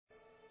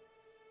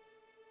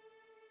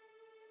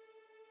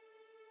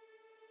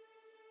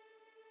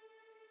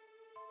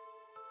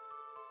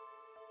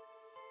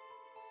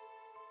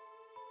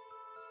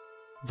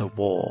The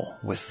war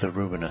with the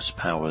ruinous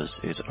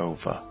powers is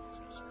over.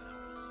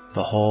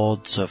 The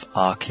hordes of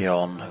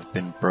Archaon have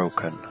been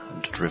broken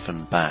and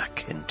driven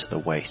back into the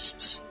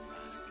wastes.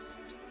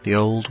 The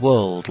old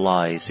world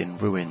lies in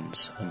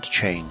ruins and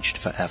changed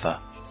forever.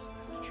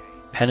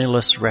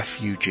 Penniless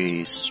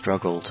refugees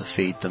struggle to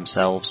feed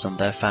themselves and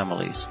their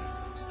families.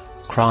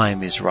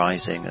 Crime is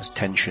rising as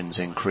tensions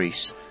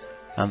increase,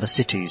 and the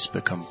cities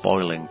become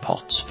boiling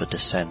pots for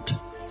dissent.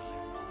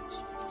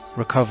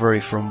 Recovery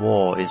from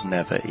war is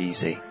never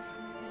easy.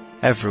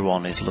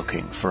 Everyone is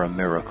looking for a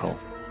miracle.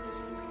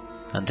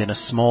 And in a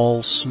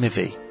small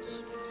smithy,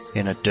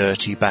 in a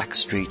dirty back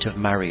street of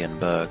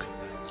Marienburg,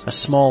 a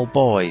small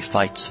boy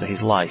fights for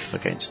his life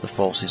against the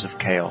forces of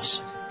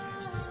chaos.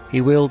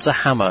 He wields a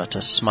hammer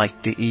to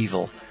smite the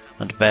evil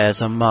and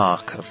bears a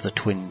mark of the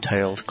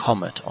twin-tailed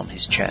comet on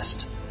his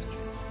chest.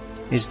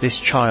 Is this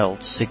child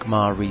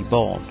Sigmar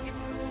reborn?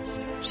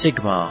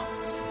 Sigmar,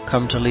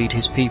 come to lead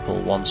his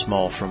people once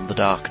more from the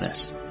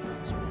darkness.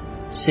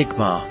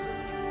 Sigmar,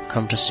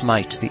 come to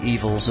smite the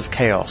evils of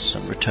chaos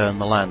and return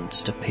the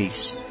lands to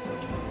peace.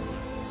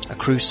 A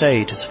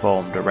crusade has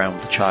formed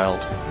around the child,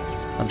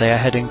 and they are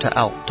heading to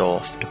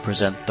Altdorf to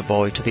present the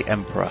boy to the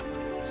Emperor,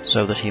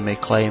 so that he may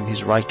claim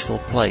his rightful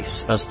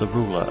place as the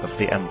ruler of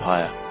the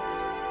Empire.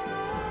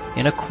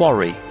 In a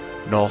quarry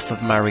north of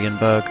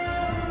Marienburg,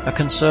 a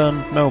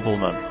concerned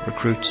nobleman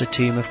recruits a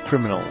team of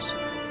criminals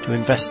to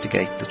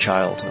investigate the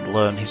child and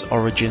learn his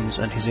origins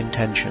and his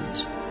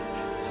intentions.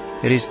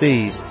 It is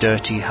these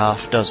dirty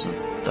half-dozen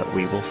that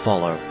we will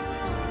follow.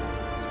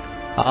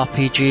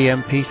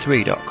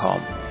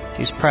 RPGMP3.com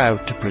is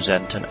proud to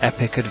present an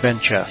epic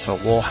adventure for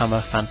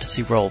Warhammer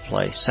Fantasy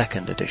Roleplay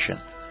 2nd Edition.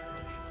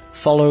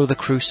 Follow the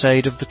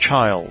crusade of the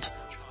child,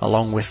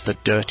 along with the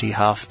dirty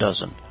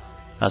half-dozen,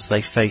 as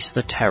they face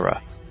the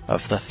terror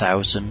of the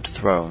Thousand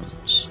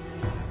Thrones.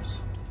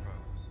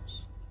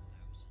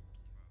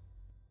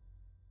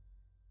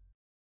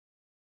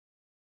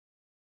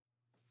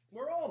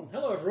 We're on!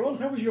 Hello everyone,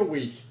 how was your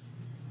week?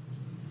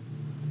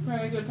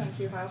 Very good, thank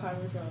you. How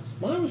was yours?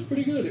 Mine was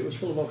pretty good, it was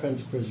full of all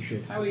kinds of crazy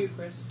shit. How are you,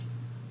 Chris?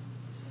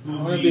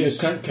 I want to be a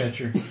cunt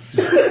catcher.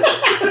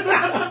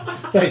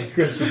 Thank you,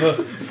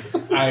 Christopher.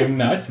 I'm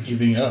not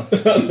giving up.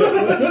 I'm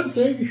not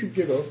saying you should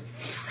give up.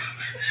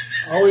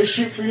 Always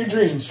shoot for your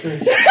dreams,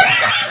 Chris.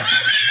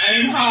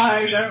 Aim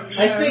high, don't know.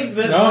 I think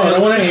that No, I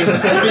don't want to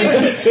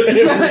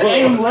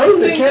aim. aim low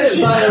to catch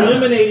it. By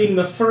eliminating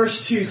the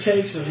first 2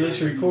 takes of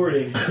this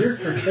recording, you're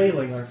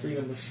curtailing our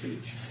freedom of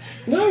speech.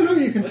 No,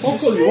 you can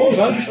talk all you want,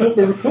 I just won't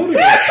be recording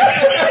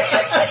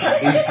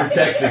it. He's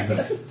protecting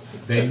them.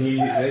 They need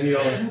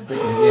all the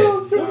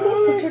help they can I'm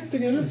not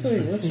protecting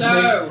anything.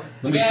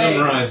 Let me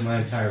summarize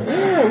my entire week.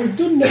 Yeah, we've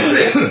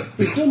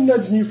done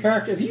Ned's new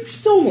character. Have you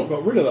still not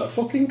got rid of that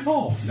fucking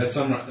cough?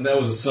 That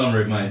was a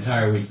summary of my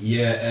entire week.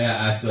 Yeah,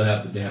 I still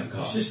have the damn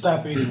cough. Just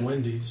stop eating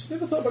Wendy's. You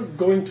ever thought about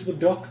going to the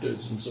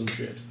doctors and some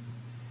shit?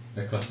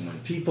 That costs money.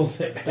 People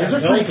that have There's a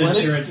health free clinic.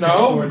 insurance.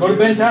 No, go to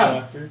Ben Tao.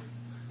 Doctor.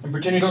 And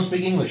pretend you don't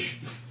speak English.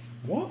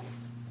 What?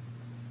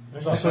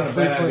 There's That's also not a a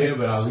free bad idea, clinic.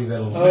 but I'll leave that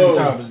alone. Oh.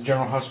 Ben Tao is a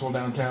general hospital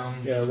downtown.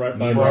 Yeah, right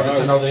by Where where they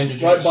send all the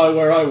indigents. right by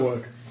where I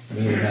work.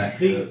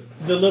 The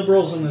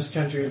liberals in this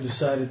country have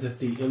decided that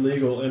the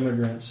illegal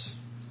immigrants.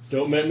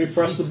 Don't make me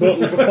press the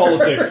button for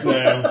politics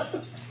now.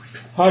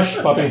 Hush,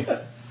 puppy.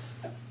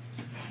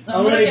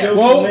 I'll let it go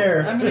Whoa. from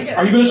there.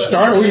 Are you going to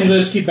start, or are you going to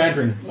let us keep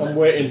bantering? I'm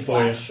waiting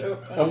for you.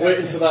 I'm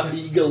waiting for that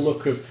eager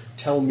look of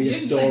 "Tell me a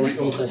story,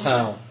 Uncle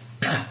Hal."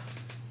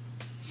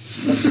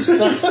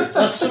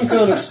 That's some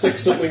kind of stick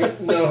something.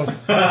 No.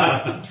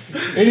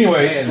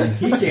 Anyway, Man,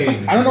 he can't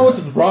even. I don't know what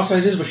the bra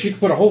size is, but she could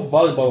put a whole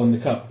volleyball in the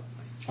cup.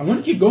 I'm going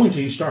to keep going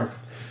until you start.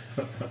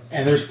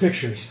 And there's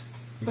pictures.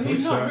 But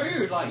he's not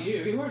rude like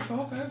you. He won't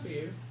talk over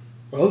you.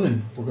 Well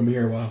then, we're going to be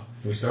here a while.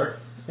 Can we start?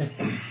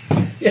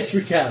 Yes,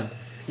 we can.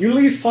 You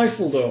leave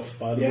Feifeldorf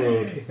by the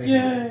road,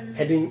 Yay!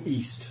 heading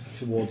east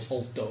towards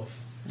Altdorf.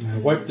 I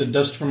wipe the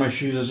dust from my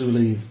shoes as we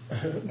leave.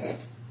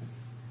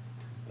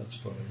 That's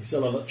funny. You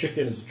still have that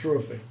chicken as a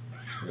trophy.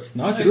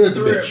 Not get rid of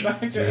the Threw bitch. it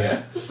back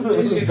Yeah. It's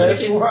the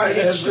best line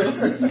ever.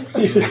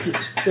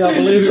 Yeah, I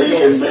believe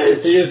it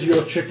was. Here's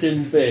your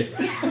chicken bit.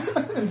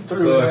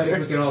 So I think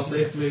we can all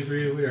safely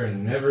agree we are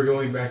never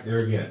going back there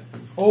again.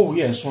 Oh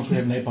yes, once we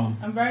have napalm.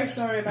 I'm very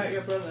sorry about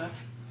your brother.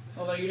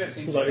 Although you don't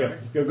seem It's to like, sorry.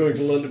 you're going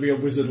to learn to be a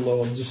wizard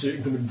lord just so you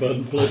can come and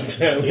burn the place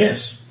down.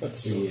 Yes.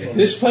 That's so Yeah. funny.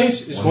 This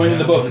place is going in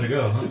the book. To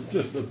go, huh?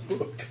 To the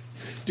book.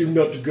 Do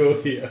not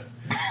go here.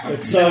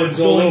 Like signs it's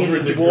all going over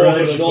into it, the dwarven,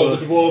 grudge and all book.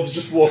 the dwarves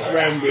just walk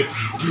around it.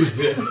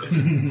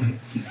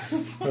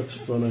 That's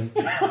funny.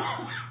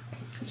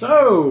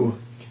 So,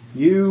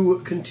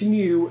 you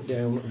continue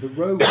down the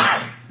road.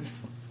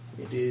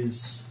 It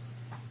is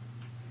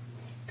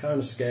kind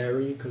of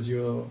scary because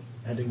you're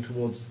heading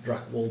towards the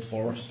Drakwold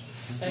Forest.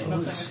 Ain't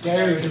nothing It's as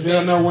scary because as we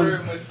don't know being in a when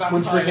room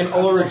with freaking vampires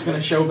Ulrich's and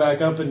going to show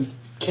back up and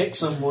kick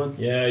someone.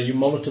 Yeah, you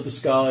monitor the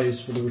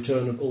skies for the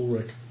return of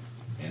Ulrich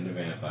And the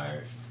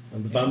vampires.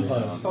 and the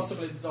vampires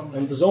possibly the zombies.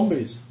 and the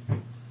zombies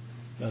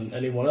and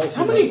anyone else.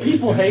 How who many might-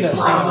 people hate us?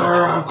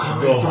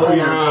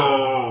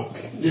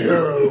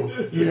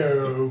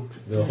 Yo.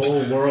 The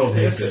whole world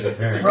hates us,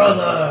 apparently.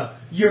 Brother,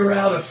 you're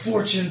out of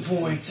fortune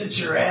points.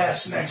 It's your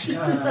ass next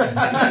time.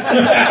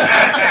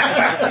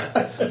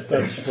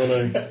 That's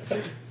funny.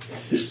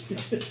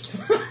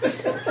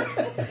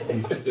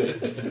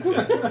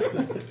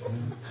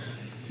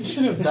 He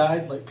should have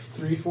died like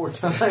 3-4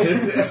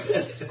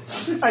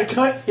 times. I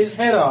cut his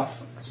head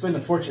off. Spend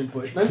a fortune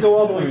point. Then go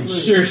all the way through.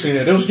 Seriously,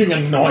 that was getting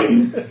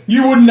annoying.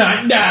 You would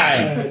not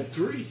die.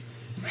 3.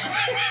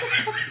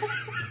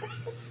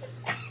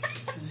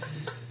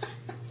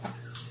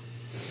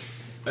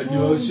 I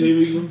knew I was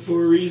saving them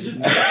for a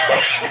reason.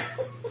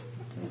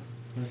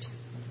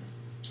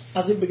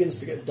 As it begins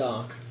to get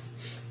dark,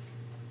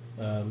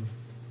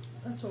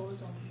 That's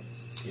always on.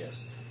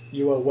 yes,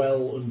 you are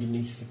well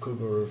underneath the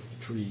cover of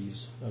the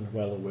trees and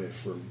well away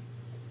from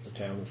the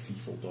town of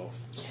Fiefeldorf.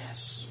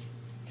 Yes.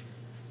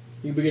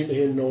 You begin to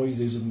hear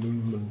noises of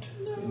movement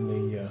in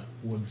the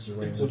woods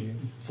around It's a you.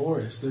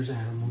 forest. There's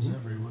animals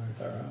everywhere.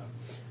 There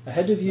are.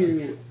 Ahead of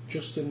you,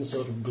 just in the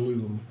sort of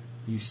gloom,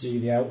 you see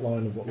the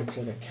outline of what looks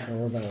like a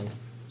caravan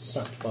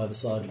sat by the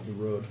side of the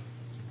road.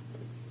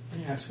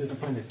 He asked us to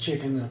find a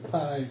chicken and a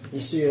pie. You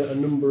see a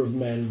number of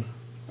men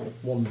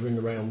wandering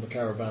around the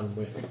caravan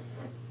with,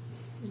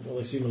 well,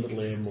 they seem a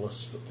little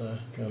aimless, but they're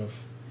kind of,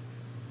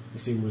 they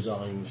seem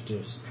resigned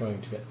to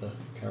trying to get the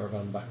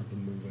caravan back up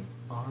and moving.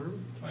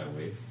 Armed? I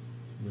wave.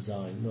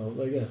 Resigned? No,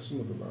 yeah, some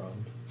of them are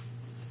armed.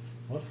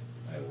 What?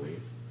 I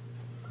wave.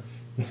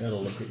 They kind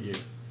of look at you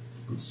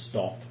and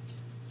stop.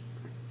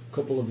 A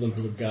couple of them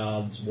who are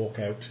guards walk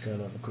out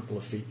kind of a couple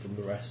of feet from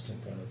the rest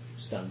and kind of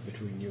stand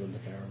between you and the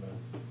caravan.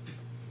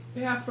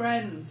 We are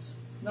friends,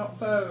 not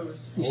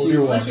foes. You Hold see,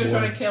 your Unless walk you're away.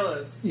 trying to kill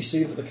us. you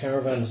see that the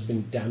caravan has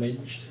been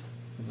damaged.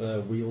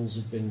 The wheels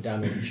have been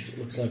damaged. It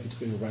looks like it's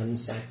been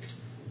ransacked,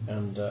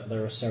 and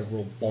there are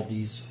several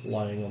bodies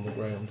lying on the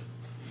ground.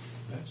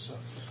 That sucks.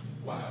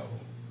 Wow.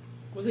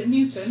 Was it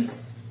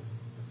mutants?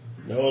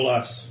 No,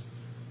 lass.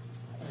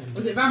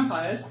 Was it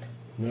vampires?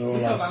 No, We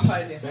saw lass.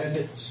 vampires yesterday.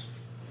 Bandits.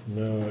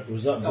 No, it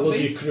was that Zombies?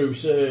 bloody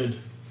crusade.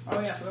 Oh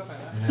yeah, I forgot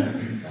about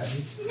that.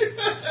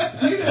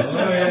 Oh, You got something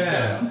else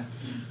yeah.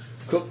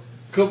 going on.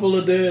 Couple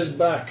of days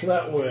back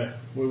that way,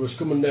 we was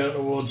coming down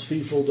towards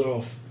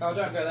Fiefeldorf. Oh,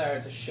 don't go there,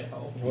 it's a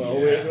shithole.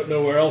 Well, we ain't got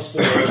nowhere else to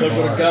go. They've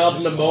got a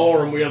garden of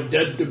more and we have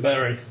dead to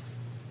bury.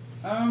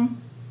 We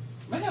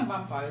have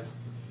vampires.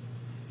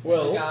 The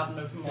Well, Garden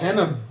of More. And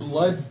a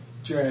blood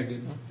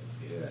dragon.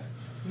 Yeah.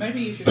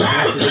 Maybe you should.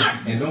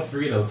 And don't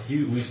forget,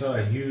 we saw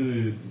a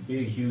huge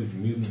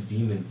mutant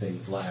demon thing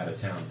fly out of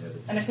town the other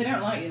day. And if they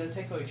don't like you, they'll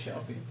take all your shit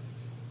off you.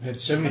 Had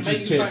And make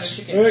 72 you find a tits.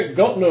 chicken. we ain't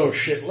got no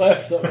shit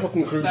left. That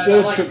fucking No, crusade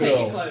they'll like took take it your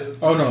all. clothes.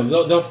 Oh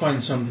no, they'll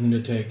find something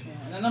to take. Yeah,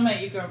 and then they'll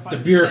make you go and find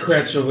The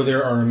bureaucrats over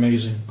there are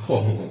amazing.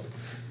 Oh.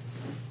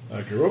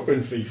 I grew up in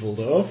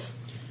Fiefeldorf.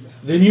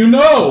 Then you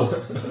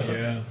know.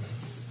 Yeah.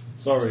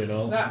 Sorry and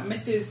all. That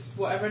Mrs.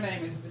 whatever her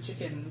name is with the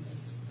chickens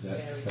is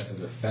scary.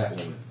 The fat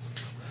woman.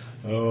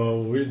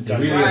 Oh, we didn't The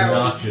talk really about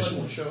Wow, obnoxious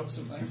lunch one. or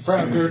something.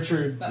 Frau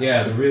Gertrude.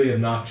 Yeah, the really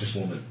obnoxious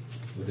woman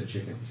with the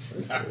chickens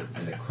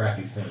and the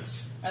crappy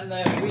fence. And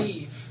the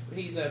Reeve,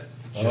 he's a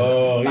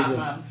Oh, he's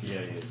Batman. yeah,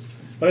 he is.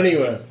 But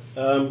anyway,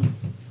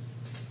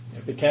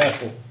 be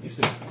careful. These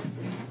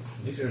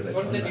are like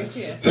What did they do to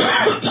you?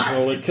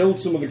 Well, they killed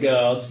some of the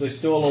guards. They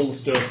stole all the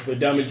stuff. They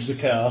damaged the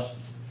cart.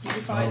 Did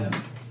you fight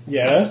them?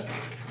 Yeah.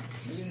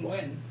 You didn't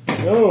win.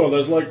 No,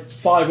 there's like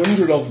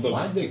 500 of them.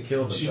 Why'd they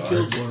kill the She guards?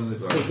 killed one of the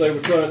guards. Because they were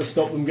trying to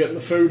stop them getting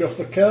the food off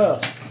the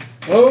cart.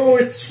 Oh,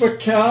 it's for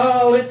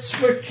Carl, it's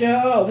for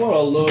Carl. What a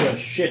load of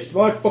shit. It's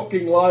my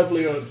fucking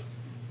livelihood.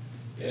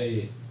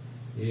 Yeah,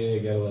 you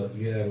gotta love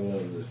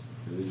this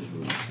religious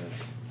movement.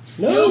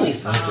 No. You'll be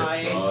Bunch of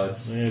fine.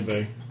 frauds.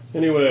 Maybe.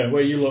 Anyway,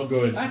 where you lot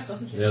going? I have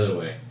sausages. The other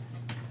way.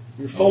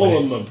 You're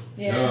following them.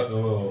 Yeah.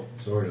 Oh,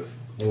 sort of.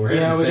 Well, we're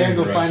heading Yeah, the we same gotta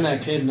go direction. find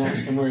that kid and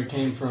ask him where he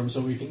came from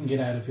so we can get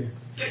out of here.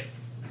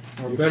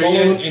 Or You're better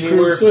following yet,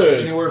 anywhere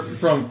Crusade.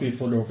 from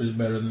Pfefferdorf is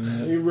better than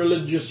that. You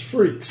religious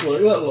freaks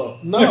like that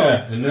lot. No.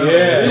 No. We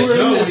Yes. were in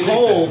No, this we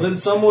hole, didn't. then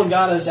someone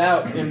got us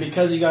out, and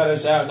because he got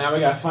us out, now we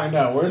gotta find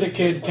out where the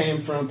kid came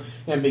from,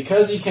 and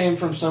because he came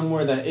from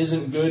somewhere that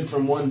isn't good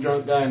from one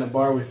drunk guy in a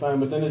bar we find,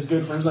 but then it's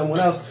good from someone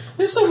else,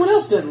 then someone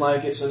else didn't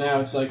like it, so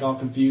now it's like all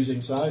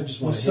confusing, so I just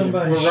want Was to hear.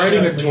 somebody We're writing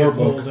a shut tour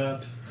Leopold book.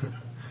 up?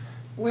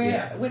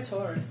 We're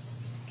tourists.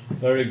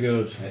 Very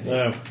good.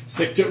 Now,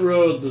 Sticktit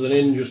Road, there's an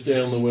inn just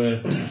down the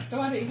way. So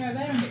why don't you go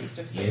there and get your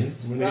stuff In?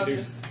 fixed? We Rather need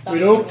just to, stand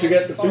we'd in hope to the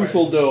get to forest.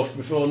 Pfefferdorf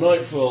before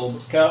nightfall,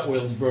 but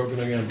Cartwheel's broken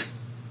again.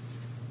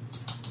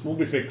 We'll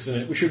be fixing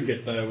it. We should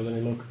get there with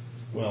any luck.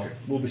 Well,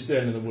 we'll be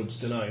staying in the woods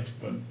tonight,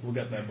 but we'll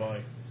get there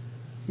by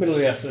middle of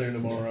the afternoon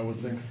tomorrow, I would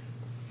think.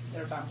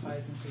 There are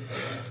vampires and people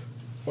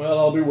Well,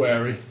 I'll be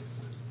wary.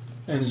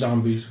 And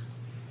zombies.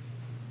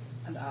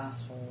 and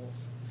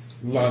assholes.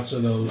 Lots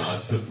of those.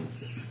 Lots of them.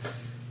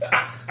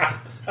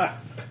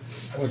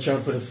 Watch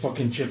out for the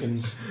fucking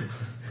chickens.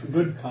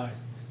 Good pie.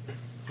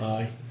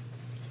 Aye.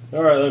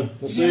 Alright then,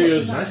 we'll You see know you.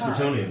 what's in Nice that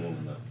pie? Bretonian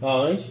woman, though.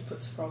 Aye. She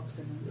puts frogs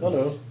in I them.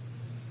 know.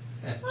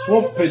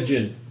 Swamp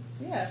pigeon.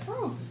 Yeah,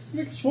 frogs.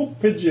 Look, a swamp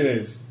pigeon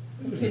is.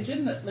 A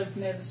pigeon that lived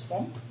near the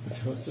swamp.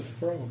 What's a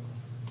frog?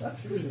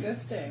 That's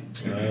disgusting.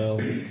 Well,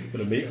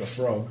 bit of meat on a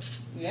frog.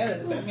 Yeah,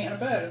 there's a bit of meat on a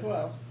bird as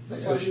well.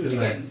 That's why she we was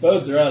chickens.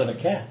 Birds are out of the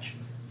catch.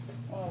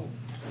 Oh,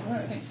 I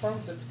don't think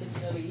frogs are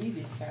particularly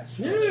easy to catch.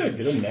 Yeah, get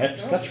them net,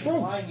 They're all catch frogs.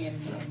 slimy and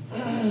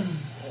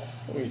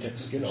When you take the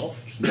skin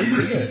off, just meat,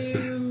 isn't it?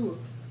 Ew.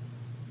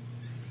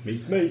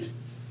 Meat's meat.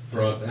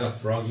 Frog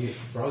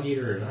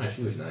eater or not,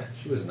 she was nice.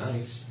 She was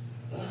nice.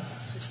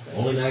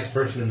 Only nice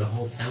person in the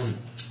whole town.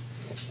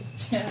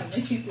 Yeah,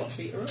 these lot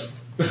beat her up.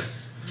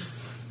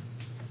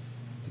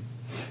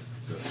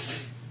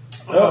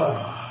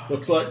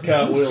 Looks like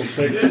cartwheel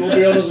fixed. We'll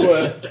be on his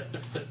way.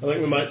 I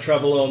think we might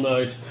travel all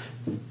night.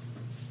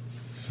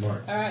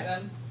 Smart. Alright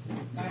then.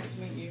 Nice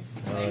to meet you.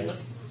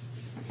 Nameless.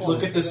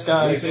 Look at the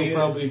skies. There'll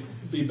probably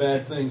be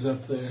bad things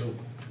up there. So,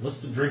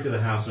 what's the drink of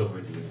the house over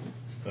at the inn?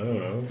 I don't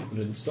know. We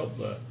didn't stop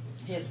there.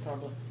 Here's a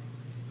problem.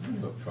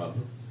 No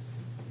problem.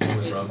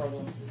 Here's a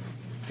problem.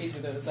 He's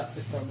with us, that's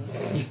his problem.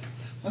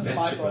 That's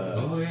my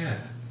problem. Oh yeah,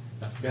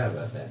 I forgot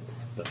about that.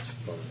 That's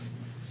fun.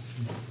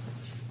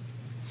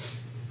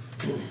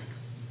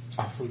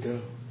 Off we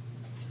go.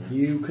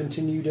 You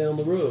continue down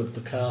the road.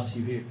 The cart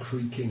you hear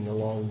creaking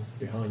along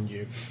behind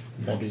you.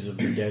 Bodies of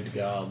the dead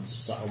guards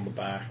sat on the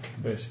back.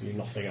 Basically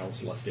nothing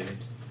else left in it.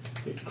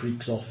 It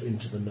creaks off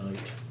into the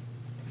night.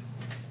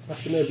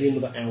 After maybe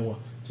another hour,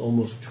 it's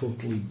almost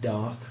totally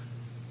dark.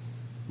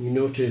 You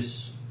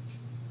notice...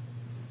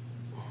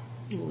 Oh,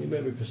 you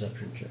make me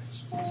perception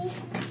checks.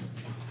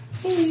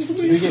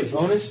 Do we get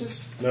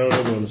bonuses? No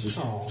bonuses.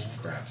 Oh,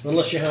 Crap.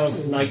 Unless you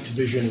have night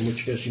vision, in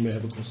which case you may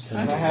have a plus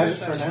 10. I have it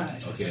for now.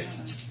 Okay.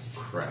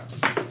 Crap.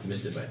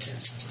 Missed it by 10.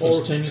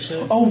 Or, 10 you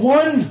said? Oh,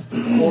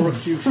 1! or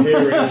acute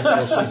hearing, or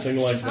something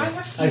like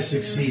that. I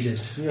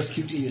succeeded. Your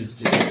acute ears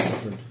do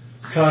different.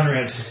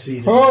 Conrad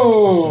succeeded.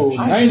 Oh,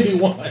 I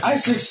 91. I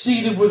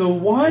succeeded with a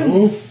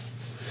 1.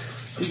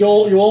 You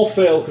all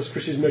fail because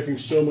Chris is making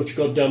so much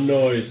goddamn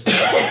noise.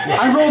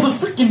 I rolled a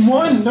freaking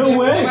 1. No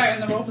way. Right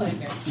in the role playing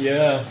game.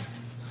 Yeah.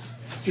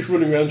 Just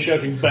running around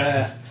shouting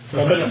bear.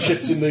 I bet it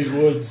shits in these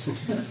woods.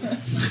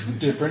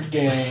 Different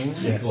gang.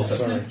 Yes,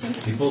 sorry.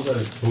 He pulls out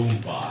his boom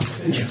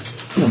box.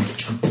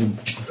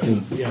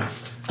 Yeah.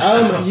 I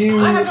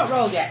have not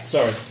rolled yet.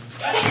 Sorry.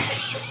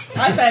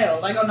 I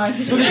failed. I got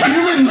 90. So the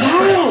humans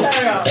rule.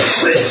 Carry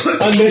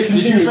on.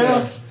 Did you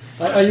fail?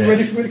 Are you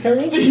ready for me to carry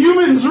on? The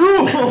humans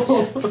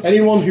rule.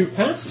 Anyone who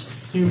passed?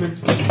 Human.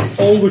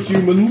 All the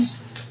humans.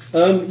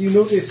 You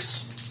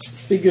notice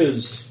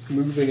figures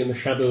moving in the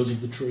shadows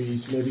of the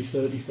trees, maybe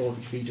 30,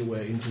 40 feet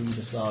away into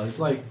either side.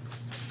 Like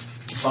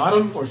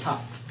bottom or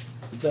top?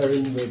 They're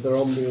on the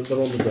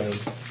ground.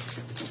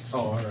 Oh,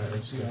 all right.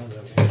 Let's go.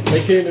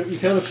 You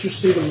kind of just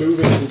see them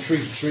moving from tree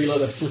to tree like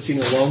they're flitting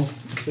along.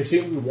 They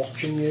seem to be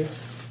watching you,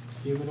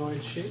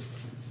 Humanoid shape.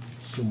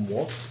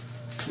 somewhat.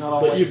 Not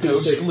all But like you can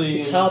see- ghostly,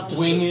 it's hard to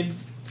see. winged.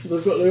 They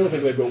don't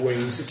think they've got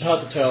wings. It's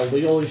hard to tell.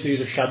 All you see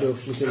is a shadow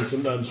flitting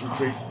sometimes from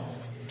tree.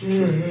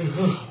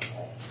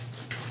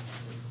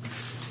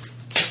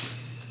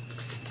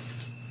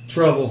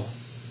 Trouble.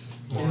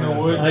 In the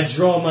woods. I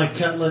draw my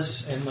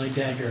cutlass and my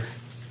dagger.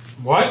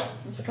 What?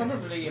 It's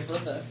probably your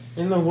brother.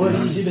 In the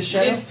woods. See the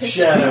shadow? Did pick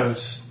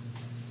Shadows.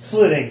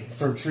 Flitting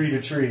from tree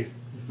to tree.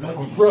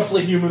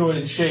 Roughly humanoid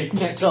in shape.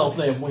 Can't tell if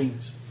they have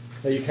wings.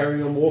 Are you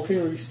carrying on walking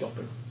or are you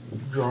stopping?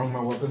 Drawing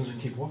my weapons and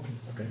keep walking.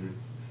 Okay.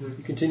 You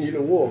continue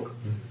to walk.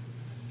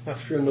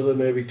 After another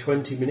maybe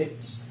 20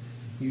 minutes,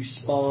 you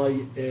spy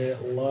a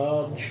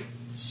large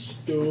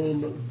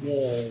stone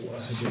wall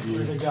ahead of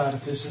Swear you. to God,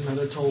 if this is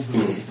another toll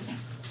booth.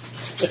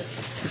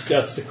 He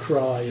starts to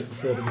cry at the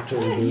thought of the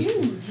toll booth.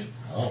 huge.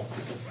 Oh.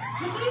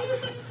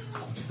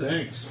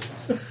 Thanks.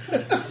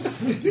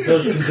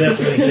 Those can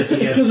definitely get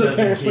the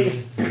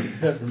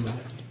F-17. Never mind.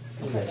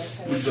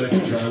 Would you like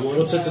to try one?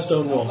 What's at the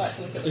stone wall?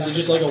 Is it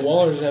just like a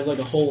wall, or does it have like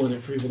a hole in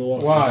it for people to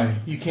walk? Why?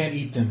 You can't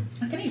eat them.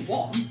 I can eat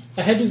one.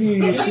 Ahead of you,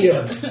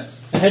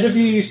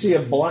 you see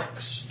a black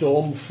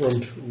storm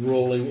front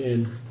rolling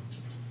in.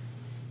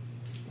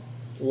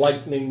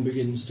 Lightning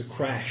begins to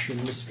crash in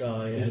the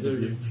sky Is ahead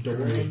of there you.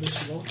 door in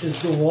this wall?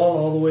 Is the wall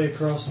all the way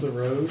across the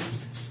road?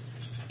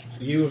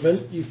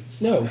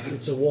 No,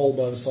 it's a wall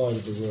by the side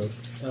of the road.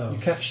 Oh. You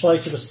catch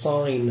sight of a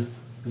sign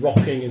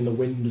rocking in the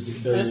wind as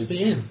it builds. That's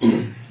the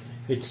inn.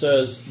 It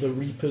says, "The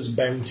Reaper's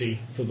Bounty,"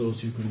 for those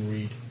who can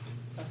read.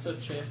 That's a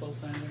cheerful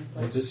sounding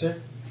place. What's it say?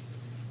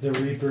 The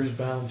Reaper's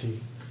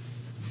Bounty.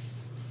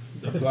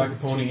 The Black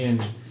Pony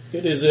Inn.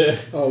 It is a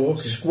Oh,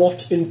 okay.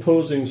 squat,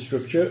 imposing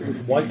structure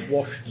with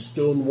whitewashed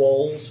stone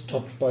walls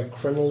topped by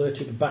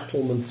crenellated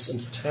battlements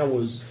and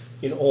towers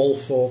in all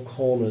four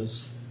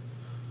corners.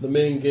 The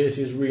main gate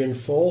is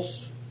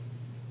reinforced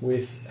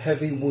with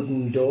heavy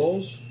wooden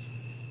doors.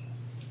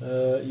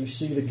 You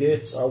see the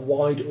gates are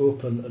wide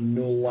open and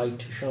no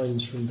light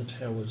shines from the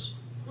towers.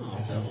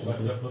 That sounds like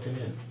looking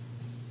in.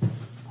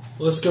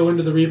 Let's go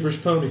into the Reaper's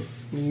Pony.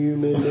 You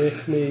may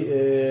make me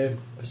a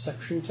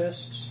perception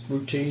test.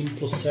 Routine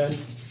plus 10.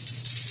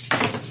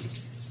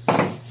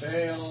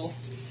 Fail.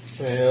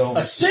 Fail.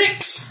 A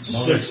 6!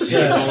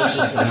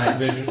 Success. Night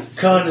vision.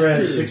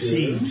 Conrad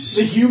succeeds.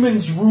 The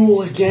humans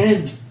rule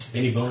again.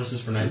 Any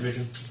bonuses for night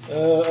vision?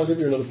 I'll give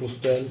you another plus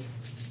 10.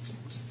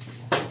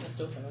 I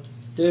still failed.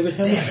 David,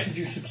 how much did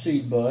you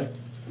succeed by?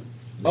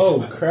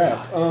 Oh,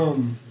 crap.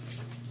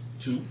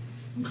 2.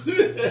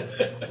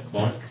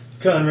 One.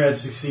 Conrad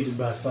succeeded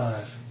by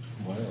 5.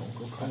 Wow,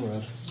 go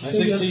Conrad. I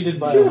succeeded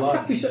by You a have a lot.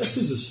 crappy set of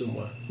scissors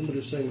somewhere.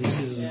 Somebody's saying these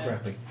scissors Yeah. are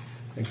crappy.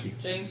 Thank you.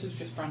 James was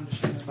just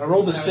brandishing them. I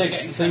rolled a I was 6.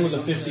 getting The thing was a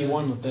something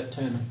 51 with that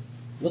 10.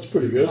 That's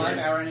pretty good. 5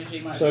 hour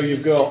energy might So be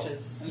you've got-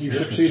 jitters. you You're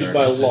succeeded concerned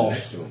by a I'm sitting lot.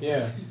 next to him.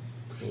 Yeah.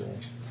 Cool.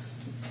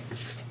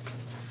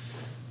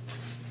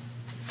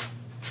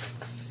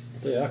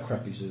 They are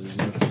crappy scissors,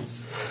 aren't they?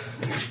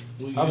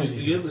 Well, How you many?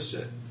 used the other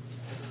set.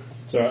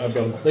 It's alright, I've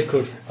got them. They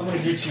could. I'm going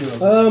to get you a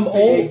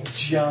All big,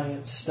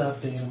 giant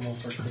stuffed animal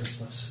for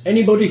Christmas.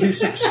 anybody who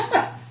succeeds.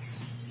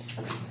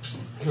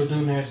 He'll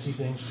do nasty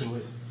things to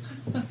it.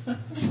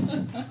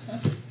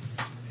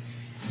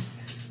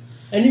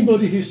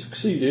 Anybody who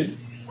succeeded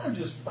I'm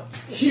just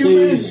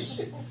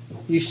sees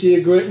you see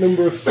a great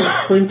number of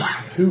footprints,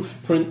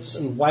 hoof prints,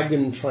 and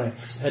wagon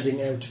tracks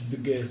heading out of the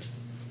gate.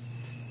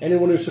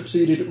 Anyone who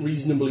succeeded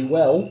reasonably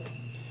well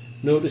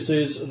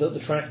notices that the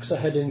tracks are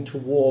heading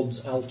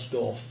towards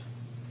Altdorf.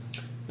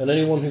 And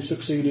anyone who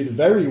succeeded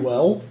very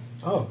well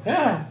Oh,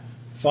 yeah.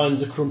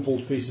 finds a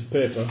crumpled piece of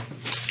paper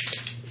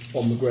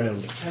on the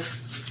ground.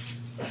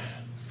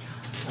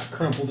 Not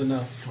crumpled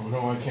enough. Oh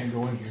no, I can't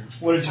go in here.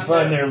 What did you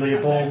find there,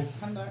 Leopold?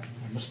 Hand out.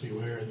 I must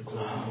beware of the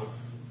clothing book.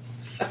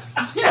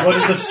 What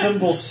did the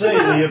symbol say,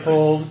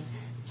 Leopold?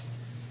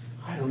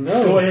 I don't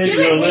know. Go ahead, Give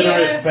you it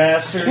illiterate here.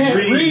 bastard. Can't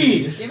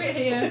read. Give it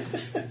here.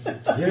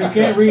 You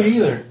can't read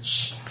either.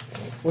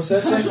 What's that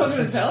I'm say? not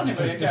going to tell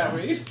anybody I can't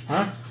read.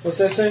 Huh? What's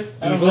that say?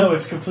 I don't know,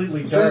 it's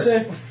completely What's that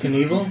dark. say?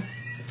 Knievel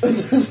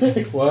What's that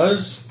say?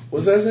 was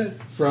What's that say?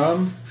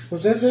 from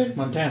What's that say?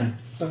 Montana.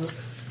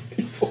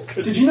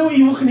 Did you know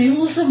Evil Knievel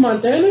was from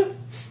Montana?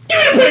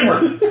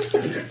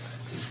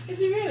 Is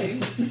he really?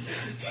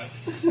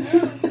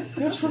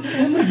 That's from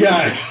the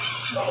guy.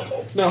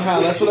 No, how?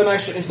 That's what I'm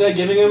actually. Instead of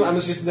giving him, I'm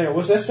just sitting there.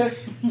 What's that say?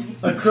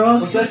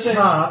 Across What's that the say?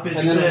 top it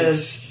And then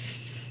says,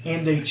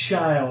 "And a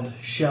child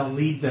shall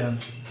lead them."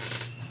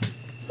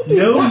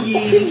 Know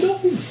ye,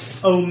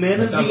 O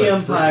men of Sounds the like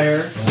empire,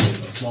 a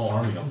small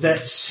army. Don't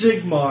that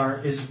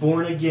Sigmar is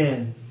born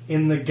again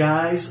in the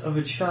guise of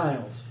a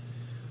child,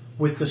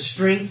 with the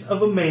strength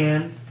of a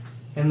man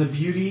and the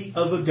beauty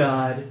of a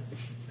god,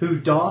 who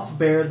doth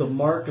bear the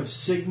mark of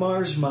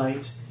Sigmar's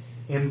might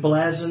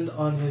emblazoned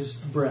on his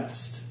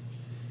breast.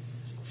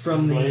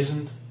 From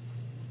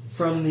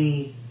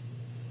the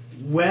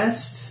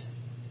west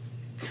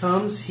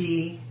comes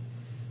he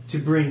to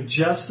bring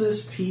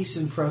justice, peace,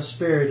 and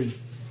prosperity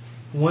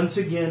once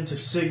again to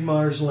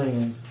Sigmar's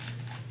land,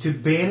 to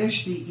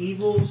banish the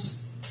evils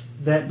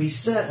that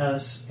beset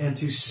us, and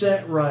to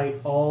set right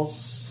all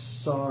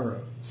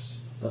sorrows,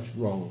 That's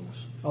wrongs.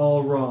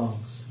 all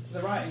wrongs. The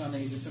writing on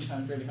these is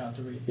sometimes really hard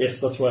to read. Yes,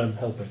 that's why I'm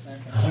helping.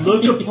 Okay.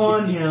 Look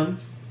upon him,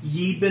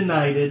 ye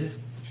benighted,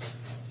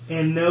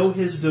 and know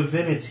his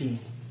divinity.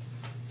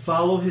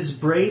 Follow his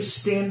brave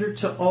standard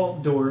to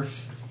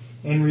Altdorf,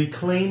 and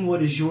reclaim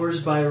what is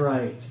yours by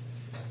right.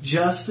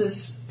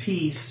 Justice,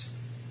 peace,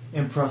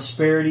 and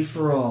prosperity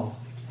for all.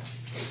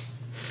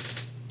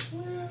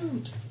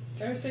 Woo!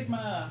 Go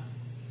Sigma!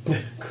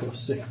 Go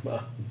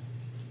Sigma.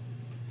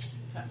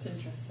 That's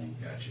interesting.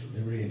 Gotcha.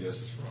 Liberty and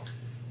justice for all.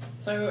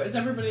 So has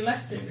everybody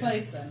left this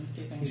place then,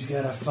 do you think? He's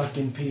got a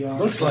fucking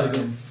PR. Looks like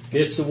firm. it.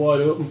 Gates are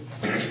wide open.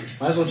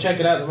 Might as well check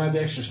it out. There might be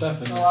extra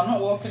stuff in Well, it. I'm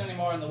not walking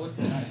anymore in the woods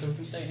tonight, so we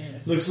can stay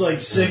here. Looks like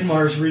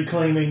Sigmar's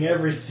reclaiming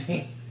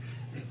everything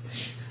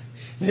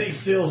that he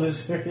feels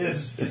is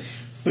his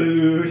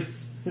food,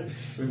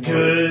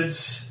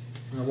 goods.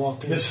 I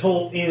walk in. This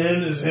whole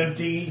inn is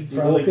empty, You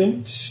walk probably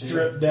in?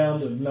 stripped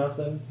down to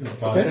nothing. It's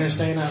better than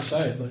staying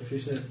outside, like she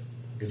said.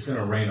 It's going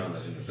to rain on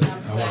us in a second.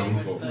 I'm I want to staying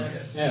move with over my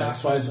head. Yeah,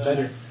 that's why it's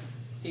better.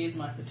 He is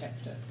my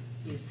protector.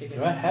 He is bigger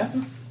Do I than have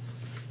him?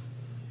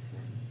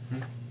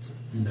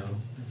 No.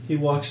 He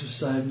walks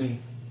beside me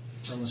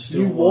on the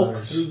still You walk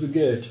waters. through the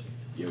gate.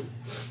 Yo.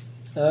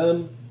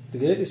 The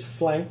gate is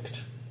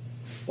flanked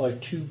by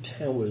 2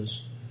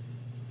 towers,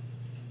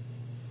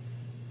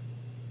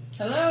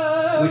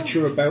 Hello! which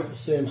are about the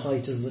same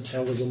height as the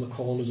towers on the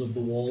corners of the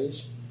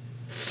walls,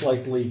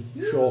 slightly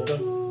shorter.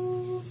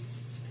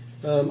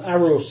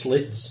 Arrow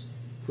slits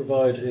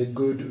provide a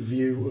good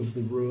view of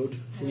the road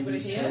from Anybody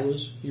these here?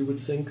 towers, you would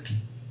think.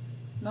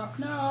 Knock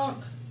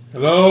knock.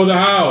 Hello, the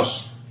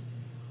house.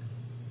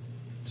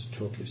 It's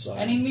totally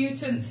silent. Any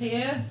mutants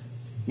here?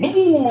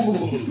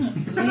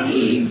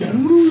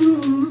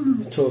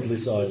 It's totally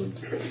silent.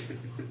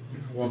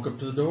 Walk up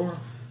to the door.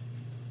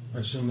 I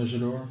assume there's a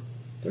door.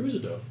 There is a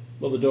door.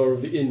 Well, the door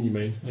of the inn, you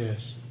mean?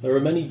 Yes. There are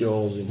many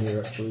doors in here,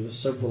 actually. There's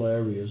several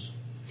areas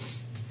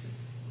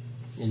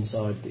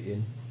inside the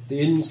inn. The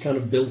inn's kind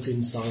of built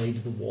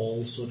inside the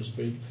wall, so to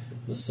speak.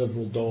 There's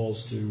several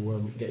doors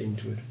to get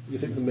into it. You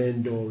think the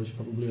main door is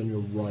probably on your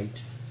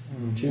right,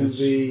 To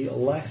the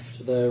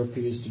left, there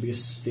appears to be a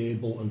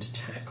stable and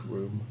tack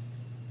room.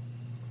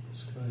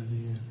 Let's go to the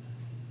inn.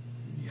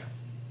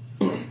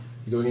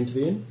 You going into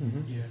the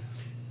inn? Yeah.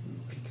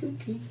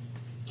 Okay.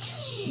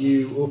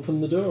 You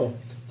open the door.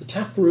 The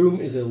tap room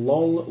is a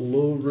long,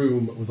 low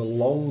room with a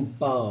long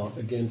bar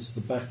against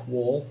the back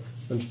wall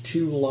and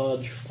 2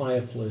 large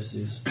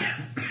fireplaces.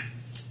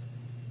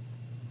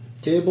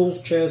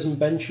 Tables, chairs and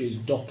benches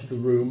dot the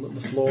room, and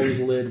the floor is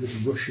laid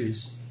with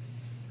rushes.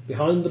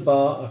 Behind the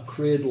bar are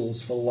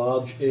cradles for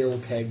large ale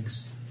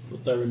kegs,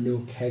 but there are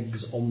no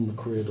kegs on the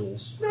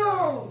cradles.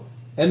 No!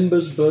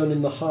 Embers burn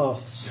in the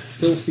hearths,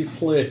 filthy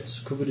plates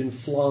covered in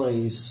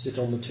flies sit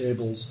on the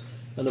tables,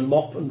 and a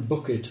mop and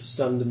bucket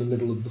stand in the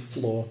middle of the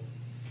floor.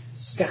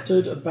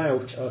 Scattered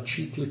about are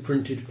cheaply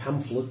printed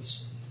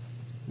pamphlets,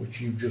 which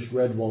you've just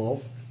read one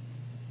of,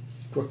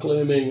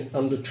 proclaiming,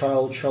 "And a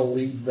child shall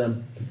lead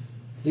them."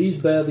 These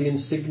bear the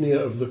insignia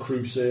of the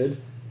crusade,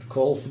 to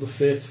call for the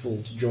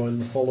faithful to join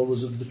the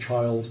followers of the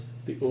child,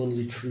 the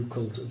only true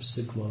cult of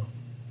Sigmar.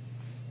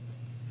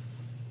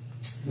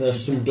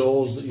 There's some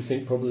doors that you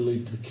think probably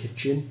lead to the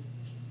kitchen.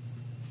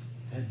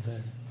 Head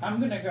there. I'm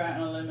going to go out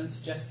on a limb and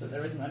suggest that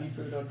there isn't any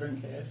food or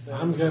drink here. So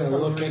I'm going to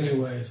look probably-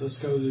 anyways. Let's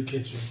go to the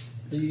kitchen.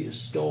 The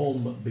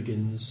storm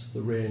begins,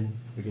 the rain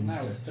begins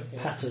Now we're to stuck here.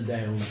 patter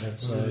down Go to the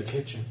outside.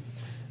 kitchen.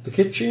 The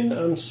kitchen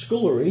and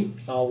scullery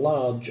are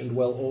large and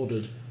well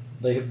ordered.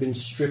 They have been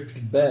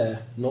stripped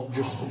bare, not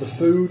just the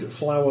food,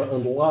 flour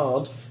and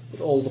lard, but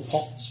all the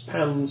pots,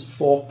 pans,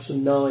 forks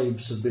and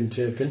knives have been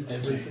taken.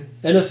 Everything.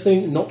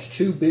 Anything not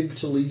too big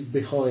to leave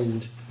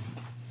behind.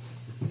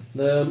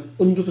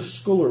 Under the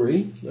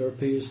scullery there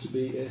appears to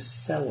be a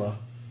cellar.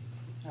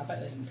 I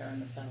bet they can go in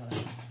the cellar.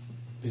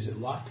 Is it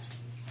locked?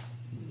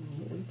 I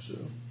don't think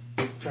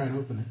so. Try and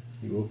open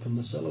it. You open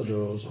the cellar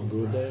doors and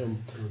go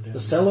down. Go down. The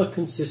cellar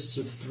consists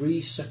of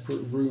 3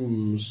 separate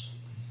rooms.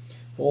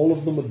 All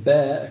of them are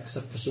bare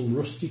except for some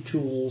rusty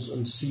tools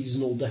and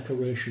seasonal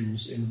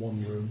decorations in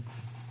one room.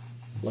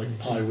 Like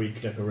Pie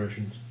Week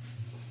decorations.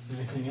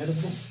 Anything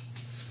edible?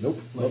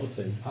 Nope, not a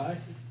thing. Pie?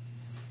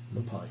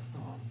 No pie.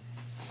 Oh.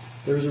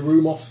 There is a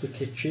room off the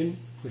kitchen,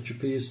 which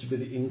appears to be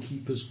the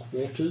innkeeper's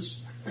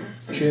quarters.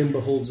 The chamber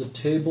holds a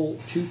table,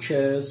 2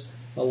 chairs,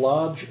 a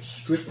large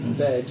stripped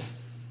bed,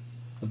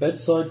 a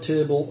bedside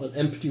table, an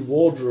empty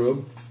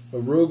wardrobe, a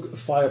rug, a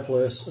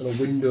fireplace, and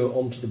a window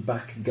onto the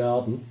back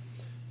garden.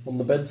 On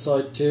the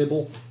bedside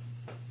table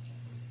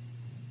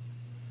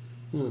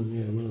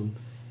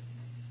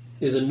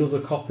is another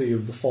copy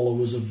of the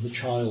Followers of the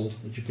Child,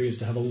 which appears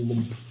to have a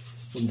lump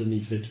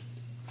underneath it.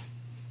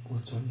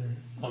 What's under it?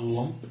 A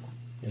lump.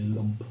 A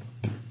lump.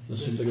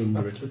 There's something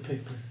under it. The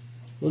paper.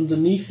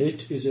 Underneath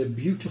it is a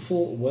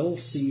beautiful,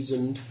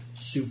 well-seasoned,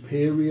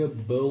 superior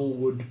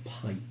burlwood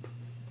pipe.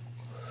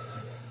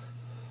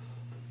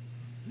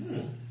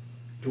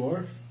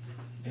 Dwarf?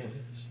 Yes.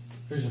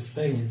 There's a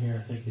thing in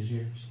here I think is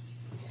yours.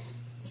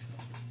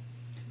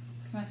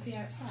 Can I see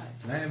outside?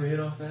 Can I have a hit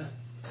off that?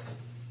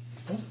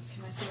 Can I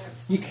see outside?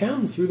 You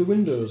can through the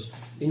windows.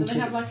 Do they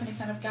have like any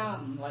kind of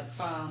garden, like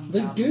farm?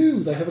 They garden?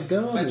 do. They have a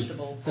garden.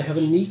 Vegetable. They have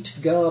a neat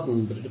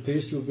garden, but it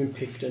appears to have been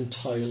picked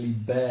entirely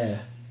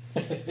bare.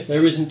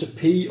 There isn't a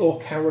pea or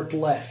carrot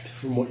left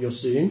from what you're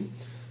seeing.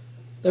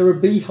 There are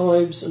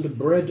beehives and a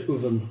bread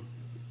oven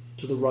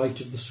to the right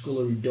of the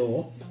scullery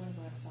door. I want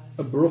to go outside.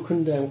 A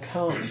broken down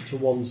cart to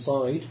one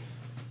side,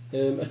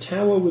 a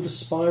tower with a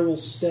spiral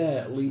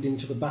stair leading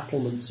to the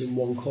battlements in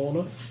one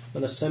corner,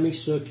 and a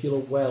semicircular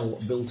well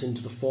built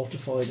into the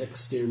fortified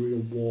exterior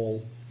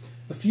wall.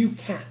 A few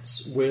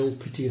cats wail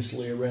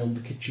piteously around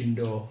the kitchen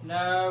door,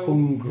 No.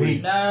 hungry.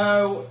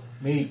 No.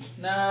 Meat.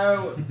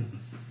 No.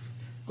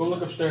 Go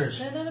look upstairs.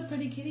 They're little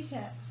pretty kitty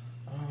cats.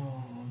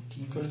 Oh,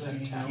 Go to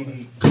that tower. I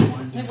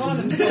think one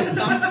of them's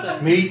called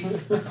Samson.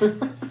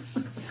 Meat.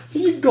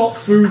 You got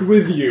food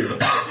with you.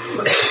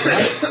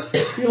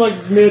 You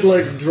made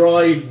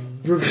dried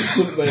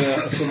something out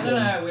of I something.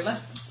 don't know, we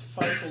left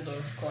Faisal door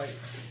quite...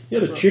 You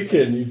had a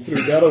chicken, you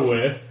threw that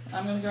away.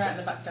 I'm going to go out in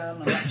the back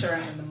garden and watch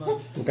around in the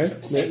mud. Okay,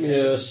 make me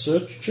a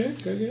search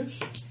check, I guess.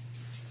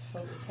 For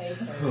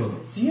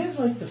potatoes. Do you have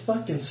like the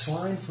fucking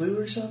swine flu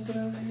or something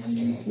over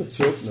here? Let's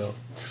hope no.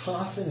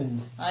 Coughing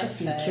and I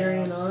fucking failed.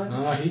 carrying on?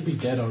 Ah, he'd be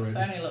dead already.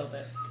 Only a little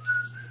bit.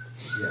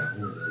 Yeah, a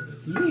little bit.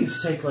 You need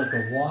to take like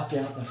a walk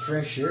out in the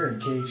fresh air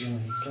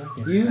occasionally.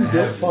 Fucking. You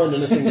don't find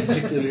anything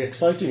particularly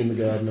exciting in the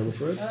garden, I'm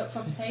afraid. For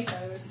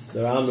potatoes.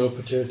 There are no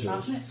potatoes.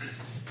 Parsnips.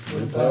 What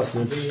No about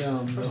parsnips.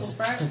 the, Brussels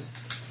sprouts.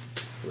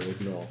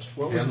 Afraid not.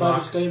 what was by the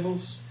Hemlock.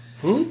 stables?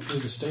 Hmm? It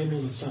was the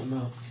stables and something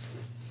else.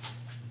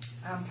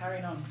 I'm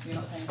carrying on. You're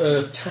not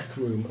paying. Tack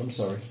room, I'm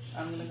sorry.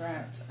 I'm going to go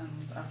out and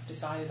I've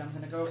decided I'm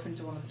going to go up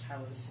into one of the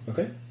towers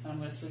Okay, and I'm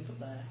going to sleep up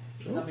there.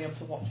 Because I'll be able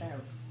to watch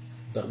out.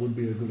 that would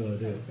be a good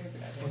idea. That would be a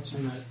good idea. What's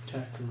in that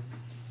tack room?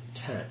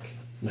 Tack.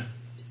 No.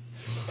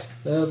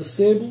 The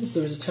stables,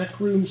 there is a tack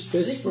room,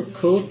 space for a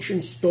coach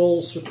and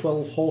stalls for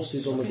 12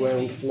 horses on the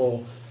ground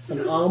floor.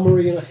 An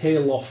armoury and a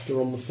hayloft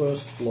are on the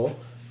first floor.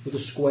 with a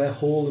square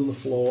hole in the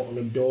floor and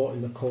a door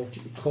in the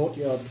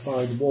courtyard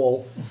side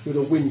wall with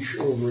a winch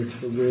over it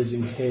for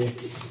raising hay.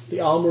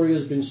 The armoury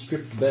has been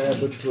stripped bare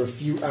but for a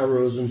few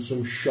arrows and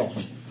some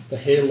shot. The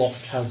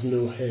hayloft has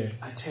no hay.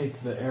 I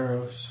take the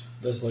arrows.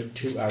 There's like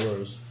 2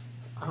 arrows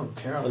I don't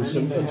care. I'll and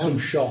hand them to some him.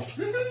 shot.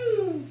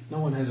 No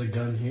one has a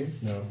gun here.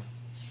 No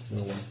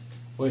one.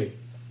 Wait,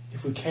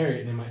 if we carry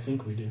it, they might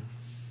think we do.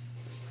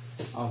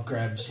 I'll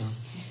grab some.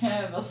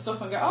 Yeah, they'll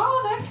stop and go,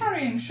 oh, they're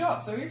carrying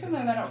shots, so even though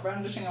they're not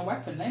brandishing a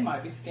weapon, they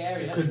might be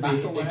scary. It could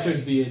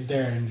be a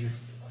derringer.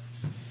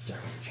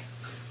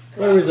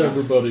 Where is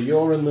everybody?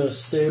 You're in the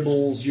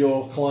stables,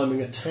 you're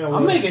climbing a tower.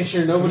 I'm making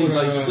sure nobody's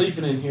like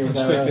sleeping in here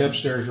without Inspect the us.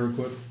 upstairs real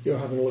quick. You're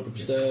having a look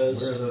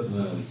upstairs.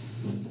 Where are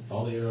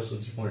all the arrows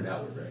that you pointed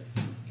outward,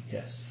 right?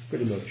 Yes,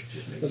 pretty much.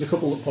 There's a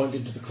couple that point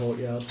into the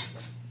courtyard.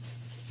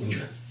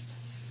 Okay.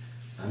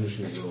 I'm just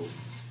going to go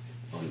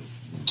on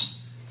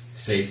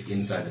safe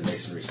inside the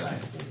masonry side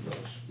of one of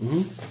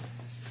those. Mm-hmm.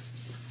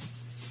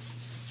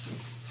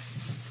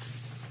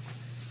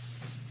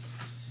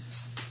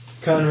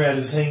 Conrad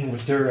is hanging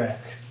with Durak,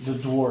 the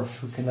dwarf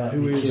who cannot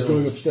Who be is killed.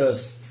 going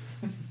upstairs?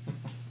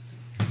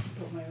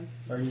 Don't move.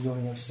 Are you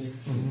going upstairs?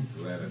 I'm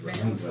glad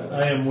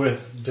I am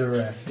with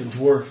Durak, the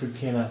dwarf who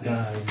cannot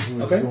die,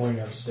 who is Okay. going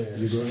upstairs.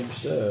 You're going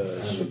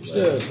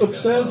upstairs.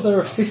 Upstairs there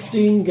are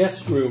 15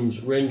 guest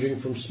rooms ranging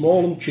from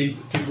small and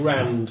cheap to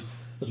grand,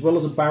 as well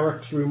as a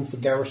barracks room for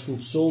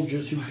garrison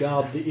soldiers who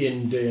guard the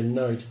inn day and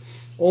night.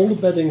 All the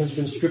bedding has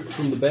been stripped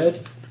from the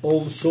bed.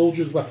 All the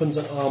soldiers' weapons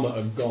and armour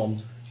are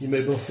gone. You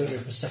may both make a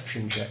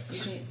perception check. You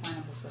can eat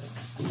pineapple for it.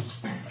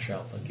 I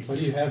shall, thank you. What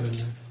do you have in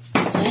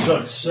there?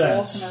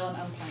 Success.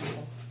 Watermelon and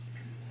pineapple.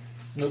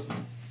 Nope.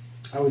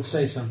 I would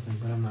say something,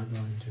 but I'm not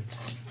going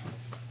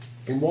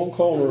to. In one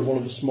corner of one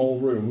of the small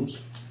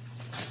rooms,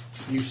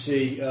 you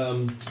see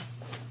a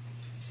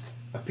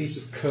piece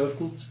of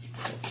curtain,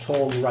 a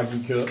torn,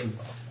 raggy curtain,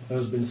 that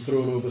has been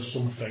thrown over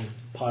something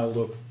piled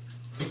up.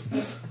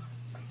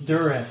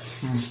 Durak,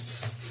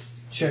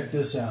 check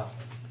this out.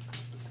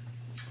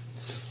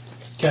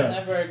 Kenna,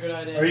 Never a good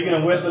idea. are you going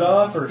to whip it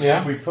off, or Yeah.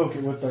 should we poke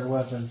it with our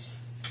weapons?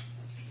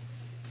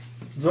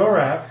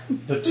 Thorak,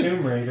 the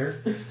Tomb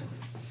Raider,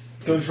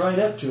 goes right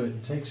up to it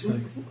and takes the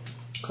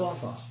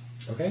cloth off.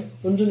 Okay.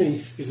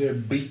 Underneath is a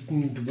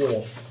beaten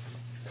dwarf.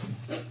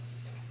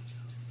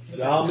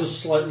 His arm is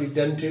slightly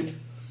dented.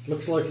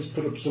 Looks like he's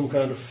put up some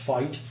kind of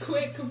fight.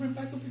 Quick, cover him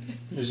back up again.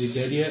 Is he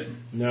dead yet?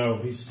 No,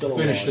 he's still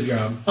alive. Finish the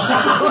job.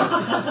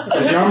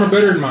 His armor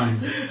better than mine.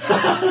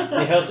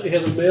 He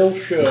has a male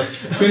shirt.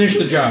 Finish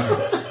the job.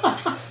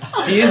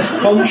 He is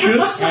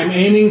conscious. I'm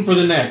aiming for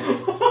the neck.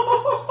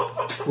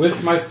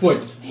 With my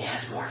foot. He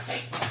has more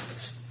fake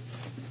weapons.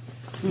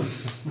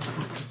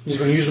 He's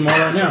going to use them all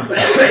right now.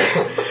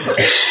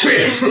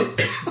 Shit.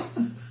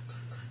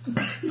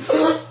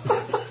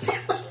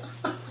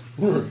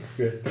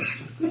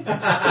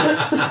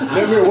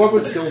 Give me a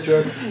weapon skill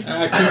check.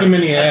 Kick him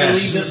in the I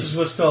believe ass. this is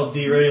what's called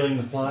derailing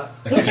the plot.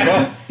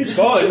 He's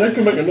fine. They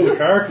can make another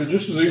character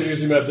just as easy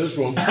as he made this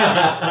one.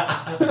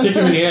 Kick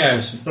him in the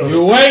ass.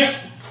 You awake?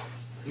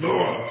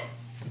 I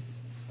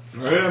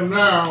am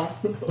now.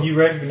 You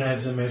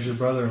recognize him as your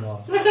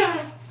brother-in-law. What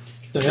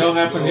the hell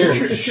happened here?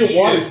 It's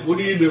your wife. What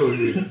are you doing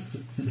here?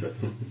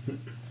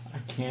 I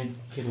can't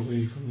get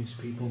away from these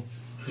people.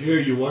 Here,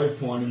 your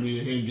wife wanted me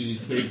to hand you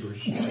these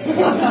papers.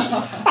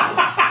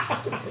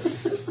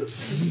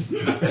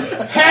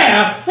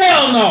 Half?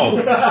 Hell no!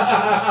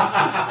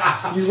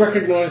 You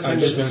recognise him I've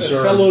just as been a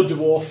served. fellow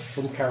dwarf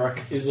from Karak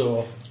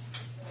Izor,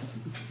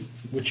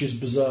 which is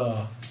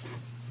bizarre.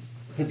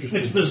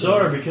 It's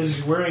bizarre because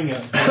he's wearing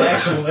an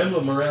actual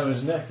emblem around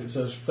his neck that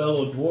says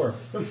fellow dwarf.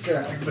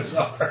 Okay,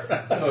 bizarre.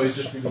 Oh, he's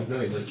just being nice.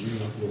 Like,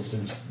 little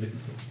Sims.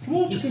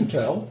 Well, you can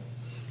tell.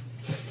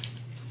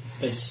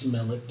 They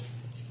smell it.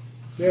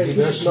 Yeah, He he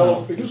does does smell.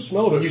 smell. He does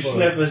smell it. You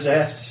sniff his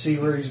ass to see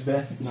where he's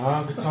been. No,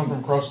 I could tell from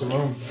across the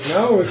room.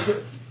 No,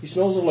 he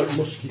smells of like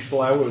musky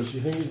flowers.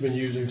 You think he's been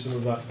using some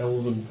of that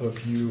elven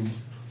perfume?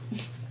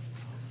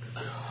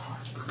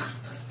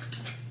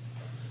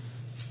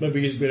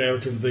 Maybe he's been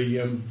out of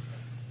the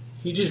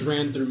He just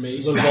ran through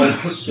maze. the vault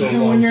so Even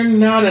when long. you're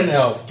not an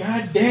elf.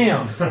 God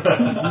damn.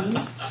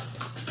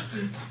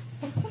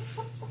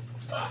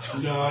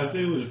 No, I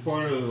think it was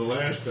part of the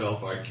last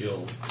elf I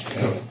killed.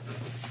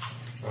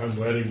 I'm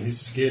wearing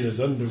his skin as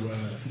underwear.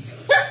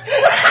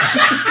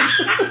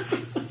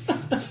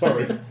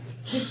 Sorry. It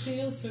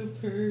feels so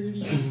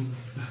pretty.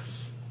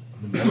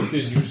 The knife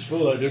is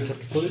useful. I don't have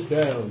to put it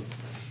down.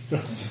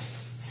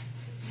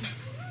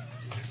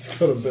 It's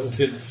got a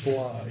built-in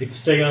fly.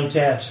 Stay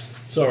unattached.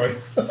 Sorry.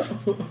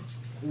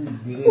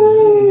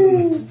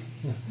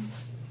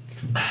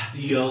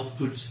 The elf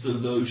puts the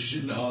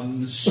lotion on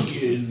the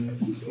skin.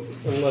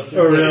 Unless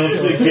Or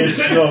else it gets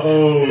the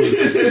hose.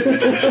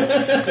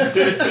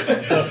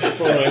 that's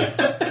fine.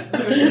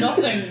 There's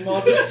nothing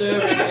more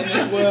disturbing in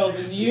this world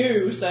than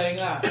you saying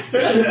that.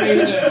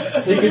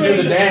 That's He could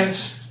do the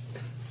dance.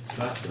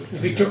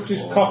 If he tucks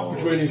his cock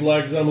between his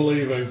legs, I'm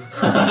leaving.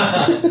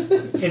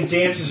 And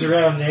dances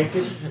around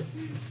naked.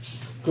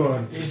 Go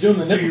on. He's doing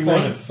the Do nipple you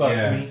want to thing. fuck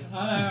Yeah. me? I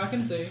know, I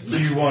can see.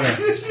 Do you want to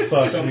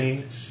fuck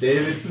me?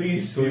 David,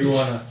 please. Do you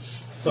want to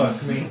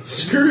fuck me?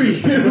 Screw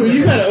you!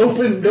 You got an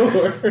open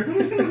door.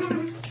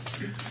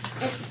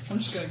 I'm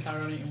just going to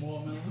carry on eating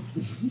watermelon.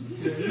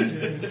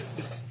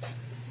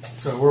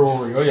 So where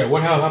were we? Oh yeah,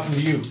 what hell happened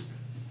to you?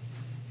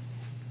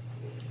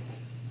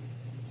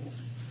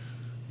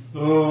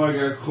 Oh, I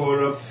got caught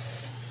up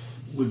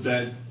with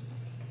that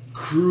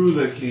crew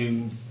that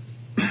came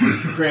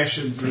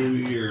crashing through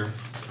here.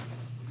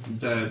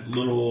 That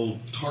little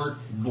tart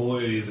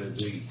boy that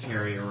they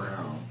carry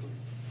around.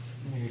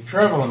 You're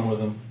traveling with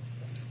him.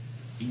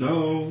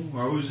 No,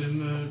 I was in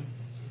the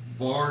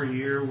bar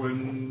here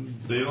when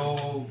they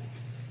all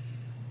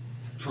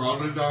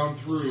trotted on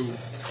through.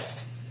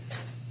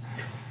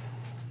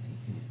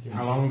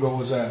 How long ago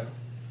was that?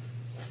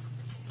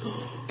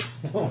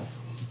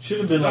 Should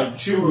have been like Not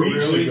 2 sure,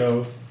 weeks really.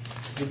 ago.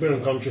 You've been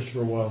unconscious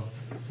for a while.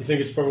 You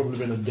think it's probably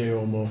been a day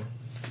or more.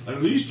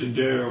 At least a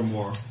day or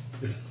more.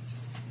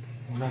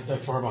 We're not that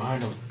far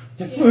behind him.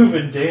 They're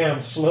moving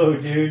damn slow,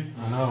 dude.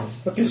 I know.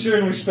 But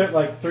considering we spent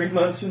like 3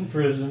 months in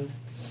prison,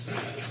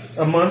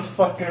 a month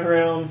fucking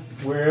around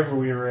wherever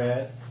we were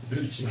at,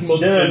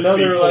 then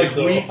another like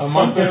week A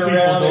month in fucking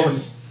around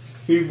in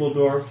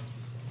Peopledorf. Peopledorf.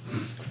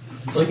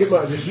 I think it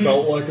might have just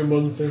felt like a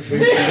month or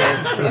two.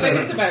 I think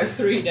it's about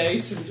 3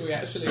 days since we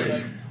actually,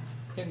 like,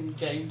 in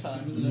game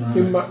time, isn't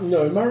it?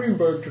 No,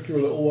 Marienburg took you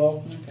a little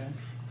while. Okay.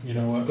 You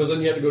know what? Because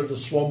then you had to go to the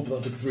swamp,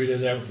 that took 3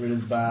 days out, 3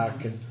 days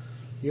back, and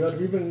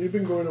you've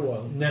been going a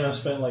while. And then I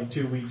spent like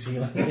 2 weeks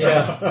healing.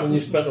 Yeah, and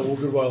you spent a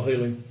good while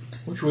healing.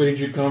 Which way did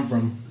you come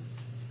from?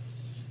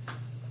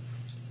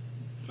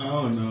 I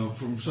don't know,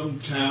 from some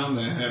town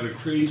that had a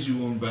crazy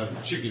one about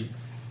a chicken.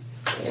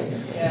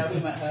 Yeah, we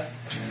met her.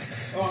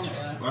 Oh, I'm not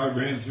there. I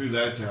ran through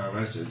that town.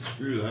 I said,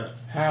 screw that.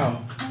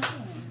 How?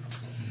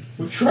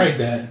 We tried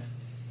that.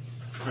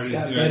 I didn't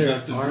got think I better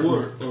got the armor.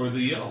 dwarf or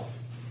the elf.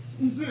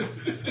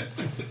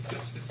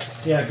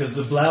 Yeah, because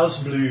the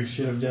blouse blue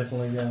should have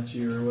definitely got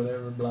you, or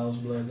whatever blouse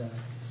blue got.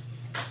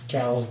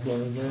 Cow's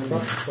blood.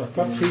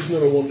 Perhaps he's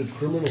not a wanted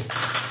criminal.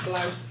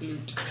 Blouse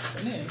boot.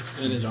 Isn't it?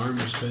 And his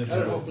armor's I better.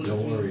 don't know what blue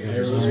Don't worry. means.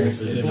 Arrows will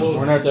fit him.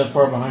 We're not that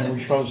far behind. We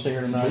should probably stay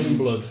here tonight. Blue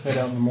blood. Head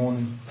out in the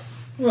morning.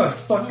 Well,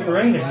 it's fucking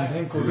raining. I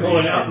think we're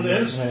going out in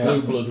this. Yeah.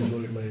 Blue blood is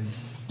what it means.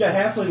 The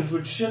halflings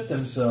would shit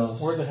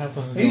themselves. Where the hell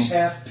is He's it?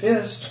 half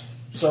pissed,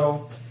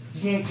 so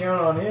you can't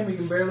count on him. He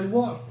can barely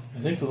walk. I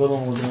think the little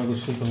one was going to go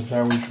sleep on the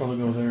tower. We should probably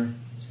go there.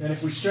 And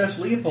if we stress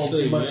Leopold So,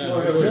 too much yeah, more,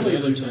 we'll he'll go to really the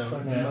other lose his tower.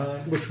 fucking Yeah.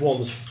 mind. Which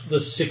ones? The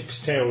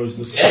 6 towers.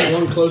 There's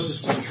One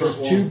closest to the front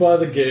There's 2 wall. by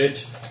the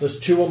gate. There's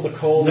 2 on the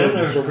corner. Then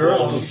there's front girls.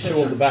 wall, There's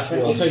 2 on the back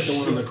I'll wall. take the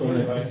one in the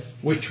corner.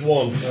 Which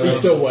one?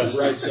 East or west?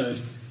 Right side.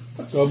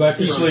 Go back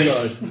to East sleep.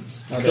 side.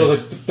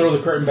 Throw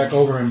the curtain back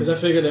over him. Because I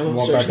figured they won't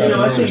Walk search back You out know,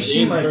 the I of think room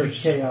she might be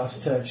first.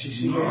 chaos touch. You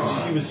see,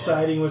 she was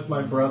siding with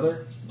my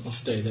brother. I'll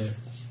stay there.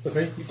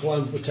 Okay, you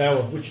climb the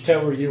tower. Which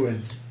tower are you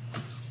in?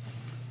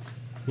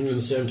 You in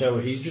the same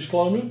tower he's just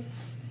climbing?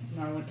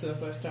 No, I went to the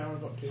first tower I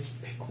got to.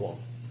 Pick one.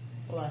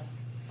 Left.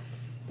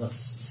 That's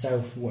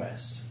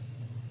southwest.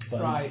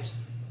 But Right.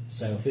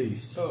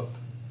 Southeast. Up.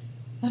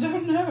 I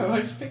don't know.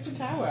 I just picked a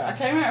tower. I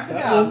came out of the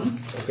That garden.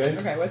 Okay.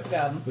 Okay, where's the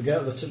garden?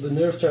 The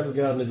nearest tower of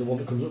the garden is the one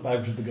that comes up out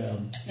of the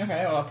garden.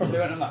 Okay, well, I probably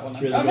went on that one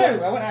then. Really Oh good.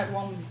 no, I went out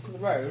one to the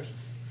road.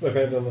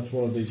 Okay, then that's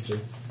one of these 2.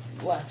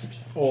 Left.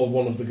 Or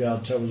one of the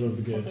guard towers over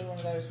the gate. Probably one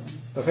of those ones.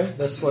 Okay,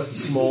 that's slightly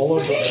smaller,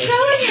 I but keep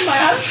telling him my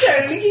answer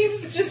and he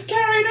keeps just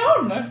carrying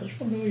on. I just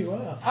want to know who you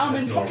are. I'm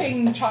That's in normal.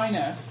 fucking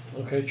China.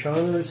 Okay,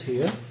 China is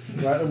here,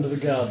 right under the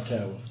guard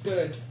tower.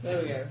 Good.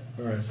 There we go.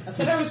 Alright. I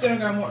said I was going to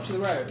go and watch the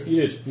road.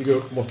 You did. You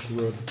go watch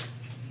the road.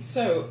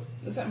 So,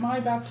 is that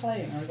my bad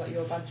playing or is that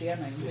your bad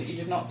GMing? That you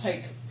did not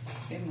take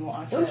in what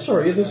I said? I'm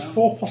sorry, there's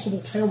 4 possible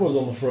towers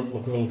on the front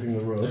overlooking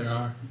the road. There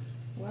are.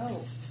 Well,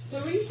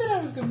 so you said I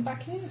was going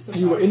back here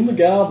somewhere. You were in the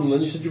garden, then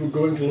you said you were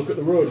going to look at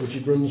the road, which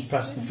runs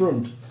past the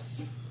front.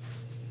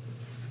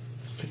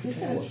 Pick a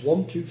tower.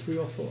 1, 2, 3,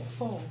 or 4.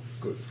 4.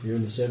 Good. You're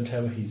in the same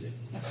tower he's in.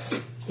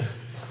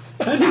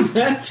 How did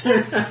that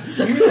turn out?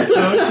 You hear that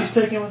tone she's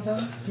taking with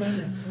that?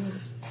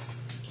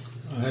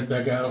 I'll head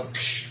back out.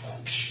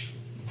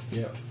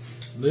 Yeah.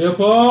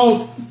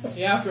 Leopold!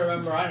 You have to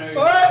remember, I know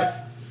your life.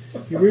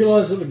 You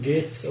realise that the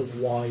gates are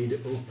wide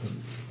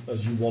open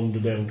as you wander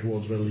down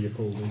towards where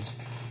Leopold is.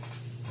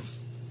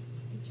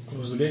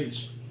 Close the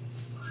gates.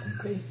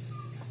 Okay.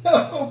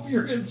 I hope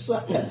you're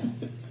inside.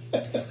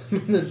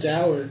 In the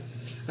tower.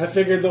 I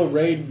figured they'll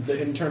raid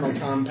the internal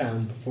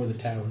compound before the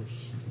towers.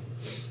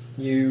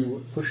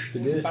 You push the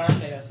We gates.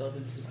 barricade ourselves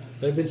into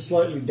that. They've been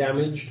slightly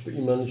damaged, but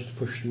you managed to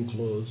push them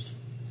closed.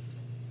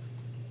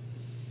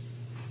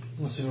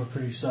 Let's see, we're a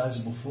pretty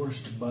sizable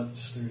force to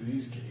butts through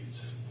these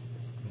gates.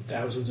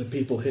 Thousands of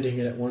people hitting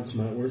it at once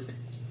might work.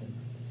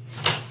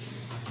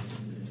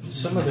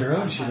 Some of their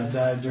own should have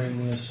died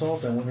during the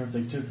assault. I wonder if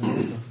they took them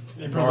with them.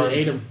 They probably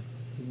ate them.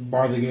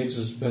 Bar the gates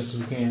as best as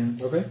we can.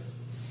 Okay.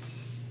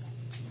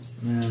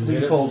 And hit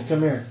it. Leopold,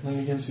 come here. Lean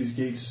against these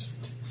gates.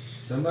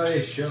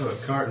 Somebody shove a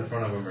cart in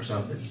front of him or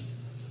something.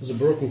 There's a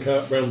broken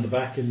cart round the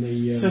back in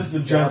the... It's just the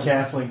drunk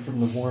halfling from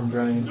the warm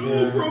drain.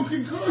 No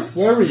broken carts.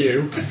 Where are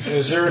you?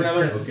 Is there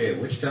another? Okay,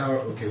 which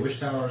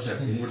towers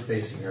have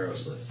inward-facing arrow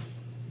slits?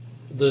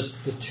 There's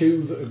the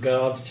two that are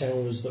guard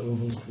towers that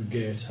overlook the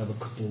gate have a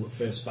couple that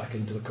face back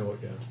into the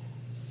courtyard.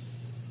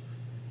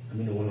 I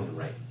mean the one on the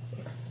right.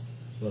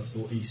 So that's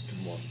the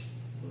eastern one.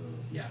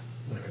 Yeah.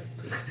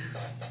 Okay.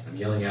 I'm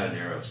yelling out an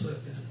arrow slit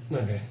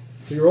then. Okay.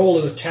 So you're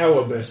all in a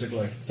tower,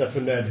 basically, except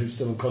for Ned, who's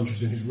still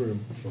unconscious in his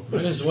room.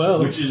 Might as well.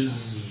 Which is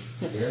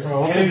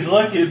Well, And he's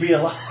lucky to be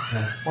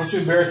alive. once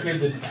we barricade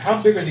the... How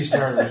big are these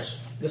towers?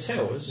 The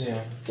towers?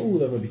 Yeah. Oh,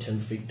 they're maybe 10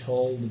 feet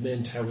tall. The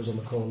main towers on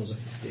the corners are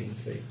 15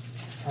 feet.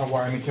 Oh,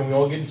 why? I mean, can we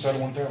all get inside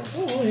one tower?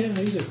 Oh, yeah,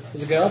 easy.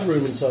 There's a guard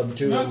room inside the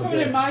two. Not on the coming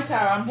in gate. my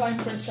tower, I'm playing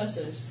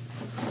princesses.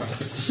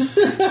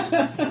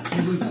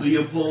 with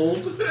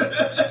Leopold.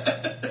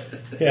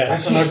 Yeah,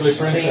 That's an ugly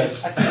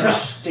princess. I can't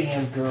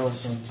stand girls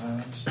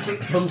sometimes.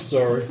 I'm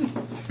sorry.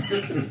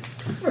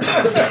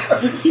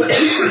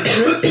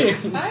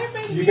 I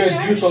made a You new got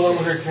one. juice all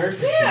over her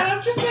character. Yeah,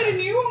 I've just made a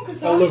new one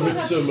because I love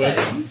it so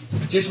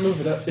much. Just move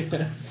it up.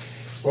 Yeah.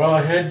 Well,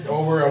 I head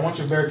over. Once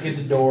we barricade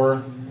the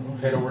door, I'll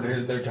head over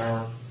to their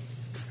tower.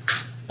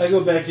 I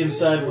go back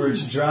inside where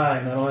it's dry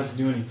and I don't have to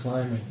do any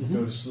climbing.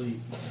 Go to sleep.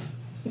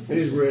 It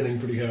is raining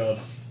pretty hard.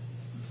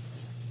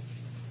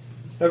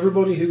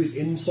 Everybody who is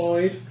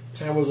inside,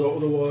 towers or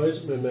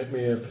otherwise, may make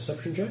me a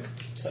perception check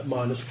at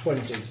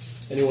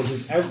 -20. Anyone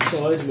who's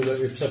outside may make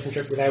me a perception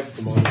check without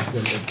the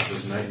 -20.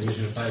 Does night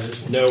vision apply to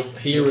this one? No,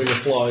 hearing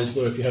applies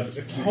though if you have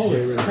acute Holy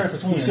hearing. crap,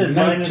 it's only You said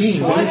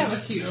 19. Oh, I -20. have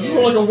a cute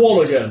You're like a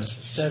wall again.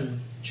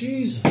 7.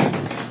 Jeez.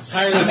 It's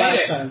higher than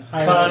last time.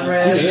 Higher than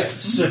Conrad I have a cute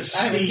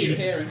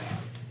succeeds. hearing.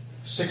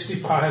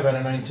 65 out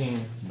of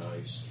 19.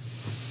 Nice.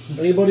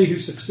 Anybody who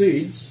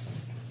succeeds,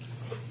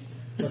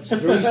 that's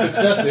 3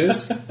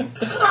 successes,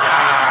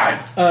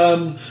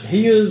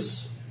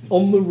 hears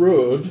on the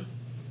road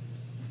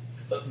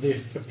at the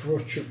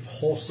approach of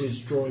horses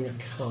drawing a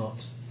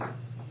cart.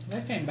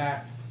 They came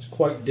back. It's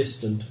quite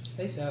distant.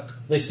 They suck.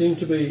 They seem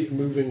to be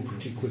moving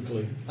pretty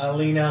quickly. I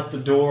lean out the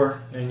door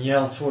and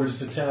yell towards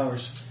the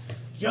towers.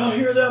 Y'all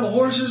hear them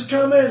horses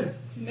coming?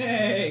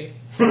 Nay.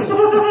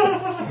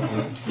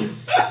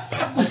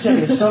 I tell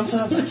you,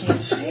 sometimes I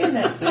can't stand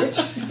that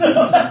bitch.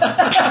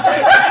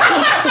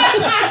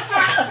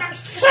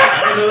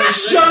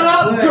 Shut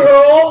up,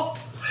 girl!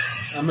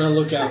 I'm going to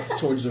look out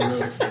towards the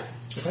road.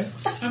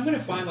 I'm going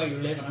to find where you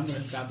live and I'm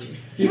going to stab you.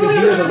 You can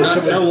hear them Not,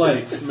 coming. no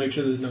light. Make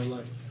sure there's no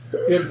light.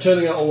 You're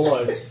turning out all the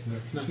lights.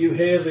 You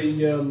hear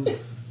the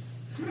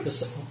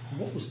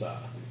what was that?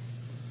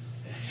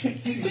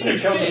 She's gonna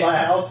come to my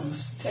house and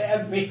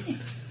stab me.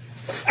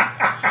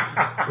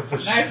 Now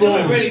it's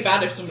going to be really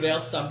bad if somebody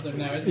else stabs him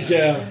now, isn't it?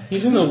 Yeah.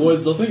 He's in the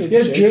woods. They'll think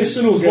it's Yeah,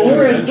 Jason will get him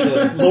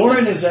eventually.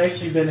 Lauren has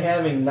actually been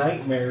having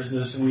nightmares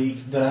this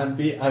week that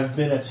I've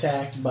been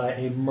attacked by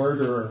a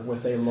murderer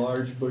with a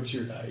large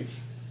butcher knife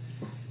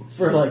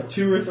for like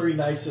 2 or 3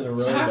 nights in a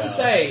row. I have to now.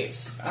 say,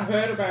 I've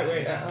heard about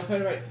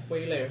where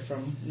you live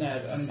from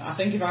Ned, and I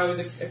think if I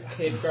was a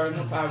kid growing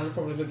up, I would have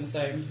probably been the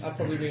same. I'd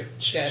probably be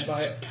scared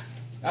by it.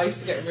 I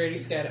used to get really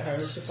scared at home,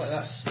 stuff like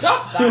that.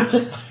 Stop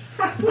that!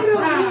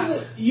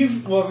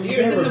 You've You're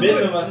never in the been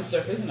woods to my. and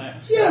stuff, isn't it?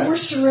 Yeah, we're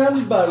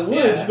surrounded by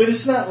woods, Yeah. but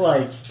it's not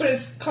like But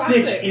it's thick,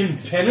 classic.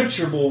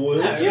 impenetrable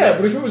woods. No. Yeah,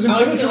 but if it was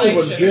impenetrable,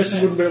 Isolation, but Jason isn't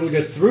it? wouldn't be able to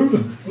get through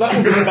them. That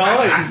would be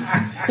fine.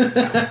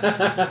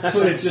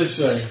 Put it this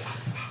way.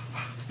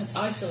 It's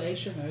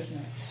isolation, though, isn't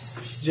it?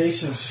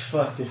 Jason's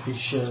fucked if he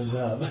shows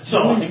up. That's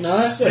No, all he's I can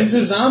not. say. He's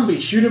a zombie.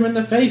 Shoot him in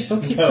the face.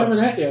 He'll keep No. coming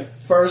at you.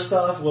 First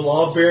off, we'll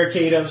all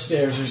barricade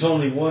upstairs. There's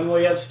only one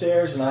way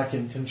upstairs, and I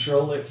can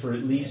control it for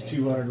at least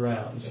 200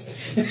 rounds.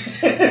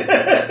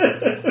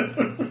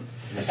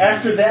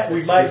 After that,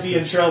 we might be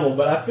in trouble,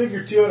 but I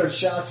figure 200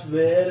 shots to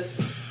the head,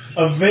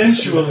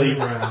 eventually,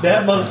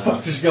 that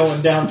motherfucker's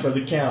going down for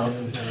the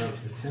count.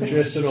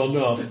 Jason or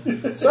not.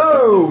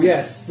 So,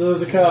 yes,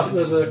 there's a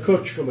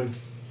coach coming.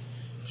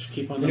 Just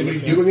keep on the Anybody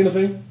lookout. doing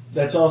anything?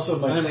 That's also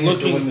my I'm thing for when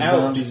looking the out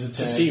zombies to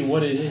attack. see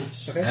what it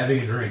is. Okay. Having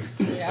a drink.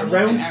 Yeah, I'm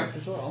Around- looking out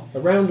as well.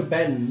 Around a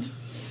bend,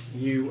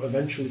 you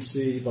eventually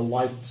see the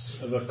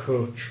lights of a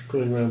coach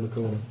coming around the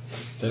corner.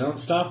 If they don't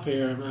stop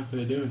here, I'm not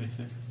going to do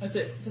anything. Is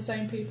it the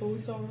same people we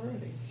saw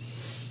already?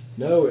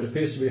 No, it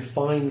appears to be a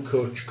fine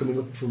coach coming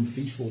up from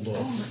Fiefeldorf.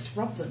 Oh, let's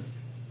rob them.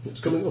 It's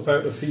coming up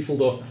out of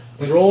Fiefeldorf,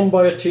 drawn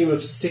by a team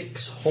of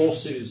 6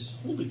 horses.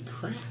 Holy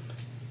crap.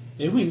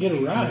 Maybe we can get a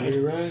ride.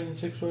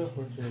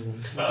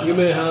 You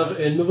may have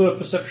another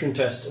perception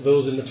test,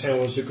 those in the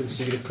towers who can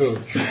see the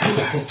coach.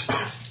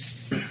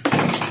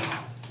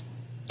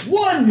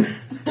 1!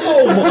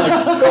 Oh my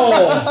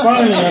god!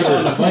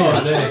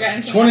 Finally, We're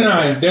getting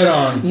 29, dead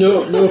on.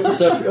 No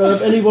perception.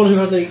 Anyone who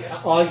has any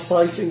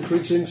eyesight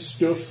increasing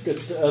stuff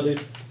gets to add it.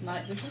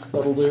 night vision.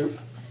 That'll do.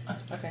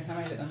 Okay, I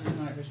made it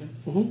then. Night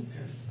vision.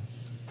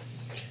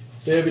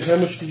 David, how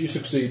much did you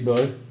succeed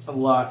by? A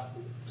lot.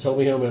 Tell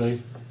me how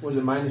many. Was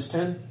it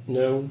 -10?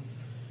 No.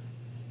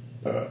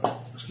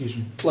 Excuse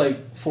me.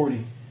 Like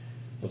 40.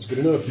 That's good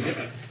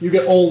enough. You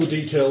get all the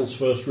details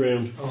first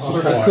round.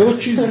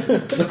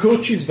 The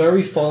coach is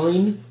very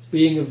fine,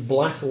 being of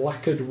black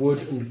lacquered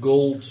wood and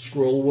gold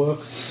scrollwork,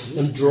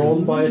 and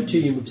drawn by a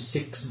team of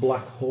 6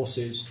 black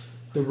horses.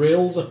 The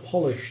rails are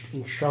polished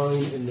and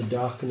shine in the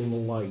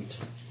darkening light.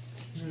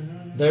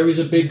 There is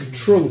a big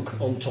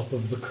trunk on top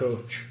of the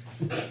coach.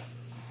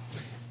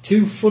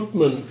 2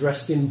 footmen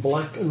dressed in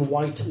black and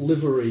white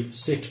livery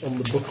sit on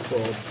the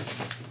bookboard.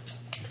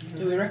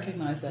 Do we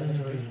recognise that?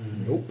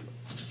 Nope.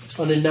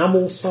 An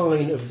enamel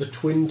sign of the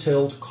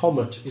twin-tailed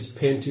comet is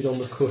painted on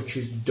the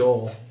coach's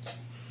door.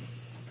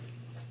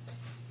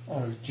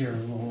 Oh, dear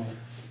Lord.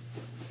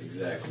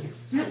 Exactly.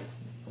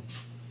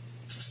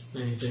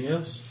 Anything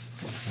else?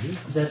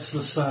 That's the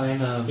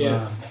sign of...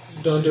 Yeah.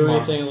 Don't do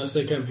anything unless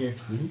they come here.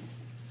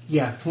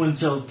 Yeah,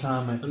 twin-tailed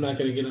comet. I'm not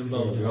going to get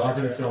involved. You're not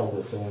going to kill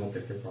this, so I won't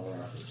get your power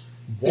after.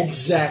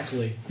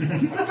 Exactly.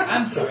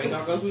 I'm sorry,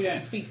 Goggles, we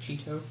don't speak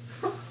Cheeto.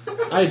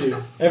 I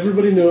do.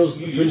 Everybody knows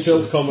the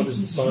twin-tailed comet is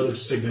the sign of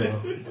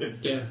Sigma.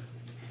 Yeah.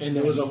 And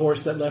there was a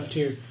horse that left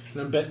here,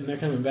 and I'm betting they're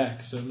coming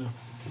back, so no.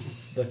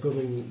 They're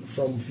coming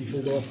from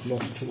Fiefeldorf,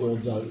 not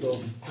towards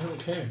Altdorf. I don't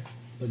care.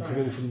 They're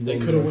coming from They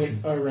one could have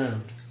direction. went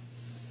around.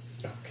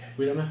 Okay.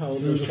 We don't know how old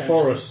Through those the tracks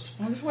forest.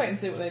 I'll just wait and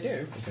see what they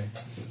do.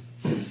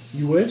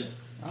 You wait?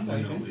 I'm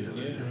I know waiting. we have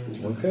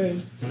it. Okay.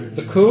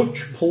 The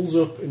coach pulls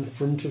up in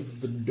front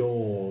of the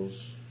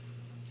doors.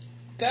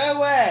 Go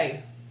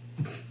away!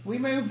 We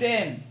moved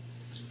in.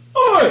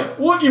 Oi!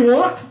 What you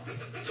want?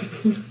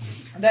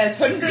 There's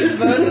hundreds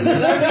of us and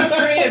there's only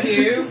 3 of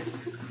you.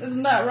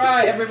 Isn't that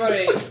right,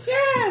 everybody?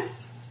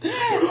 Yes!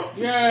 Yes!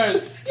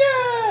 Yes.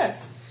 Yeah!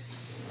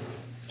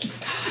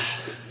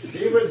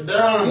 Keep it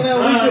down. You know,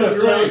 we could have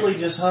Great. totally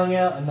just hung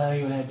out and not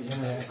even had to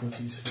interact with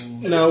these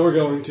fools. No, we're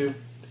going to.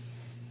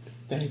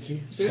 Thank you.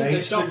 Dude, they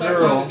Thanks stopped to outside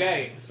girl. the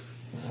gate.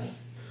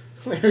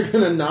 They're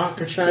going to knock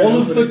or try One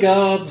and of open the it.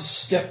 guards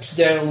steps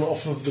down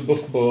off of the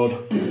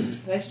bookboard.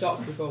 They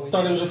stopped before we...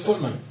 Thought he was a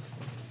footman.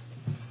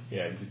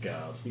 Yeah, he's a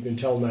guard. You can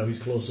tell now he's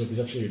close up. He's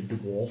actually a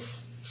dwarf.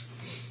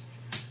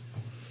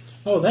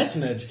 Oh, that's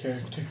Ned's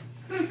character.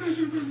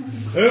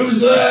 Who's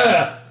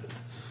there?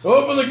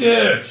 Open the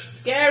gate!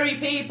 Scary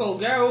people,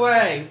 go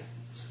away!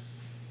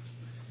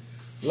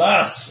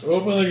 Lass,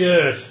 open the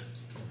gate.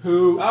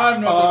 Who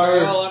I'm not are a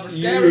girl, I'm a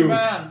scary you?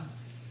 man.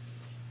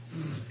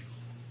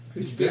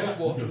 Who speaks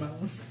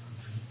watermelon?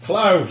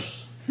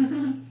 Klaus.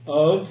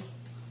 Of? What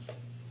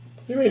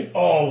do you mean,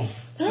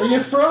 of? Where are you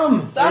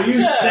from? Are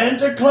you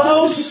Santa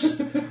Claus?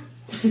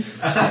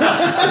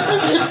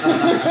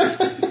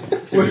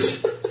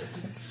 Which...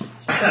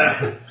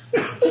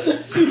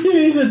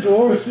 He's a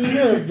dwarf. You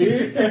got a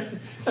beard.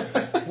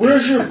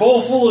 Where's your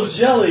bowl full of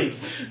jelly?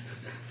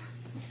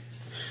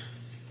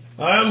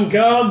 I am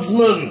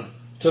guardsman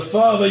to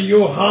Father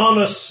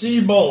Johannes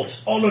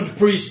Seabolt, honoured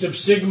priest of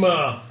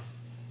Sigmar.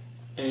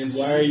 And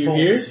why are you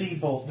here?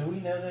 Seabolt. Do we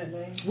know that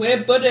name?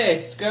 We're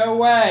Buddhist, go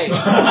away!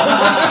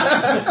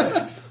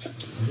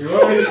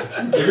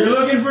 If you're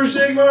looking for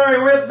Sigmar,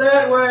 he went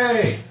that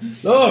way.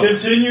 Look,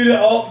 Continue to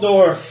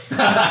Altdorf.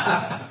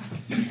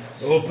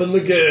 open the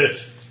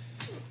gate.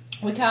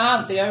 We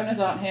can't, the owners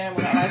aren't here and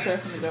we're not allowed to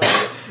open the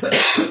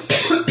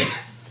door.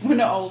 We're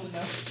not old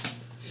enough.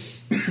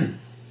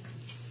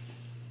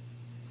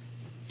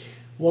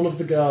 One of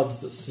the guards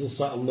that's still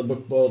sat on the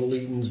bookboard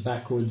leans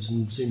backwards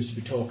and seems to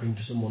be talking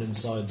to someone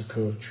inside the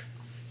coach.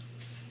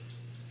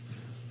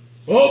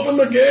 Open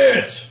the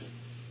gate!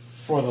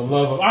 For the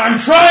love of... I'm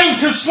trying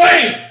to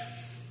sleep!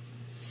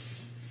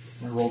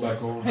 I roll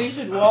back over. He's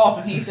a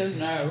dwarf and he says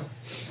no.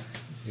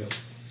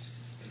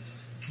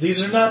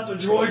 These are not the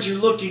droids you're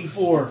looking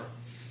for.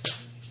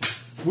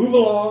 Move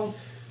along.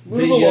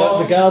 Move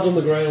along. The guard on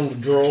the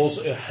ground draws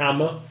a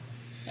hammer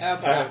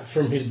Okay.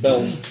 from his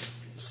belt.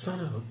 Son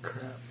of a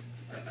crap.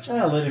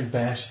 I'll let him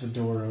bash the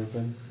door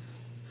open.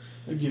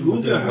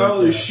 Who the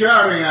hell is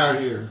shouting out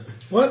here?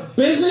 What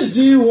business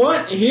do you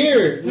want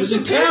here? There's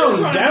a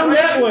town down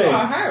that Our way.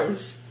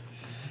 house.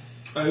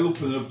 I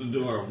open up the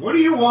door. What do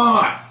you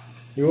want?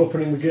 You're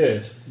opening the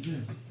gate?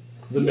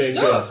 The main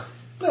gate. Suck.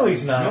 No,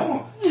 he's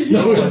not.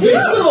 No.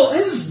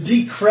 His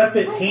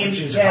decrepit,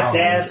 handicapped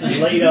ass is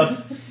laid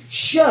up.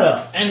 Shut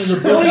up. And there's a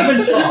Don't broken,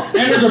 even talk.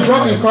 and there's a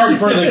broken cart in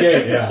front of the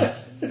gate. Yeah.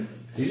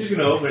 He's just going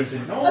to open it and say,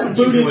 no I'd one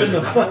boot him chooses in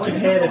the it. fucking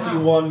head if he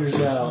wanders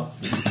out.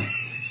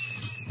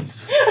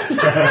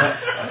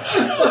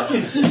 Your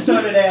fucking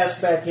stunted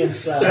ass back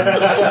inside.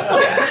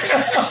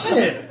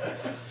 Shit.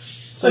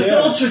 So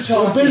Adults are what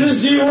talking.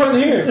 business do you want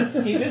here?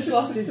 He just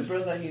lost his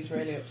brother, he's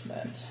really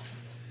upset.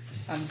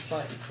 I'm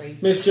slightly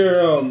crazy.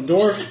 Mr.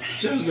 Dwarf?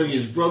 Sounds like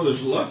his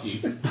brother's lucky.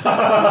 His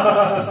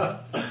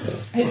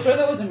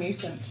brother was a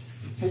mutant.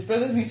 His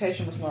brother's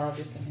mutation was more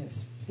obvious than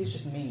his. He's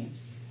just mean.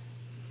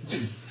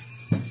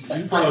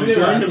 You probably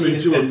turned him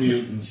into a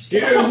mutant.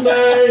 Excuse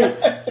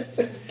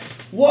me!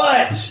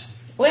 What?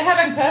 We're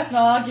having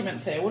personal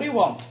arguments here. What do you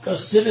want?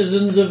 As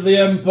citizens of the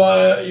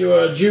Empire, you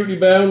are duty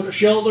bound to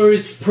shelter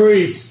its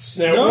priests.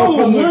 Now, No,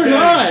 open the we're gate.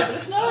 not. But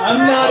it's not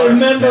I'm our not house. a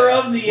member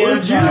of the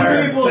Would you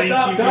Empire. people Thank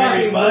stop you very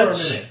talking for a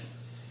much. minute?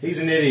 He's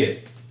an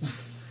idiot.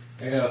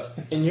 Yeah.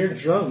 And you're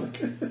drunk.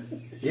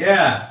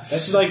 Yeah.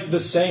 That's like the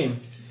same.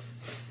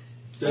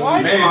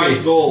 Why?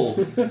 Maybe.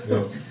 Gold.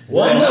 Go.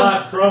 Well,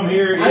 not from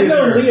here either. I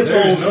know Leopold's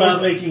There's no-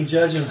 not making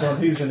judgments on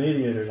who's an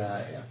idiot or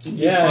not.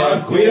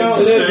 Yeah. We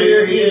don't Stay live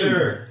here in.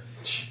 either.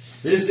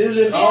 This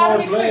isn't Do you have our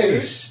any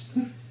place.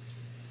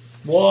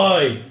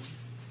 Why?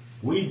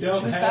 We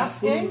don't Just have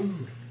asking.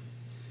 food.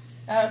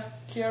 Out of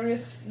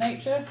curious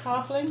nature,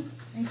 halfling,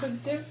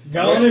 inquisitive. Go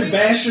on hungry, and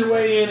bash your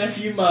way in if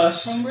you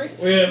must. Hungry.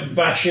 We ain't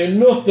bashing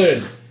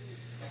nothing.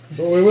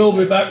 But we will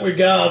be back with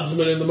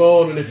guardsmen in the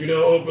morning if you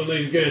don't open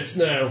these gates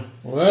now.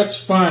 Well, that's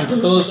fine,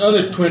 because those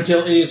other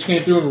twin-tailed idiots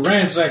came through and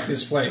ransacked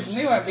this place.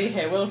 We won't be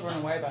here. We'll have run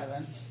away by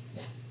then.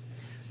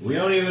 We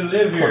don't even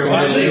live here. Fucking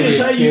Why Seeing do as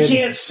we- how you kid.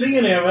 can't see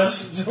any of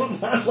us,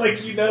 not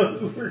like you know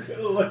who we're going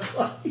to look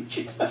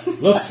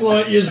like. Looks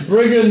like his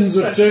brigands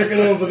have taken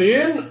over the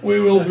inn. We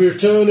will be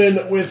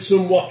returning with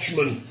some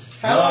watchmen.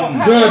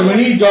 Good, we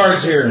need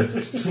guards here.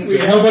 There's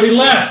nobody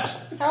left.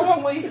 How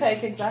long will you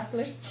take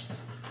exactly?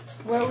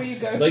 Where will you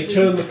go? They to?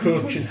 turn the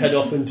coach and head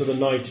off into the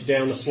night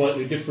down a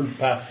slightly different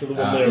path to the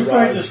one they We might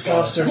arrived. just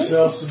cost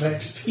ourselves some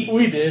XP.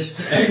 We did.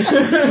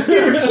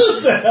 We were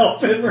supposed to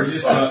help him or We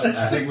just something.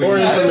 I think we Or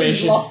just, We've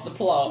information. lost the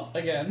plot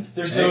again.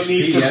 There's no XP,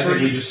 need for I think we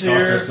priests just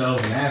cost here.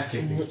 ourselves an ass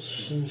kicking.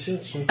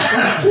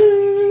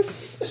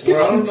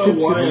 Well, I don't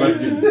know why.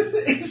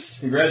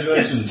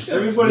 Congratulations.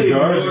 Everybody The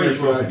guards ignores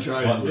are what I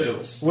try to do.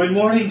 When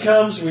morning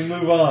comes, we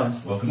move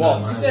on. Welcome What?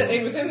 to He my said, world.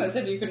 it was him that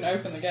said you couldn't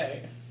open the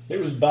gate. It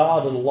was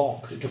barred and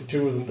locked. It took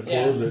 2 of them to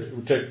close it. It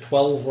would take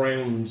 12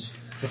 rounds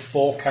for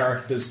 4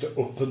 characters to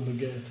open the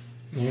gate.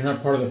 You're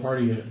not part of the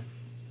party yet.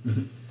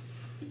 I'm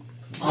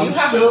You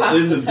haven't still passed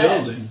in the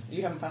test. building.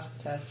 You haven't passed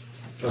the test.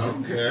 I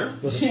don't care.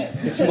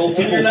 It's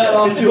multiple. You're not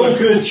off to a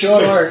good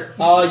start.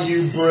 Are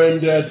you brain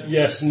dead?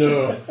 Yes,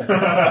 no.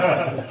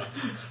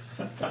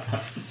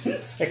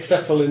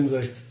 Except for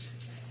Lindsay.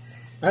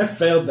 I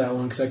failed that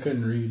one because I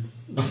couldn't read.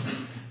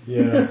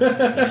 Yeah.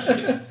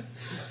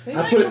 They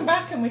I might put- come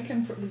back and we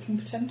can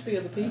pretend to be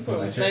other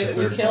people I and checked say the that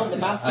we third killed the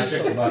box. bad I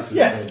checked the people. boxes.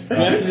 Yeah. We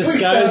have to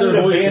disguise We our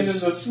found it abandoned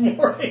voices. this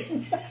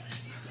morning.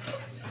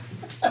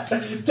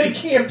 They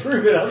can't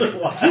prove it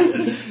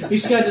otherwise.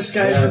 He's got to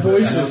disguise our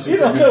voices. You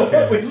don't know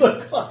what we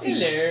look like.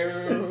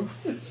 Hello.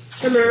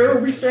 Hello,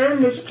 we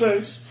found this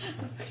place.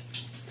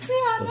 We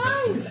are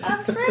nice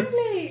and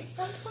friendly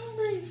and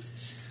hungry.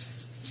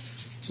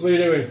 So what are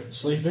you doing?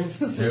 Sleeping.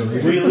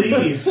 We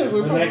leave We're the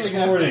probably next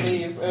going to morning,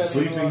 leave early in the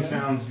Sleeping morning.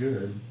 sounds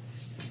good.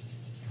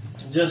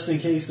 just in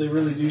case they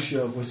really do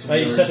show up with some. Are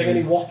you setting urgent-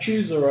 any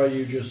watches or are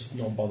you just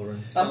not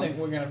bothering? I think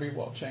we're going to be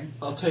watching.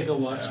 I'll take a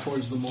watch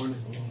towards the morning.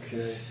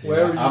 Okay. Yeah,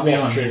 Where are you I'll be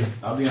on watching? his.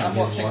 I'll be on I'm his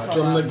watching watch.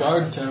 From the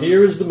guard tower.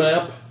 Here is the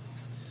map.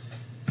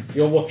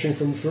 You're watching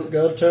from the front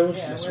guard towers?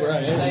 Yeah, That's we're where I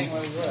am. staying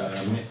where we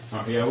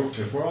were. Yeah,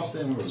 if we're all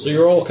staying where we So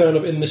you're all kind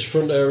of in this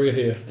front area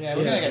here. Yeah,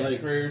 we're Yeah, going to get like-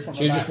 screwed from So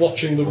the you're back. just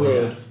watching the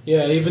road.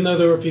 Yeah, even though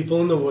there were people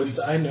in the woods,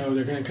 I know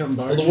they're going to come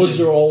Well, barging the woods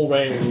in. are all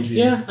round you.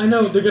 Yeah, I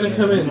know they're going to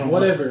come in.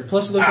 Whatever.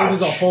 Plus, it looks like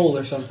there's a Ouch. hole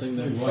or something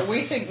there. But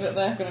we think that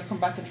they're going to come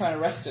back and try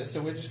and arrest us,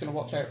 so we're just going to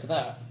watch out for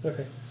that.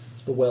 Okay.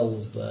 The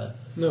well's there.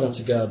 No.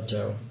 That's a guard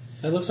tower.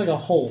 It looks like a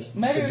hole.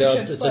 Maybe It's, we a guard,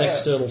 should it's split an up.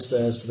 external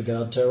stairs to the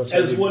guard tower. It's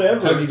As how you-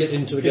 whatever How you get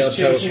into the is guard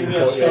tower chasing from me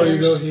the upstairs. courtyard. Oh,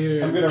 you go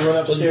here. I'm going to run Well,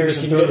 you upstairs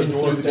can and get throw the in through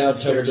dwarf the guard tower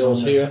downstairs.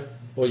 doors on here,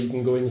 or you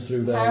can go in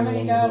through there. How and many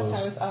along guard the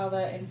walls. towers are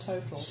there in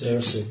total? There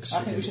are 6.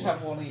 I think we should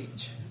have one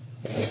each.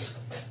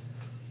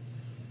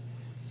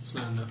 It's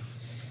not enough.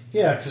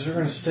 Yeah, because we're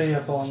going to stay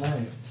up all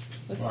night.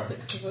 There's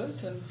 6 of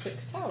us and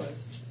 6 towers.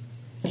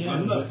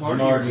 I'm not part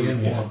I'm of already your in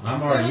group. one. I'm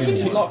Yeah, we already can in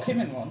just one. lock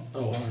him in one.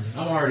 Oh,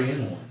 I'm already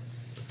in one.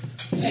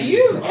 Now,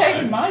 you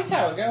came in my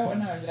tower. Go.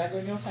 No, did I go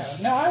in your tower?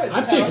 No, I went.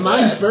 I picked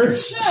mine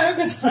first. No,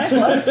 because I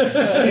liked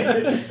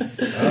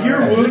it.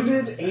 You're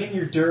wounded and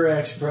your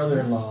Durax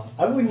brother-in-law.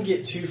 I wouldn't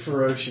get too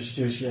ferocious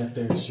just yet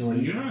there,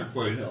 Shorty. You're not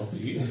quite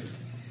healthy either.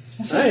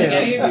 I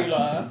Any am. of you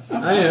are.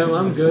 I am.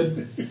 I'm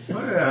good.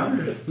 Oh, yeah,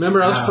 I'm just.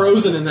 Remember, I was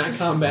frozen in that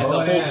combat the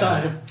Oh, whole yeah.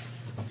 time.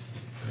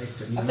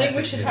 I think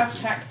we should have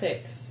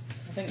tactics.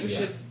 I think we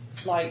should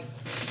like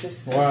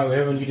discuss. Wow, we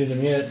haven't used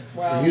them yet.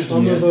 Well, Or used I'll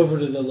them move yet. over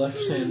to the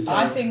left-hand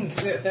I tower. think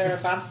that there are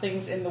bad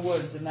things in the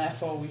woods, and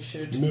therefore we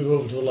should. Move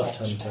over to the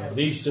left-hand tower.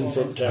 The eastern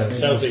front I tower. think,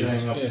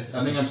 Southeast.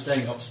 I think I'm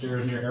staying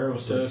upstairs near Arrow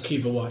To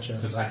keep a watch out.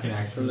 because I can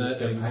actually. From that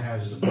angle. I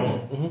have his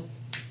bow.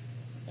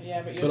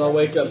 Yeah, but, you're But I'll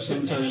wake you up couldn't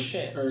hit sometime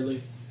shit.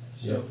 early.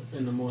 So,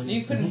 in the morning.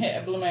 You couldn't hit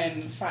a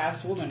blooming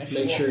fast woman if she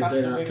Make walked sure past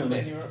they're the not window coming.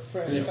 in your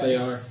front And if face. they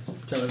are,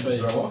 tell everybody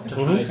So what?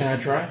 to hide. Can I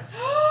try?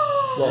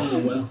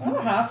 Oh, well. I'm a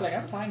halfling.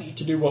 I'm tiny.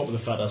 To do what with a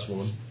fat-ass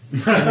woman?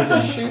 Shoot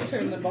her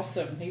in the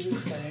bottom. He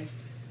was saying.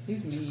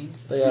 He's mean.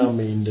 They are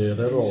mean, dear.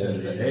 They're You all set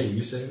it up. mean. Hey,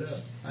 you set it up.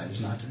 I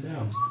just knocked it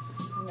down.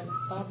 I'm going to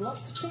stab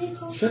lots of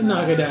people. Shouldn't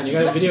knock it down. You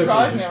You're got a going to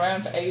drive me videotape.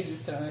 around for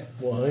ages tonight.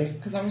 Why?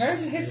 Because I'm going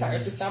to his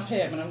house to stab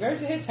him, and I'm going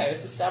to his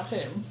house to stab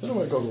him. I don't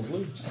wear goggles,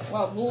 lose.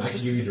 Well, we'll I can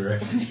just. give you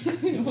directions.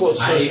 Well,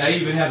 so, I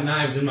even have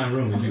knives in my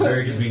room. It'd be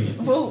very convenient.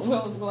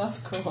 We'll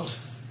ask God.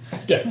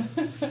 Yeah.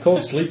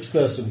 Cold sleeps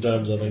there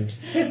sometimes, I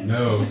think.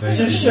 No, thank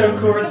you. Just show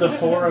Cord the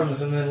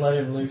forums and then let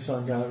him loose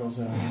on Goggles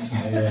Eyes.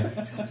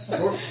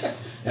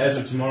 As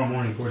of tomorrow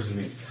morning, Cord's going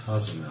to be in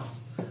Cozumel.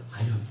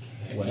 I don't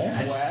care.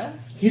 Where?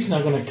 He's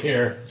not going to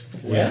care.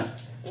 Yeah.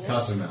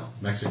 Cozumel,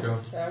 Mexico.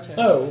 Okay.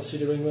 Oh, what's he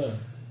doing there?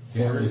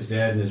 Yeah, his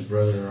dad and his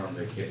brother are on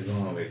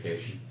going on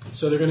vacation.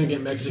 So they're going to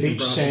get Mexican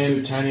Beach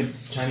sand,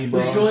 prostitutes. tiny bra.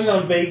 He's going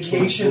on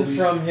vacation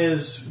from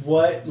his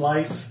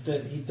life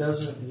that he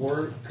doesn't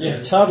work. Yeah,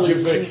 it's hardly a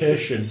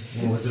vacation.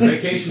 Well, it's a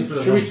vacation for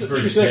the Should we, for should we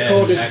his say dad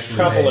Cord who's is actually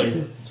travelling?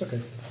 made. It's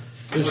okay.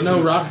 There's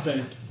no rock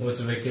band. Well, it's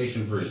a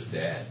vacation for his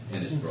dad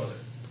and his brother.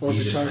 Or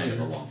He's the just kind of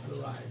target. along for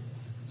the ride.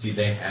 See,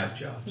 they have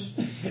jobs.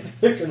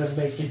 They're going to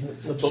make him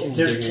The button's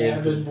their digging in.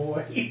 cabin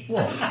boy.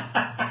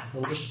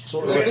 I'm just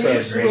sort of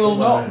This will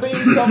not be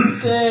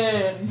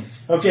something.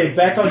 Okay,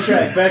 back on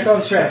track.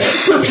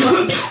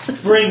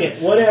 Bring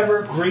it,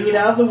 whatever. Bring it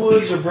out of the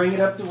woods or bring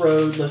it up the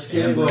road. Let's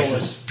get it rolling.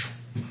 Ambushes.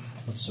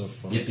 That's so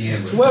fun. Get the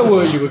ambush. Where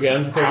were you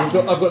again? Okay, I've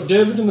got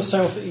David in the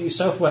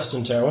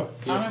southwestern tower.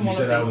 I'm in You one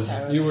said of I these was-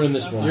 towers. You were in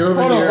this one. You're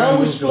over Hold on, here. why I are we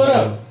moved split over.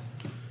 up?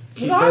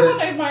 Because I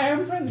wanted my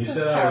own princess You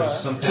said I was tower.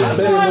 sometime-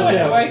 That's Better why I look went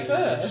out. away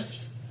first.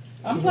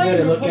 I'm You playing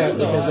better with look out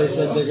puzzle. because they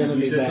said they're going to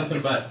You be said back. something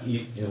about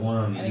one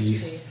on I the need to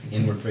east, see.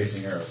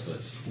 inward-facing arrow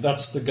slits.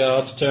 That's the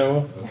guard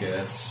tower. Okay,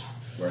 that's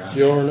where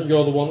So I'm.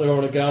 you're the one. You're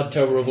on a guard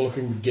tower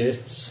overlooking the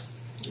gates.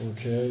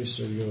 Okay,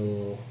 so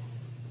you're.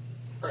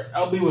 Right,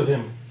 I'll be with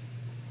him.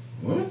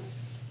 What?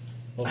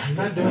 I'm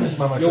not doing this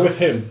by myself. You're with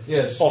him.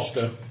 Yes.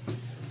 Oscar.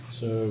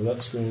 So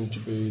that's going to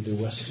be the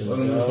western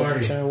Welcome to the guard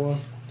party. tower.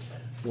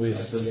 With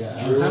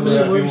How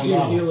many wounds do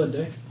you heal a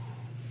day?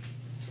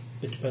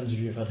 it depends if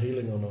you've had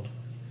healing or not.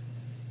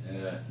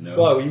 No.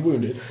 Why were you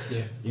wounded?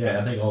 Yeah,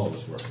 I think all of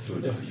us were to a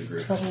different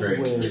degree. Travel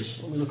Varying ways. degrees.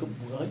 Let me look at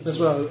right. That's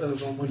what I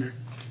was wondering.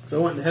 Because I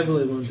went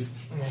heavily wounded.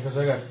 Because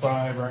I got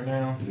 5 right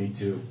now. Me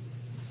too.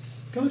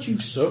 God, you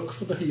suck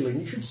for the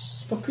healing. You should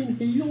fucking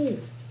heal.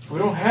 We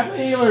don't have a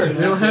healer. We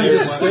don't have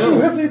Yes, this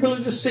you have the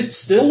ability to sit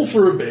still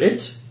for a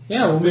bit.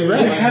 Yeah, we'll be We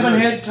ready. haven't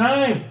had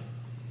time.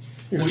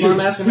 That's why I'm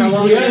asking how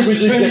long We it just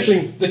was it finished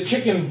getting- the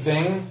chicken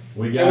thing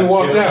We and we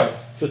walked out.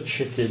 The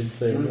chicken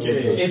thing.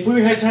 Okay. If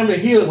we had time to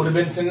heal, it would have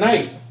been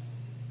tonight.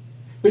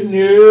 But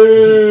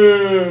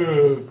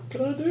no. What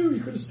can I do? You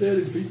could have stayed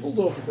in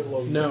Peopledorf a bit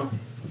longer. No.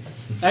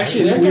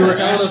 Actually, We they were were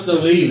telling us asked to to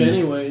leave leave.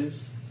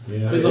 anyways.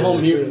 Yeah, There's the whole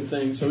that's mutant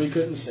thing, so we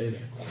couldn't stay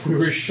there. We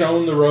were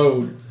shown the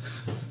road.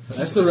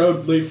 That's the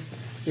road. Leave.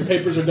 Your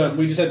papers are done.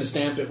 We just had to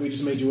stamp it. We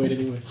just made you wait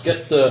anyway.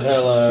 Get the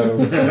hell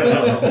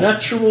out.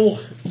 Natural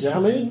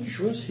damage?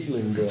 Where's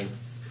healing going?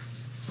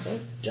 Oh,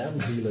 damn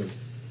healing.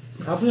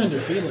 Probably under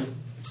healing.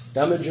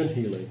 Damage and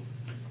healing.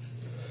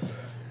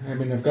 I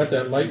mean, I've got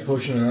that light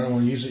potion and I don't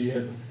want to use it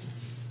yet.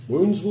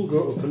 Wounds will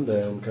go up and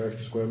down.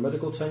 Character square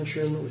medical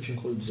tension, which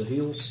includes the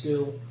heal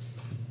skill,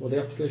 or the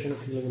application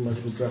of healing and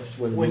magical drafts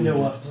when Window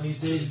wounded. up, please,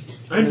 dude.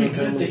 I'd be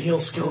good at the heal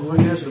skill. Why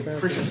have the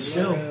freaking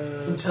skill?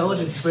 It's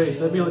intelligence based.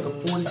 That'd be like a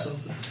 40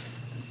 something.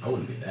 I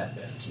wouldn't be that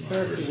bad.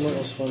 Characters might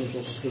also find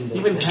themselves stunned.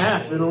 Even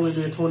half, it'd only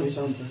be a 20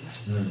 something.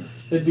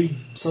 It'd be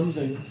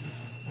something.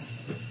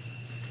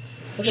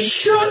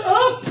 Shut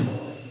up!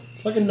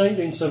 It's like a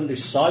 1970s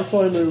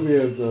sci-fi movie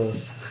out there.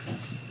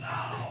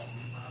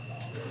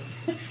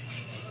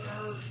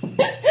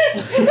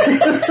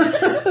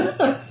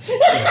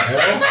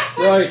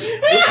 Right.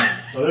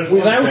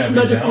 Without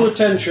medical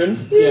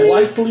attention,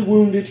 lightly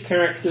wounded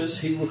characters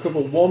he recover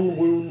 1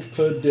 wound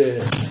per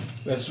day.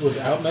 That's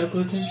without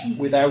medical attention?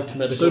 Without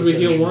medical So did we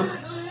attention. heal one?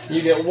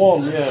 You get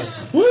 1, yeah.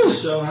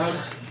 So how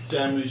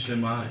damaged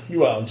am I?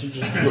 You aren't, you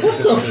just looked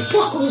at me.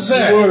 What was You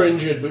that? were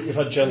injured, but you've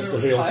had a chance to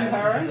heal. 5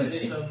 harassment.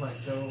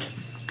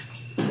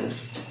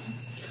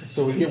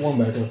 So we get 1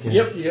 back, okay.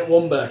 Yep, you get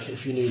 1 back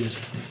if you need it.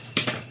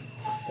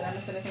 Did I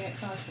miss anything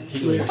exciting?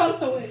 Healing. Oh,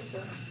 no, wait.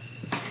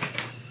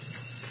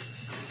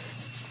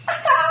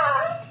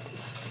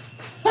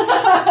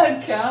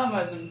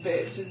 Karma's a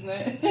bitch, isn't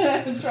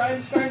it? Try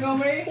and strangle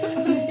me.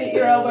 Hit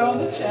your elbow on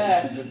the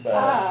chair.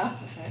 Ah.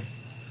 Okay.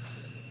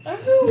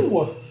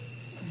 Oh!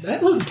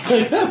 That looked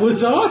like that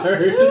was hard.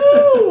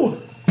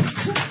 Oh!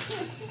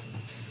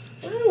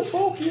 Oh,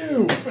 fuck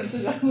you!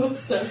 Princess, I will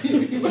stab you.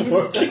 You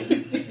won't stab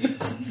me.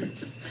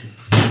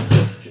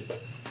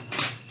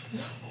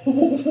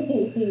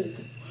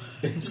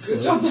 It's Good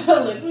good. job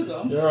that lid was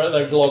on. You're right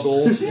there,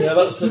 Gloggles. Yeah,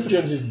 that's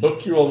James's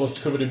book. You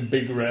almost covered in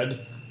big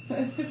red. We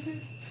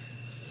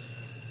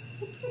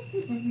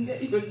can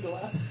get you a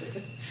glass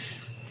here.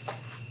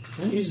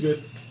 He's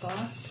good.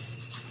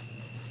 Glass?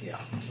 Yeah,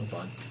 I'm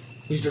fine.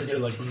 He's drinking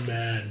it like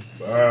mad.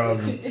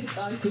 It's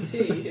iced tea.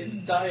 It's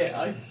diet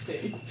iced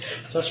tea.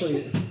 It's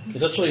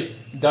actually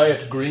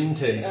diet green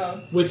tea.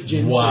 Oh, With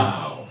ginseng.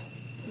 Wow.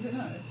 is it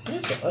nice? Yeah,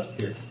 it's not bad.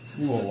 Here,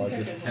 you won't like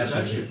it. That's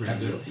actually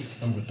pretty good.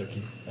 I'm good, thank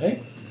you.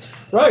 Hey?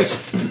 Right,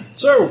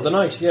 so, the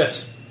night,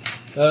 yes.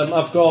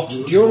 I've got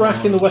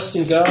Durak in the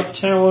Western Guard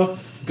Tower,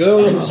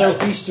 Girl in the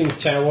Southeastern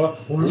Tower,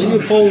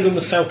 Leopold in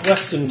the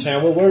Southwestern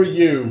Tower. Where are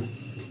you?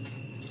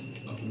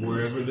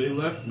 wherever they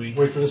left me.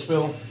 Wait for the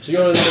spill. So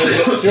you're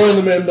in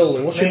the main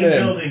building. What's Main your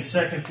name? building,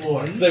 second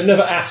floor. They've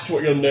never asked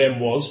what your name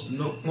was.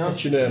 Nope.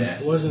 What's your name?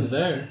 It wasn't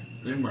there.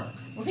 Imrak.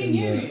 Well, he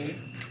knew you.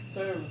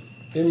 So,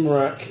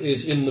 Imrak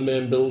is in the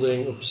main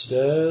building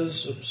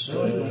upstairs.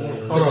 Hold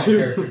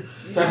on.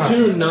 The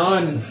two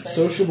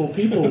non-sociable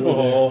people were there.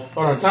 Oh,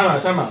 Hold on,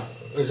 time out.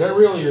 Is that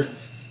real?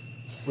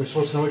 We're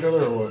supposed to know each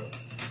other or what?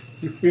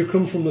 you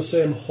come from the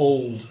same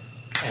hold.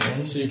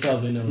 So you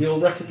probably know. You'll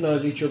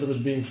recognise each other as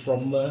being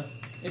from there.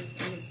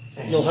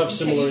 You'll have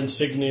similar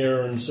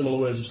insignia and similar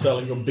ways of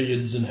styling your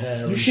beards and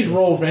hair. You should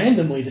roll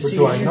randomly to But see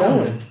do if I you know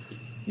know him? him.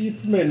 You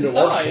may know of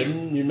Decide.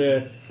 him. You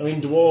may. I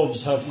mean,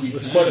 dwarves have.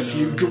 There's quite a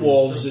few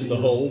dwarves in the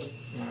hold.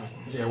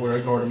 Yeah, we're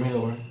ignoring him either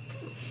way.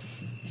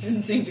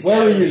 didn't seem to Where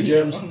care are you, if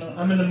James? or not.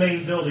 I'm in the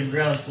main building,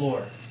 ground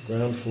floor.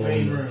 Ground floor.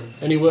 Main room.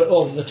 Anywhere?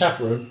 Oh, the tap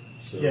room.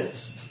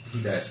 Yes.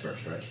 He dies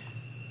first, right?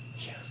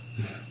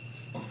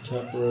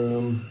 Tap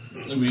room.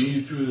 I mean,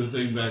 you threw the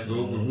thing back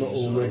over me. Not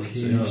so I Ulrich, would say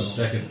He's on the he's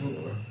second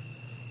floor.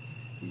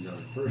 He's on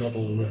the first. not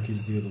Ulrich.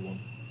 He's the other one.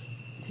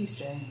 He's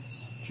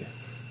James. James.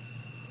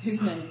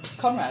 Whose name?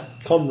 Conrad.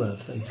 Conrad.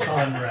 Thank you.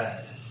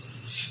 Conrad.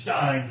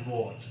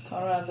 Steinvort.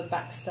 Conrad the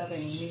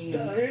backstabbing mean.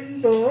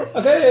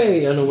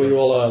 Okay, I know where you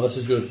all are. This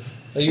is good.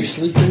 Are you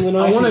sleeping the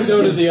night? I want to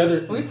go to the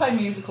other. We play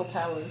musical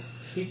towers.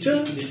 Is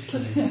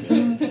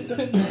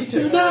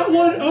that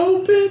one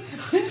open?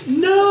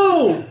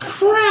 No!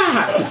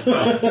 Crap!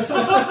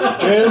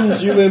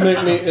 James, you may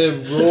make me a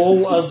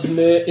roll as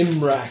may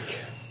Imrak.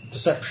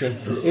 Perception.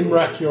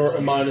 Imrak, you're a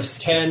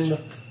 -10.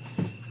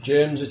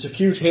 James, it's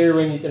acute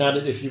hearing. You can add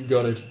it if you've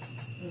got it.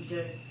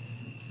 Okay.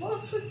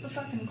 What's with the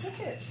fucking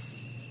crickets?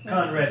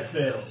 Conrad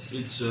fails.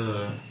 It's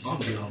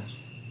ambiance.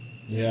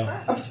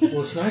 Yeah.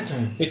 Well, it's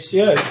nighttime. It's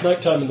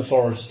nighttime in the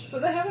forest.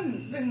 But they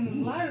haven't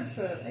been loud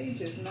for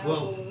ages. Now Well,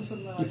 all of a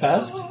sudden they're you like,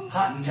 passed? "Oh."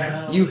 Hot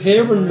town. You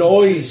hear a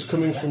noise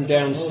coming from Wait till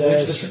the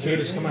downstairs.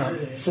 cicadas come out.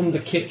 From the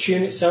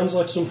kitchen. It sounds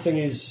like something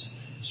is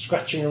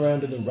scratching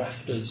around in the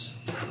rafters.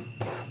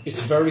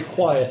 It's very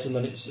quiet and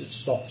then it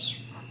stops.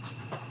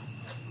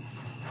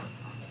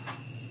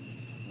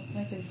 Let's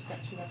make him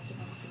scratchy after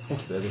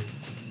Thank you, baby.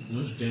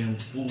 Those damn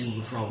fools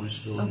are probably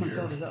still Oh my here.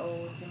 god, is that all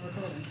we've been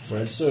recording?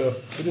 Fred, so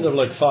we did have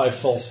like 5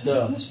 false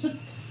starts. I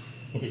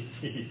have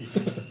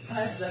zebra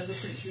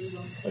print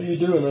shoes What are you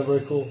doing? They're very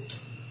cool.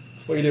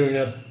 What are you doing,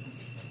 Ned?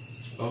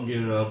 I'll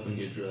get up and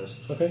get dressed.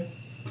 Okay.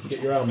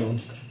 Get your arm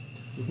on.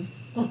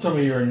 Don't tell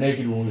me you were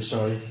naked when we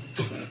saw you.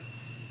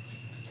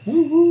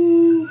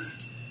 Woo-hoo.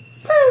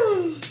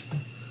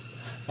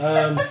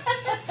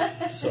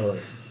 Sorry.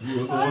 You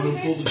were the one who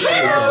pulled the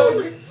trigger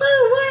out.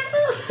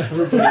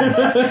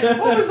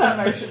 What was that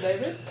motion,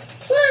 David?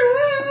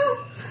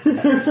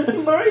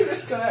 Murray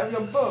just got out of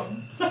your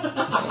bum.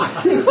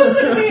 He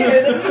wasn't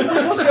here, then he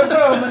got your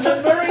bum, and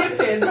then Murray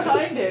appeared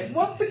behind him.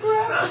 What the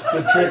crap?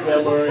 Good trick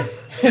there, Murray.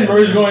 And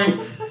Murray's going,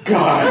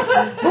 God,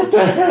 what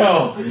the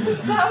hell?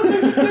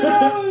 Sounded 2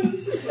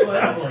 hours. Do I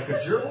have like a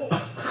gerbil?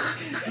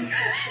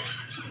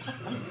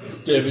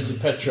 David's a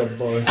pet shop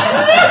boy.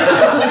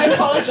 I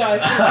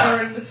apologise for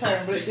lowering the tone,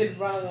 but it did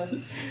rather.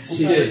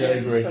 He did, I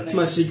agree. It's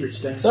my secret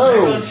stash.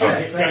 So, On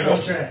track. Back on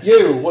track.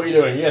 you, what are you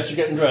doing? Yes, you're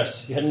getting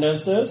dressed. You heading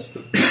downstairs?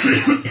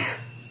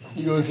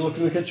 You going to look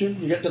in the kitchen?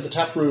 You get to the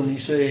tap room, you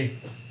see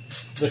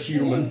the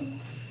human.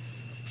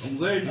 I'm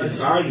glad you're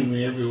guiding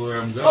me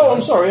everywhere I'm going. Oh,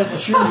 I'm sorry, I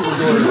thought you were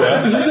going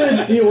there. You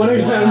said, do you want to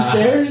go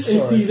downstairs? And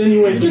Sorry. then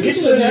you went, you get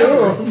to the tap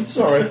room.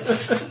 Sorry.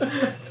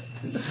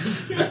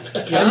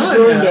 I'm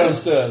going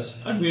downstairs.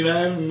 I mean,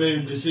 I haven't made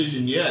a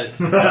decision yet.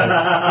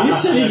 You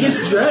said he gets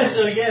So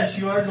dressed. yes,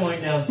 you are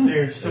going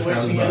downstairs to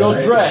wake me up. You're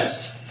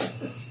dressed.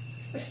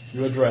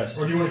 You're dressed.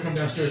 Or do you want to come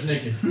downstairs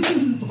naked? That's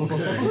been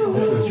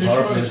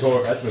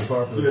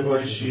far from With the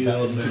my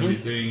shield and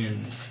everything,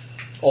 and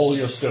All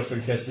your stuff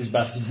in case these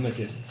bastards nick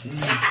it.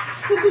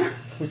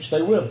 Which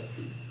they will.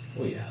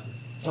 Oh yeah.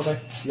 Okay.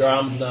 You're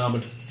armed and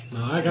armoured.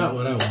 No, I got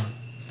what I want.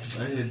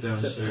 I head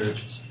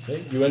downstairs.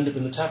 Okay. You end up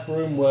in the tap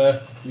room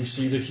where you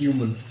see the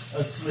human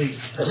Asleep.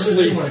 I really asleep.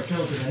 didn't want to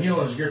kill him because I knew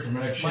I was gear for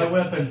my next My ship.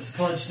 weapons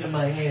clenched in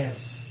my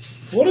hands.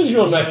 What is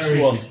your next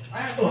Very- one?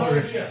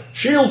 Ulrich,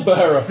 Shield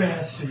bearer.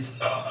 bastard.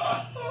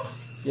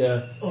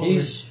 Yeah. Oh,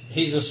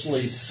 He's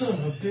asleep Son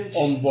of a bitch.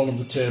 on one of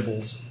the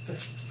tables,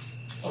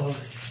 Ulrich.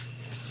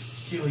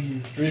 Kill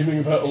you. dreaming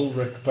about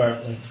Ulrich.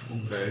 Apparently.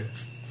 Okay.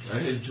 I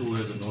head to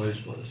where the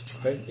noise was.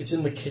 Okay. It's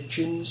in the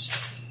kitchens.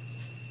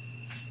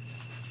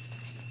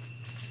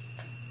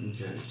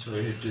 Okay, so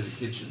I head to the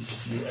kitchen.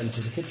 You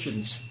enter the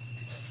kitchens.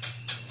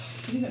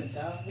 You're going to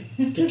die.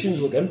 Kitchens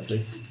look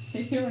empty.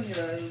 You're on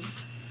your own.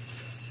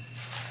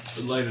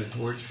 Light a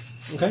torch.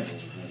 Okay.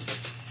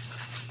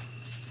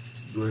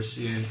 Do I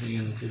see anything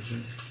in the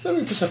kitchen? Let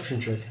me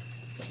perception check.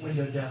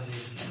 Window down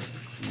here.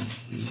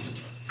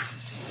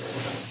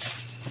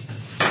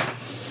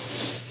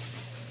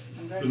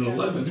 I'm going An to go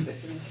 11. with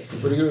this in the kitchen.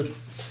 Pretty good.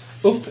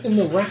 Up in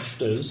the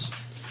rafters,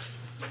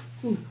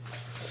 you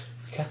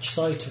catch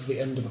sight of the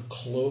end of a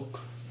cloak,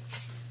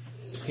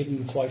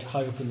 hidden quite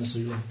high up in the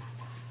ceiling.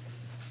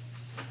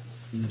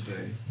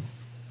 Okay.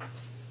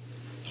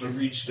 I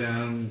reach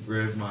down,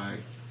 grab my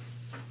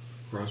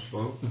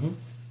crossbow. Mhm.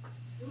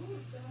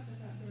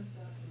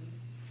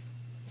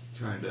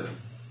 Kind of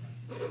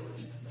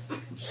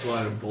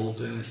slide a bolt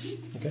in it.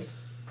 Okay.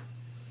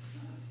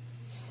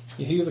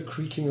 You hear the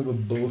creaking of a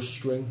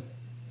bowstring.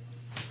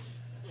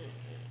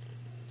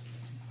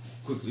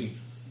 Quickly.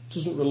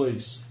 Doesn't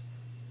release,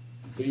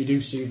 but you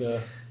do see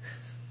the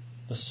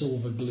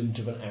silver glint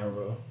of an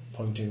arrow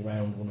pointing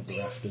round one of the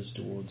rafters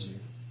towards you.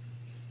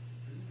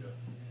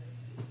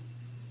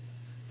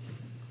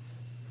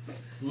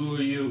 Who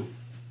are you?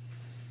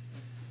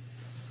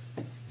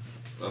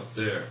 Up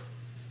there.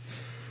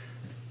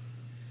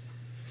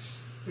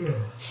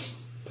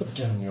 Put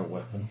down your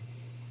weapon.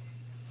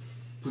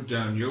 Put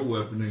down your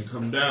weapon and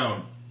come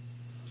down.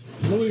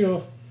 Lower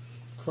your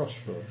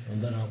crossbow,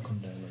 and then I'll come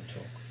down and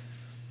talk.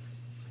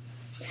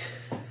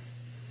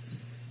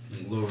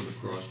 And lower the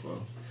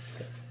crossbow.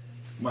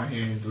 My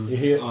hands You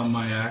hear- are on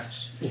my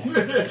axe.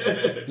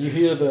 You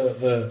hear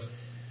the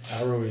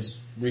arrow is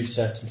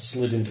reset and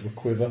slid into a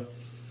quiver,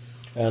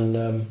 and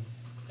an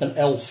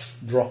elf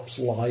drops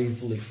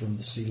lithely from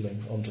the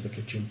ceiling onto the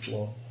kitchen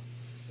floor.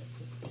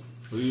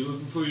 Are you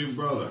looking for your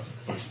brother?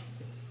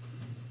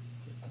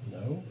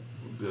 No?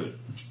 Good.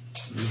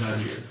 He's not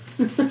here.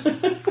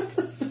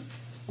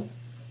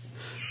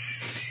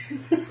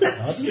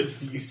 That's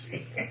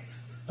confusing.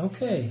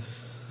 Okay.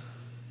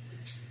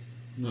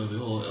 No, the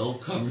whole elf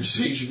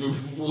conversation from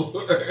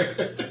before.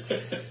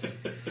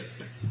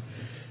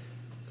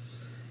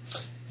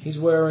 He's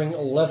wearing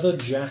a leather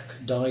jack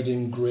dyed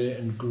in grey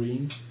and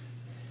green.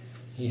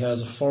 He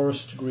has a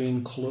forest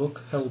green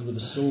cloak held with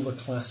a silver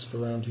clasp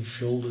around his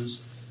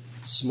shoulders,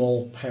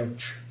 small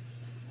pouch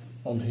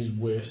on his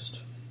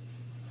waist.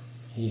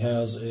 He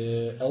has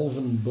a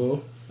elven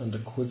bow and a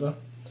quiver,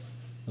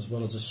 as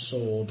well as a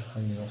sword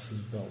hanging off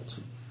his belt.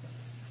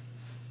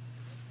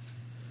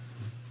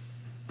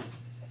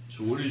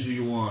 So what is it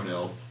you want,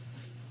 elf?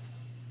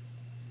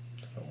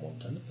 I don't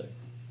want anything.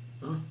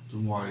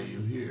 Then why are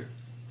you here?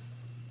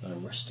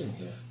 I'm resting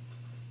here.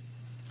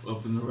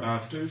 Up in the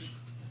rafters?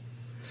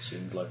 It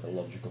seemed like a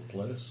logical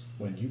place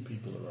when you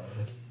people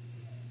arrived.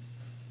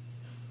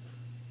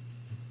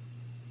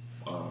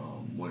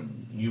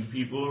 When you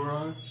people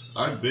arrived?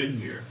 I've been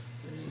here.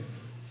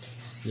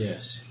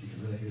 Yes. You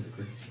can really hear the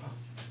crickets pop.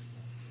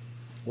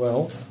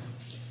 Well,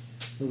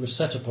 we were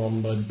set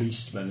upon by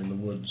beastmen in the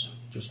woods,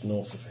 just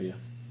north of here.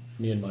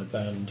 Me and my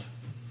band.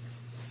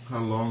 How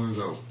long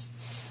ago?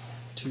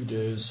 2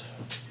 days.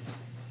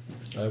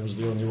 I was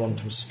the only one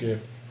to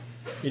escape,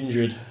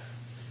 injured,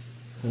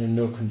 and in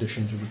no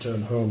condition to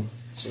return home,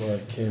 so I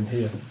came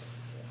here.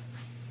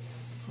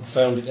 I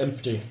found it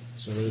empty,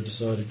 so I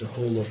decided to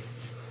hole up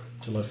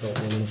till I felt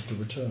well enough to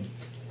return.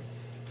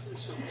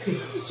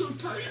 It's so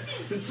tiny.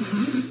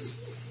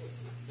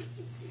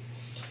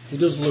 He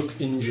does look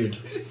injured.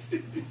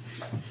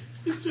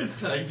 It's a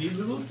tiny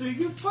little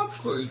thing of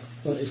popcorn.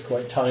 Well, it's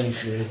quite tiny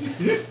for me.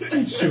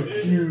 It's so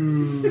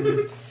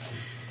cute.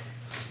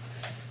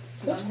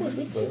 That's quite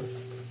good though.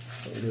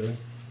 What are you doing?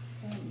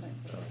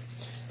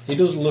 He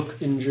does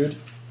look injured.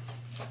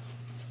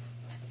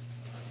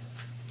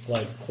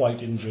 Like,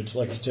 quite injured.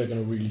 Like he's taken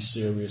a really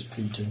serious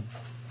beating.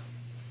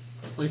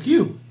 Like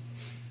you.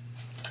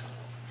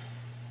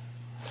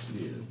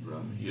 Yeah, but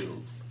I'm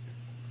healed.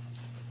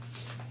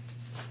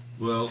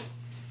 Well,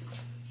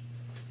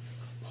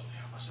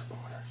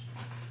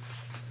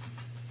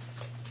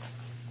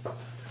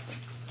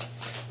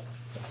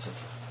 That's it.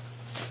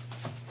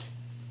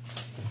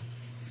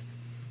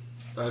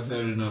 I've had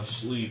enough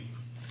sleep.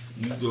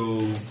 You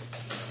go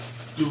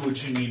do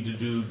what you need to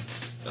do,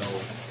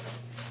 elf.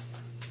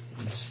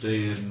 And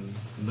stay in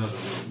another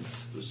room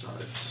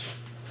besides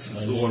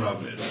the one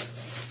I'm in.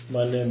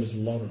 My name is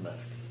Lorimac.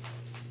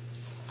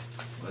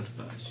 That's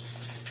nice.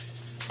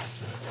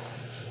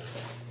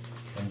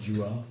 And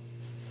you are?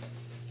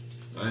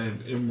 I am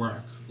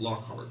Imrak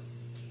Lockhart.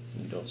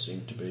 You don't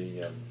seem to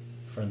be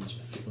friends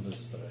with the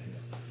others that are here.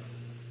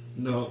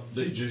 No,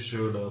 they just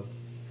showed up.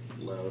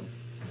 Loud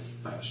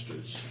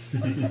bastards.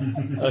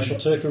 I shall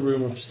take a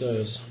room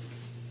upstairs.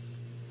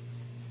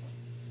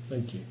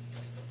 Thank you.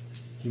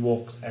 He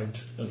walks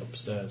out and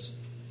upstairs,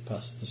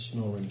 past the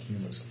snoring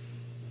human.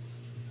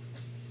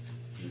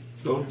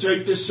 Don't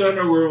take the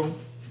center room.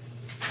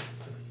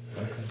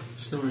 Okay.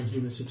 Snoring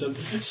human sits up.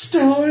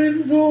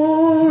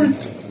 Steinborn!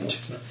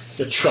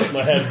 Get shot in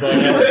the head by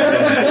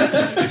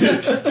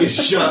an Get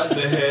shot in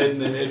the head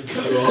and the head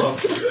cut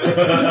off.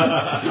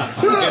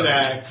 An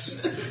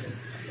axe.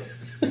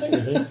 Hang on,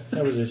 eh?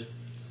 How is it?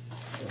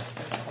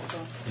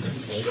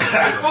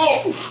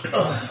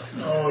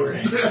 All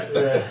right.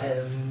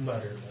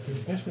 Butter.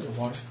 Pass me the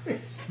water.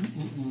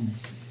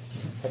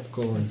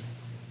 Popcorn.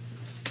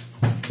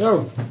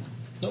 No,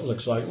 that was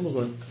exciting,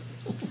 wasn't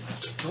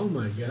it? Oh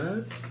my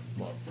god.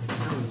 What?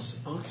 That was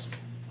awesome.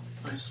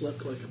 I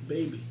slept like a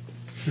baby.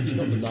 It's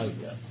not the night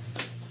yet.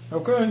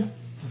 Okay.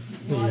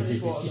 Might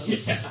as well then.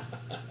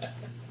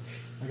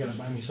 I gotta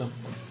buy me some.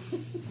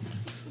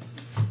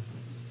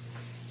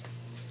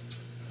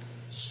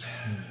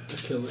 I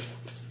kill it.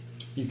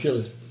 You kill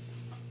it.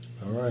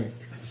 All right.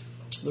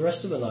 The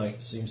rest of the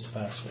night seems to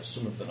pass, or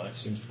some of the night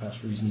seems to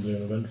pass reasonably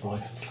uneventfully.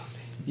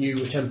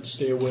 You attempt to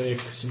stay awake,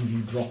 some of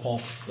you drop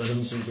off. There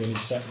doesn't seem to be any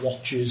set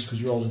watches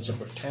because you're all in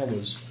separate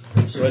towers.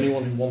 So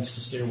anyone who wants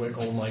to stay awake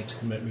all night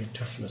can make me a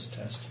toughness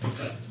test.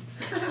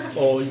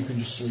 Or you can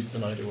just sleep the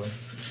night away.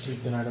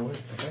 Sleep the night away.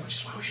 Okay. Which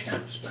is why we should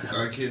have this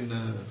battle. I can.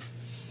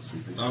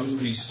 I'm going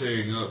to be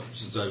staying up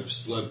since I've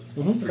slept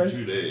for okay.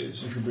 2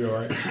 days. You should be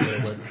alright to stay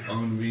awake. I'm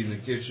going to be in the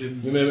kitchen.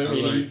 You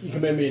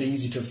can make me an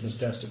easy toughness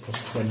test at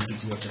plus 20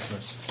 to your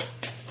toughness.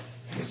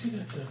 You see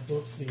that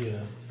book, the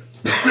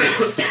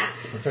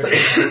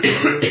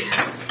professional?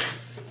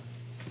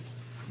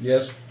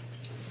 Yes.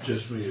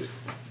 Just me.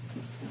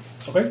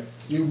 Okay.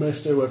 You may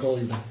stay awake all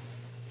evening.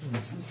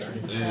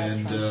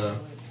 And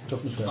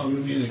Toughness test. I'm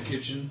going to be in the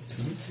kitchen.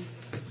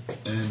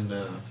 And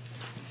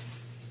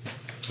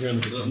You're in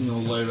the kitchen. they'll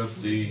light up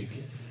the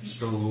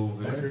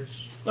stove and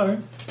Okay.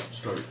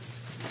 start.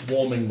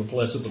 Warming the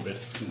place up a bit.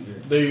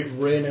 The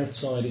rain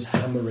outside is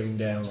hammering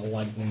down,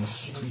 lightning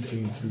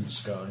streaking through the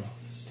sky.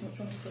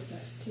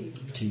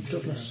 Teeth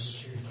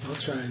toughness. I'll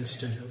try and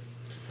stay up.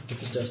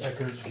 Toughness test.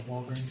 Eckers,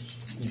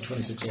 Walgreens. You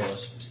 26 or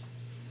less.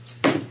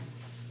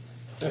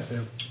 I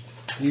failed.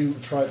 You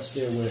try to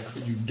stay awake,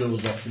 but you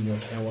doze off in your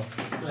tower.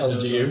 As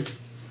do you.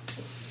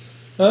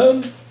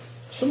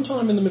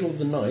 Sometime in the middle of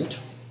the night,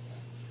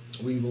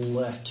 we will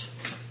let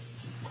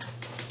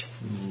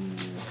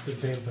The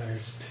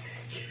vampires.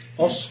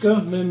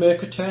 Oscar may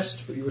make a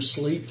test, but you're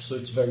asleep, so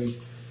it's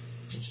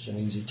just an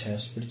easy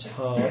test, but it's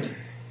hard.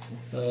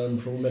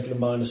 Probably making a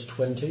minus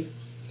 20.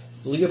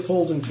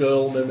 Leopold and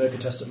Girl may make a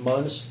test at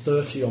minus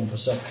 30 on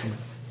perception.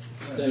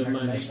 Instead of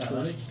minus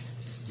 20.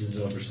 This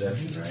is on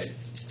perception, right?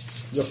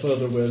 You're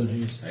further away than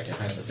he is. I can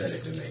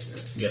hypothetically make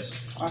this.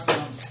 Yes. I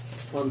can't.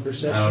 On I don't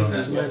perception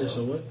is have minus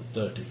a yellow. what?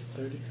 30.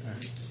 30?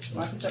 Alright.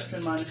 My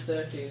perception minus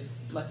 30 is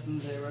less than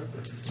 0.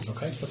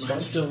 Okay, that's fine.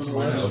 Mine's still an I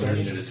 11. would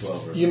needed a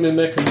 12 or You may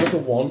make another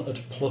one at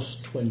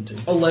plus 20.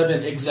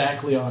 11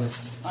 exactly on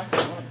it. I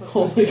can't put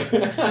Holy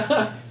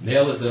crap.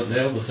 Nailed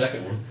the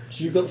second one.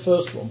 So you got the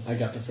first one. I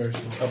got the first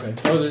one.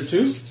 Okay. Oh, there's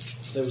two?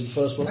 There was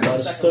the first one, I got the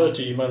minus second one.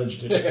 30, you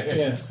managed it.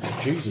 Yeah.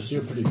 Jesus,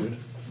 you're pretty good.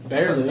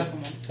 Barely.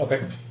 Second one.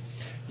 Okay.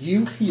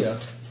 You hear,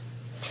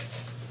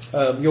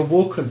 you're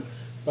woken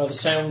by the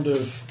sound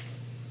of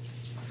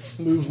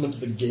movement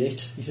at the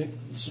gate. You think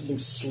something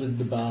slid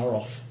the bar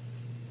off.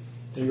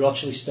 Then you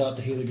actually start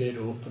to hear the gate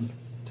open.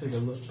 Take a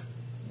look.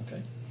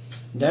 Okay.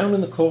 Down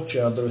in the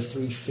courtyard there are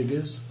 3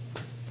 figures.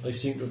 They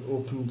seem to have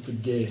opened the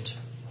gate.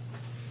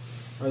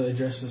 Are they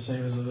dressed the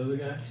same as those other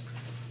guys?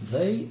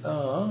 They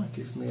are,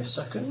 give me a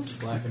second.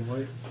 Black and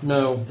white?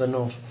 No, they're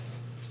not.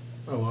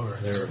 Oh,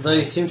 alright.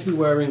 They seem to be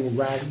wearing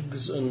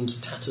rags and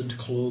tattered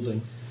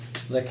clothing.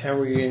 They're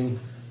carrying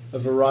a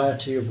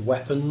variety of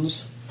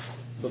weapons,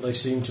 but they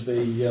seem to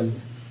be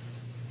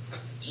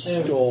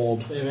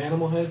stored. They have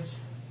animal heads?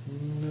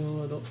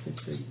 No, I don't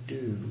think they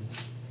do.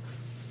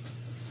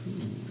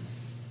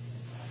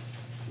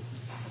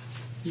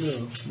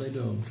 No, they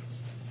don't.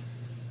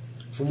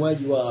 From where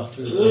you are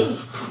through the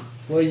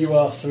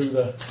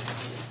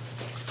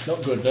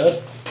not good,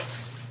 no?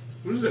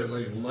 What is that,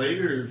 like light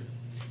or?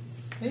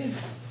 It is.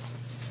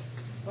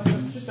 Well,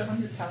 there's just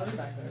 100 calories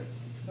back there.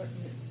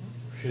 It's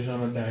She's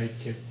on a diet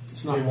kick.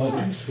 It's not Yeah,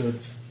 butter. It's good.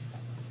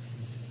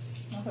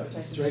 I thought it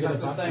tasted It's regular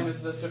exactly the same popcorn.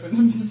 as the stuff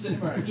in the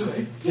cinema,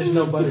 actually. There's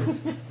no butter.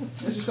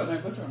 It's just got no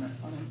butter on it.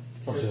 I mean,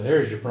 Oh, so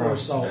there's your Or problem.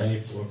 salt.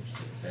 94%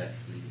 fat.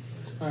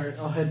 Alright,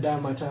 I'll head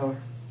down my tower.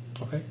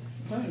 Okay.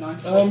 it's only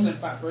 94%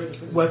 fat free.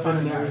 because it's Weapon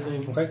and fine now.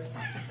 everything. Okay.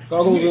 Can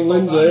Goggles you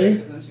and call Lindsay,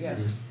 that?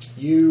 Yes.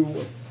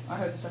 you I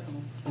heard the second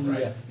one.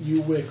 yeah,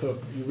 you wake up.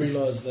 You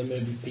realise there may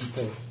be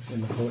people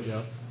in the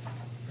courtyard.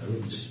 I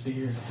would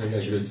Spear. This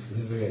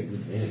is like a good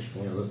vantage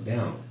point. I look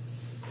down.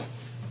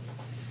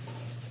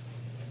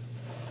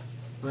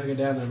 When I get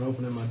down there, I'm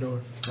opening my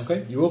door.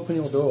 Okay. You open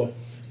your door.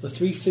 The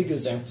 3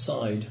 figures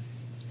outside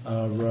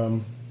are.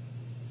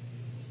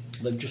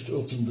 They've just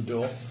opened the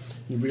door.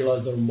 You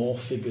realise there are more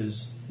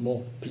figures,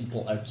 more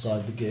people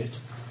outside the gate.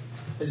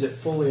 Is it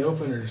fully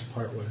open or just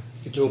part way?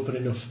 It's open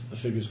enough the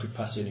figures could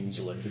pass in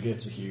easily. The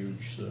gates are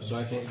huge, so. So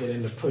I can't get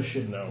in to push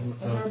it? No. Is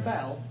there a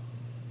bell?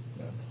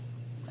 No.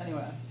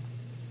 Anywhere?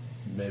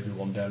 Maybe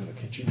one down in the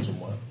kitchen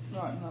somewhere.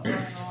 Right, not an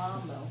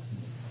alarm bell.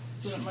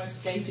 Doesn't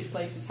most gated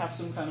places have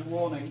some kind of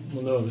warning?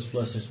 Well, no, this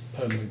place is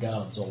permanent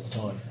guards all the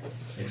time.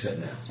 Except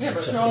now. Yeah, but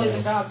Except surely for the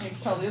now. guards need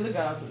to tell the other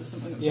guards that there's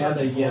something that's Yeah,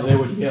 broken. they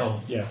would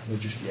yell. Yeah, they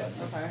just yell.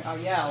 Okay, I'll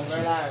yell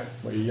very loud.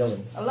 What are you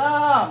yelling?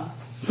 Alarm!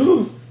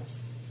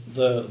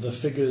 The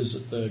figures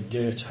at the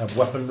gate have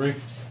weaponry.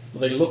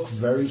 They look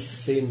very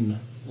thin,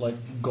 like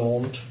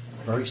gaunt,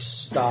 very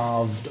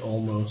starved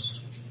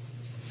almost.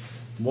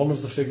 One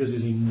of the figures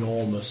is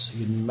enormous.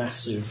 He's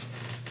massive.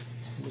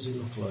 What does he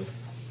look like?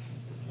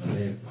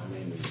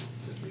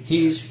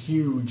 He's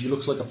huge. He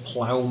looks like a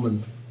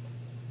ploughman.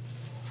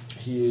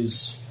 He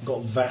has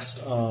got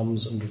vast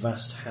arms and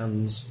vast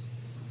hands.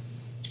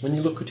 When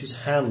you look at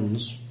his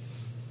hands,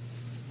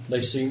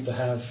 they seem to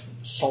have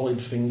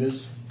solid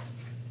fingers,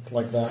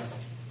 like that.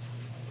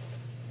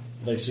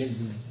 They seem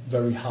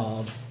very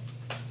hard.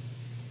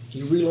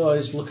 You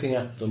realise, looking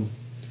at them,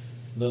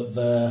 that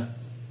they're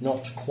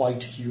not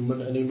quite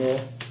human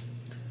anymore.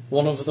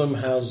 One of them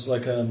has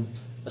like a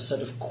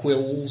set of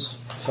quills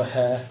for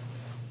hair.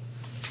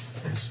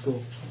 That's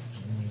cool.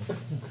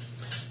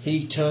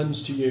 He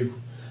turns to you.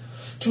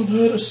 Don't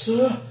hurt us,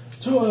 sir.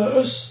 Don't hurt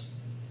us.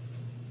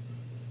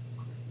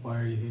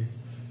 Why are you here?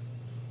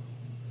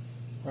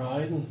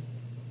 Riding.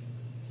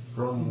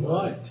 From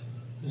what?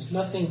 There's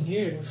nothing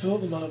here. I thought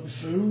there might be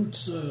food,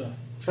 sir.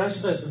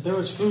 Trust us, if there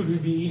was food,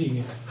 we'd be eating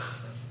it.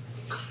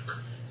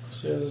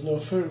 So there's no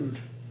food.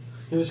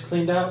 It was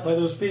cleaned out by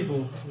those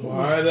people.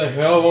 Why the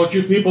hell won't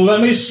you people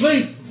let me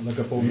sleep? Look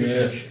up over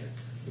the edge.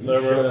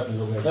 Shut up and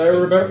go back. There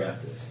were I about,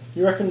 got this.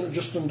 you reckon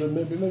just under,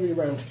 maybe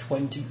around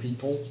 20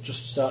 people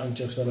just starting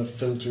to sort of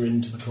filter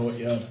into the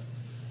courtyard.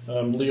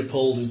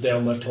 Leopold is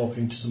down there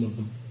talking to some of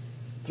them.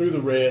 Through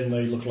the rain,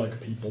 they look like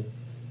people.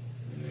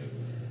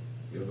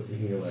 You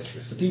can go like The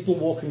this. people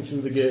walking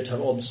through the gate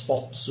have odd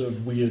spots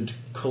of weird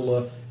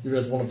colour. You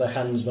realize one of their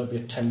hands might be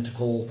a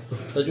tentacle.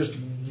 They're just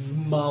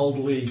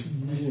mildly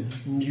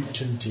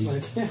mutanty.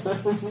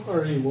 Like,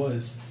 or he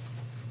was.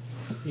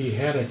 He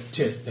had a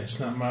tit that's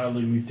not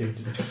mildly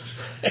mutated.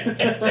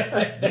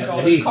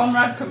 God, if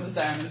Conrad comes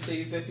down and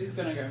sees this, he's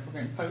going to go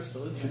fucking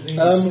postal, isn't he?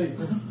 He's asleep.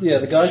 Yeah,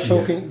 the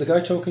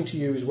guy talking to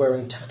you is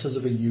wearing tatters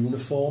of a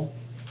uniform.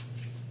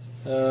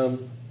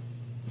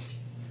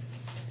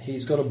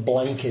 He's got a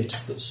blanket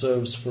that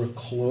serves for a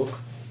cloak.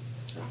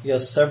 He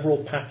has several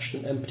patched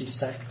and empty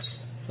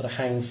sacks that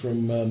hang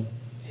from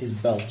his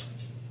belt.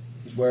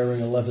 He's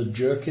wearing a leather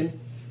jerkin,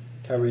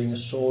 carrying a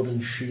sword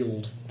and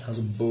shield that has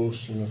a bow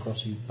slung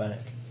across his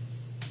back.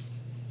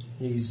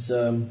 He's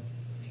has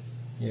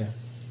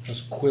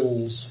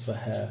quills for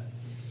hair.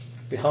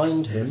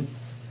 Behind him,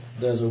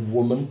 there's a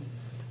woman.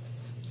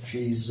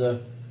 She's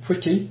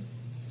pretty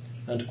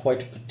and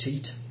quite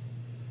petite.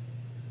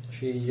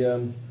 She,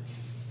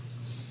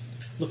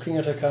 looking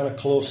at her kind of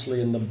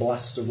closely in the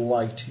blast of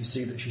light, you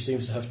see that she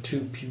seems to have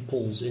two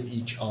pupils in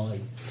each eye.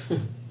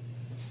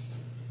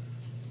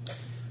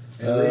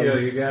 Hey, Leo,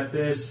 you got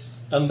this?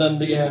 And then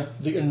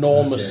the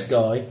enormous Okay.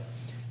 guy,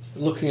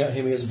 looking at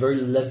him, he has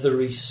very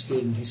leathery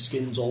skin. His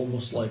skin's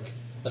almost like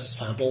a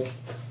saddle,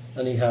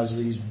 and he has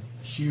these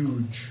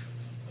huge,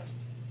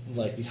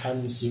 like his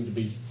hands seem to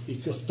be,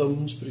 he's got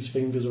thumbs, but his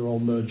fingers are all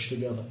merged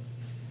together.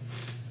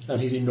 And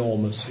he's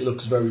enormous. He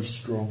looks very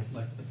strong.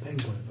 Like the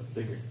penguin, but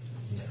bigger.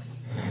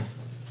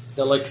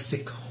 They're like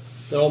thick.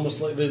 They're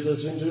almost like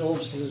there's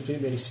almost doesn't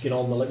seem any skin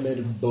on. They're like made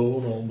of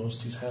bone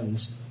almost. His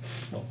hands.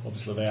 Well,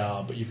 obviously they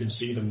are, but you can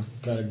see them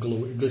kind of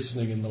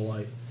glistening in the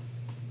light.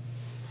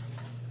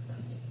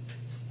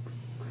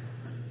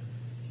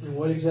 And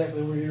what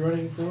exactly were you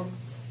running from?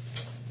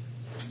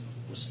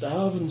 We're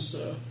starving,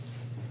 sir,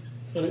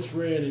 and it's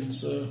raining,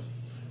 sir,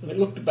 and it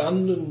looked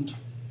abandoned.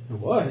 It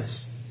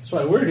was. That's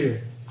why we're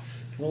here.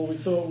 Well, we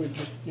thought we'd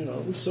just,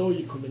 we saw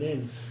you coming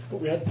in,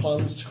 but we had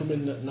plans to come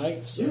in at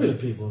night, sir. You were the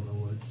people in the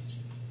woods.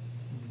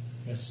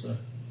 Yes, sir.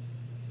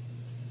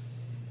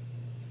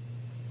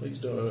 Please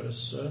don't hurt us,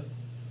 sir.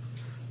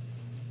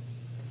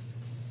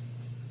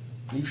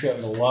 You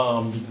shouted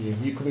alarm, didn't you?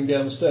 You coming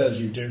down the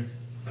stairs, you two?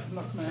 I'm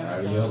not coming I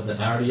out.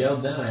 already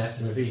yelled down. I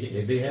asked him if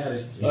he had it.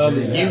 He said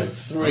he had You it. I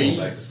three, went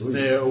back to sleep.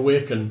 they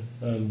awaken,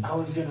 and I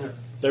was gonna.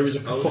 there is a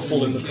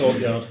kerfuffle in the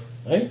courtyard.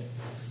 Eh?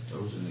 I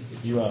was in the kitchen.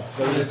 You are.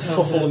 There is a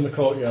Tell kerfuffle him. in the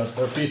courtyard.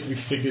 There appears to be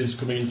figures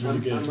coming in through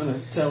the I'm gate. gonna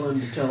tell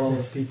him to tell all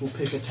those people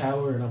pick a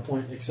tower, and I'll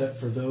point except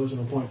for those,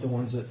 and I'll point the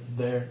ones that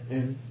they're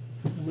in,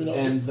 We're not,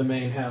 and the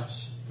main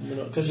house. we're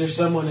not, Because there's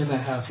someone in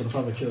that house that'll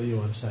probably kill you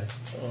on sight.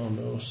 oh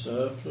no,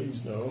 sir,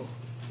 please no.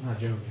 I'm not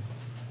joking.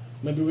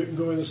 Maybe we can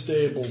go in the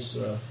stable,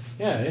 sir.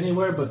 Yeah,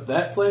 anywhere but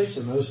that place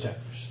and those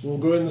towers. We'll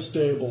go in the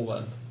stable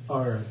then.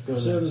 Alright, go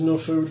Sir, there. there's no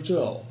food at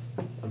all.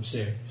 I'm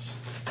serious.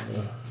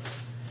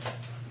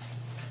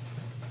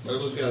 I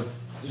look out.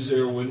 Is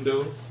there a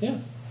window? Yeah.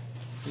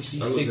 You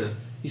see, I look at.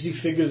 you see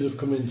figures have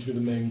come in through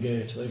the main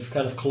gate. They've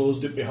kind of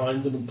closed it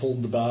behind them and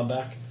pulled the bar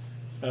back.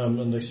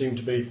 And they seem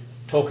to be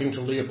talking to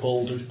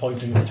Leopold, who's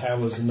pointing at the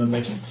towers, and then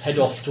they head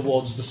off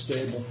towards the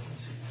stable.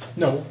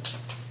 No.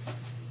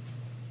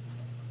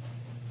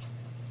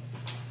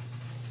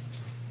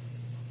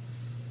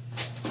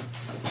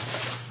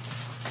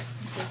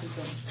 This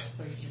is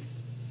crazy.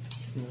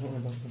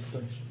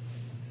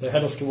 They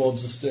head off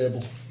towards the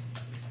stable.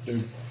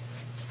 Dude.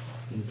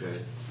 Okay.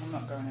 I'm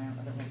not going out.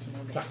 I don't want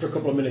to know. After a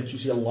couple of minutes, you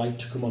see a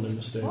light come on in the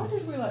Why stable.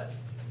 did we let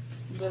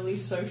the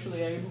least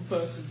socially able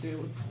person deal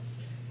with?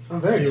 I'm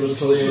very He was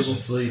socially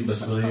Asleep,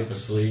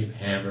 asleep,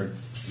 hammered,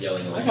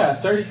 yelling. I Along.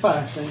 got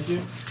 35, thank you.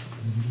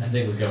 I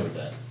think we covered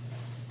that.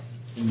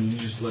 And you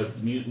just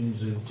let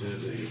mutants into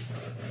the.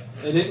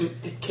 They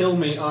didn't kill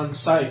me on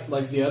sight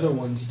like the other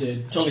ones did.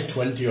 It's only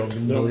 20 of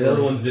them. No, Don't the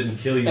other worry. ones didn't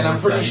kill you. And I'm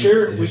on pretty sight,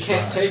 sure they we just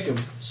can't tried. take them.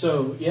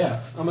 So,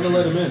 yeah, I'm going to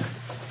let him in.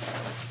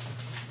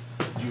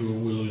 You were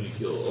willing to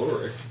kill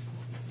Ulrich.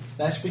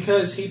 That's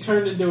because he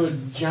turned into a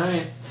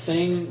giant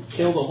thing,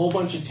 killed a whole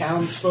bunch of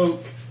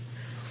townsfolk,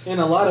 and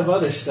a lot of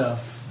other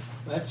stuff.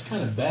 That's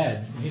kind of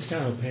bad. He's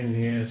kind of a pain in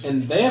the ass.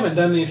 And they haven't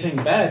done anything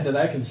bad that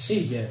I can see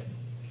yet.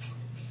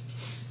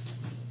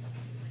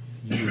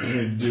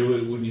 do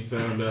it when you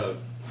found out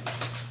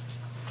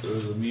there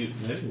was a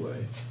mutant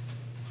anyway.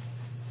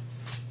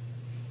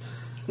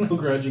 No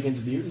grudge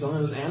against mutants,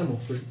 only those animal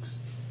freaks.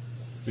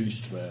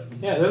 Beast man.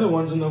 Yeah, they're the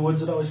ones in the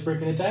woods that always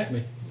freaking attack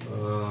me.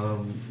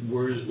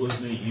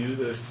 Wasn't it you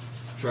that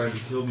tried to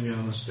kill me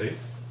on the stake?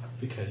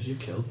 Because you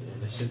killed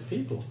innocent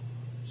people.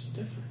 There's a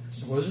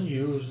difference. It wasn't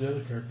you, it was the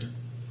other character.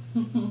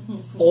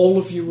 All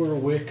of you are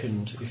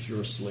awakened if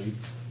you're asleep,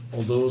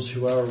 or those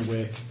who are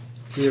awake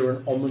hear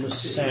an ominous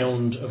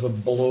sound of a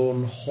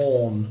blown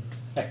horn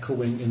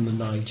echoing in the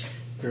night.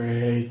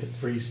 Great, the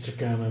priests are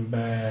coming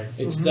back.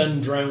 It's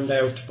then drowned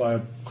out by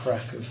a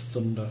crack of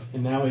thunder.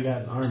 And now we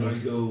got I army.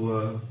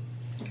 go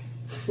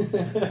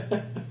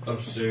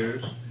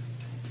upstairs.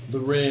 The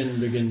rain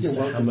begins You're to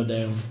welcome. hammer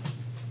down.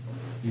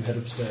 You head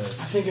upstairs.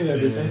 I think of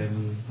everything.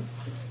 And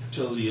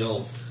tell the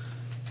elf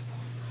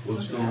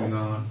what's going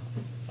on.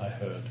 I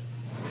heard.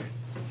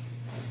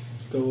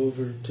 Go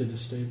over to the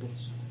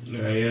stables.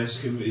 I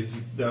asked him if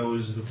that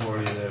was the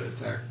party that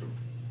attacked him.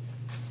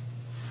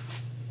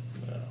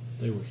 No,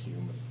 they were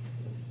human.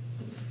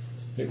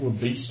 It were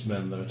beast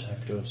men that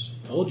attacked us.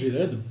 Told you,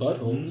 they're the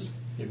buttholes.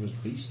 It was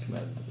beast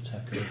men that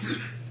attacked us.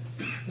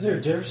 Is there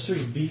a difference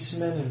between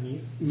beastmen and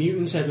mutants?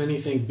 Mutants have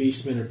anything,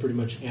 beastmen are pretty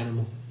much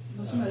animal.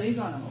 Well, some of these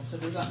animals, so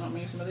does that not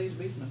mean some of these are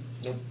beastmen?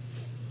 Nope.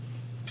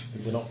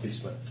 They're not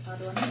beast men. How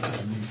do I know?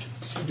 They're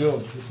mutants. You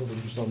don't. You're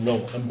probably just a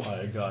no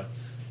Empire guy.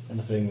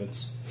 Anything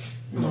that's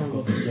not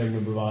got the same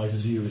number of eyes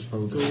as you is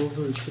probably. Go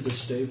over to the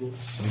stables.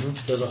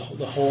 There's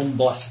the horn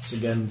blasts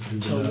again through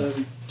Tell the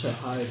them to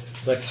hide.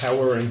 They're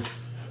cowering.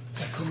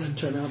 They're coming.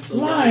 Turn out the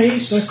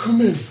Lice! They're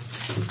coming.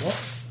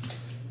 What?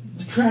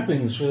 The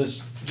trappings for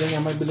this thing I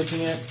might be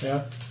looking at.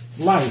 Yeah.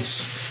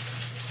 Lice.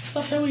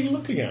 What the hell are you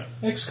looking at?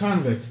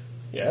 Ex-convict.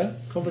 Yeah,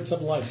 convicts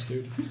have lice,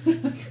 dude. I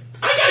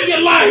gotta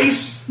get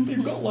lice!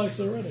 You've got lice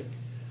already.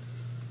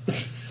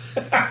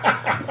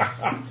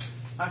 I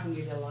can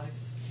give you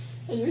lice.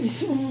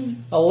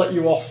 I'll let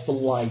you off the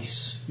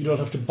lice. You don't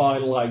have to buy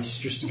lice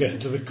just to get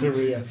into the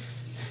career.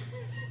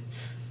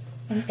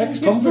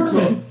 Ex-convict's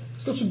not.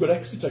 It's got some good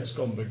exits,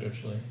 ex-convict,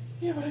 actually.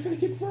 Yeah, but I gotta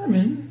get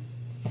vermin.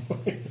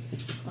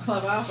 I'll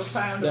have half a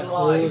pound That of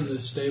hole in lice. the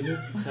stable.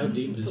 How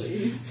deep is it?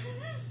 Please.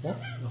 What?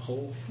 The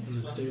hole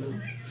in the stable.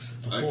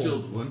 I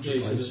killed a bunch Yeah, of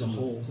you said lice. there's a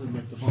hole in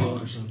like the floor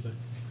or something.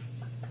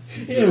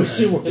 Yeah, we're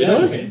still working Yeah,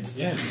 on okay. it.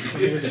 Yeah,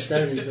 you were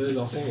describing it, there's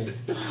a hole.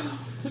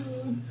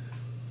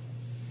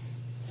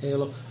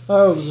 Halo.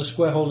 Oh, there's a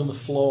square hole in the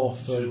floor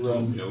for Should've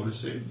told me I would've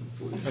saved it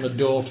for you. and a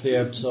door to the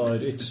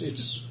outside.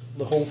 It's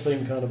the whole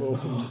thing kind of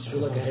opens. It's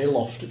like a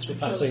hayloft. It's for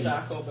passing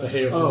the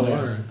hay up Oh, and down.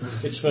 alright.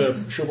 It's for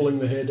shoveling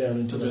the hay down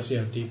into Because I the. see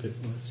how deep it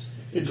was.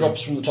 It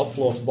drops from the top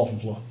floor to the bottom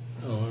floor.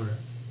 Oh, alright.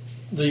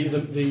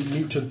 The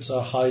mutants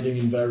are hiding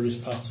in various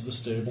parts of the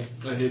stable.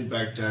 I head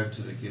back down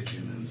to the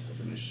kitchen and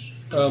finish.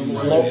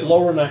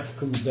 Loranak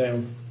comes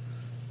down.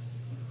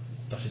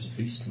 That is a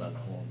beastman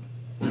horn.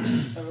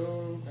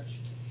 Oh,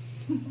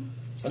 gosh.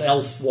 An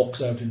elf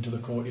walks out into the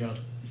courtyard.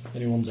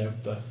 Anyone's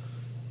out there.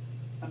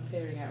 I'm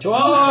peering out. To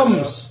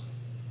arms!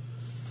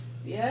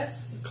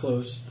 Yes?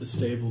 Close the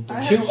stable door.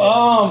 I To have-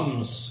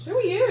 arms! Who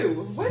are you?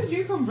 Where did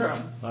you come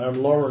from? I am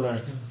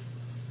Loranak.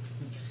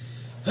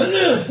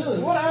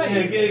 What are you?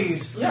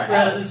 Yes,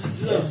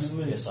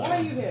 Yes, Why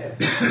are you here?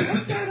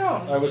 What's going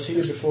on? I was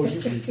here before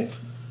you did.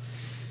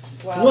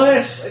 Well,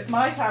 What? It's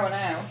my tower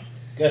now.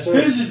 Get up.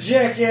 Who's the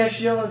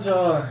jackass yelling to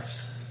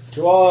ours?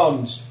 To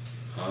arms!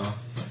 Huh?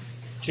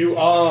 To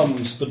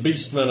arms! The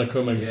beastmen are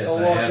coming. Yes, I'll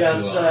I walk have to,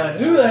 outside.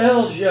 Who the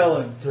hell's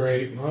yelling?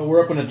 Great. Well,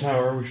 we're up in a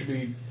tower. We should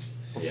be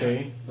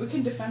okay. We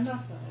can defend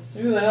ourselves.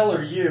 Who the hell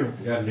are you?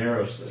 We got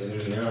narrows.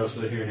 There's narrows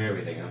here and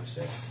everything. I'm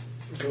safe.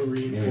 Go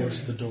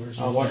reinforce the doors.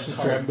 I'll watch the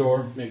trap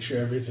door. Make sure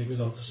everything's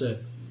all set.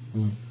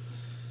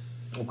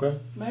 Okay.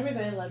 Maybe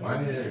they led Why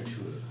are the, there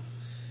two of them?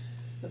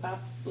 the bad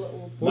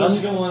little... What's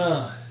going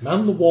on?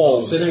 Man the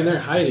walls. Sitting there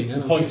hiding. I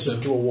don't Points think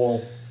up so. to a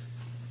wall.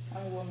 Oh,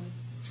 woman.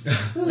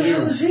 Who the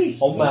hell is he?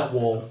 On that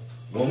wall.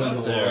 I'm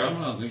not there. I'm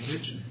not in the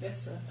kitchen.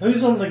 Yes, sir.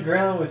 Who's on the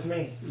ground with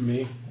me?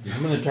 Me.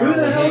 I'm in the tower. Who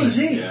the with hell me. is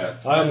he? Yeah.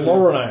 I am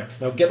Loranak.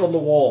 Now get on the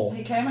wall.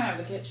 He came out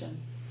of the kitchen.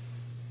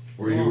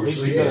 Where you were we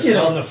sleeping. Get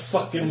on the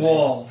fucking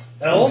wall.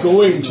 I'm Elf?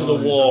 going to the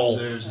He's wall.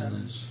 upstairs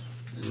and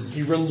there's-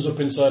 He runs up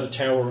inside a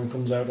tower and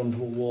comes out onto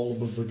a wall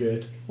above the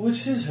gate.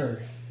 What's his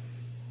hurry?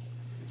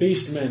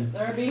 Beastmen.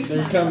 There are beasts.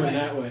 They're coming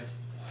that way.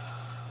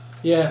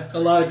 Yeah, a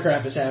lot of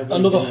crap is happening.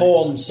 Another tonight.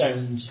 horn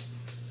sounds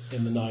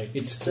in the night.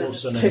 It's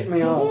closer Tick now.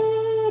 me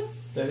off.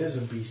 That is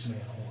a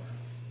beastman horn.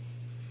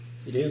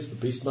 It is the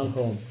Beastman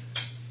horn.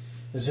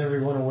 Is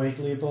everyone awake,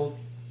 Leopold?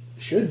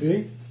 Should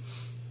be.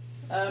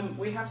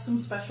 We have some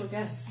special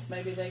guests.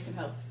 Maybe they can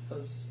help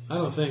us. I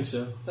don't think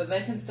so. But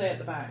they can stay at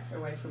the back,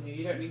 away from you.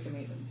 You don't need to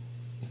meet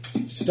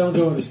them. Just don't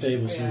go in the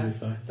stables. Yeah. You'll be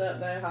fine.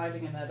 They're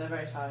hiding in there. They're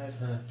very tired.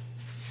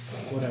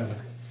 Whatever.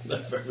 They're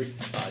very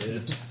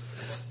tired.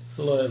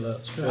 Like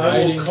that. I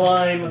Hiding will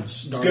climb and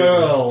starving.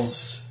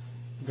 girls'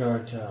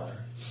 guard tower.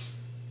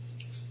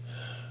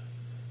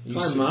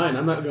 Climb mine.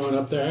 I'm not going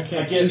up there. I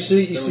can't. You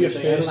see a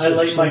face. I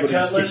lay my Somebody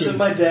cutlass sticking- and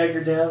my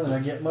dagger down, and I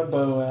get my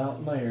bow out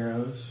and my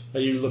arrows. Are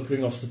you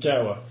looking off the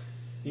tower?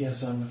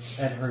 Yes, I'm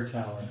at her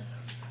tower.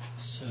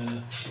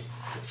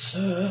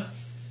 Sir?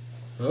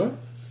 Huh?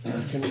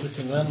 We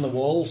can land the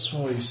walls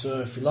for you,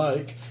 sir, if you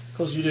like,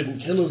 because you didn't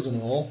kill us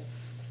and all.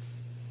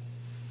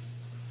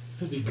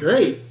 That'd be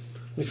great.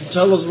 If you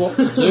tell us what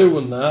to do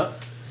and that.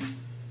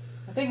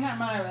 I think that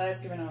man over there is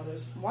giving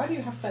orders. Why do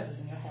you have feathers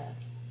in your hair?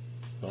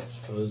 Not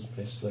suppose,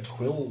 miss, they're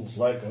quills,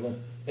 like on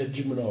an edge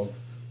of an og.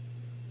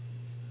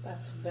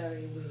 That's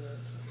very weird.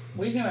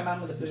 We knew a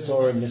man with a boot.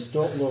 Sorry, miss,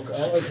 don't look.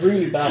 Oh, it's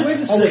really bad. Wait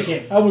a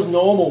second. I was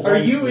normal Are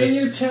once, you miss.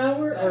 in your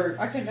tower? Or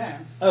I came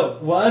down. oh,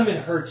 well, I'm in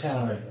her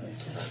tower.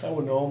 I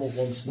was normal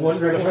once, miss.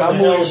 Wondering The where the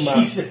family hell and that.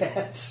 she's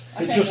at.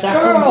 It Okay, just then.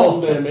 happened Girl!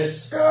 one day,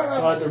 miss.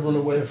 Tried to run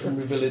away from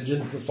the village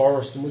into the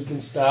forest and we've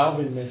been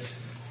starving, miss.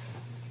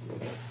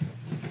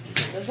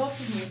 There's lots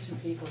of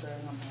mutant people going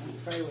on here.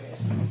 It's very weird.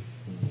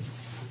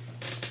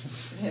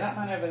 Yeah, that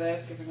man over there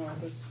is giving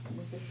orders.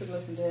 We should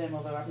listen to him,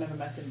 although I've never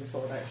met him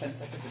before about 10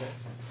 seconds ago.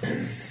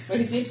 But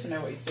he seems to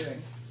know what he's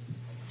doing.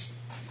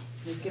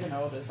 He's giving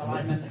orders. I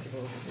like men that give He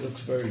orders.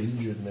 looks very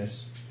injured,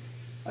 miss.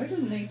 Oh, he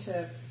doesn't need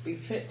to be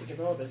fit to give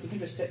orders. He can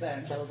just sit there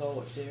and tell us all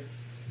what to do.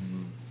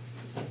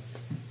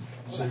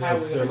 I So don't know how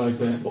they're we like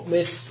that. But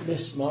miss,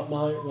 my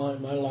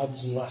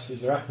lads and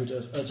lasses are happy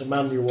to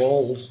man your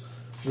walls.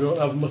 We don't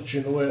have much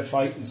in the way of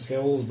fighting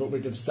skills, but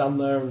we can stand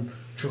there and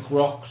chuck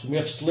rocks, and we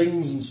have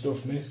slings and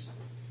stuff, miss.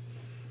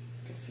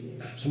 Good for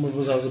you. Some of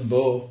us has a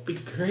bow. Be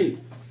great.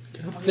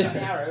 Get up Have you got any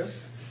there.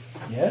 arrows?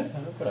 Yeah,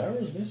 I've got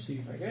arrows, miss. He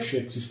Very good.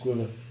 shakes his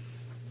quiver.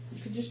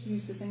 You could just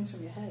use the things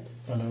from your head.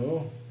 I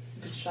know.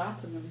 You could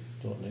sharpen them.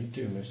 Don't need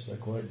to, miss. They're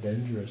quite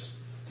dangerous.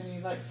 Can you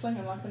like fling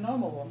them like a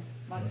normal one?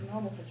 Like a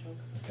normal hedgehog?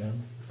 I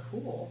can.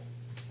 Cool.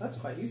 That's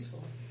quite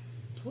useful.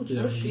 Told you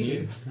that What was does she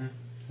neat.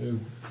 do? Who?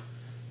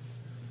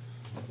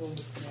 Well,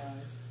 with the eyes.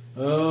 I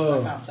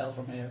Oh, can't tell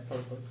from here,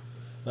 probably.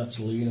 that's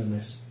Lena,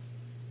 miss.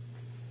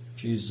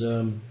 She's,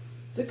 Do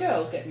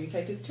girls get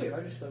mutated too?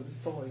 I just thought it was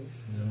boys.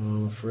 no,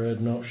 I'm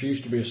afraid not. She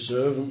used to be a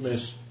servant,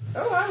 miss.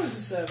 Oh, I was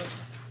a servant.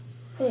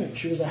 Right,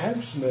 she was a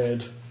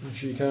housemaid, and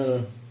she kind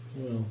of,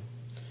 well,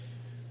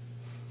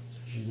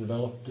 she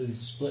developed these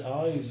split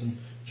eyes, and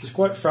she's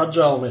quite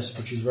fragile, miss,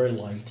 but she's very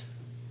light.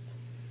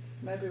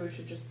 Maybe we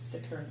should just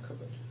stick her in a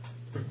cupboard.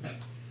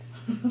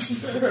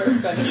 For her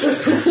own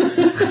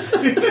benefit.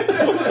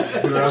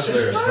 Put her out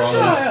there, strong.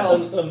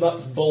 Child! And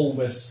that's Bull,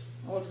 miss.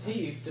 What did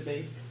he used to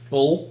be?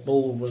 Bull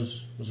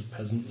was a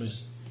peasant,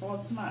 miss.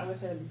 What's the matter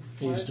with him?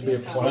 He Why used is to be a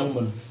cow?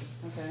 ploughman.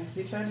 Okay.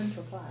 He turned into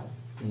a plough.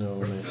 No,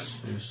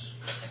 miss. He was,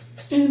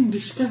 In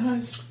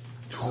disguise.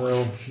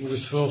 well, he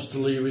was forced to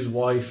leave his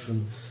wife,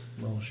 and,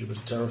 well, she was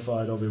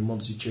terrified of him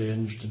once he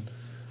changed, and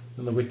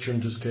the witch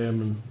hunters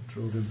came and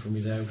drove him from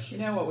his house. You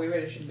know what? We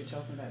really shouldn't be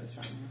talking about this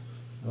right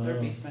now. They're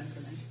Oh. beastmen for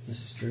me.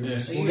 This is true. Yeah.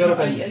 Miss. Are We'll you, get up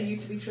are, on... you, are you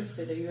to be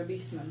trusted? Are you a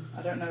beastman?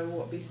 I don't know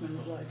what beastmen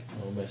look like.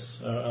 Oh,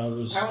 miss. I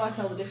was How will I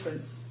tell the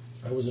difference?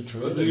 a I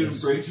trader, think you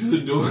miss. break through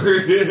the door.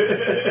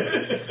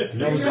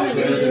 I was a You're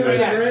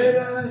trader,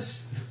 right.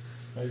 miss.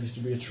 Yeah. I used to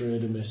be a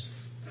trader, miss.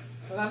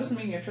 Well, that doesn't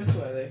mean you're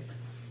trustworthy.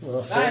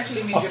 Well, That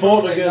actually means I you're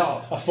fought probably against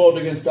not. I fought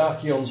against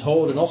Archeon's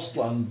horde in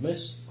Ostland,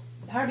 miss.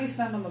 How do you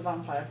stand on the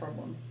vampire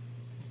problem?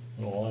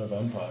 Oh, I have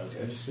vampires,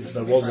 miss. We If can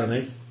there be was friends.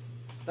 any.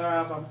 There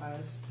are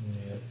vampires.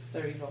 Yeah.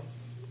 They're evil.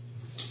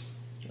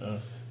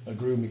 I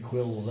grew me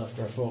quills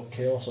after I fought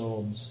Chaos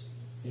Hordes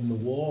in the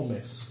war,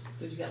 miss.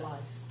 Did you get lice?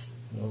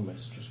 No,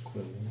 miss, just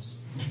quills.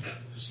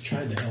 Just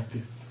trying to help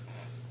you.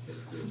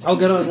 I'll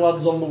get those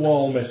lads on the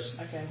wall, miss.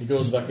 Okay. He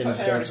goes back in and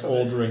Okay, starts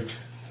alright, ordering.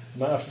 You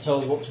might have to tell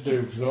us what to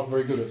do because we're not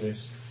very good at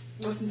this.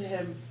 Listen to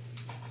him.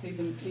 He's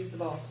the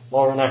boss.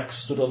 Laurenax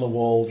stood on the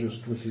wall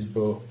just with his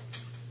bow.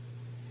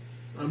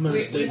 I'm going to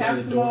We stay by have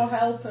the some door. more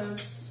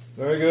helpers.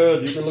 Very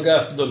good, you can look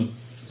after them.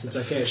 Since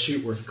I can't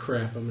shoot worth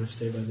crap, I'm going to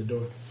stay by the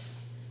door.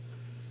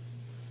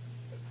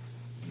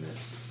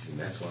 And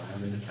that's why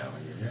I'm in the tower.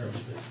 Your arrows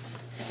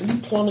big. Are you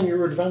planning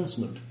your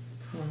advancement?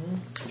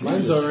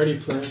 Mine's already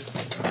planned.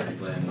 Already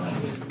planned mine.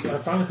 I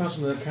finally found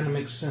something that kind of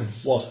makes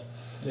sense. What?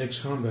 The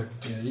X-Combat.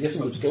 Yeah, you get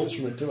some good skills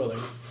from it too, I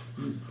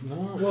think.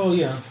 No, well,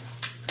 yeah.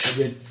 I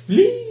get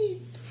Flee!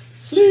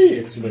 Flee!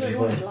 You Exclamation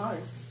wanted point.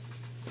 lice.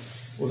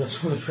 well.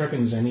 That's one of the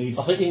trappings I need.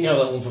 I think you can have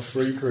that one for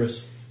free,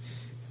 Chris.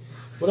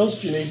 What else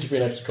do you need to be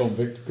an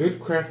ex-convict? Good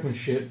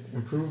craftsmanship,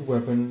 improved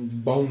weapon,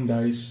 bone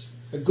dice.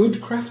 A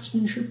good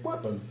craftsmanship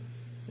weapon.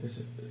 Is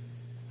it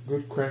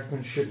good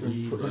craftsmanship,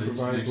 improvised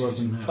Nice,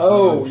 weapon. nice.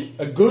 Oh,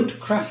 a good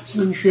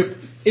craftsmanship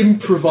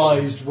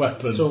improvised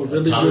weapon. So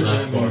really Top good.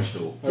 notch bar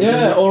stool.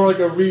 Yeah, or like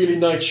a really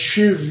nice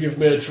shiv you've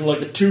made from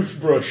like a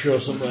toothbrush or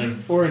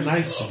something. Or a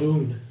nice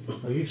spoon.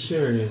 Are you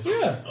serious?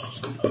 Yeah.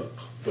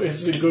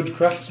 Basically good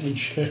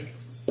craftsmanship.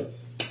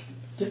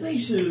 Didn't they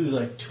used to use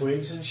like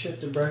twigs and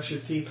shit to brush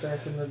your teeth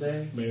back in the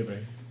day? Maybe.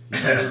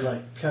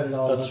 Like cut it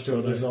all That's up so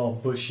it funny. was all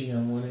bushy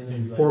on one end.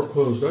 And Poor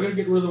clothes. I gotta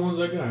get rid of the ones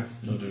I got.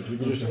 No, dude.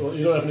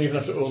 You don't even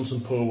have to own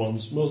some poor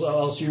ones.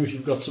 I'll assume if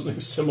you've got something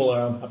similar,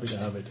 I'm happy to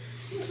have it.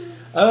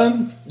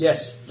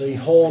 Yes, the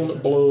horn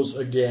blows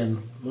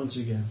again. Once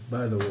again,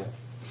 by the wall.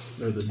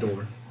 Or the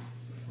door.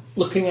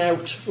 Looking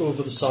out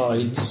over the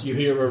sides, you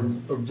hear a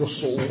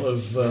rustle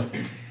of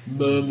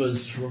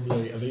murmurs from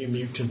the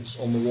mutants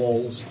on the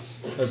walls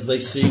as they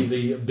see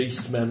the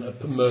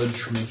beastmen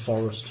emerge from the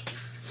forest.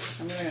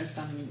 I'm going to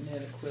stand near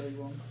the Quilly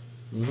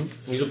one.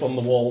 He's up on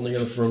the wall near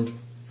the front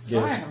gate.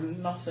 I have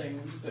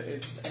nothing that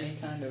is any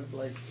kind of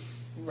like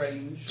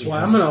range. That's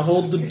why I'm going to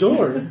hold the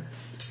door.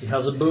 He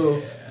has a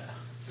bow.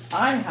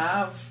 I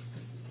have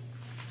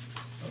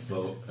A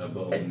bow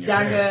a in your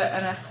dagger hair.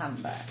 and a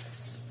hand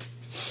axe.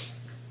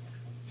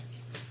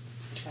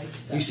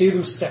 You see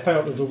them step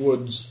out of the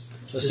woods.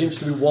 There seems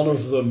to be one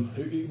of them.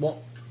 What?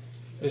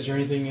 Is there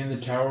anything in the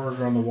towers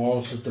or on the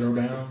walls to throw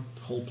down?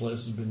 The whole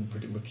place has been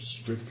pretty much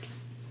stripped.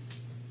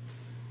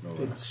 No,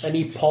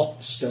 Any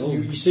pots?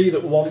 You see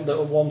that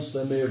once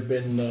there may have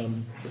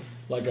been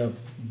like a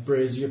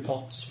brazier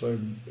pots for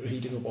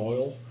heating up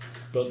oil,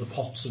 but the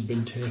pots have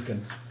been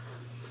taken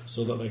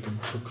so that they can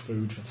cook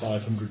food for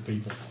 500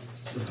 people.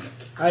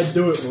 I'd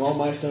do it when all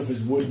my stuff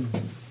is wooden.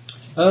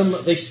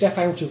 They step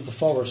out of the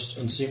forest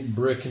and seem to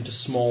break into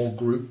small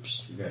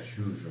groups. You got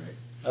shoes,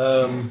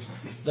 right?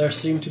 There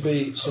seem to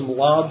be some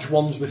large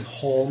ones with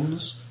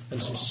horns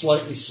and some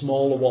slightly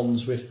smaller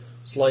ones with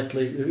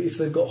slightly... If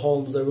they've got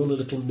horns, they're only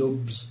little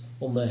nubs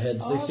on their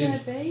heads. They seem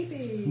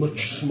babies.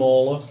 much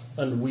smaller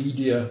and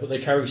weedier, but they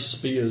carry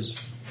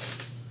spears.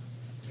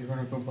 You're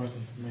gonna go by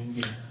the main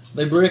gate.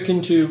 They break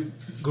into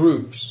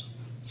groups.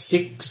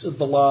 6 of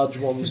the large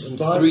ones and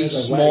Spot 3 has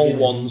a small wagon.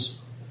 ones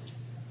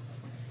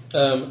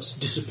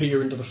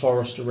disappear into the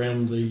forest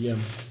around the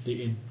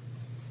inn.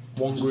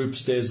 One group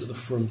stays at the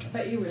front. I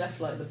bet you we left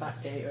like the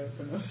back gate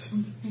open or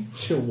something.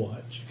 She'll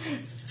watch.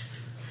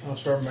 I'll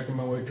start making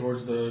my way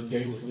towards the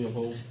gate with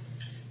Leopold.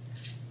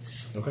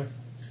 Okay.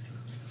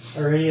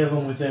 Are any of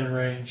them within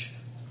range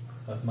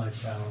of my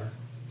tower?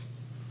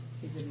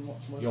 He's in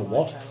what's Your my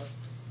what? tower.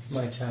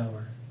 My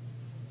tower.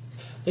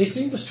 They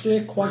seem to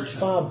stay quite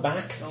far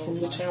back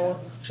from the tower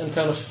and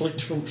kind of flit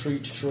from tree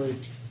to tree.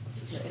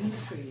 They're in the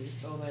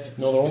trees or they're...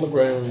 No, they're on the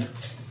ground.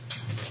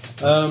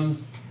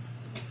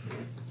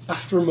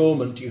 After a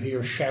moment, you hear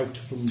a shout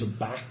from the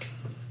back.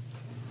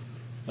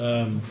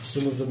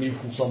 Some of the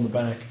mutants on the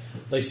back,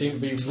 they seem to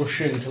be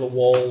rushing to the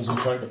walls and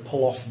trying to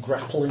pull off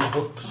grappling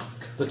hooks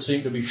that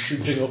seem to be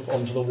shooting up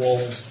onto the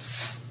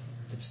walls.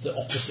 It's the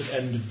opposite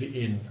end of the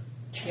inn.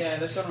 Yeah,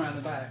 they've gone around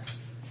the back.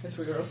 Guess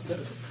we were all stood at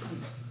the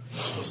front.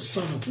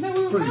 Son of No,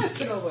 we were kind of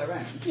stood all the way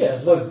around. Yeah,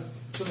 the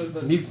Some of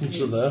the mutants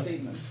are there. have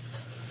seen them.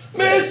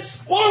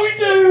 Miss, what do we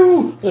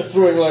do? They're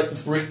throwing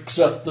like bricks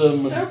at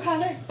them and No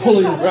panic.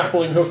 pulling no panic.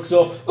 grappling hooks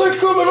off. They're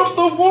coming up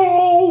the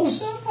walls.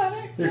 Don't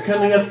panic. They're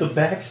coming up the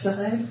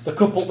backside. The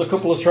couple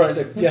are trying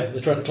to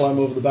they're trying to climb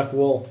over the back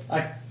wall.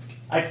 I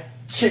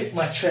kicked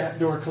my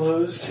trapdoor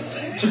closed.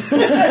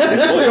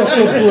 You're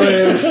so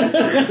brave.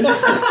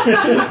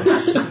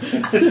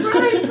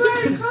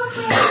 Brave,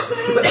 comrades.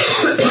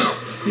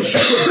 You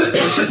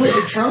should put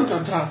your trunk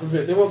on top of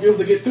it. They won't be able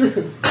to get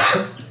through.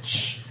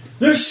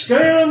 They're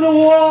scaling the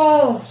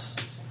walls.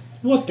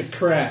 What the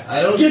crap?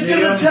 I don't Get see to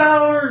the them.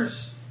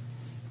 towers.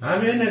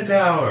 I'm in the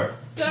tower.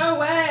 Go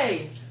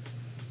away.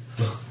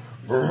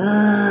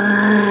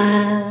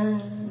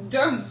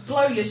 Don't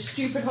blow your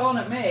stupid horn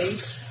at me.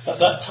 At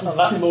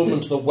that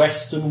moment, the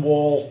western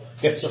wall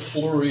gets a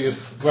flurry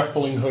of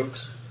grappling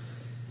hooks.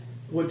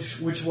 Which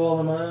wall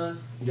am I on?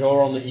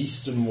 You're on the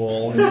eastern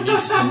wall in the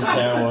eastern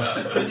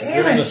tower.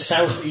 You're in the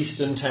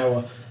southeastern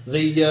tower.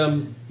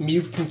 The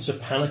mutants are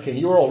panicking.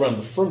 You're all around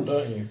the front,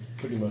 aren't you?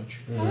 Pretty much.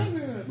 I think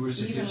we were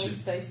Where's the evenly kitchen?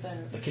 spaced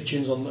out. The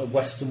kitchen's on the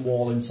western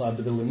wall inside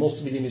the building. Most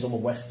of the inn is on the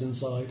western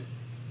side.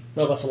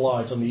 No, that's a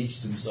lie. It's on the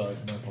eastern side.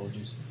 My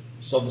apologies.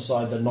 It's on the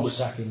side they're not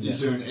attacking yet.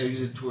 Is there an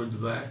exit toward the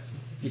back?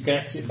 You can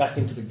exit back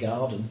into the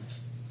garden,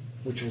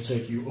 which will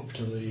take you up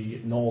to the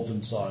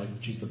northern side,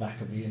 which is the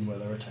back of the inn where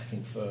they're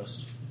attacking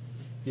first.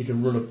 You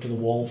can run up to the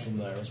wall from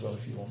there as well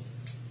if you want.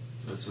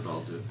 That's what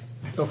I'll do.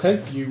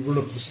 Okay, you run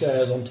up the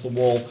stairs onto the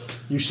wall.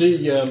 You see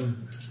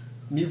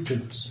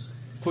mutants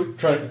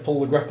trying to pull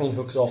the grappling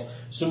hooks off.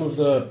 Some of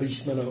the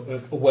beastmen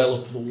are well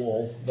up the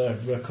wall.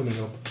 They're coming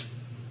up.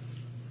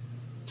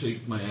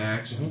 Take my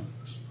axe and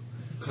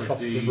cut Chop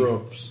the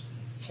ropes.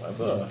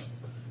 Clever.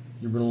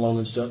 You run along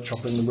and start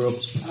chopping the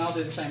ropes. And I'll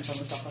do the same from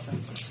the top, I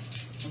think.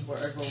 Of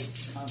whatever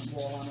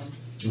wall I'm on.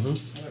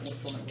 Mm-hmm. I don't know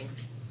which one it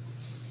was.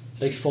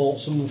 They fall.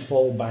 Some of them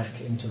fall back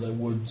into the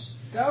woods.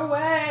 Go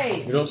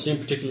away! You don't seem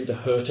particularly to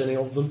hurt any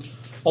of them.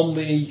 On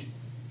the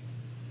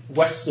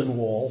western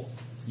wall,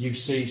 you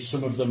see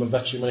some of them have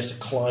actually managed to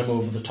climb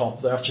over the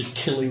top. They're actually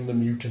killing the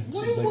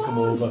mutants as they come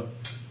over.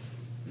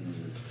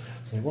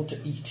 They want to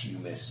eat you,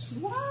 miss.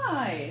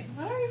 Why?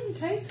 I don't even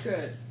taste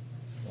good.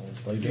 Well,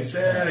 they You don't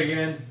say that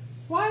again.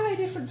 Why are they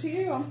different to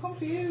you? I'm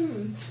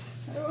confused.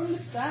 I don't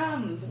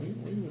understand.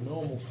 We were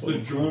normal They're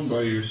folk. drawn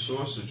by your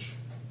sausage.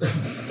 But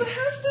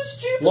how's the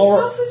stupid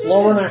Lauren, sausages?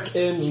 Laurenac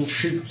aims and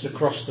shoots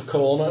across the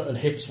corner and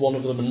hits one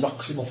of them and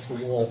knocks him off the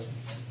wall.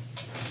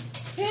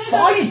 Here,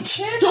 Fight!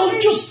 here, Don't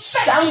Daddy. just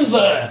stand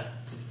there!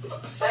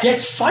 Get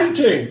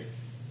fighting!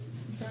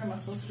 Sorry, my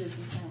sausages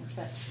and so much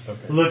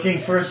fetch. Looking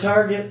for a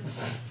target.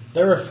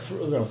 There are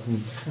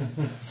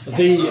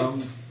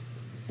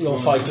you're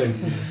fighting.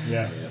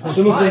 Yeah.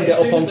 Some of them get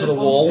up onto the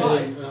wall.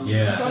 Trying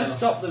Yeah. to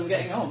stop them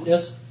getting on.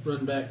 Yes.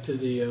 Run back to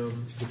the.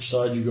 Which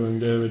side are you going,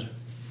 David?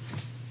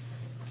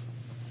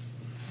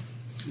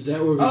 Is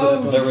that where we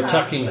Oh, got They're Perhaps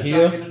attacking a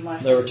here. dragon in my-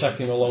 They're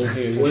attacking along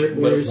here. You Where- should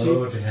where get is up he?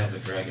 Oh, to have the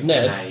dragon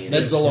there. die in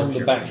Ned's a along the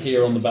torture back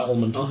here on the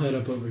battlement. I'll head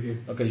up over here.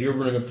 Okay, so you're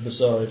running up to the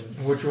side.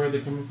 Which way are they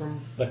coming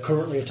from? They're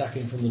currently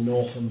attacking from the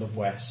north and the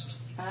west.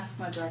 Ask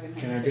my dragon.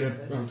 Can I get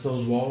up onto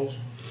those walls?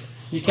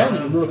 You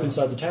can run up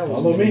inside the tower.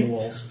 Follow on me. the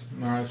walls.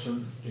 Alright, so.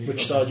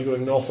 Which side are you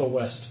going, north or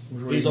west?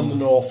 Which way He's you on the going?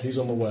 north, he's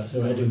on the west.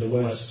 He'll head Going to the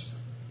west. west.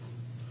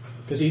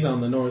 Because he's on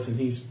the north and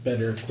he's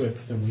better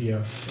equipped than we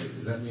are. Wait,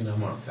 does that mean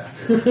I'm on back?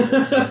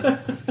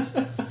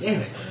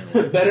 Damn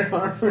it. Better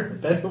armor,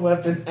 better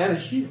weapon, and a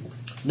shield.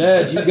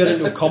 Ned, you get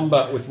into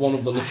combat with one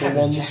of the little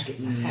ones.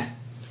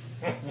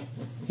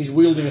 He's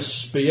wielding a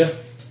spear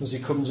as he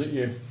comes at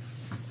you.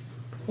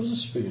 What does a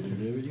spear do,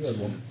 David? You had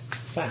one.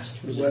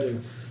 Fast. What does it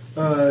do?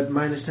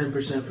 Minus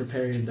 10% for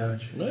parry and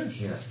dodge. Nice.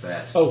 Yeah,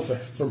 fast. Oh,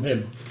 from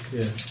him.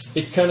 Yeah.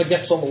 It kind of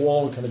gets on the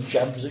wall and kind of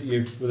jabs at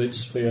you with its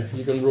spear.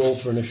 You can roll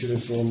for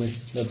initiative for me.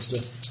 Ned's to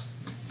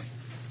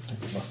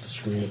take back the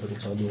screen a bit, it'll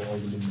tell me what all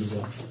the numbers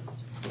are.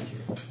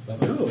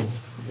 Oh.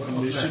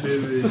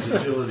 Initiative is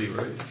agility,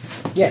 right?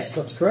 Yes,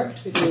 that's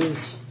correct. It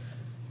is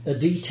a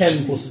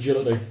D10 plus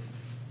agility.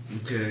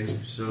 Okay,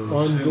 so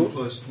I'm 10 good.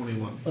 plus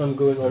 21. I'm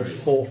going on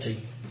 40.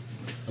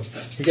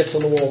 He gets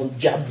on the wall and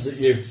jabs at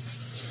you.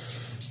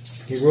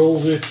 He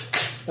rolls it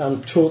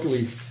and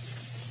totally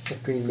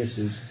fucking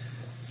misses.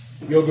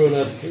 You're going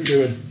to... What are you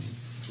doing?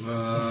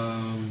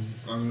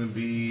 I'm going to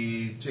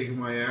be taking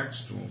my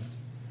axe to him.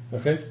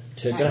 Okay,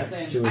 take an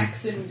axe to him.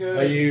 Axe him good.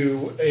 Are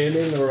you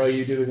aiming or are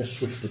you doing a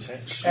swift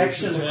attack?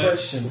 Excellent attack.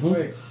 question. Mhm.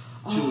 Quick.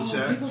 Oh,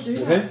 attack. people do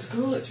that Okay. at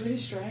school. It's really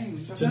strange.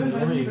 I've It's never heard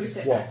annoying. anybody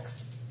say What? axe.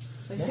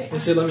 They say They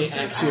said, let me They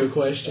say ask you a axe.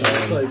 question.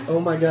 It's like, oh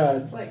my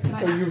god. Like, can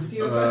I Are you- ask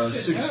you a question? No, but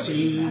you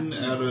 16 can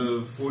ask me. out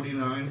of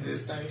 49 It's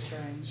hits. very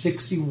strange.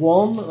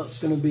 61, that's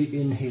going to be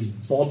in his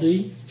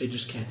body. They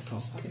just can't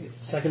talk. I think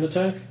it's Second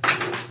attack.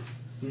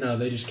 No,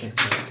 they just can't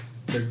talk.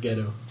 They're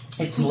ghetto.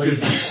 It's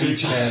lazy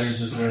speech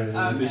patterns as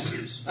well. Okay.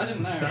 Misses. I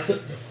didn't know. I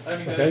just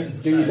only heard Okay, it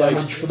since do your the start.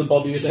 damage for the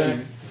body attack. Same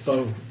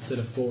foe instead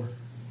of 4.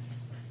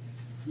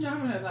 No, I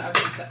haven't heard that. I've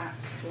heard the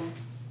axe one.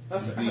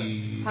 I've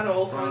The had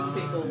all kinds of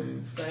people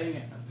saying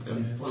it.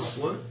 And plus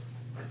what?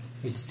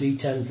 It's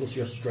D10 plus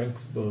your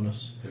strength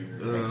bonus.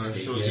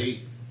 So 8.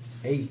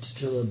 8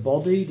 to the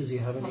body. Does he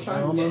have I'm any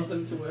trying to armour? get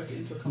them to work it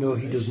into a No,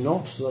 conversation. he does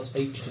not. So that's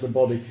 8 to the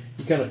body.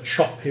 You kind of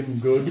chop him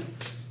good.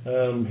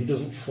 He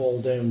doesn't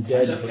fall down I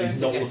dead, love but going he's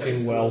to not ghetto looking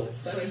school. well.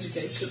 It's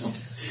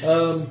so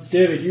educational.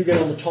 David, you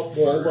get on the top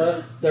wall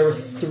there. There are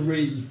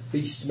 3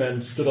 beast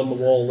men stood on the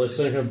wall. They're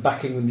sort of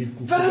backing the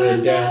mutants away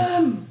Burn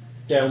them!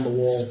 down the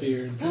wall.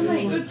 Spear. They'll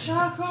make good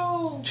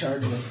charcoal!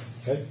 Charge them.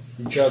 Okay,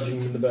 you're charging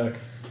them in the back.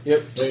 Yep,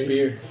 Right.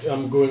 spear.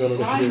 I'm going on Line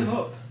them initiative.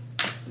 up.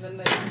 And then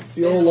they can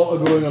You all lot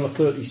are going on a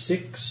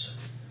 36.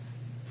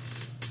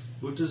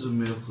 What does a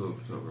mail coat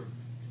cover?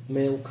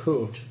 Male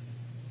coat.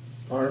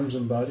 Arms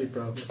and body,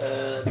 probably.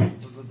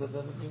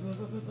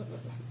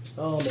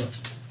 Armour.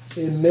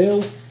 A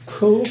male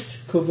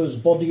coat covers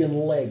body and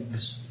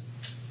legs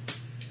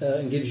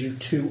and gives you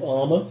 2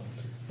 armour.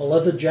 A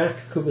leather jack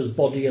covers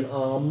body and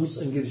arms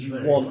and gives you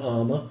 1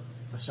 armour.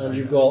 And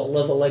you've got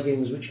leather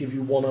leggings which give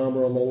you 1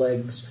 armour on the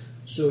legs.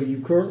 So you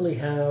currently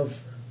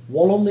have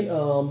 1 on the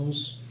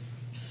arms,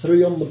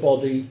 3 on the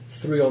body,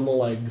 3 on the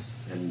legs,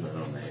 And none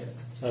on the head.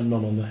 and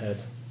none on the head.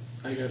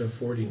 I got a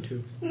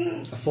 42.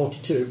 A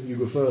 42, you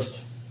go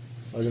first.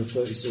 I got a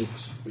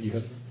 36, but you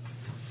have...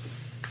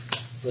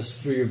 There's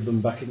 3 of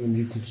them backing the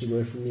mutants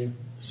away from you.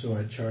 So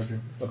I charge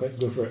him. Okay,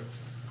 go for it.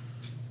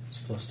 It's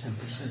plus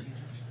 10%.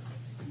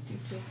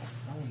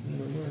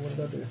 What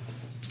did I do?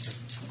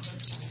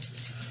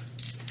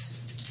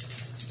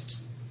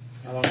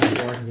 How long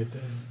before I can get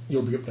there?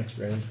 You'll be up next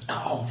round.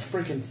 Oh,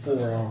 freaking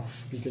 4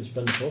 off. You can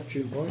spend a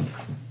fortune point.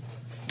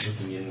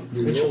 Looking in.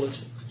 You roll it.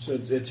 So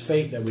it's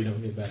fate that we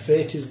don't get back.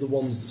 Fate is the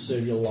ones that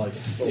save your life.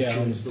 Fortune Yeah.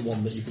 is the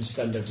one that you can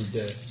spend every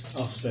day.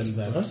 I'll spend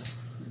that.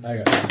 Uh-huh. I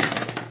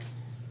got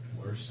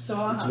Worse. So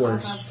I'll It's have,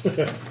 worse. I'll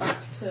have back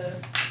to...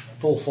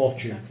 Full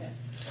fortune. Okay.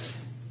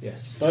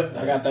 Yes. But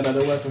I got that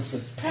other weapon for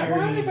Why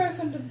are they parry. both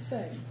under the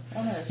same?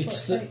 Oh no,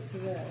 It's fates are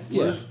there.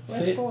 Yeah.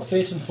 Where's Fate, fortune?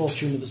 fate and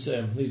fortune are the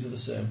same. These are the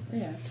same.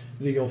 Yeah.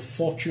 Your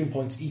fortune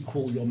points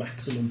equal your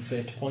maximum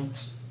fate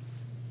points.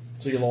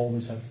 So you'll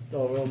always have,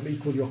 or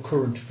equal your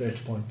current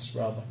fate points,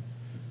 rather.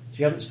 So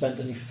you haven't spent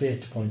any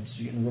fate points,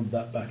 so you can rub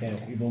that back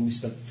out. You've only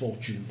spent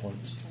fortune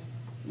points.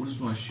 What does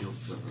my shield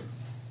cover?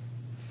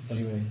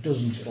 Anyway, it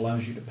doesn't. It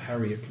allows you to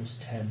parry at plus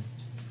 10.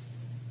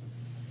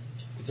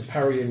 It's a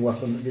parrying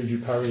weapon that gives you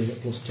parrying at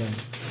plus 10.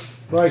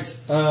 Right.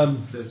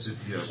 That's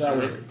if you have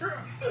Sorry.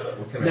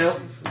 What can Now-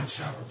 I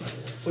see?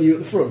 Are you at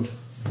the front?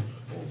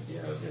 Yeah,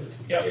 I was gonna.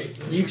 Yep.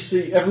 You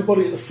see,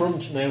 everybody at the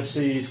front now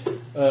sees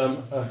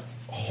a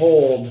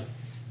horde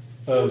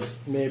of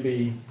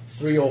maybe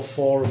 3 or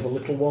 4 of the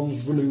little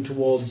ones running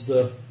towards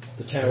the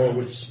tower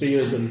with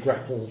spears and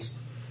grapples.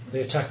 They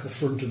attack the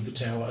front of the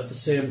tower at the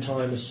same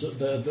time as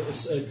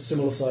a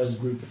similar sized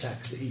group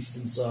attacks the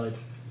eastern side.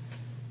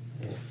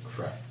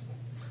 Crap.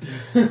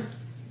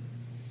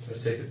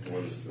 Let's take the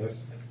ones.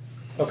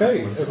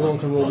 Okay, everyone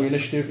can roll the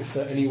initiative if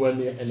they're anywhere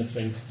near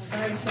anything. I'm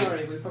very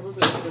sorry, we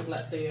probably should have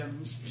let the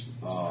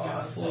Oh, I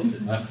guards fluffed in.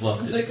 it. I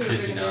fluffed They it. could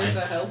have been here 59.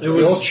 to help. It was-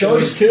 Your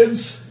choice,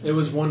 kids! It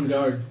was one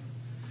guard.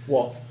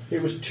 What?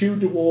 It was 2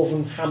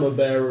 dwarven hammer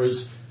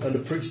bearers and a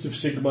priest of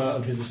Sigmar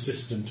and his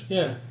assistant.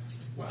 Yeah.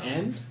 Wow.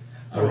 And?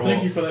 I Well, rolled.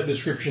 thank you for that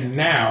description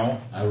now.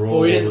 I rolled Well,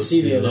 we didn't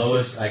see the other two.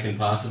 lowest I can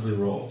possibly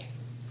roll.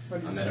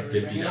 What did I'm you at a say we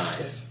were 59.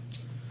 initiative?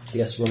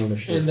 Yes, roll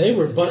initiative. And they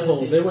were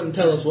buttholes. They wouldn't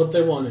tell us what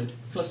they wanted.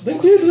 Plus They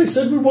 1. did, they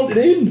said we wanted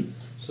in!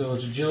 So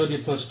it's agility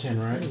plus 10,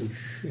 right?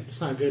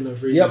 It's not good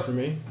enough reason Yep. for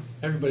me.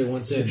 Everybody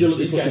wants in.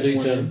 Agility These plus guys a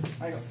want D10. in.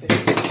 I got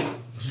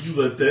 50. You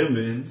let them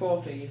in.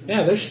 40 even.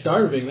 Yeah, they're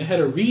starving. They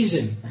had a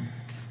reason.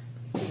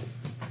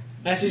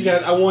 Ask these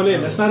guys, I want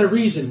in. That's not a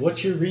reason.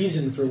 What's your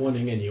reason for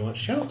wanting in? You want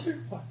shelter?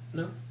 What?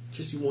 No.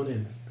 Just you want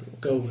in.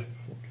 Go.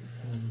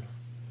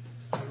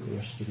 The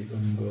rest of the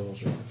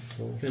ungors are at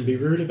 4. And be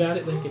rude about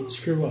it, they can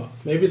screw up.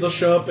 Maybe they'll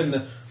show up in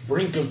the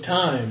brink of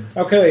time.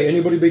 Okay,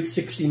 anybody beat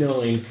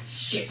 69?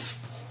 Shit!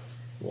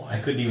 I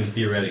couldn't even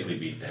theoretically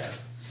beat that.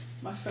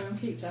 My phone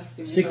keeps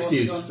asking me 60s. if I want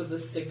to go onto the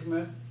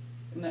Sigma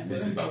network.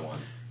 Missed it by 1.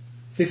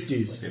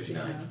 50s.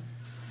 59.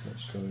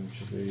 That's going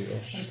to be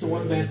us. That's the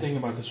one bad thing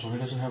about this one. It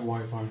doesn't have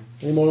Wi-Fi.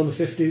 Any more in the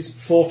 50s?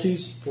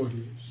 40s?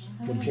 40.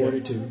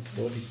 42.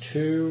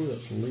 42,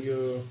 that's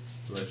Leo.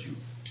 Let you.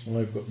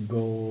 I've got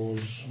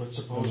Gauls. But I've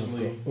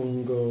supposedly, got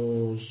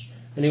Ungors.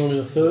 Anyone in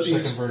the the 30s?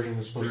 second version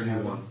is supposed to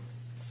have it.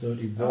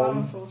 31. Oh,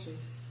 I'm 31.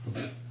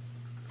 40.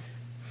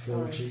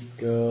 40,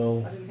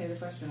 girl. I didn't hear the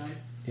question. I was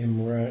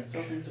Imrak.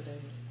 talking to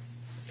David.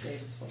 It's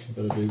David's fault. I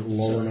better do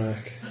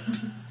Loranak.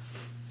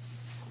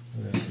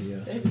 Where's he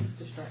at? David's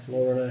distracted.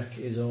 Loranak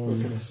is What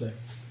can I on. say?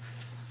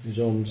 He's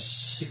on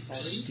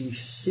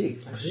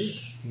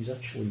 66. He's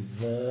actually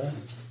there.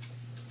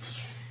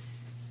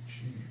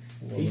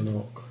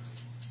 Loranak.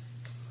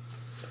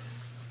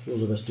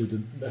 Suppose I best do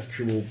the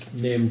actual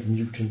named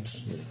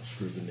mutants. No,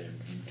 screw the named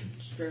mutants.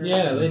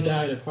 Yeah, they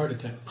died of heart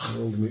attack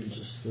All the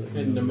mutants are 30.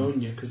 and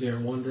pneumonia because they were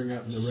wandering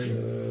out in the rain.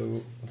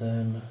 So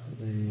then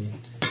the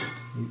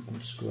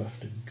mutants go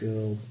after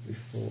girl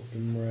before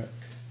Imrak.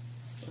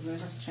 I'm going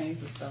to have to change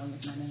the spelling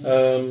of my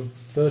name.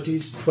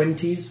 30s,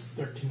 20s,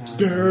 39.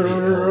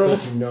 girl,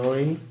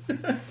 39.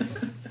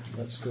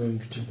 That's going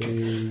to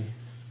be.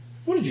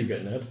 What did you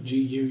get, Ned?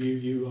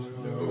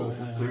 G-U-U-U-R-R-I.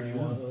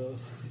 31.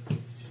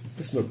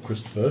 It's not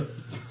Christopher.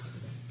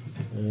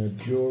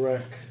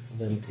 Jorak,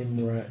 then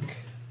Imrak.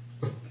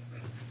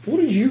 What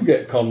did you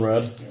get,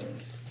 Conrad?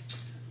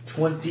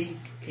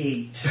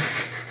 28.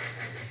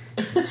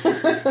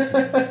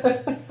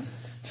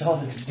 It's all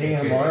the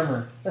damn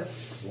armor.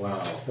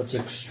 Wow. That's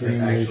extremely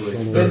That's actually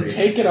funny. Then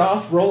take it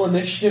off, roll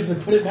initiative,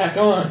 and put it back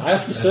on. I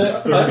have to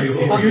say, 30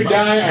 If over you my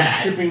die, I'm stat.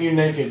 stripping you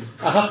naked.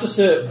 I have to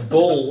say,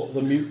 Bull,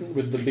 the mutant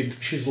with the big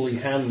chiselly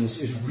hands,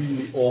 is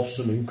really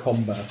awesome in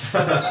combat.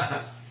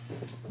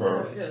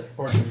 It is.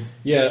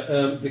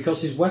 Yeah,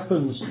 because his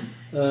weapons,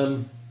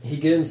 he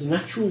gains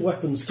natural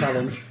weapons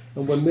talent,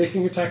 and when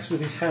making attacks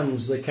with his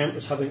hands, they count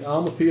as having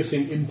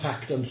armor-piercing,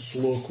 impact, and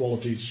slow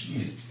qualities.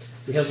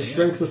 He has a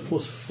strength of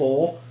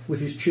 +4. With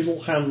his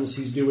chisel hands,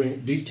 he's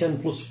doing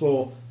D10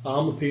 +4,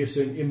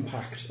 armor-piercing,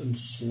 impact, and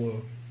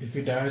slow. If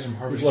he dies, I'm He's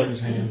harvesting like, his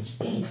hands.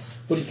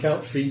 but he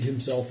can't feed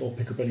himself or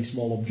pick up any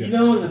small objects. You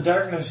know, in the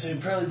darkness,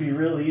 it'd probably be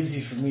real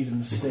easy for me to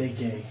mistake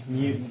a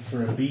mutant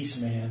for a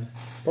beast man.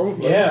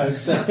 Probably. Yeah,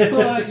 except That's cool,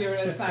 like you're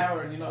in a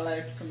tower and you're not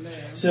allowed to come down.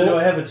 So do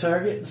I have a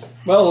target?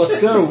 Well, let's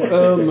go.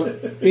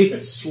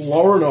 It's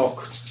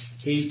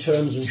Loranok. He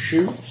turns and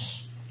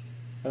shoots,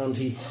 and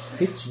he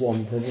hits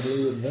one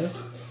probably with that.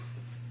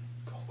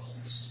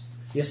 Goggles.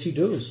 Yes, he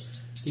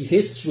does. He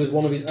hits with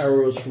one of his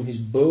arrows from his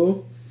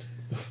bow,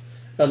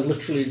 and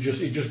literally it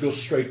just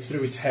goes straight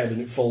through its head and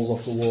it falls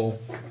off the wall.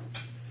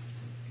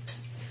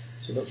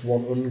 So that's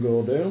one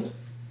ungo down.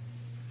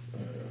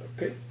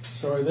 Okay.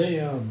 so are they?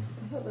 I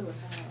thought they were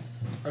hard.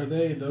 Are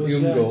they those The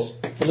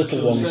ungo, guys? the little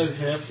So ones. is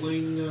that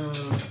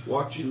halfling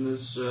watching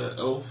this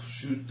elf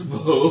shoot the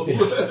bow?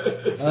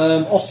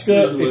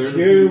 Oscar, Learn it's a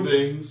few you.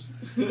 things.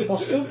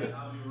 Oscar?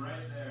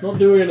 Not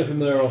doing anything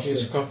there, Oscar.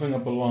 He's coughing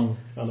up a lung.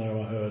 I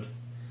know, I heard.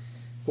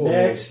 Poor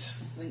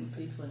Next. Link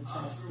people in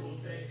Tennessee.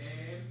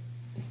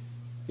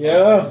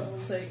 Yeah. We'll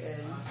take aim.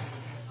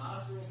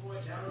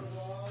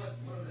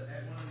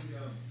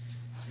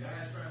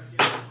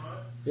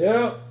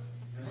 Yeah.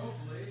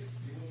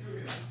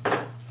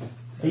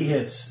 He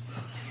hits.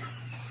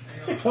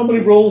 How many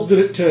rolls did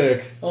it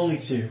take? Only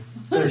 2.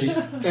 30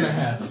 and a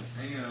half.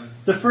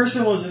 The first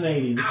one was an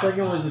 80. The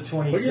second one was a Put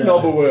 27. your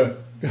knob away.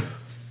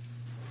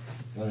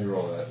 Let me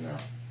roll that now.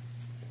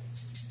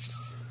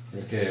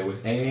 Okay,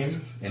 with aim,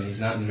 and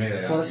he's not in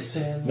melee. Plus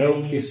 10. Nope,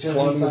 meaning he's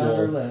 75 climbing the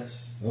or wall.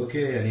 less.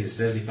 Okay, I need a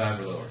 75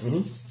 or lower.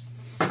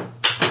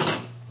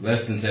 Mm-hmm.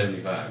 Less than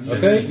 75.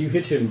 Okay, you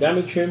hit him,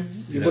 damage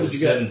him. See, that What did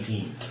was you get?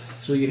 17.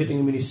 So you're hitting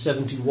him in his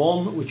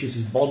 71, which is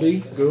his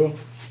body. Go.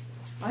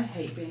 I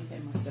hate being hit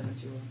in my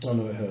 71. Oh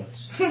no, it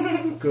hurts.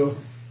 Go.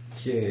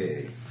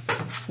 Okay.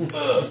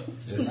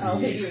 I'll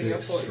hit you in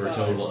your 6 for a 45.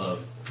 total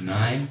of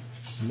 9.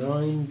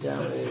 9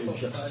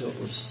 damage. That's a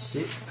total of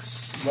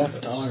 6.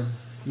 Left arm.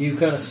 You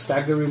kind of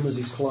stagger him as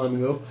he's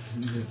climbing up.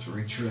 You have to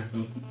retract.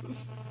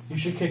 You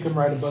should kick him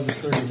right above his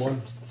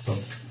 31.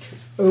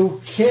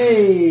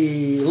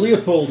 Okay,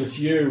 Leopold, it's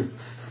you.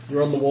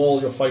 You're on the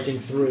wall. You're fighting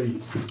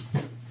 3.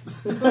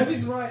 Above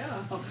his right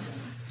arm.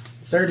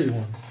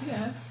 31.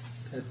 Yeah.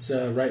 That's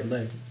right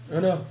leg. Oh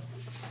no.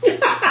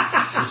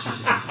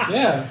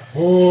 Yeah.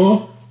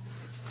 Oh,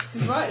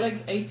 His right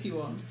leg's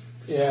 81.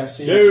 Yeah,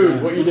 see. dude,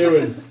 that's what are you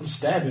doing? I'm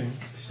stabbing.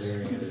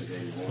 Staring at his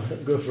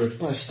 81. Go for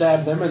it. I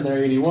stabbed them and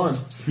they're 81.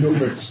 Go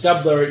for it.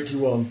 Stab their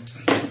 81.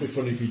 It'd be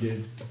funny if you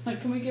did.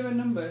 Like, can we give a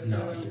number No,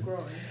 so I we're didn't.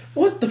 groin?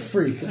 What the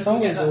freak? And It's if we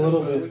get always that a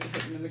little number, We bit. can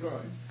hit him in the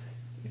groin.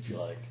 If you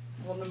like.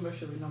 What number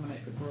should we nominate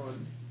for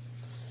groin?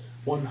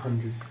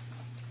 100.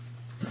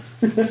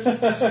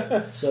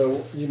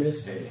 So, you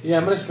miss. Yeah,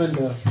 I'm going to spend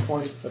a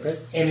point. Okay.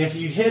 And if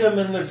you hit him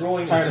in the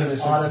groin, Tired it's of an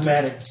this.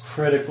 automatic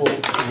critical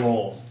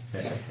roll.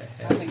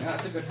 I think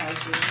that's a good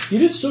house rule. You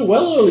did so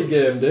well early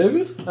game,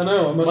 David. I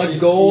know, I must Like have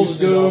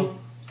goals used it all. go,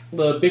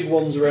 the big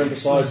ones around the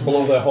sides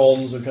below their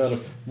horns and kind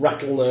of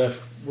rattle their.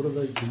 What are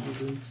they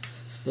doing?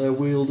 They're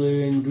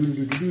wielding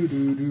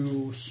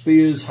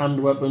spears,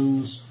 hand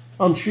weapons,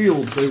 and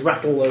shields. They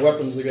rattle their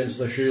weapons against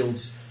their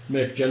shields,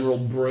 make general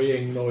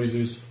braying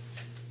noises.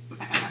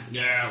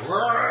 Yeah,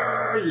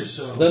 roar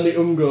yourself. Then the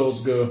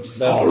Ungos go.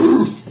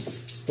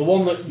 The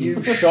one that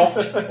you shot,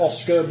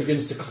 Oscar,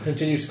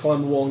 continues to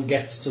climb the wall and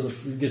gets to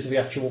the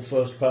actual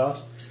first part.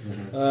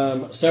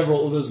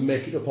 Several others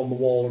make it up on the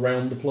wall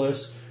around the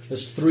place.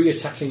 There's 3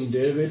 attacking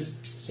David,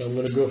 so I'm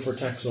going to go for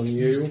attacks on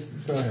you.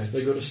 Go ahead.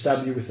 They go to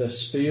stab you with their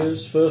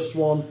spears. First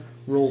one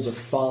rolls a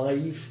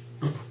 5,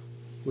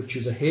 which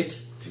is a hit.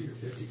 To your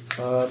 50.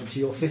 To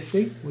your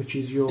 50, which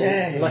is your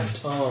Dang.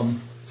 left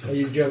arm. Do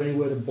you have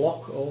anywhere to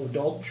block or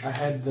dodge? I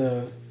had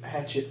the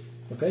hatchet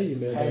Okay, you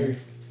made Harry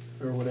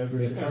or whatever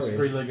it is. Harry.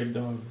 3-legged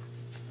dog.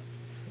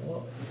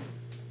 Oh,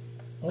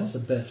 That's the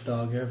best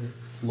dog ever.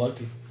 It's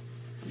lucky.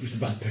 just a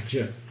bad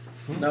picture.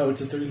 No, it's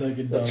a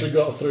 3-legged dog. Actually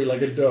got a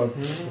 3-legged dog.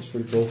 That's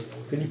pretty cool.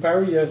 Can you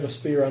parry? You have a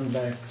spear and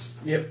an axe.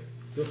 Yep.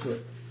 Go for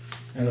it.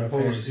 And I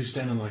opposed parried. to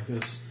standing like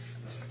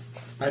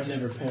this. I've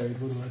never parried.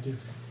 What do I do?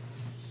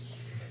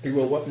 You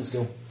roll weapon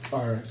skill.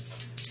 Alright.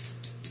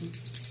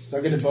 Do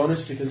I get a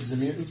bonus because it's a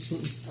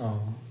mutant?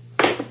 Oh.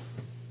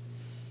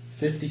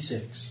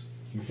 56.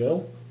 You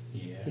fail.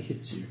 Yeah. He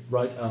hits you.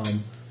 Right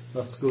arm.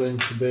 That's going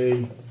to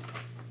be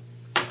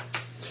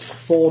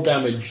 4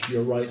 damage to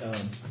your right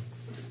arm.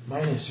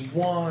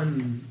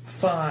 -1,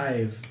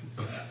 5.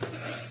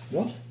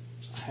 What?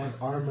 I have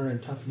armor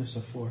and toughness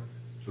of 4.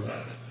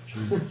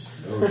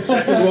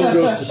 Second one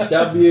goes to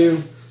stab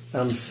you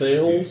and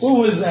fails. What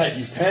was that,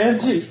 you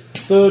pansy?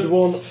 Third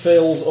one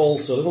fails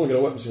also. They've only got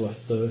a weapon skill of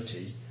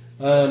 30.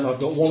 I've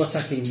got one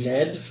attacking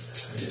Ned,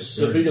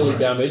 severely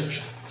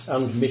damaged,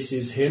 and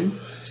misses him.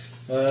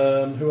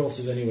 Who else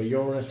is anywhere?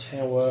 You're in a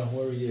tower.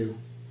 Where are you?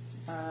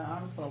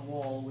 I'm up on a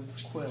wall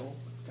with Quill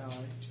guy.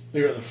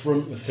 You're at the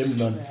front with him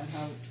then.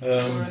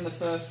 Yeah, we're in the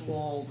first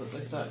wall that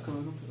they started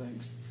coming up, I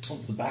think.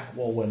 Onto the back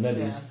wall where Ned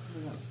Yeah, I is. think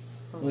that's Well,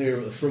 probably. you're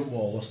at the front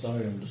wall, that's how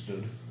I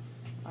understood.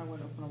 I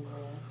went up on a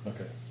wall.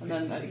 Okay. And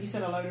then you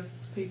said a load of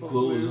people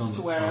Quill was on moved the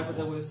to wherever front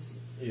there wall. was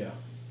Yeah.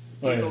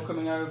 people Oh, yeah.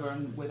 coming over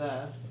and we're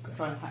there Okay.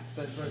 trying to hack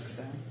the ropes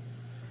down.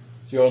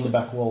 So you're on the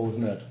back wall with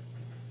Ned.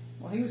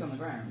 Well, he was on the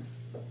ground.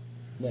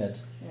 Ned.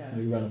 Yeah.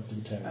 You ran up to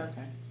the tower.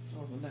 Okay.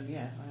 Well, then,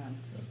 yeah, I am.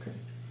 Okay.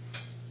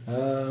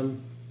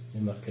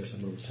 In that case,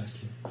 I'm going to attack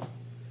you.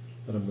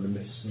 But I'm going to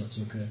miss, so that's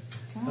okay.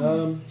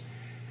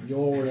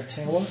 You're in a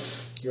tower.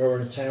 You're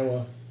in a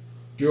tower.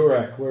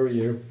 Durak, where are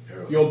you?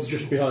 You're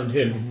just behind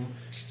him.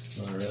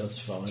 Alright, that's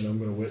fine. I'm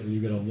going to wait till you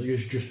get on. You're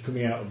just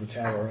coming out of the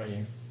tower, aren't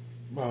you?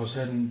 I was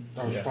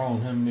Yeah.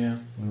 following him, yeah.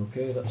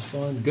 Okay, that's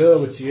fine.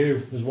 Girl, it's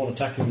you. There's one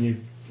attacking you.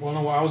 Well,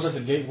 no, I was at the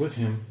gate with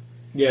him.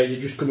 Yeah, you're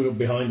just coming up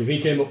behind him. He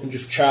came up and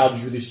just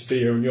charged with his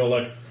spear, and you're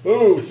like,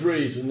 oh,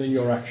 3s, and then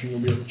your action, you'll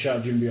be able to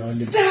charge in behind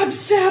him. Stab,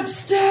 stab,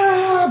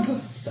 stab!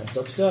 Stab,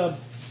 stab, stab.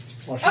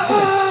 Oh, she's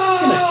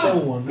gonna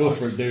kill one. Go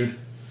for it, dude.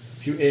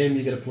 If you aim,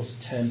 you get a plus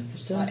 10.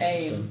 Plus 10? I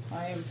aim.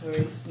 I aim for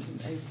his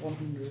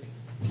 100.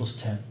 Plus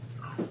 10.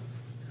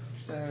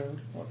 So,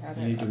 what, I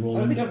You need to roll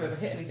don't think under- I've ever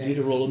hit You anything. need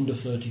to roll under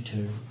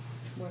 32.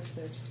 Where's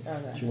 30?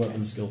 Oh, there. It's your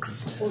weapon skill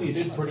plus 10. Well, you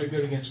did pretty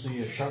good against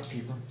the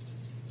shopkeeper.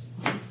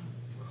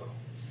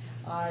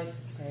 I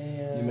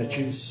fail. You may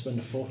choose to spend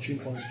a fortune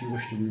point if you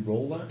wish to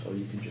re-roll that, or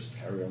you can just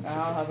carry on.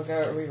 I'll have a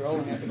go at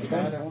re-rolling it because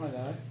I don't want to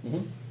die.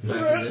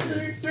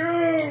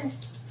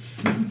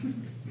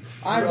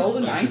 I rolled a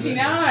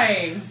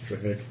 99.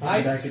 Terrific.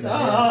 I back in the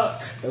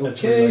suck.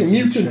 Okay,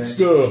 mutants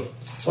go.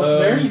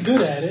 Very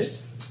good at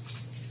it.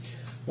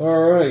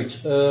 Alright,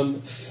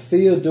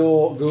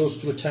 Theodore goes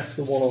to attack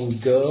the one on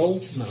girl.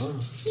 No.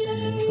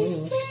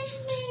 Yay,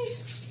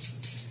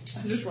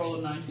 I just rolled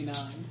a 99.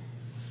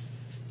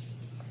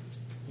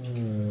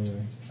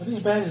 Not as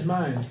bad as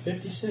mine.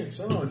 56.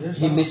 Oh, there's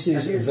He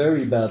misses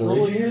very badly.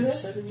 Roll again.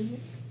 70.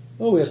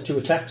 Oh, he has 2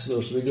 attacks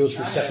though, so he goes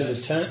for a second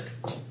attack.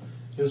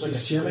 It was like a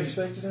Jim series.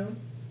 expected out?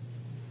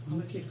 Oh,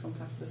 the kid come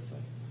past this way.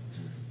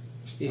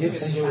 He I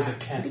hits. think it was a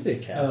cat. Could be a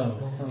cat.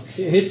 Oh.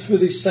 He hits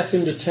with his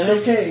second attack.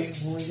 It's okay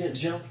when we get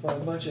jumped by a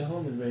bunch of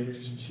home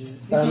invaders and shit.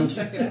 And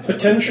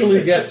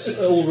potentially gets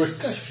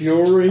Ulrich's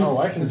Fury, Oh,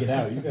 I can get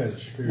out. You guys are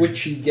screwed.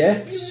 which he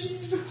gets.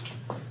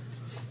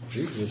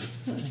 Jesus.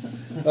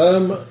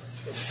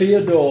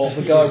 Theodore,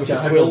 the guy with the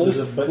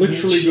quills,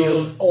 literally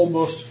goes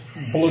almost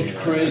blood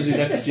crazy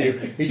next to you.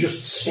 He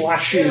just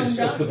slashes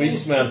at the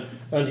Beastman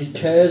and he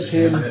tears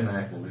him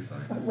Knife will be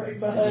fine. Right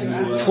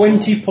behind you.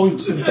 20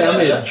 points of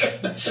damage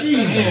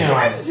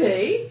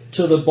 20?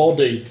 to the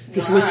body.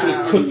 Just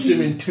literally cuts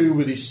him in 2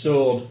 with his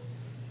sword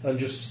and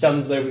just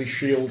stands there with his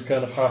shield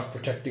kind of half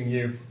protecting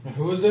you. And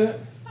who is that?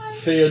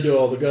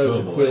 Theodore, the guy with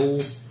the boy.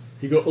 quills.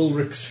 You got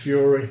Ulrich's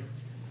Fury.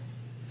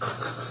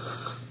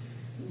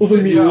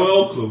 You're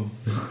welcome.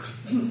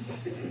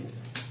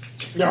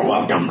 You're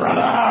welcome,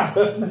 brother.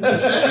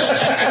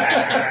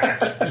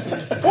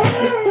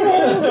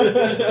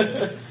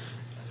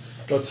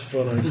 That's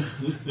funny.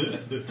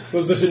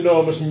 There's this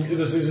enormous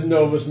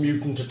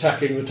mutant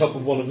attacking the top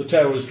of one of the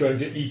towers trying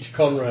to eat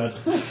Conrad.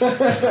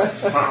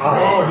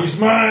 Oh, he's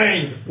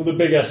mine! With a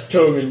big ass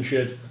tongue and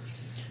shit.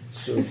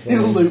 So He funny.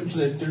 loops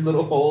in through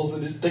little holes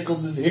and just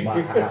tickles his ear.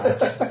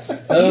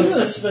 He's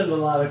gonna spend a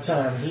lot of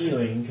time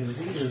healing because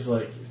he was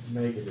like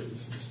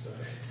negatives and stuff.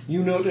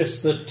 You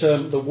notice that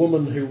the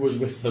woman who was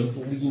with them,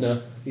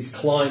 Lena, is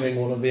climbing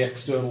one of the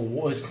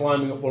is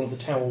climbing up one of the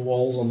tower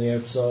walls on the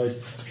outside.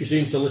 She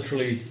seems to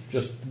literally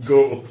just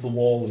go up the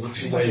wall as if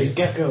she She's like a weighs,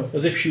 gecko.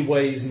 as if she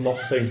weighs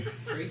nothing.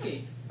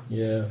 Freaky.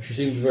 Yeah, she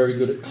seems very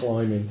good at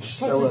climbing.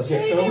 Still a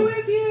Take me gecko.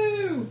 with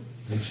you!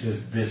 And she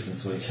does this and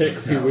swings.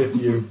 Take me with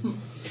you.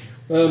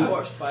 I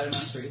watched Spider-Man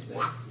 3 today.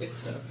 It's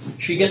so...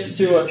 She gets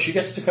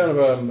to kind of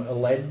a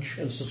ledge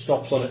and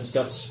stops on it and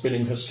starts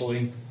spinning her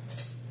sling.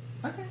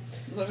 Okay.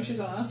 As long as she's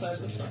on our side,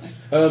 that's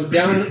fine.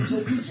 Down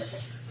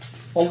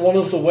on one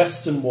of the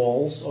western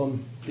walls,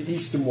 on the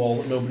eastern wall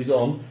that nobody's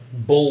on,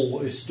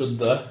 Bull is stood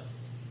there.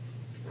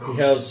 He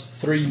has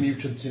 3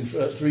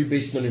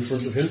 beastmen in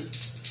front of him.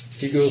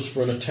 He goes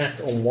for an attack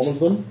on one of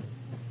them,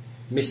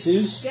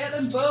 misses. Get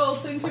them, Bull!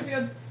 Think of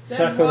your dead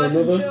Attack on wife and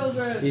another.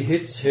 children! He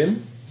hits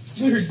him.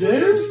 You're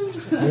dead?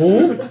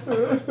 Oh.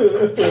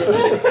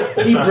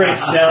 He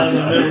breaks down in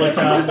the middle of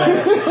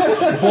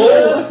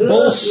combat.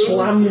 Bull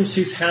slams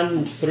his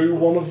hand through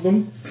one of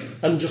them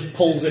and just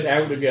pulls it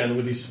out again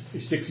with he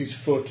sticks his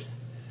foot,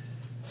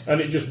 and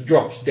it just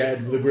drops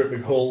dead with a great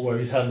big hole where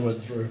his hand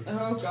went through.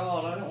 Oh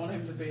god, I don't want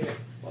him to be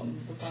on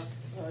the back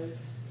side.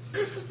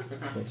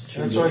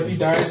 That's why if he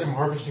dies, I'm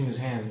harvesting his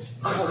hand.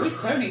 Oh, we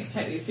so need to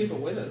take these people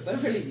with us. They're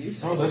really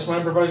useful. Oh, that's my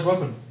improvised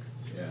weapon.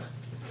 Yeah.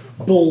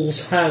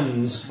 Bull's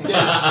hands.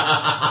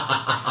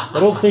 I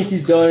don't think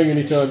he's dying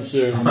anytime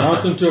soon.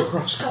 Mount them to a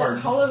cross cart.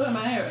 Hollow them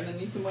out and then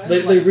you can wear They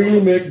them like really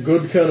gloves. make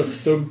good kind of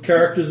thug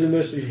characters in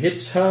this. He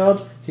hits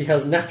hard. He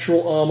has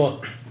natural armour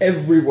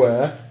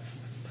everywhere.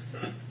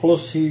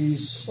 Plus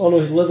his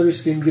leathery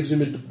skin gives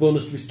him a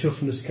bonus to his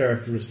toughness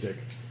characteristic.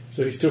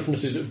 So his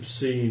toughness is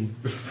obscene.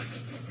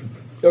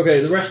 Okay,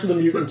 the rest of the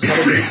mutants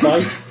have a big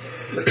fight.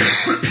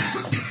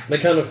 They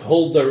kind of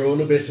hold their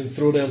own a bit and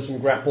throw down some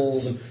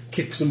grapples and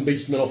kick some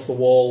beastmen off the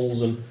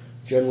walls and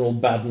general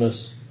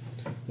badness.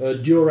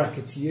 Durak,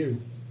 it's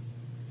you.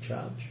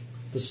 Charge.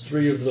 There's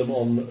 3 of them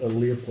on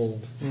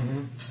Leopold.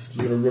 Mm-hmm. So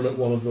you're going to run at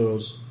one of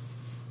those.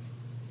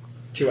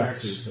 2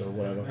 axes or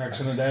whatever.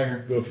 Axe and a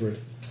dagger. Go for it.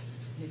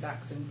 He's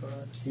axing for it.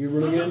 Are you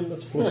running in?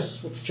 That's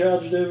plus. What's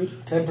charge, David?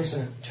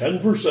 10%.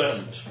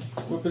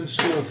 10%. Weapon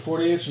skill of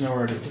 48, so now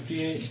we're at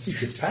 58. You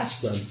should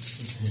pass then.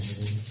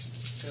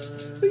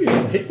 I think you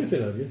haven't hit with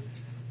it, have you?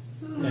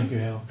 Thank you,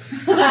 Hal.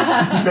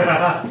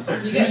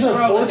 You get Use a to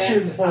roll fortune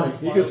again, 'cause point.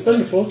 Hal's You can spoiled.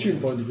 spend a fortune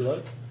point if you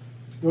like.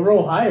 You'll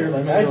roll higher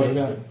like I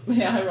did.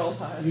 Yeah, I rolled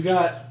higher. You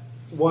got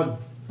 1.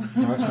 No,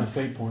 that's my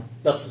fate point.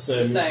 That's the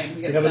same. Same,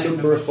 you get You have the a same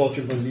number number. of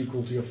fortune points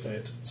equal to your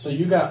fate. So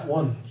you got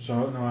 1.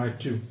 So no, I had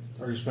 2.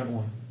 Already spent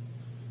 1.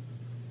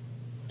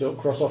 Don't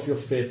cross off your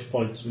fate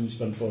points when you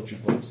spend fortune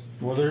points.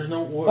 Well, there's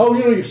no. Oh,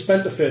 you know you've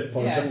spent a fate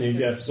point, Yeah, haven't you?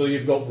 Yeah. So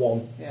you've got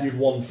 1. Yeah. You've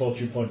 1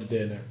 fortune point a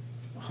day now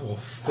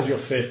because your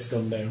fate's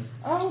gone down.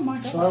 Oh my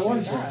god, So I that's won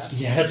really bad.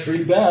 Yeah, it's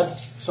really bad.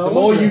 So The I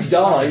more won. you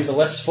die, the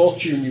less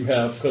fortune you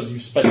have because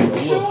you've spent your luck.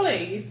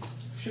 Surely you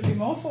should be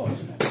more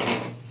fortunate.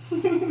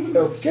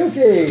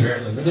 Okay.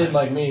 Apparently You not. did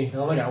like me. I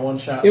only got 1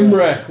 shot. left.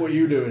 Imrek, what are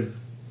you doing?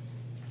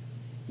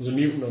 There's a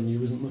mutant on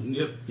you, isn't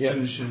there? Yep, Yeah.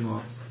 finish him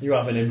off. You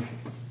having him?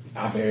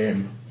 Have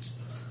him.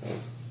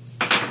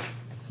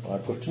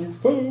 I've got 2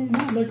 phones,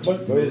 like my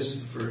phone. Missed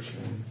the first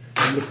one.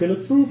 I'm looking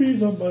at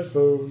boobies on my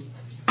phone.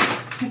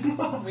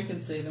 We can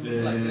see them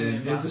reflected in And your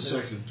hit the glasses.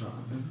 second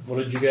time. What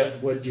did you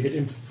get? Where did you hit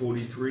him?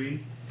 43.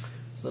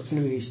 So that's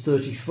going to be his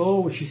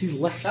 34, which is his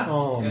left That's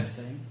arm.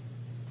 disgusting.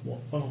 What?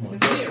 Oh my You can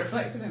god. see it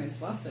reflected in his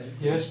glasses.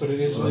 Yes, but it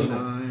is legal.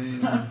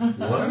 9.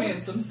 Only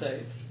in some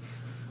states.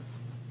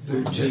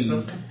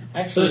 13.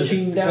 Actually,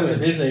 13 because of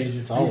damage. his age,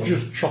 it's all You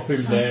just chop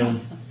him down.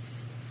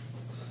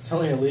 It's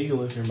only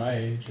illegal if you're my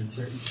age in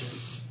certain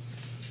states.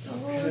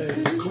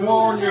 Come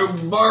on,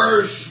 you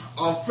birds!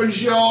 I'll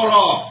finish you all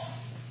off!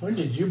 When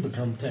did you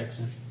become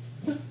Texan?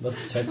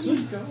 That's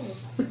Texan.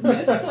 God.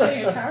 Ned's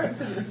playing a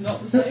character that's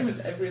not the same as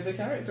every other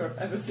character I've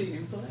ever seen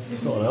him play.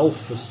 It's not an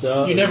elf for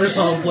start. You never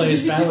saw him play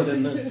his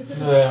paladin then.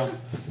 Yeah.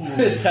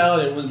 His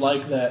paladin was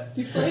like that.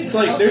 You've played It's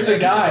an like, elf there's in a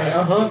guy,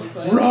 everything I've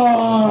seen you play.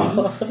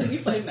 Raw! I think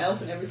you've played an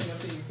elf in everything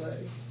I've seen you play.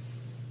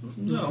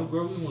 No,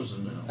 Grogan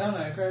wasn't now. Oh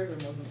no, Grogan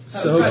wasn't. That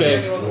So, was about the okay,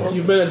 only one that wasn't.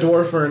 you've been a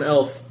dwarf or an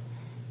elf.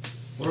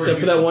 Or Except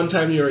for you- that one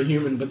time you were a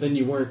human, but then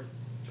you weren't.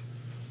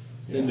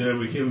 And then I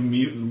became a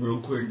mutant real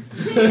quick.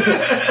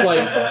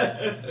 Like,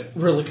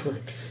 really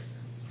quick.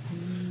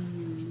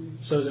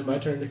 So is it my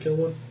turn to kill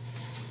one?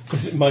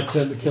 Is it my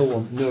turn to kill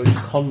one? No, it's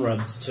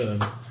Conrad's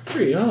turn.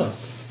 Pretty up.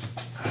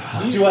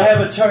 Do I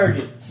have a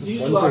target?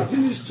 He's One locked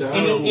in his tower.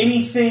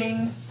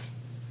 Anything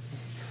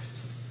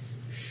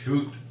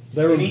Shoot.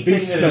 There are anything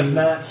that is beastmen.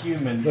 not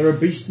human. There are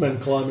beastmen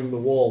climbing the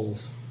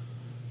walls.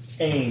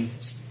 Aim.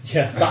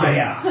 Yeah.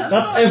 Fire.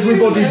 That's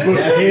everybody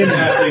but him.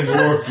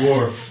 Halfling,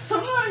 dwarf,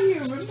 I'm not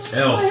human.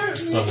 elf,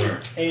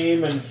 somewhere.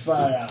 Aim and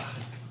fire.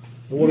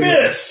 What do you-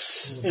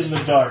 Miss in the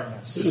It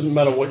darkness. doesn't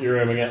matter what you're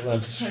aiming at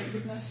then. Thank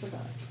goodness for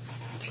that.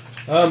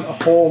 A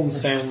horn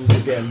sounds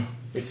again.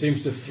 It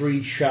seems to have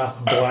 3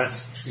 sharp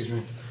blasts. Excuse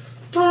me.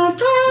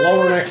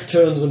 Loranek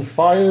turns and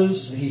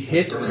fires. He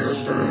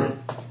hits.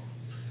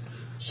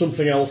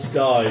 Something else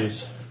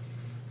dies.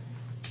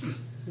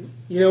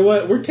 You know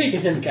what? We're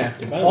taking him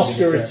captive. I don't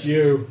Oscar, give a it's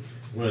you.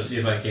 I'm going to see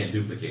if I can't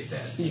duplicate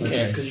that. crap. You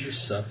can't because you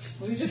suck.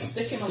 Well, you just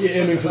stick him on You're the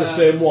aiming front for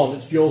the of same one.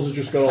 It's yours has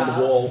just gone on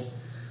the wall.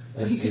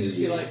 He could just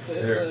be like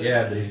the-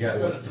 Yeah, but he's got,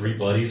 what, 3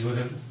 buddies with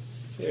him?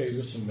 Yeah, you've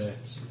got some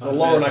mates. Oh,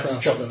 Well, man, Loranak's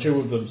crossbow. chopped 2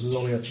 of them, so there's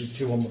only actually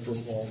 2 on the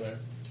front wall there.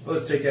 Well,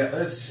 let's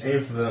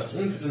aim for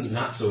the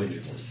not so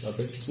injured one.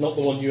 Okay. Not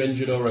the one you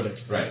injured already.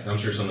 Right, I'm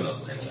sure someone else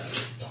will handle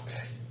that.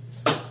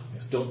 Okay.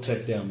 Yes, don't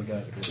take down the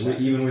guy that goes back.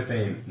 Even with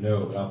aim,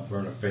 no, I'll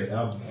burn a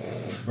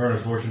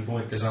fortune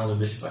point because I'll only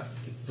miss by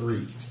 3.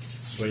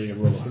 That's where you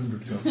can roll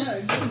 100 go. No,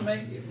 it didn't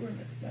make it. Wouldn't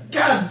it?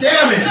 God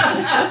damn it!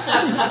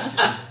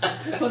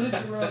 What did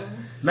you roll?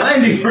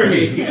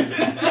 93!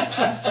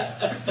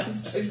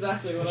 That's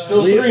exactly what I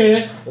Still 3 in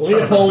it.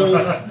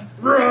 Leopold.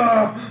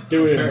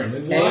 Do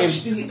him.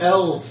 Watch the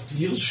elf.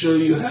 He'll show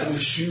you how to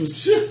shoot.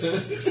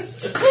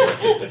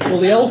 Well,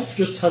 the elf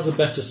just has a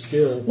better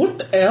skill. What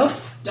the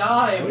F?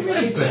 Die and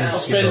raise the I'm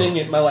elf. Spending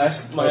it my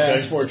last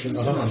fortune.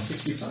 I'm on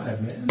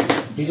 65, man.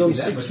 He's on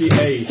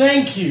 68.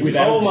 Thank you.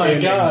 Without Oh my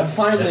aiming. god!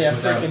 Finally, I That's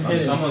without- freaking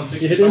hit I'm him. on You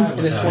 65 hit him?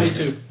 And it's without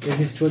 22. In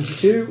his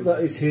 22, that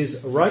is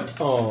his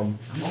right arm.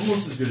 I'm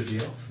almost as good as the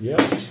elf. Yep.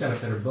 She's got a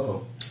better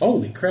bow.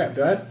 Holy crap!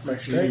 Do I have my You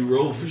strength?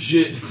 roll for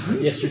shit.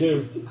 Yes, you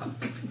do.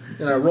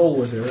 And I roll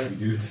with it, right?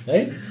 Dude.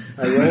 Hey?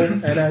 I roll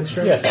and add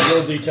strength. Yes,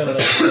 roll d10 and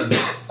extra.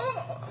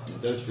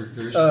 That's for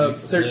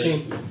cursing.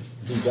 13.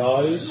 He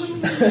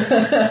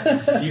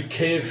dies. You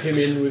cave him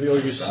in with your,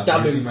 you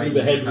stab him through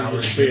the head with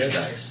your spear.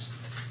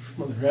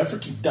 Mother effer,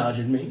 keep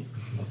dodging me.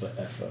 Mother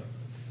effer.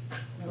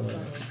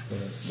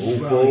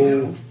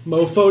 Mofo.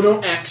 Mofo,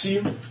 don't axe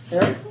you.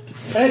 Alright?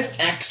 I didn't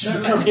axe you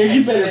to come here.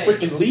 You better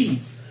freaking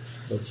leave.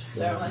 That's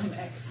Don't let him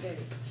escape.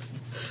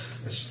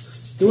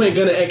 You ain't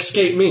gonna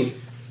escape me.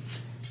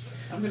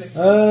 I'm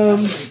gonna.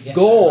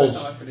 Gauze.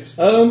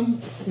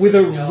 With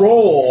a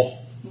roar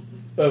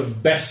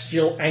of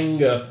bestial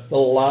anger, the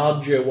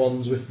larger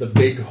ones with the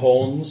big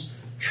horns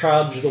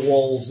charge the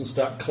walls and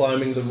start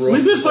climbing the ropes.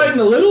 We've been fighting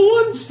the little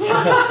ones?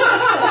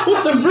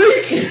 What the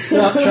freak?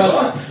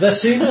 There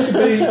seems to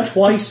be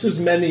twice as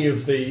many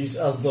of these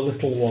as the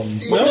little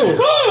ones.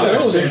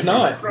 No, there's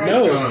not.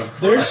 No,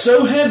 they're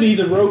so heavy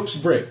the ropes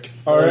break.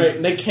 All right,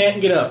 and they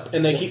can't get up,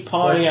 and they keep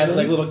pawing at it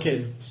like little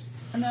kids.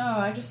 No,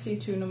 I just see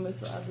 2 numbers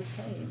that are the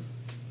same.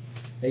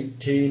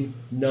 18,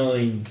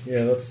 9.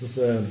 Yeah, that's the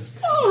same.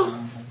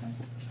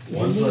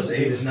 1 plus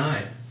 8 is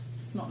 9.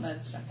 It's not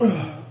Ned's strength.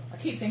 No. I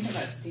keep thinking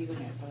about stealing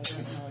it, but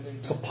I don't know what it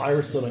is. Got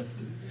pirates on it.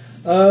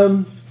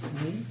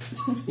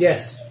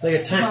 Yes, they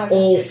attack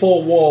all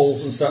 4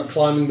 walls and start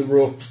climbing the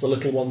ropes the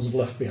little ones have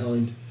left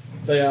behind.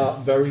 They are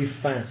very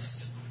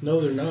fast. No,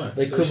 they're not.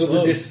 They They're cover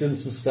slow. the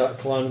distance and start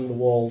climbing the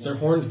walls. Their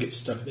horns get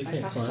stuck. They I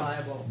can't cast a climb.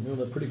 fireball. No,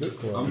 they're pretty good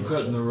climbing. I'm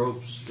cutting the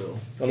ropes still.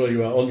 I know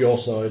you are, on your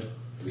side.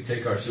 We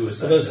take our So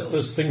suicide there's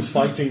pills. things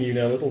fighting you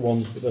now, little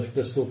ones, but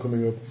they're still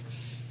coming up.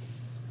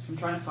 I'm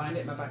trying to find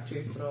it in my back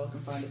tooth, but all I can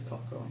find is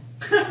popcorn.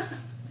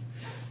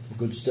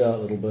 Good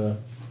start, little bear.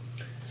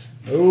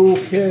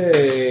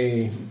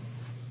 Okay.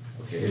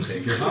 Okay,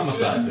 take your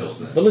homicide pills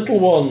then. The little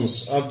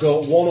ones, I've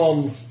got one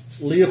on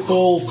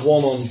Leopold,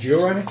 one on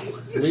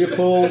Jurak.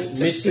 Leopold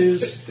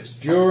misses.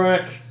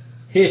 Jurak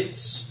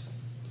Hits.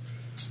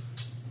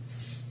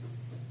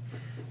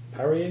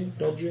 Parrying,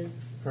 dodging.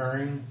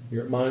 Parrying.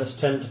 You're at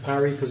 -10 to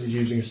parry because he's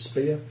using a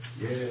spear.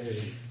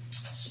 Yay.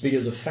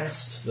 Spears are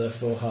fast,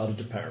 therefore harder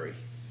to parry.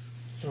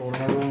 So what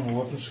am I rolling? A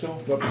weapon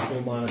skill? Weapon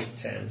skill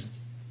 -10.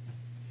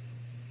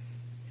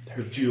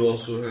 But you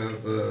also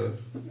have, Oh,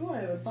 I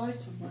have a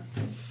bite on my.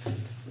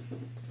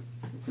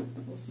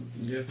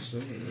 yep,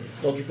 some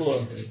Dodge blow.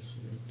 Do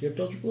you have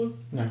dodge blow?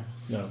 No.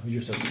 No, you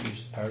just have to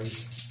use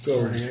parries. Go.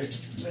 48.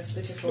 Let's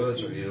stick a Well,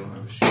 that's right, you don't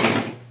have a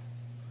shield.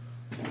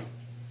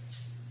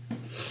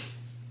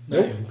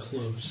 Nope. Not even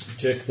close.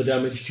 Take the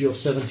damage to your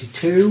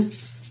 72,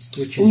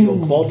 which is your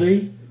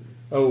body.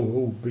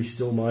 Oh, be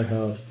still my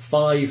heart.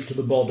 5 to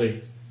the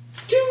body.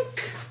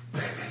 Dunk!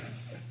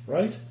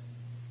 Right?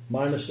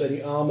 Minus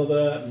any armour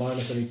there,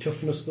 minus any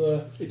toughness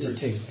there. It's a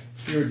tink.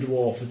 If you're a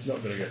dwarf, it's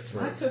not going to get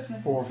through. My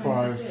toughness 4 or is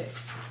 5. 26.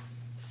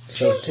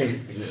 So, Tink.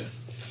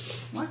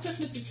 My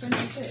toughness is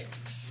 26.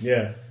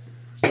 yeah.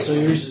 So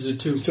yours is a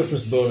 2.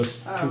 Toughness bonus.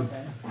 Oh, 2.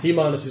 okay. He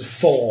minuses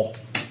 4,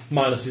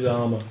 minus his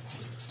armour.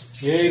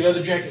 Yay,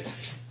 leather jacket.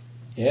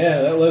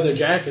 Yeah, that leather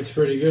jacket's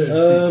pretty good.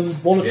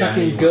 One Yeah,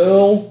 attacking you-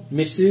 girl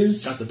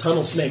misses. Got the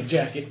tunnel snake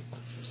jacket.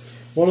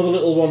 One of the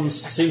little ones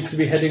seems to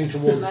be heading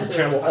towards the Leather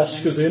tower is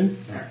Oscar's in.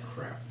 Ah,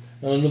 crap.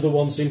 And another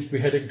one seems to be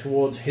heading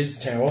towards his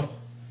tower,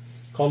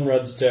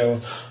 Conrad's tower.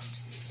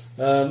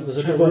 There's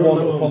another Run one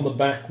along. up on the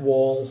back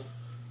wall.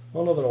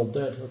 Oh no, they're all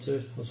dead. That's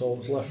it. That's all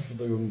that's left for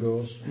the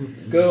Ungors.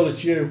 Girl,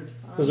 it's you.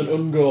 There's an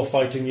Ungor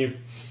fighting you.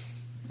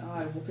 Oh,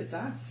 I whoop its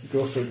ass.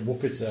 Go for it.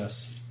 Whoop its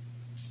ass.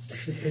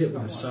 Actually, hit it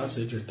with a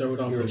sausage or throw it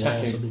off You're the wall.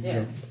 attacking. So it'll Yeah.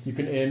 jump. You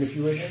can aim if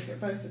you wish. Get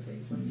both of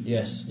these ones.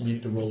 Yes, you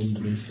need to roll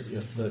underneath at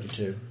your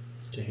 32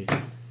 to hit.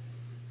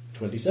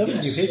 27.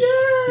 Yes. You hit.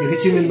 You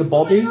hit him in the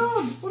body.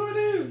 Oh, what do I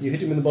do? You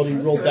hit him in the body. You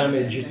roll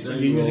damage. It's Then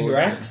you're you using roll your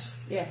it. axe.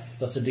 Yes.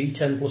 That's a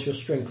D10 plus your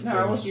strength. No,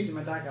 I was bonus. using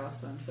my dagger last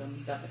time, so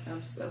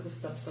I'm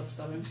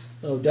stabbing.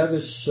 Oh,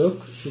 daggers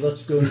suck, so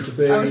that's going to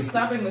be. I was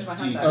stabbing with my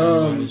hand.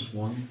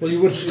 -1. Well,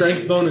 you would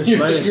strength bonus If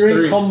minus you're in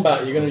 3.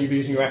 combat, you're going to be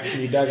using your axe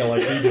and your dagger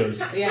like he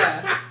does.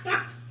 Yeah.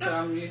 So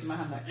I'm using my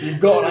hand axe. You've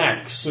got an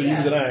axe, so Yeah.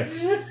 use an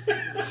axe.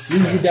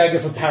 Use your dagger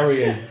for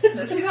parrying.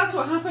 See, that's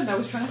what happened. I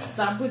was trying to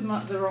stab with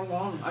the wrong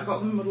one. I got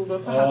them muddled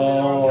up. I had them in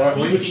the Oh, wrong right,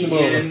 one. switch them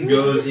over. In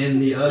goes in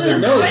the other.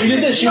 No, she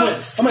did this. She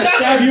went, I'm going to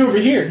stab you over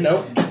here.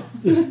 Nope.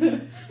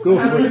 Go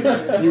for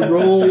it. You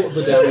roll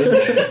the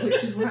damage.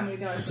 Which is how many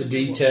dice? It's a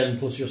D10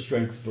 plus your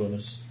strength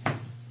bonus.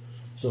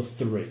 So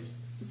 3.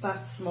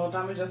 That's more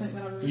damage, I think,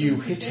 than I remember. You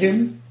hit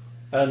him,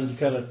 and you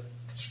kind of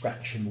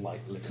scratch him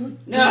lightly.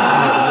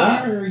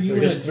 Ah! Why are you So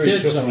in just a 3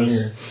 dead zone toughness.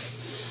 here?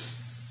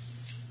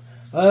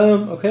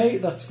 Okay,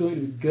 that's going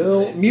to be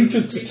girl.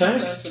 Mutant attack.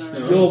 Person,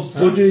 Your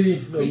buddy.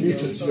 No, Creepy.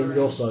 mutants are on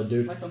your side,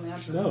 dude. like on the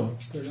advert. No,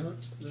 they're not.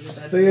 There's a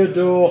dead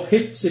Theodore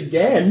hits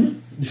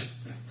again.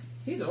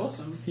 He's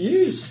awesome. He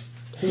is.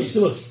 He's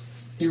still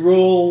he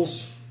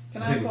rolls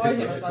Can I apply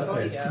him as my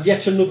bodyguard?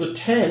 yet another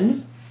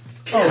 10.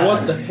 Oh,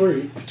 what the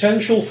freak?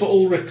 Potential for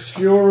Ulrich's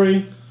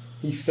Fury.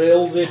 He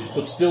fails it,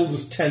 but still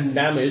does 10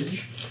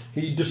 damage.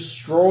 He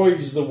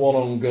destroys the one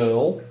on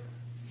girl.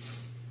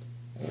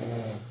 Is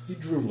he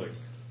drooling?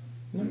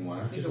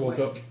 Wow. He's Woke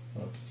awake.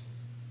 up.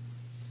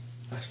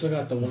 I still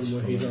got the one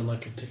where he's on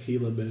like a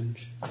tequila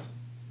binge.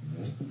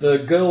 The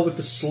girl with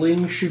the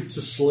sling shoots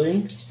a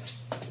sling,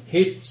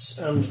 hits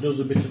and does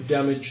a bit of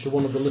damage to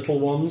one of the little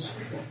ones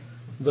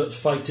that's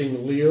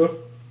fighting Leo.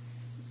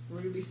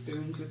 Ruby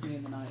spoons with me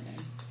in the night now.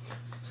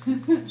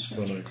 It's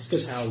funny. It's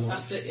because how long?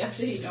 After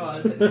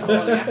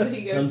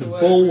he goes And to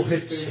work. Bull with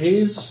hits spoons.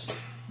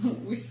 his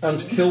We and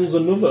spoon. kills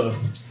another.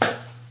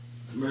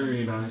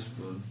 Very nice,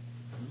 but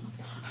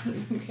I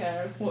don't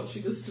care what she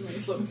does to me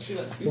as long as she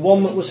lets me. The one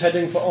sleep. that was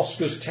heading for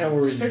Oscar's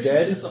tower is She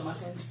dead. sits on my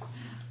head.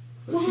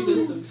 But she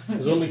does sometimes.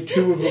 There's only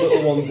 2 of the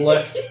little ones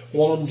left.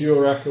 One on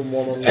Durak and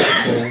one on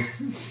Leopold.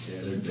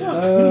 Yeah, they're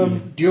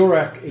dead.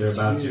 Durak, They're it's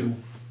about you. to.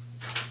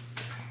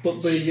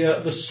 But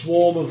the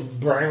swarm of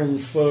brown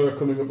fur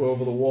coming up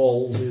over the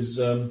walls is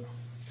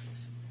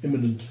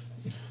imminent.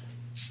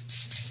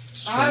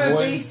 I'm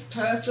a beast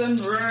person.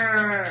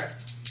 Roar.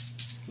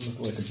 Look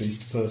like a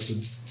beast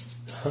person.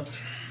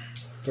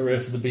 Hooray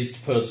for the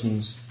beast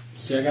persons.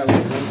 See, I got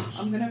like one.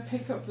 I'm gonna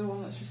pick up the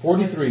one that's just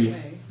 43. away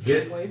from me.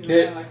 Hit. Wave me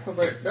Hit. and I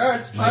cover it. No,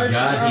 it's My time to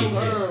God, he go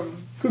hit.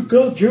 home. Good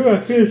God,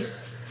 Durak hit.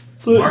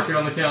 Mark it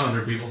on the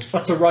calendar, people.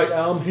 That's a right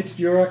arm hit,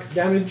 Durak.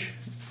 Damage.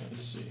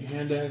 Let's see.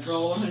 Hand axe.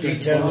 Roll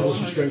 100. D10 roll plus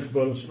your strength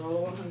bonus.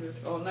 Roll 100.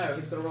 Oh no, he's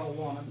got to roll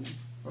 1, hasn't he?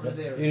 Or a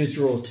 0. You need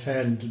to roll a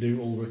 10 to do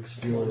Ulrich's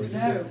Fury.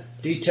 No.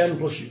 D10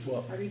 plus your,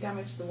 what? Have you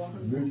damaged the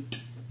 100?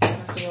 I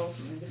have to roll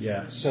something different.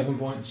 Yeah. 7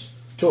 points.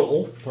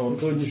 Total,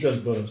 including the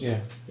strength bonus.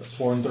 Yeah. That's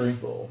 4 and 3.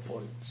 4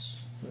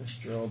 points. Nice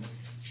job.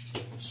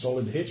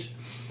 Solid hit.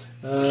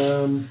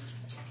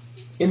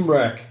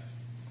 Imrak.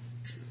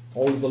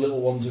 All of the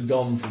little ones are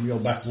gone from your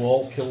back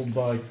wall, killed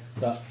by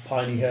that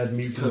piney-haired cut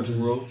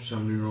mutant. ropes. How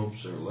many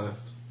ropes are left?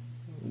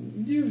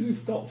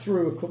 You've got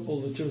through a couple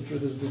of the two or three.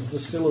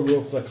 There's still a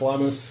rope they're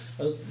climbing.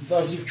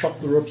 As you've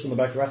chopped the ropes on the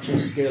back, they're actually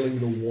scaling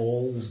the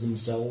walls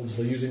themselves.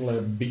 They're using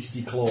like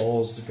beastie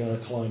claws to kind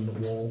of climb the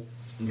wall.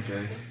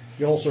 Okay.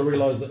 You also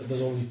realise that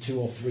there's only 2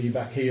 or 3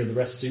 back here. The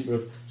rest seem to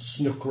have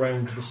snuck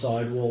round to the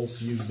side walls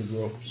to use the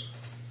ropes.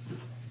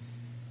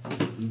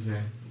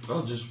 Okay.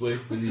 I'll just wait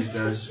for these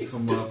guys to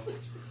come up.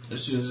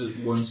 As soon as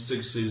one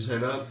sticks his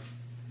head up.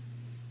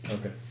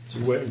 Okay. So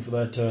you're waiting for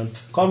their turn.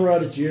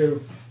 Conrad, it's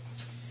you.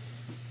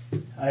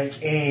 I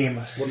aim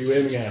What are you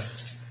aiming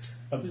at?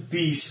 a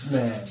beast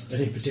man.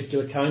 Any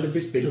particular kind of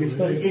beast? Big beast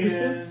man?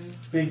 Again.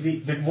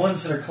 Big the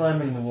ones that are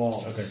climbing the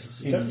walls. Okay.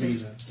 Seem to be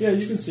the Yeah,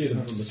 you can see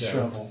them from the tower.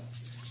 trouble.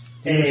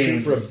 You're going to shoot Aim.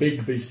 for a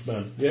big beast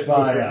man. Yeah, go for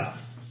it. Fire.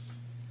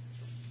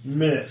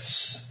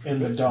 Miss in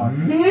the dark.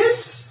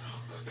 Miss?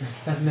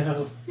 I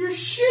know. You're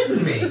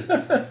shitting me.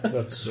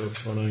 That's so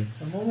funny.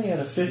 I'm only at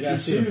a Yeah, I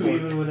see the 52 point.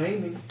 even when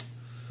aiming.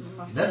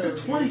 That's a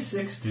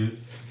 26, dude.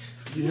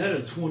 You had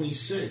a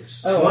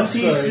 26. Oh, I'm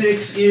sorry.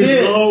 26 is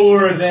Hits.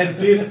 lower than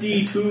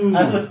 52.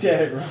 I looked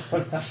at it wrong.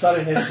 I thought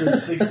it had said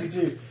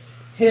 62.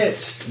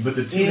 Hit. But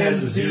the 2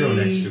 has a 0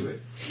 next to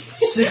it.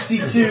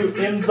 62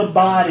 in the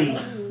body.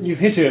 You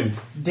hit him.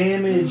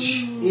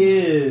 Damage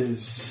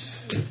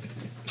is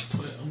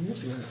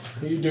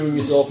Are you doing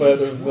yourself out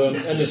of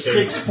anything?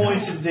 6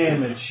 points of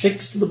damage.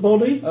 6 to the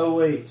body? Oh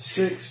wait,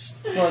 6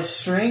 plus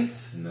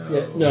strength? No.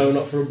 Yeah, no,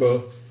 not for a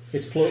bow.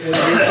 It's what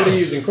are you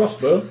using?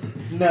 Crossbow?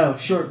 No,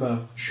 short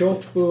bow.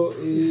 Short bow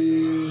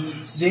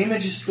is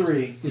Damage is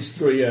 3.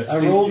 3. Yeah, I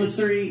rolled a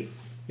 3.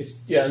 It's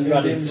and you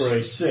added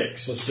 3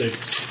 6. plus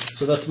 6.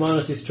 So that's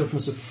minus his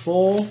toughness of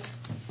 4.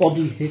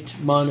 Body hit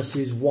minus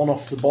his 1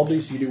 off the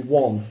body, so you do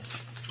 1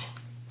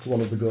 to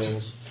one of the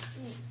goals.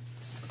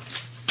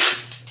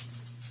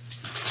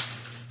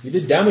 You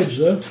did damage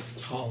though.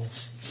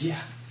 Talls. Yeah.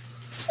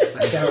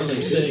 I doubt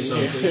them sitting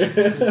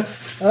here.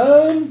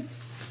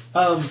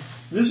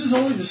 This is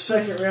only the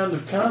second round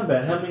of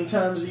combat. How many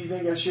times do you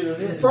think I should have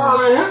hit?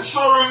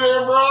 Sorry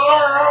there,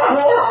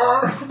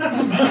 brother!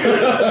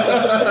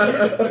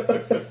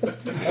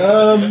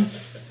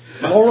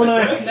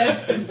 Loronak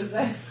Ned's been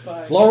possessed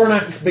by.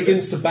 Loronak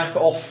begins to back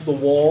off the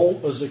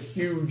wall as a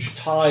huge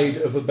tide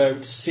of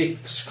about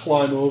 6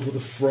 climb over the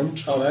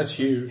front. Oh, that's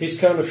huge. He's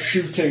kind of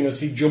shooting as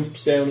he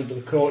jumps down into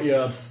the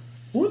courtyard.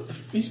 What?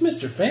 He's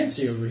Mr.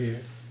 Fancy over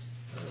here.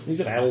 He's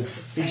an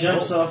elf. He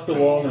jumps off the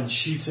wall and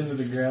shoots into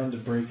the ground to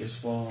break his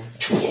fall.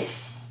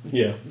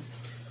 Yeah.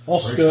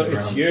 Oscar, Breaks the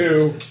it's ground.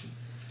 you.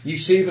 You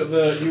see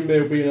that you may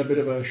be in a bit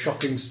of a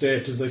shocking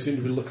state as they seem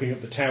to be looking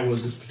at the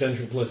towers as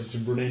potential places to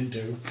run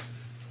into.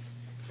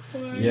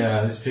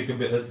 Yeah, let's pick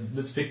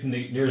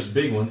the nearest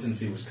big one since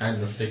he was kind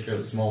enough to take care of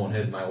the small one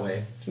headed my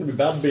way. It's going to be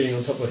bad being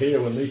on top of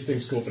here when these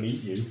things come up and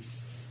eat you.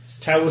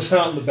 Towers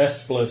aren't the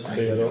best place to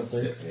be, I don't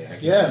think.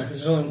 Yeah, because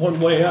there's only one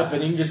way up,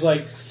 and you can just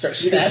like start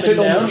You can stabbing sit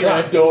on down. the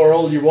trapdoor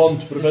all you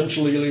want, but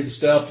eventually you'll either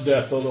starve to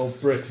death or they'll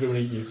break through and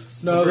eat you.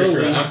 No, they'll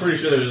leave. I'm pretty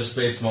sure there's a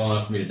space small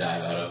enough for me to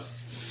dive out of.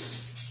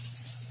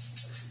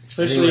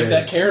 Especially if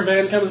that Anyways.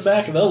 caravan comes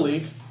back, and they'll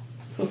leave.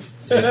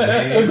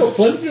 They've got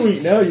plenty to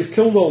eat now, you've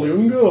killed all the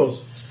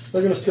Ungos.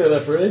 They're going to stay there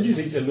for ages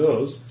eating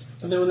those.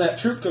 And then when that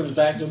troop comes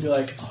back, they'll be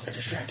like, "Oh, they're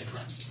distracted.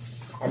 Run."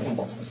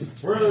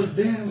 Where are those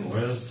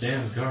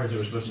damn guards that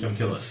were supposed to come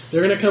kill us?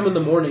 They're gonna come in the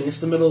morning. It's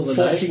the middle of the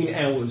 14 night.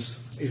 hours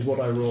is what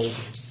I rolled.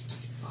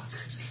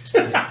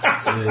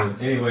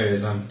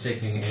 Anyways, I'm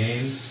taking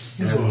aim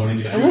and I'm going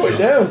to I shoot wrote it something.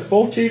 down,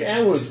 14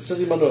 hours. It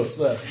says in my notes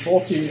there,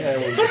 14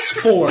 hours. That's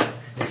 4.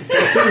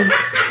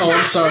 Oh,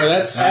 I'm sorry.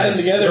 That's adding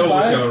together so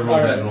 5. wish I would roll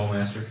All that right. roll,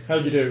 master.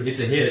 How'd you do? It's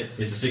a hit.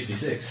 It's a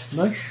 66.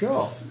 Nice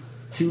shot.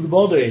 To the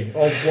body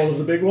of one of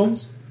the big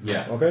ones.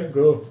 Yeah. Okay,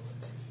 go.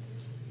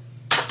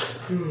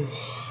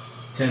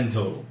 10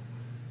 total.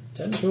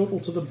 10 total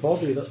to the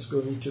body, that's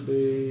going to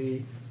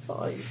be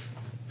 5.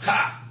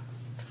 Ha!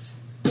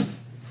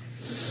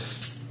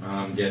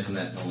 I'm guessing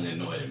that only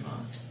annoyed him,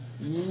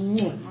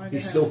 huh?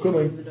 He's still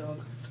coming.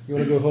 You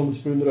want to go home and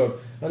spoon the dog?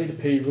 I need to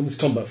pee, run this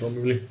combat for me,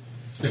 will you?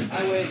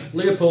 I wait.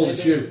 Leopold,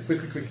 it's you. Quick,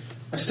 quick, quick.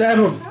 I stab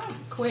him.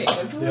 Quick.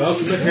 The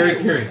ultimate Harry.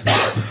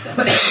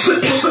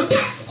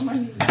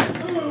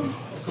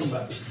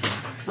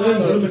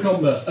 Run the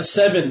combat. A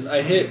 7.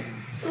 I hit.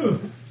 Your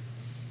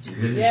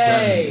hit is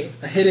Yay!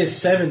 I hit his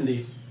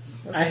 70.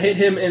 I hit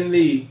him in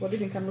the What do you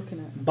think I'm looking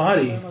at?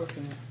 body What am I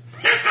looking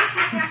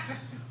at?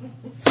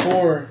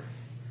 for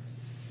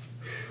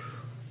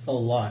a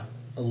lot.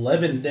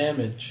 11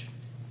 damage.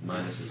 7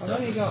 minus his I've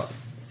only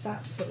toughness.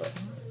 got stats for like.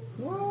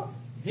 What?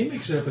 He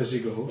makes it up as he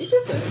goes. He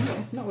doesn't.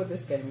 No, not with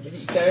this game. He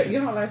doesn't. So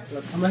you're not allowed to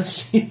look. I'm not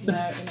seeing No,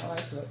 you're not allowed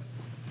to look.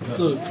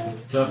 Look.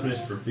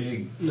 Toughness for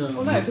big. No.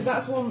 Well, no, because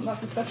that's one.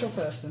 That's a special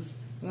person.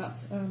 And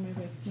that's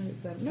maybe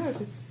it's them. No,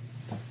 because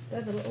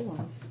they're the little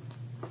ones.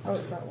 Oh,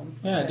 it's that one.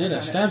 Yeah, I did. I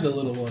found it. stabbed the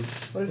little one.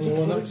 What did The you,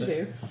 one what up did you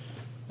there. do?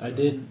 I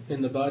did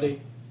in the body.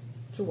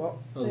 To what?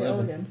 Say it all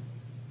 11. again.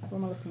 What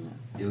am I looking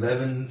at?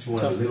 11 to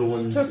one of the little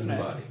ones in the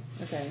Toughness. body.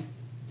 Okay.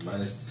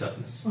 Minus the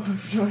toughness. What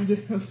should I do?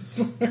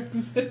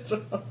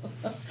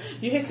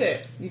 You hit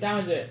it. You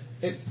damage it.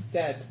 It's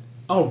dead.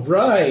 Oh,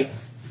 right.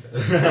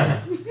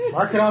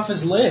 Mark it off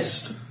his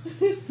list.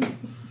 It's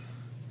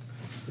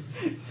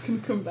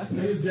going to come back.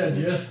 He's dead,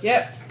 yes?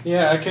 Yep.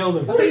 Yeah, I killed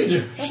him. What do you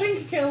do? I think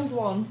he killed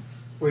one.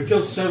 We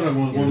killed 7 of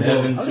them with one blow.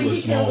 11 I to think a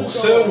he small killed one. a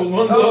dog. 7 with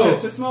one Oh, blow.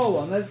 it's a small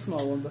one. They're the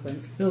small ones, I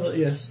think. No,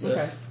 yes.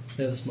 Okay.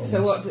 Yeah, the small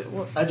So ones.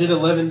 what? I did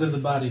 11 to the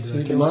body. Did I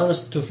The kill him?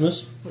 minus the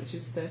toughness? Which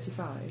is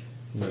 35.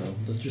 No,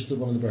 that's just the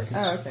one in the brackets.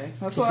 Oh, okay.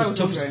 That's what I was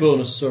Toughness wondering.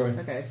 bonus, sorry.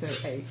 Okay,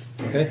 so 8.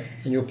 Okay,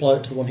 and you apply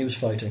it to the one he was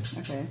fighting.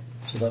 Okay.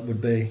 So that would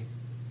be...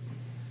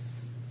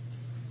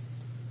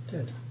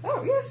 dead.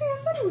 Oh, yeah, see, I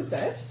said he was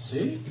dead.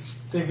 See?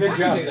 Did a I good can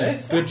job do there.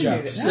 this. Good I can job.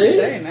 do this. No, See? I'm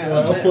saying now.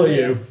 Right, I'll play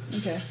you.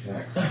 Okay.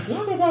 Yeah.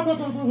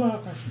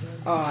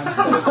 Oh, I'm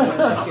so going to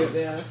fuck you up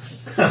the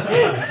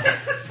ass.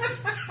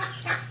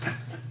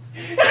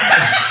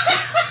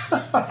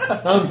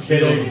 I'm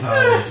kidding.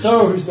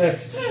 So, who's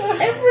next?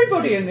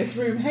 Everybody in this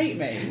room hate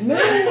me. No,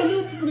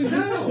 nobody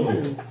does.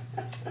 God.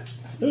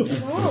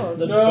 Let's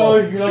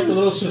No, talk. you're like the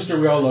little sister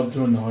we all love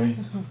to annoy.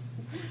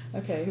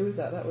 Okay, who was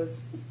that? That was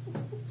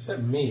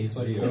Except me. It's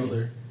like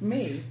Gunther.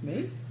 me.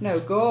 Me? No,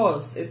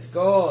 Gauze. It's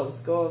Gauze.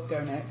 Gauze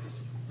go next.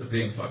 The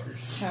big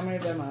fuckers. How many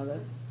of them are there?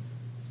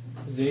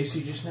 Is the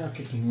AC just now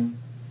kicking in?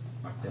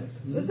 Fuck them.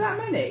 There's that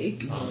many?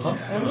 Uh-huh.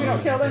 Have we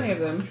not killed any of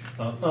them?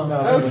 No,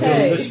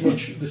 Okay. This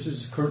much. This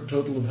is current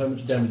total of how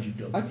much damage you've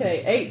done.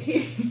 Okay,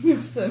 18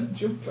 of them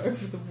jump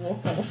over the wall.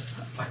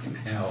 Fucking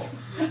hell.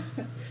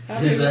 How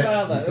many His are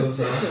action there? There's goes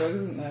 6 off. of us,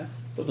 isn't there?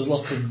 But there's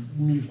lots of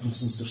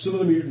mutants and stuff. Some of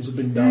the mutants have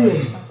been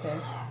dying. Okay.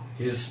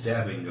 His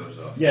stabbing goes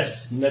off.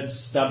 Yes, Ned's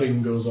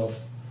stabbing goes off.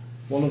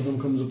 One of them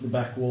comes up the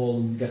back wall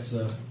and gets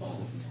All of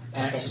them.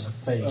 axe in the an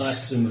face.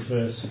 axe in the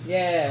face.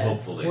 Yeah.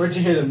 Hopefully. Where'd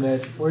you hit him,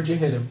 Ned? Where'd you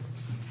hit him?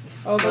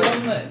 Oh, the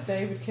one that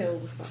David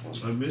killed was that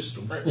one. I missed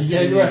him.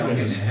 Yeah, you reckon?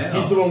 Fucking hell.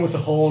 He's the one with the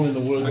horn in the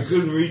I woods.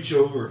 couldn't reach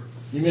over.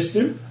 You missed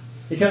him?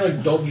 He kind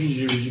of dodges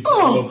you as you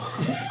come up.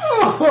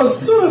 Oh,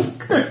 son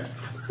of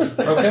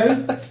a...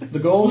 Okay? The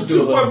goals do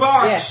Took my that.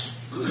 box.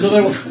 So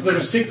there were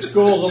 6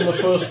 goals on the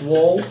first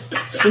wall.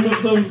 Some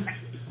of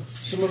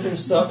them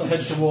start to head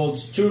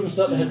towards. 2 of them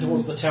start to head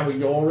towards the tower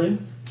you're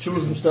in. 2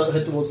 of them start to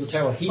head towards the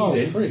tower he's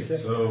in. freak.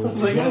 So,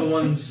 was one of the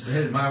ones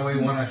headed my way,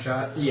 one I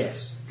shot?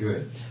 Yes.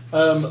 Good.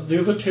 The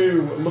other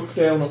 2 look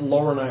down at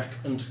Loranac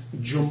and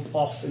jump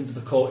off into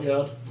the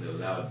courtyard. The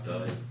loud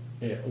thud.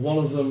 Yeah, one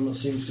of them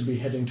seems to be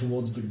heading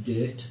towards the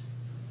gate.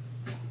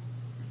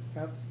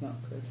 That's not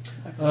good.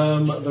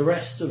 Okay. The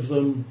rest of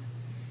them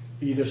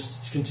either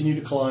continue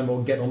to climb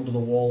or get onto the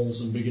walls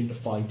and begin to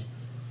fight.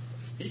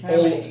 How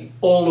many?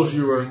 All of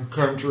you are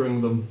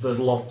encountering them. There's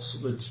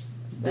lots. It's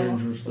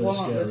dangerous. They're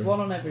scary. There's one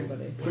on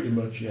everybody. Pretty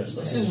much, yes.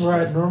 This is where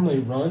I'd normally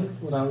run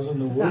when I was in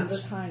the Is that the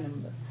woods. high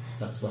number?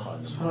 That's the high I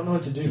number. don't know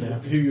what to do now.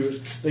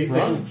 They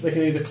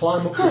can either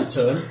climb up this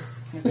turn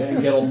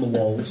and get on the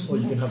walls, or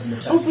you can have them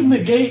attack. Open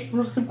the gate,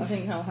 run. I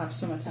think I'll have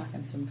some attack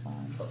and some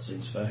climb. That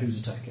seems fair. Who's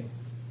attacking?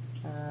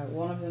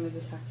 One of them is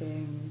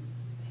attacking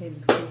him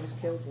because he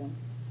just killed one.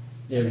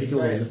 Yeah, but he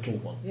killed a Right. little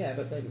one. Yeah,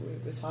 but it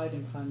was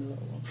hiding behind the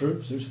little one.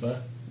 True, seems fair.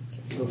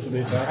 Go for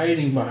the attack.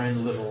 Hiding behind the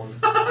little one.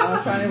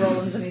 I'm trying to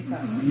roll underneath that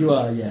one. You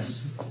are,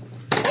 yes.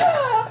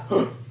 I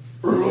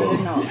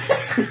did not.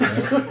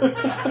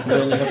 You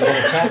only have one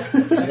attack, so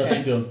that's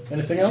you done.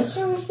 Anything else?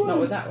 Not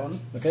with that one.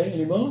 Okay,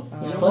 any more?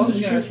 Is it planned? One's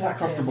Did you going to choose? attack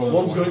Comfortable. him.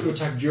 One's going to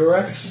attack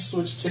Durak.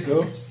 Switch Go.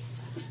 chickens.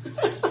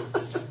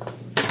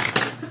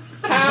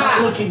 Ha!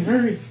 Looking,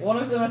 hurry. One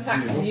of them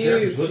attacks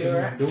you,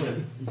 Jurak. Doing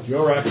it.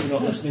 Durak, you're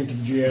not listening to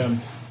the GM.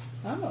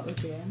 I'm not the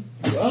GM.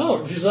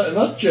 Oh, if you sat in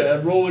that chair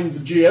rolling the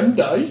GM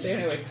dice. The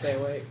only way to stay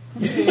awake.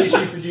 Yay,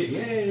 she's the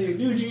Yay,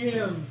 new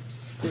GM.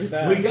 Screw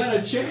that. We got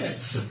a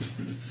chance.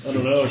 I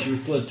don't know, she was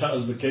playing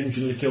Tatters the King,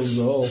 she nearly killed us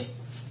all.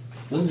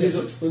 Lindsay's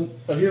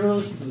have you ever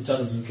listened to the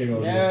Tatters of the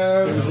King?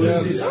 No. It was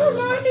Lindsay's. Stop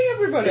reminding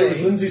everybody. It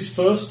was Lindsay's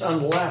first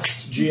and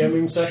last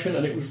GMing session,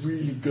 and it was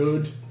really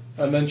good.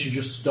 And then she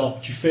just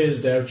stopped. She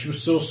phased out. She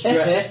was so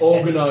stressed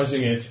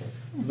organising it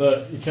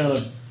that it kind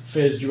of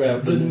phased you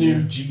out. The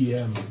new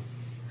GM.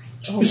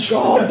 Oh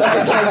God,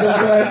 that's like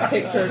the worst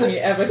picture of me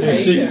ever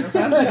taken. Got the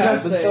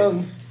Fantastic.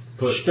 tongue.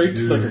 Straight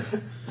to flicker.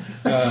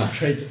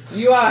 Straight.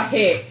 You are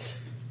hit.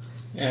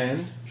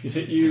 And She's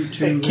hit you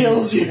to. It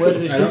kills you. Where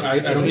did it I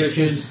hit? don't get a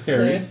chance to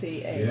parry.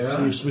 38. Yeah.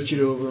 Can you switch it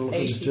over and look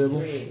at this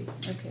table? 83.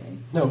 Okay.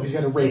 No, he's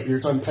got a rapier.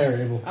 It's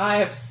unparryable. I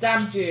have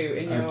stabbed you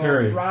in I your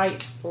parry.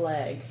 right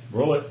leg.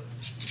 Roll it.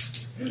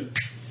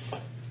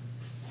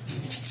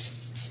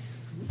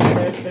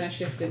 There's been a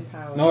shift in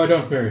power. No, I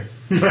don't parry.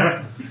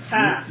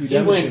 Ha! You He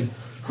damage went. him.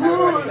 I've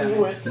already done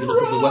it. You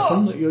look at the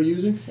weapon that you're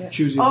using. Yeah.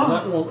 Choose either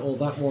that one or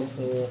that one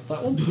or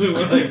that one.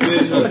 Like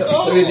this.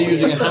 You're either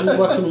using a hand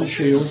weapon and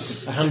shield,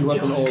 a hand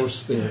weapon or a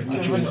spear. You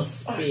I'm choose. a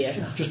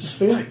spear. Just a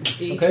spear?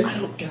 Deep Okay.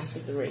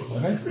 3.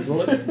 Okay,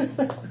 roll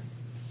it.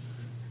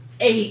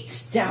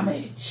 8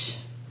 damage.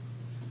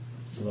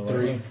 To the right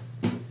 3. one.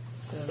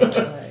 To the right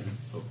leg.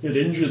 You're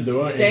injured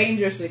though, aren't you?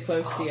 Dangerously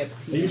close to your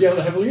Are you down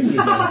heavily injured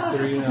now?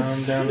 3. Now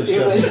I'm down to He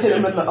 7. hit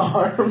him in the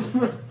arm.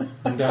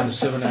 I'm down to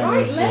 7 right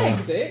hours.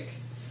 leg, Dick.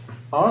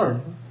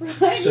 Arm.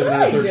 Right, 7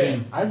 out of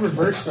 13. I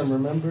reversed them,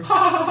 remember?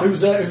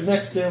 Who's that? Who's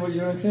next? Were you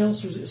doing anything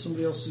else? Or was it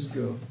somebody else's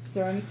go? Is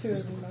there only 2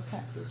 of them?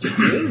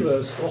 Okay.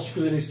 There's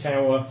Oscar's in his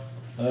tower.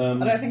 I don't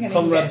think anyone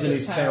Conrad's gets in to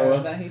his the tower.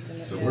 Then he's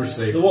in it, So yeah. we're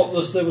safe. They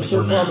were still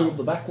For climbing now. up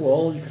the back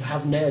wall. You could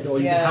have Ned, or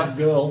you Yeah. could have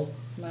Girl.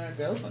 No,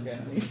 girl's not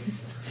getting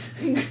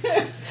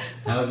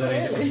How's that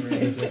any.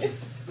 going?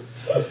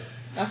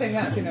 I think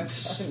that's enough.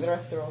 I think the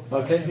rest are all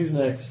fine. Okay, who's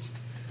next?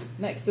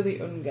 Next to the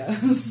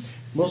Ungas.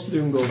 Most of the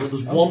Ungors, but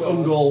there's Oh, one God.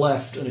 Ungor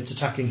left, and it's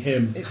attacking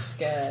him. It's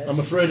scared. I'm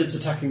afraid it's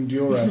attacking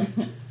Dura.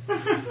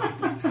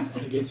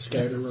 It gets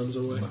scared and runs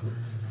away.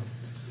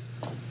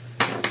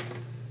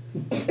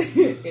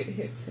 It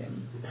hits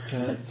him.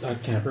 Can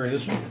I parry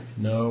this one?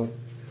 No,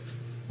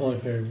 Only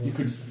parry one.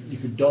 you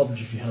could dodge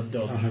if you had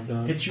dodge. I have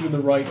dodge. Hit you in the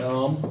right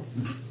arm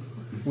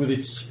with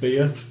its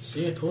spear.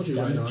 See, I told you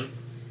right on.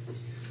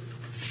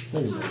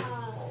 There you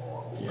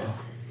go. Yeah.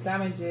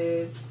 Damage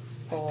is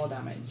 4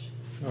 damage.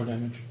 No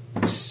damage.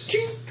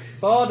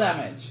 4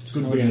 damage. It's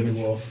good No being a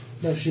damage. dwarf.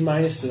 No, she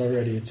minused it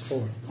already. It's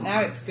 4. Now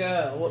it's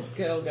girl. What's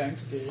girl going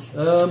to do?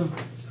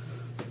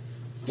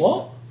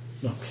 What?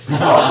 No.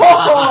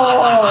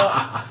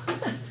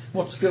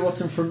 What's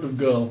in front of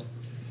Girl?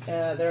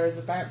 There is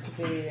about to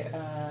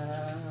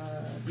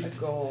be a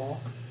gore.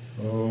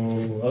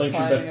 Oh, I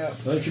Climbing up.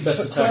 think you best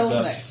But attack Quill's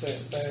that. next to it,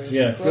 so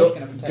Yeah, Quill's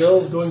going to protect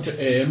Girl's it. going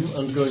to aim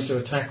and going to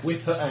attack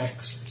with her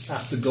axe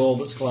at the gore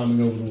that's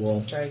climbing over the wall.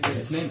 Very good.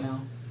 Its name now.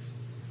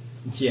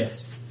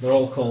 Yes, they're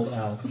all called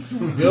Al.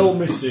 Girl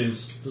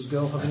misses. Does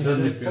Girl have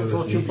suddenly any feel this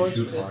fortune need to points?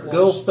 shoot hard.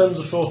 Girl spends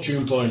a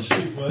fortune point.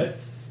 What?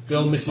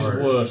 Girl misses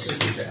worse.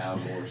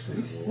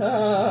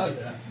 Suck.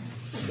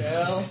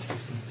 Girl.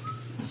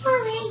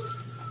 Sorry.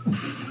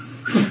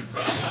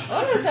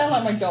 I don't sound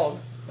like my dog.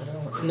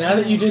 Now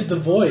that you did the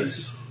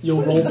voice,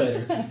 you'll roll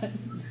better.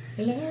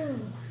 Hello.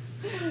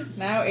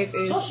 Now it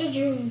is.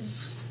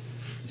 Sausages.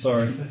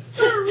 Sorry.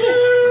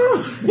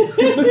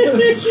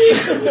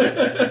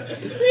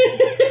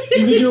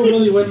 You could do a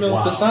Willy Windmill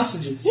with the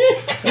sausages.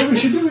 Hey, we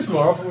should do this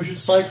more often. We should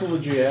cycle the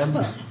GM.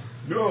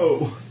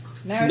 No.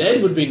 Now Ned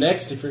it's would be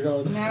next if you're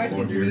going. now it's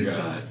Oh, dear mutants.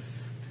 God.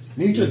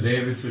 Mutants.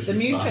 David's The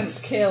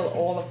mutants kill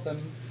all of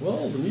them.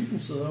 Well, the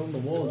mutants are on the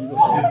wall. You've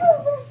got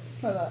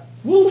Like that.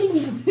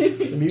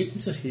 the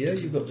mutants are here.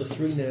 You've got the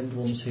 3 named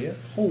ones here.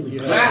 Holy You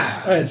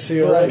crap. have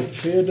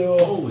Theodore,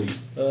 Holy.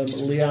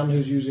 Leanne,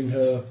 who's using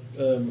her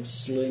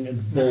sling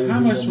and bow. How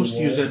am I who's on supposed the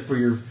to use wall. that for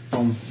your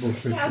phone book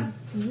picture?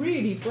 That's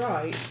really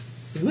bright.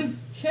 Really?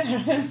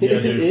 Yeah. Yeah,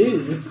 It dude.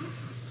 is.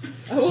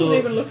 I wasn't So-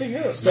 even looking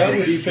up. Start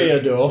with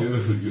Theodore.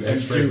 Dude, you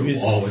x-rayed do the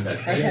his- wall with that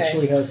He Okay.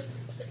 actually has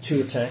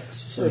 2 attacks,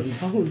 so he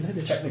phone, that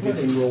is technically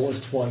can roll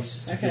it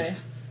twice. Okay.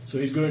 So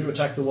he's going to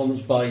attack the one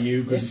that's by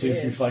you because Yes, he seems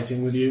he to be is.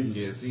 fighting with you.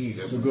 Yeah, I think you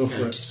got So one go cat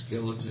for it.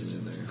 skeleton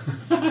in there.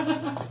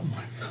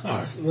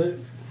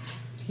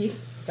 He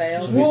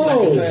failed So his the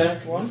second first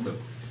attack. one. What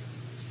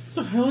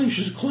the hell is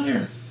this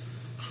Claire?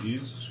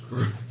 Jesus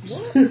Christ.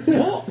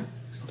 What?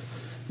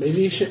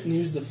 Maybe you shouldn't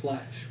use the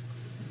flash.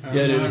 I Yeah,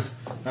 don't know dude.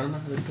 how- I don't know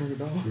how to turn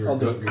it off. You're I'll a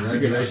do go- it.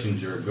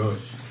 Congratulations, you're a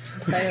ghost.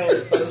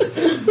 Failed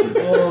both.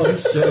 Oh, he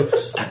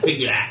sucks. I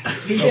figured that.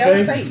 Does he have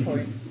Okay. a fate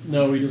point?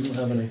 No, he doesn't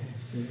have any.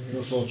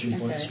 No fortune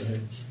points Okay. for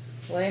him.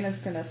 Lena's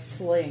gonna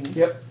sling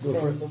Yep, go for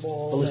from it. the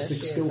wall. Ballistic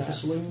There she skill is for at.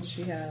 slings.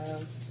 She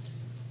has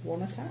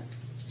 1 attack.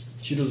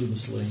 She does with a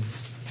sling.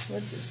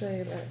 What does it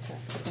say about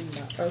attack?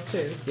 Combat? Oh,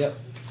 2. Yep.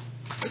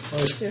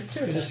 Oh, She has 2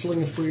 is a attacks.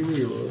 sling a free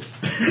reload?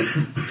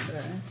 Okay.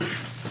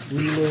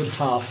 Reload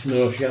half.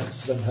 No, she has to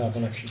spend half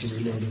an action to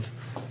reload it.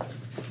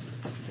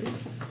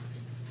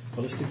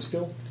 Ballistic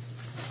skill.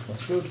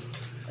 That's good.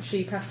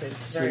 She passes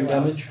very Sling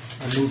well. damage.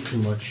 I moved too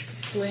much.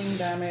 Sling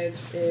damage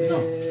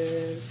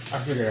is. I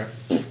figured out.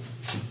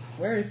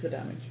 Where is the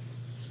damage?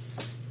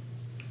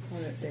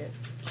 I don't see it.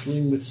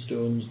 Sling with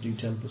stones,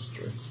 D10 plus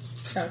 3.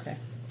 Oh, okay.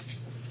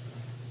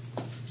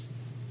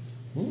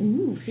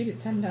 Ooh, she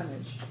did 10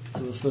 damage.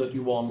 So the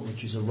 31,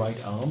 which is a right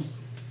arm.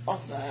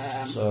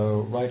 Awesome.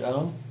 So right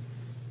arm.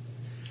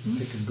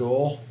 Pick a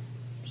gore.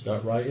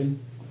 Start writing.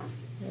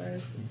 Where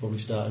is You'll probably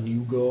start a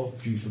new gore.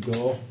 G for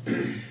gore.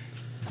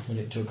 And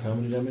it took how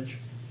many damage?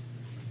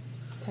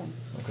 10?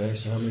 Okay,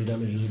 so how many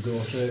damage does a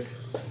gore take?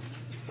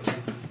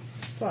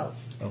 12.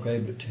 Okay,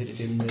 but hit it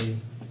in the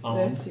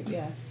arm. 30,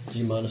 yeah. So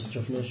you minus the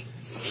toughness.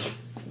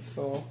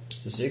 4.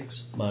 So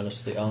 6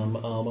 minus the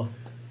armor.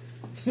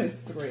 So it's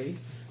 3.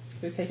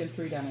 So it's taken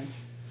 3 damage.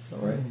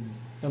 Alright.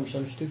 How much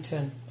damage do?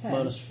 10. 10.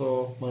 Minus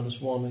 4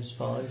 minus 1 is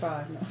 5.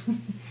 5, no.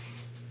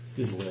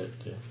 It's late,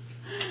 yeah.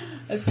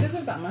 It's because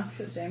of that maths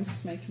that James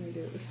is making me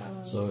do it with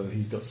Halo. So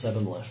he's got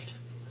 7 left.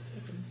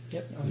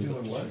 Yep.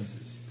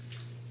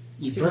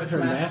 You Too burnt much her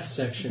math. math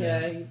section. Yeah,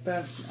 I'm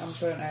burnt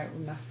out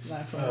with math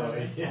now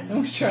from yeah. I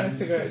was trying to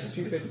figure out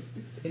stupid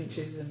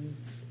inches and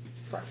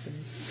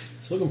fractions.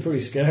 It's looking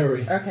pretty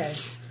scary. Okay.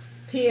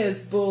 Piers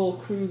Bull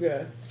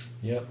Kruger,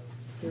 Yep.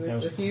 who is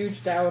How's- the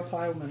huge dour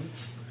plowman.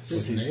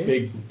 With his name?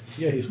 big.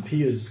 Yeah, his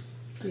peers.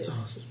 Piers.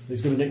 awesome.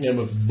 He's got a nickname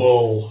of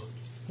Bull.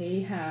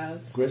 He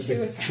has Great 2 big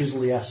attacks.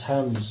 chiselly ass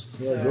hands.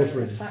 Yeah, So go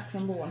for it. Attack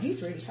number 1.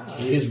 He's really hard.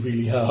 He is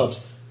really hard.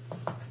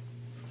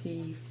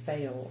 He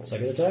fails.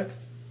 Second attack.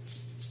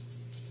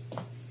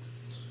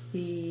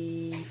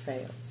 He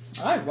fails.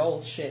 I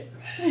roll shit.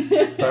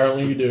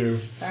 Apparently you do.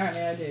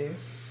 Apparently I do.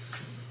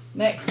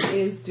 Next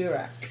is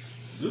Durak.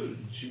 Good.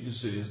 She can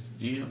stay as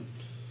DM.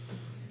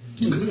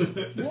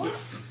 What?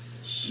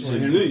 She said,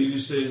 good, you can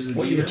stay as the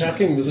What DM. you're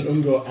attacking, there's an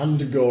Ungor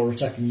and a Gore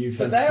attacking you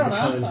But thanks they're to the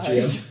on our kind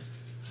side. GM.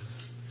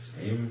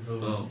 Aim for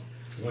Oh.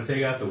 You want to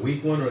take out the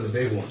weak one or the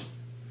big one?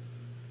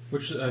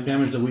 Which I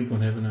damaged the weak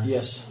one, haven't I?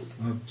 Yes.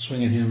 I'll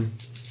swing at him.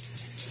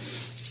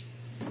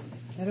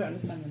 I don't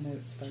understand the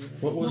notes, by the way.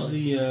 What was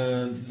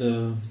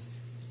the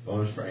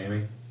Bonus for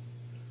aiming?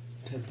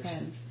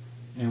 10.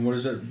 and what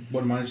is that?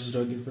 What minuses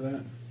do I get for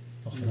that?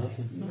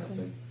 Nothing.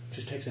 Nothing.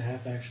 Just takes a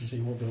half action so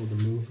you won't be able to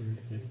move or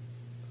anything.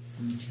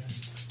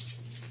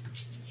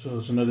 So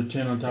it's another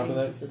 10 on top of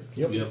that.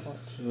 Yep. Yep.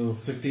 So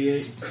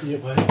 58.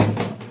 Yep.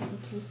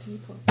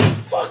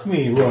 Fuck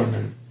me,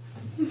 Ronan.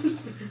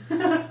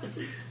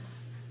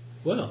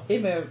 Well.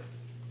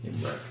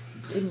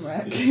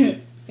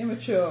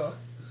 Immature.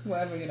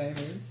 Whatever your name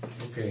is.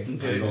 Okay,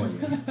 Okay. I'm going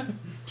then.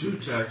 2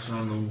 attacks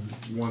on the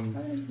one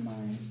That is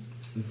mine.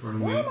 in front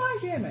of Why me. am I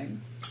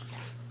jamming?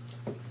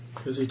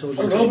 Because he told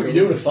I you don't know, but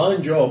you're doing a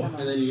fine job.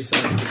 And then you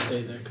decided to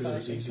stay there because it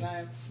was Sorry, easy. can I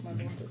have my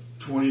water?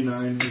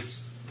 29 hits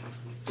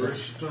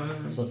first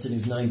time, So that's in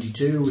his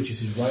 92, which is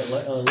his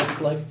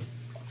left leg.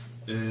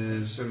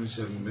 and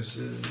 77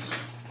 misses.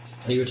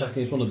 Are you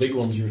attacking? It's one of the big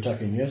ones you're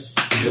attacking, yes?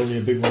 There's only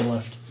a big one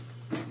left.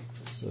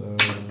 So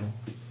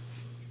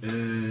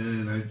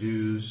And I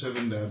do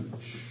 7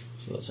 damage.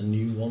 that's a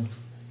new one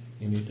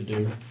you need to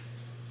do.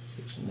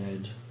 6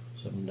 Ned,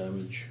 7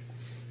 damage.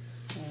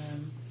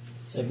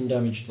 7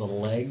 damage to the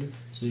leg,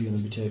 so you're going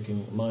to be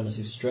taking minus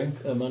his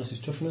strength, minus his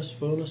toughness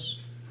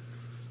bonus.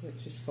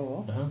 Which is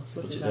 4. Plus Plus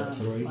Puts his it down arm,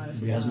 to 3. minus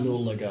He his has arm. no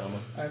leg armour.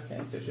 Okay,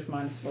 so it's just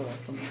minus 4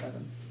 from the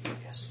 7.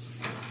 Yes.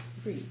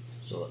 3.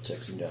 So that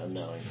takes him down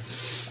 9.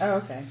 Oh,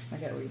 okay. I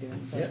get what you're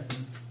doing. So. Yep.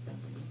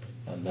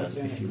 And then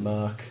if you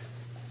mark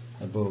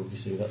above, you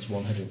see that's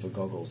one heading for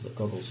Goggles. That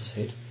Goggles has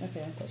hit.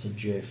 Okay. That's a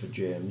J for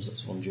James.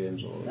 That's one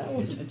James already That hit.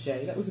 wasn't a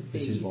J, that was a B.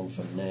 This is one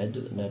for Ned.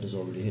 That Ned has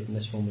already hit, and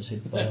this one was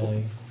hit by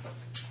A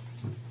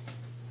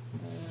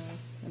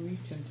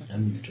mutant. a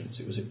mutant.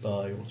 It was hit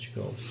by what's she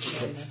called?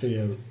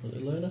 Theo. Was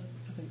it Lerner?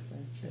 I think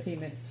so. If he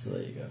missed. So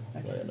there you go,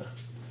 Okay. Lerner.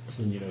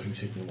 So then you know who's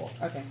hitting what,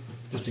 Okay.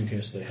 just in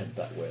case they head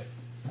that way.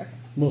 Okay.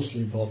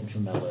 Mostly important for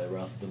melee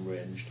rather than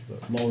ranged,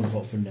 but more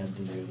important for Ned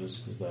than the others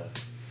because they're.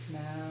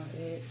 Now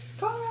it's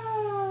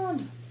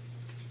Conrad!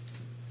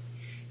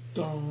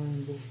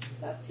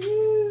 That's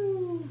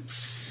you!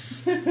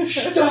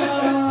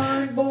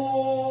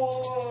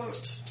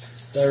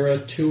 Steinbort! There are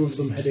 2 of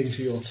them heading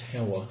to your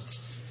tower.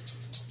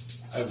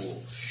 I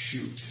will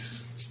shoot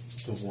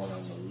the one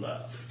on the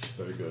left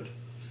Very good.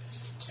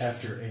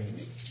 after aiming.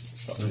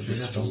 So you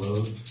just have to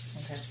load.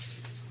 Okay.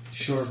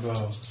 Short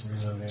bow,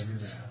 reload every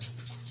round.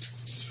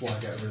 Just why I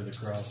got rid of the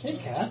crossbow. Hey,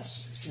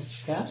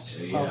 cats. Cats.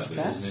 Yeah, but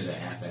isn't it a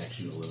half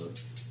action to load?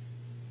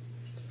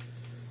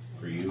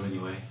 For you,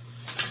 anyway.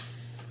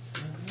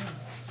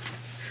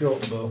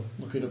 Short bow.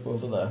 Look it up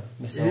over there.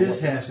 It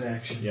is half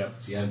action. Yeah.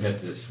 See, I've got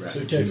this right. So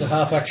it takes a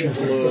half action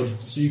to load,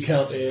 so you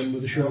can't aim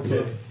with a short bow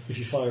Okay. if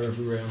you fire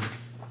every round.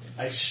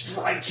 I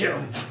strike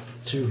him.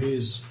 To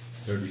his.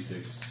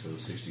 36, so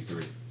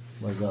 63.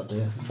 Where's that,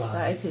 dear?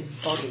 That is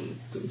his body.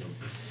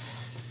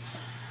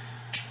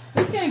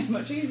 This game's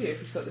much easier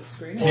if you've got the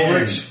screen on.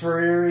 Ulrich's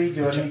Fury,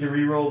 do I need to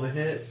re-roll the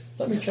hit?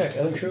 Let me check.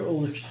 I'm sure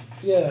it'll.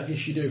 Yeah,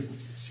 yes, you do.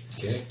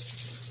 Okay.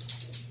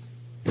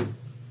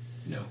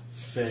 No.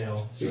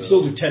 Fail. You can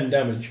still do 10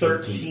 damage.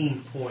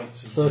 13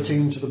 points.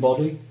 13 to the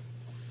body.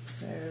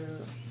 So,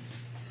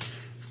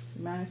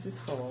 minus is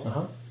 4, Uh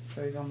huh.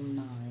 so he's on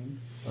 9.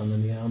 And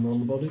then the armour on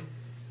the body,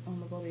 On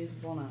the body is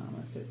 1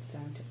 armour, so it's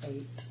down to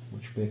 8.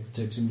 which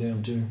takes him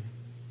down to.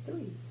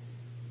 3.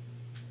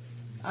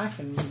 I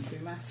can do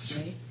maths,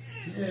 me.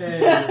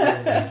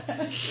 Yay.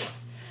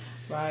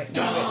 Right.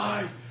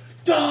 Die!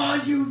 Die,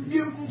 you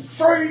mutant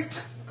freak!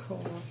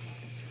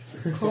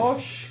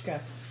 Koshka,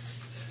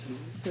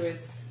 who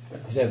is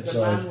He's the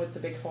outside. man with the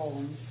big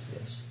horns.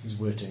 Yes, he's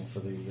waiting for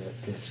the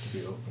gates to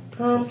be opened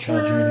before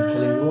charging in and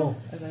killing you all.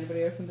 Has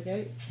anybody opened the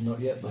gate? Not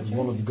yet, but there's Okay.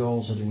 one of the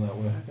Gauls heading that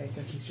way. Okay,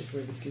 so he's just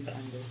really super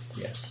angry.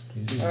 Yes,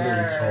 he's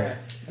building his hole.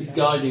 He's Okay.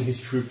 guiding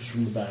his troops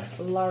from the back.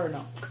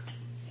 Laranok.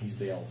 He's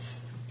the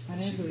elf. I know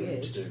What's who he going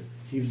is. to do?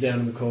 He was down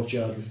in the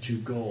courtyard with 2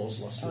 Gauls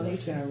last Oh, night.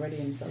 he's going to ready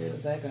himself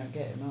because they're going to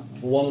get him, aren't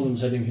they? One of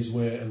them's heading his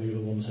way, and the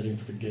other one's heading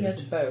for the He gate.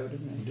 has a bow,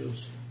 doesn't He he?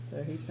 does.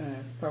 So he's going to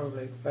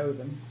probably bow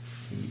them.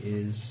 He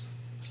is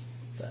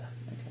there.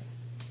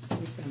 Okay.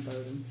 He's going to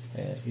bow them.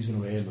 Yeah, he's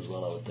going to aim as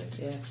well, I would think.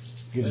 Yeah.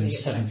 Gives So him he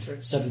gets an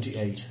extra.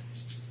 78.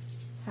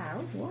 How?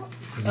 What?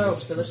 Because he Oh,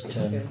 gets plus ballistic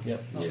 10. skill.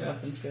 Yep. Not Yeah.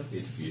 weapon skill.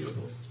 It's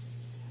beautiful.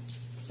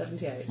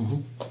 78.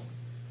 Mm-hmm.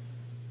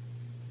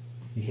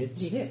 He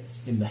hits He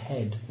hits. in the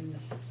head. In the...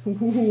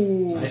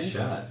 Ooh. Nice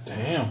shot.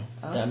 Damn.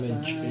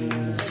 Damage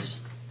is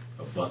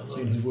A butt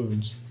in his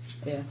wounds.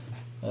 Yeah.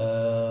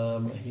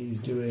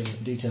 He's doing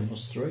D10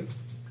 plus 3.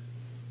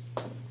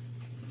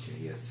 Okay,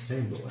 he has the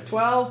same bow.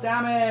 12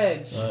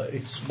 damage.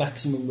 Its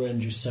maximum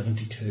range is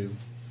 72.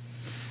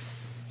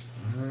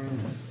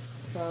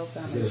 12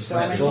 damage. Is it a So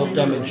I make 12 a new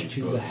damage one.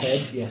 to the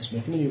head. Yes,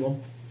 make a new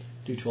one.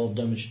 Do 12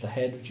 damage to the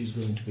head, which is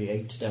going to be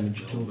 8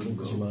 damage total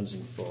because you're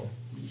minusing 4.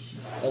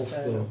 Elf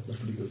bow, that's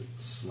pretty good.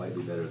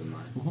 Slightly better than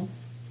mine. Mm-hmm.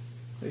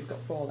 We've got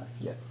 4 left.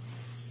 Yep.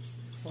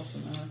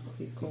 Awesome.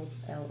 He's called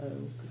LO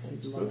because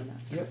he's low in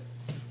that. Yep.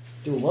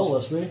 Doing well,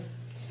 that's me.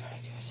 It's very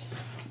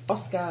good.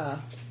 Oscar.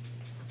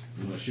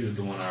 I'm going to shoot at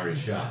the one I already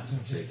shot.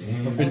 Take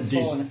aim.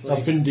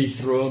 I've been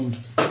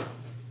dethroned.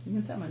 You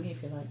can sit on my knee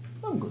if you like.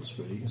 I'm good,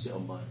 Spirit. You can sit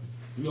on mine.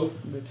 Nope.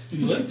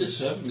 You like the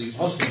 70s.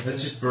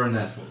 Let's just burn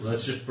that.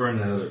 Let's just burn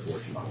that other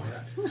fortune point.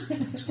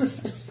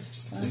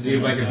 And see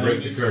if I can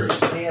break the curse.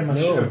 Damn, I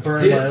should have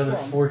burned my other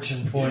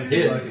fortune point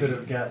so I could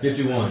have got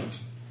 51,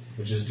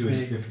 which is to his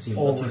big 15.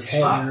 old That's his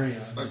head.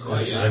 area.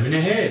 I'm in the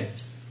head.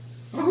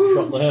 Shot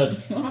in the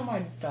head. I don't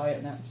mind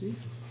diet now, too.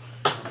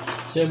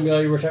 Same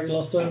guy you were attacking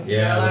last time?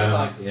 Yeah, Well,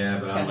 I but,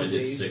 like I only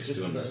did 10 6 just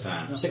to him this for-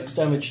 time. 6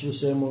 damage to the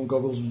same one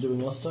Goggles was doing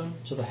last time,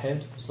 to the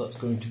head. So that's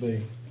going to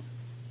be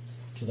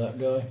to that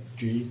guy,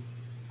 G.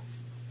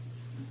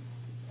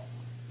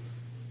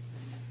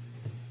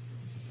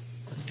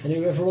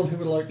 Anyway, everyone who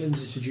would like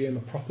Lindsay to GM a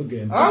proper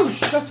game. Oh,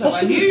 shut up.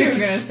 I knew you were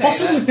going to say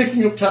Possibly that.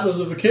 picking up Tatters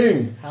of the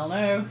King. Hell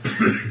no.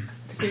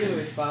 Cthulhu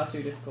is far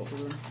too difficult to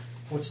run.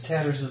 What's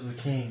Tatters of the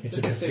King? It's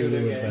a Cthulhu Cthulhu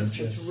game.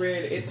 adventure. It's really,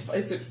 it's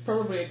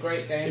probably a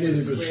great game. It is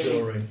a good It's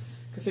story.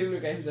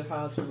 Cthulhu games are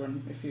hard to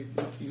run if you're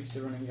not used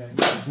to running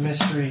games.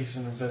 Mysteries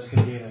and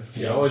investigative.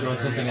 You always run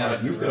something out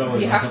of. You could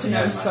always You run have to something know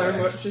out of my so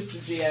bag. much as the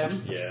GM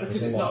Yeah, because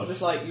there's a it's lot. not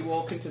just like you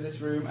walk into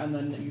this room and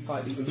then you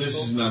fight these people. This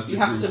is not the you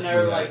have to group know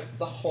for that. like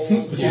the whole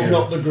This plot is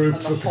not the group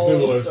and for the whole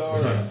Cthulhu.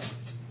 story.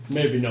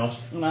 Maybe not.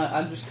 And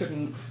I just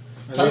couldn't.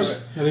 At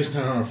least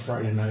not on a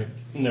Friday night.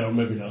 No,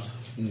 maybe not.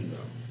 No.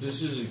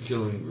 This is a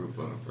killing group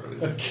on a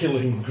Friday. A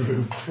killing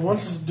group. He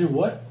wants us to do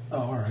what?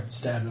 Oh, alright,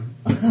 stab him.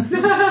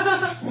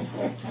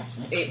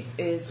 It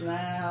is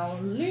now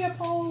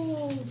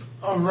Leopold.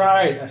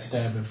 Alright, I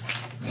stab him.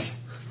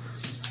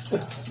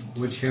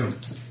 Which him?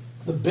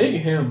 The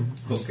big him.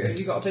 Okay.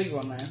 You got a big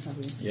one now, have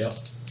you? Yep.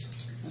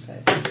 Okay,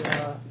 so you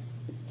are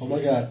Oh my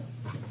god.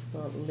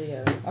 got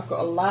Leo. I've got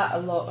a lot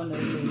under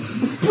me.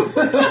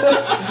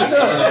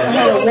 I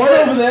had one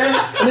over there,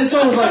 and this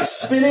one was like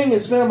spinning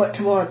and spinning. I'm like,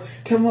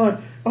 come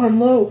on, on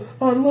low,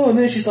 and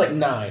then she's like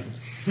 9.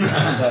 So you didn't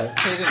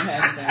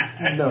have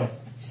anything. No.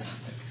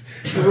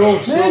 We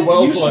rolled so Man,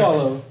 well you for like,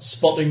 swallow.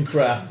 spotting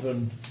crap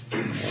and.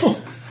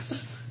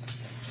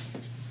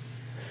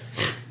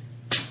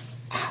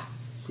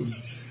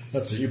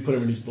 That's it, you put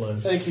him in his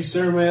place. Thank you,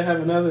 sir. May I have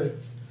another?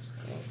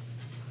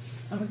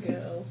 I'm a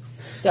girl.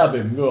 Stab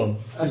him, go on.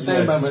 I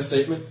stand by my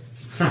statement.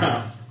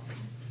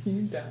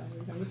 You die.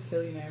 I'm gonna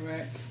kill you now,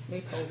 right?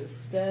 Leopold is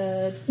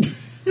dead.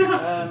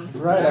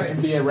 Right, I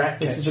can be a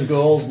rat It's catcher. the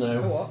goals Oh,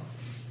 now. what?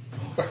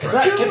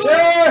 Rat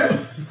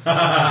catcher!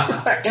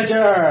 Rat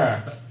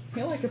catcher! I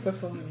feel like a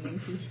performing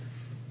monkey.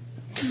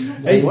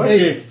 Hey, What?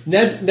 hey,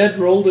 Ned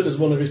rolled it as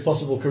one of his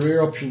possible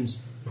career options.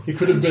 He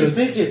could have Did you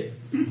been. pick it?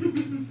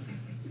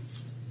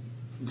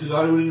 Because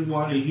I didn't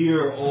want to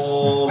hear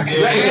all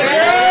game.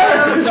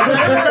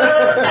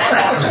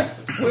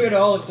 We would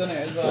all have done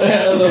it as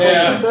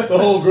well. The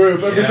whole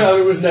group. Every time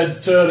it was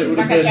Ned's turn, it would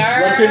have been.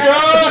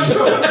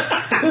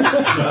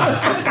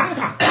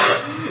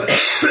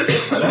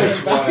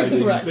 That's why I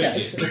didn't Rat pick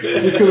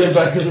it. You're coming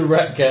back as a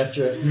rat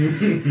catcher.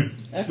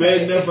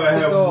 Bad enough I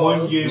have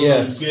one game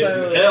Yes. of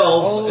getting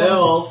So,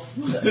 elf.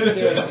 Do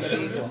anything of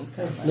these ones,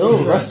 can't they? No,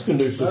 the rest can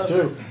do stuff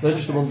too. They're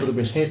just the ones that have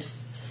been hit.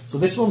 So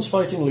this one's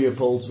fighting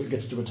Leopold, so it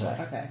gets to attack.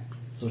 Okay.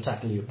 So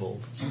attack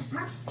Leopold.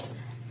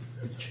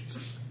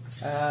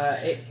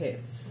 It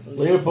hits.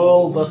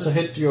 Leopold, that's a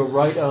hit to your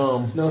right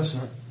arm. No, it's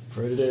not.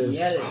 Afraid it is.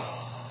 Yeah, it is.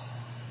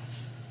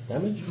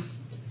 Damage?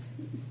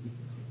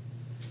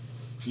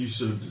 You're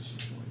so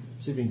disappointed.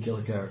 See if you can kill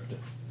a character.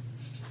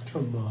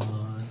 Come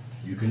on.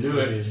 You can do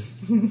it.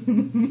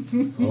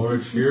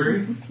 Oryx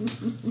Fury.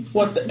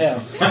 What the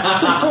F?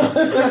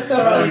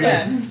 Roll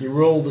again. You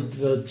roll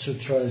to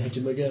try and hit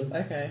him again.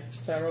 Okay,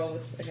 so I roll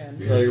this again.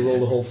 No, you roll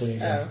the whole thing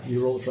again. Oh.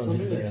 You roll to try and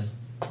hit him again.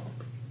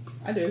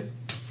 I do.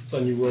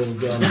 Then you roll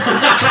again.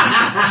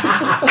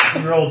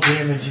 Roll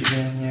damage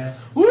again, yeah.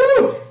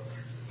 Woo!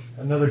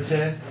 Another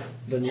 10.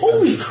 Then you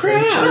Holy add your strength-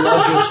 crap! you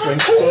add your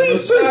strength Holy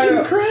bonus. freaking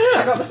I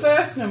crap! got the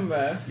first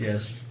number.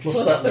 Yes.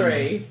 Plus that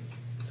 3.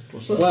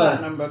 Plus Plus that.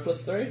 that number.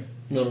 Plus 3.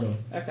 No, no, no.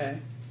 Okay.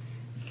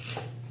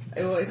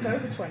 Well, it's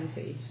over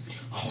 20.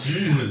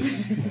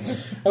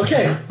 Jesus.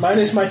 Okay,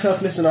 minus my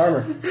toughness and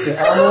armor. Okay,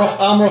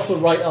 armor off the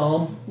right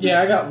arm.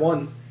 Yeah, I got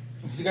 1.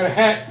 You got a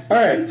hat.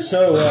 Alright,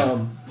 so,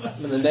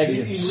 I'm in the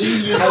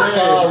negatives. How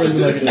far in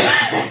the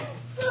negative?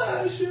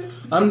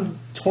 I'm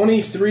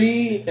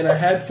 23 and I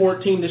had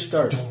 14 to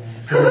start.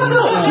 That's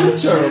not too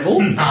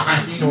terrible.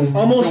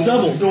 Almost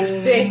double.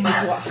 This is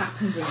what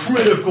happens when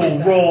Critical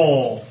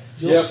roll.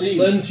 You'll see.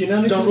 Lens, you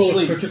now need Don't to roll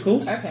sleep. a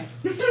critical. Okay.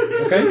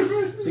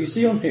 Okay? So you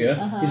see on here,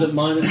 he's at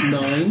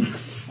 -9.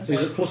 So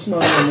He's at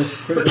 +9 on this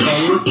critical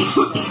value.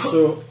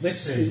 So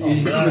this is him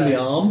in the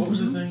arm.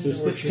 So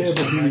it's this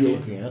table here you're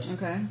looking at.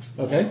 Okay.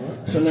 Okay.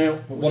 So now,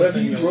 whatever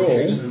you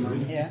roll,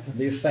 Yeah.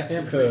 the effect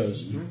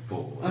occurs.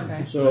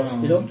 Okay. So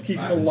in order to keep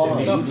him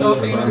alive, Stop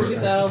talking amongst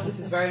yourselves. This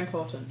is very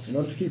important. in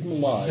order to keep him The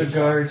alive,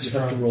 guards you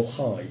have to from roll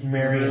high.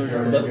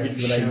 Marion That will give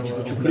you an 8, which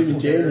will put him in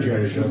danger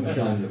if you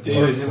don't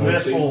kill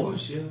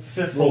him.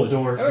 fifth full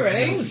door. Oh,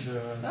 really?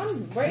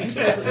 I'm waiting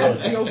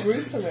for your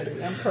group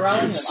already. I'm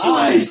corralling them.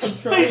 I'm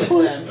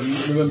controlling them.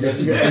 Remember,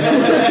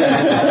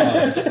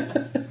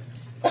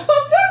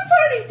 Oh, don't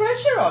put any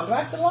pressure on. Do I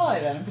have to lie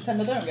then and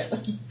pretend I don't get them?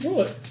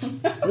 what?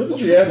 You're the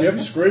GM, you have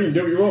to scream,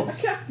 do what you want. I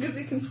can't because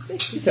you can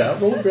see. You can't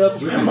roll behind the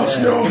screen. I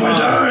must know if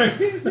I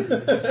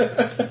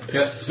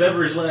die.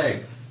 Sever his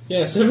leg.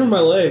 Yeah, sever my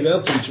leg.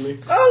 That'll teach me.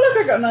 Oh,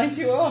 look, I got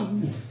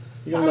 91.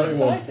 You got How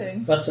 91.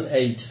 exciting. That's an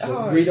 8. So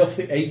Oh. read off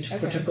the 8 Okay.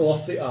 critical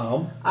off the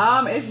arm.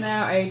 Arm is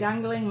now a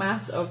dangling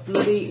mass of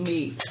bloody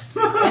meat.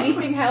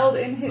 Anything held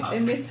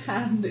in this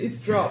hand is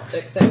dropped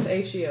except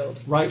a shield.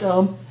 Right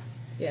arm.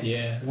 Yes.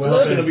 Yeah. Well,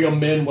 that's going to be your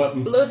main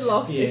weapon. Blood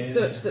loss is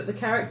Yeah. such that the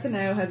character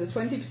now has a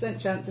 20%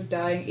 chance of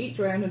dying each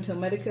round until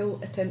medical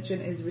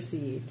attention is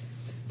received.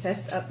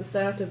 Test at the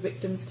start of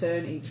victim's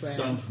turn each round.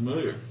 Sounds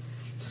familiar.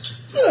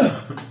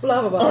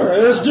 Blah blah blah. All right,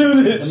 let's do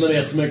And this. then he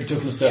has to make a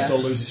toughness test Yeah. or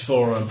lose his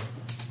forearm.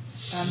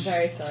 I'm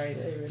very sorry,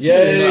 David.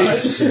 Yay,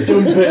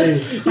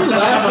 Stumpy! You're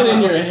laughing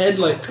in your head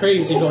like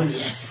crazy, going,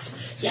 yes,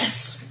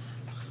 yes.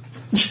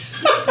 She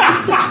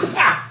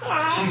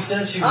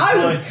said she was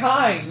I was going.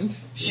 kind.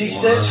 She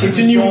said she was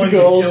Continue with going the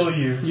to goals. kill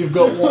you. You've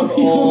got one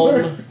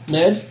on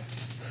Ned.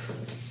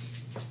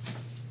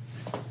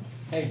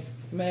 Hey,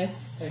 Miss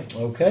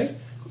Okay.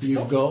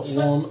 You've got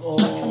one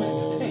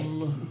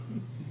on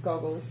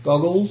goggles.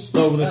 Goggles.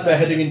 No, they're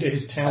heading into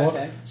his tower.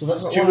 Okay. So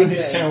that's I've got 2 one in on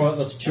his James. tower,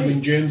 that's 2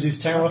 in James's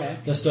tower. Okay.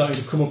 They're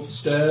starting to come up the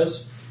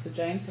stairs. So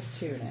James has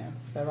 2 now.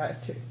 So I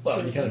write 2.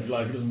 Well, you can if you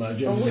like, it doesn't matter. Oh,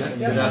 James wait, is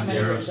you haven't out had the many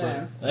arrow written slit.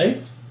 down. Eh?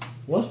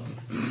 What?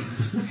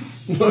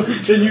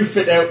 Can you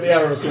fit out the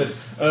arrow slit?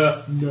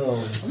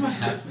 No.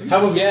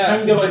 how about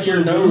hang it like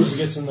your nose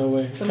gets in the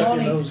way? Some Cut more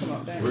your need to nose. come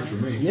up, don't Worked they?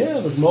 for me. Yeah,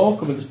 there's more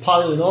coming. There's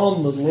piling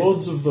on. There's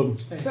loads of them.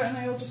 Don't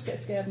they all just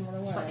get scared and run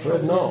away?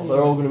 Fred not.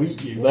 They're all going to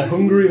eat you. They're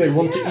hungry. They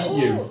want to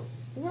eat you. all-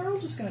 We're all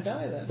just going to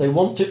die then. They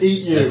want to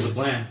eat That's the you.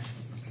 plan.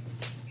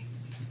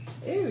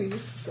 Ew, you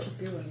just got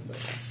going. But...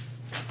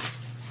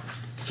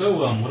 So,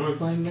 what are we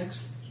playing next?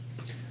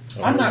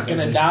 I'm not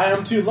gonna die.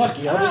 I'm too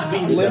lucky. I'll just be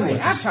I'm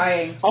limbless.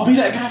 trying. I'll be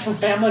that guy from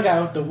Family Guy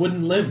with the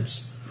wooden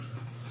limbs.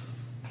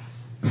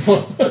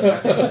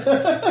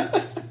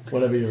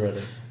 Whenever you're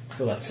ready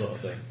for that sort of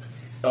thing.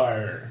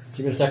 Arr. So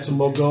you're going to take some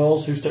more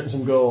goals? Who's taking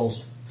some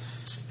goals?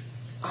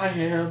 I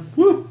am.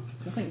 Woo!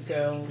 I think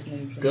girl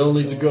needs a Girl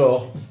needs to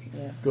go.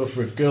 Yeah. Go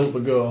for it. Girl,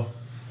 but go.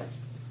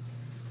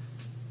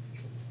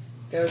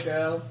 Go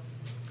girl.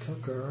 Go,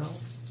 girl.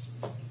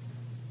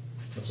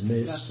 That's a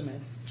miss. That's a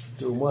miss.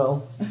 Doing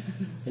well.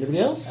 Anybody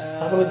else?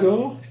 Having a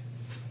go?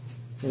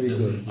 Very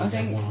good. I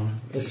think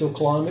They're still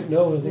climbing?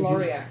 No, I think he's...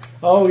 Loriak.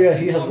 Oh, yeah,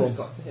 he has One one.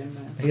 got to him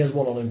now. He has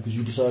one on him because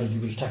you decided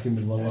you would attack him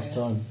with one last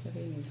time. So he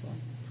needs one.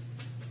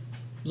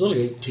 There's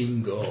only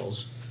 18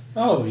 goals.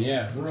 Oh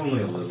yeah. We're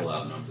only a little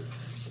outnumbered.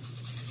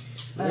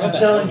 I'm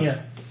telling you,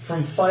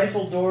 from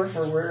Feifeldorf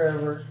or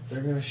wherever,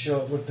 they're going to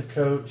show up with the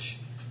coach,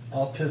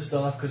 all pissed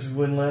off because we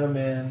wouldn't let them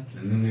in.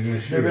 And then they're going to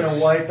shoot They're going us.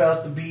 to wipe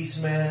out the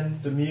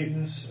Beastmen, the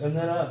mutants, and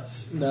then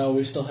us. No,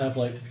 we still have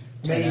like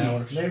 10 Maybe.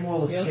 hours. Maybe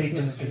we'll Yeah, escape in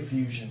the mystery.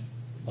 confusion.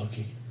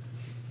 Lucky.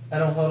 I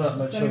don't hold up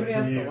much Does hope anybody for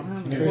else got you. one? How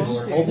many? Chris,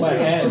 One, two, hold my three,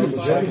 hand four,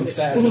 so I five, can six,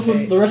 stab seven, Well,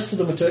 eight. the rest of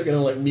them are taking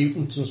on like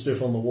mutants and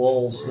stuff on the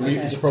walls. The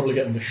mutants Okay. are probably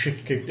getting the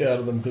shit kicked out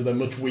of them because they're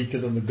much weaker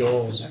than the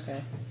gauls. Okay.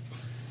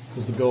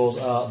 Because the gauls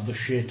are the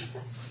shit.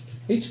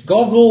 It's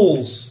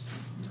Goggles!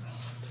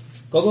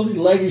 Goggles' his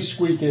leg is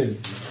squeaking.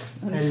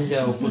 There you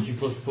go, pussy,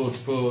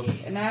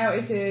 push. And now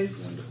it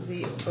is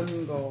the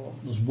Ungor.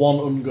 There's one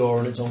Ungor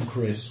and it's on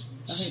Chris.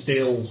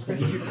 Still. Chris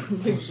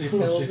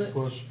kills it.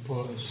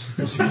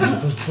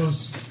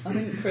 I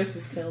think Chris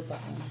has killed that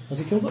one. Has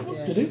he killed that one?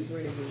 Yeah, Did he? it's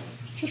really good.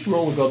 Just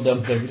roll the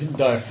goddamn thing. It didn't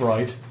die of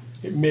fright.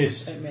 It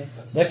missed. It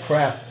missed. They're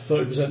crap.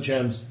 30%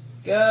 chance.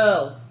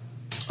 Girl.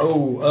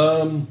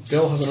 Oh,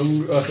 girl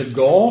has a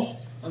gore.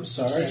 I'm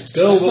sorry.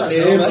 Girl That's will not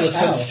aim and that's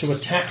attempt Al. to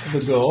attack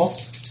the gore.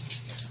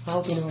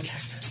 I'm going to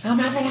attack. I'm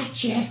having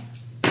at you.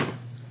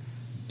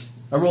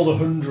 I rolled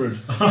 100.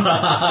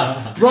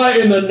 Right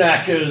in the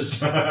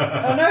knackers.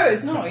 Oh no,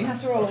 it's not. You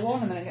have to roll a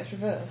 1 and then it gets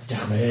reversed.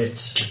 Damn it.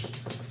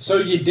 So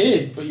you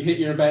did, but you hit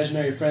your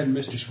imaginary friend,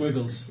 Mr.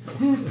 Squiggles.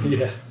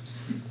 Yeah.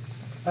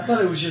 I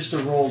thought it was just a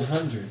rolled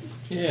 100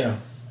 Yeah.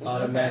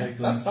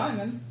 automatically. Okay, that's fine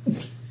then. In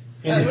That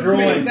the would be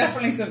growing.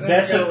 definitely something.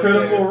 That's girl a would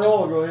critical do.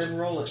 roll. Go ahead and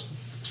roll it.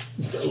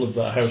 I love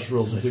that house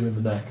rules hit him in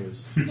the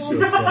knackers. So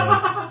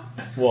funny.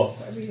 What?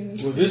 Whatever you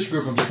need. With this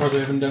group, I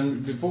probably haven't done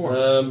it before.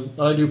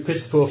 I do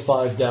piss poor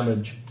 5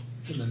 damage.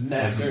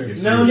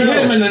 Knackers. No, You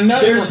hit him in the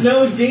nuts. There's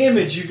no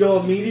damage. You go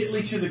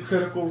immediately to the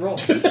critical roll.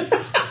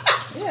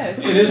 Yeah.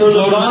 It is For the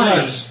loaded with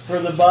body. nuts. For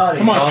the body.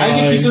 Come on, I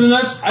get kicked in the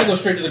nuts, I go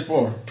straight to the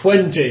floor.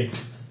 20.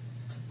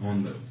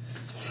 On the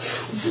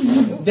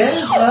That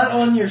is not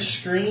on your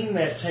screen,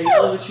 that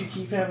table that you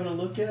keep having to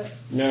look at?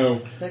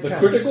 No. That The kinda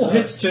critical sucks.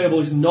 hits table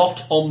is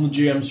not on the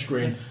GM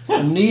screen,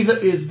 and neither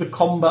is the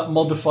combat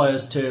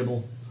modifiers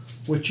table,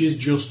 which is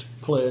just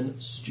plain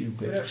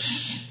stupid.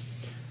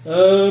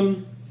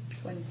 20.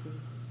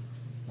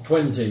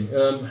 20.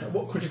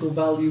 What critical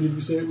value did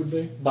we say it would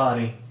be?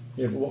 Body.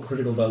 Yeah, but what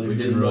critical value? we would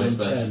didn't be? really 9,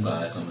 10.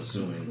 specify, so I'm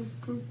assuming.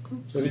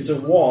 So if it's a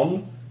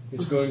 1,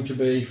 it's going to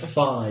be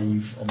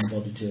 5 on the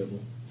body table.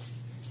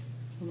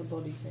 On the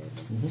body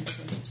table.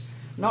 Okay.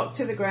 Knocked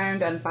to the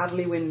ground and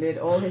badly winded.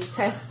 All his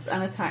tests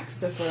and attacks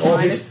suffer a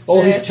minus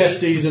All his 30.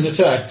 testes and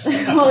attacks.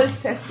 All his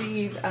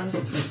testes and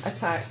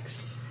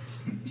attacks.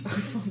 Oh,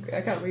 fuck,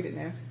 I can't read it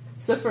now.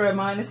 Suffer a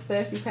minus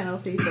 30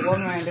 penalty for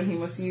 1 round, and he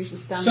must use the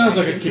standard. Sounds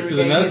like a action kick to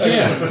the regain nuts. his-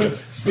 Yeah.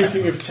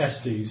 Speaking of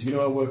testes, you know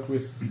I work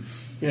with.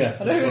 Yeah.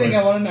 I don't even think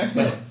I want to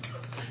know.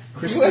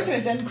 You work in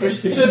a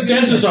dentist. It says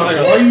dentist on it.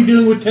 Why are you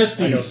dealing with I know.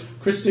 testes?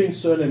 Christine's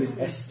surname is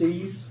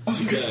Estes.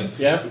 Yeah.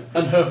 Yeah.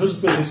 And her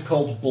husband is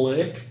called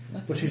Blake,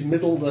 but his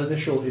middle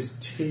initial is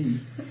T.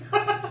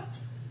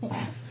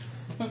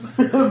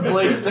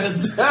 Blake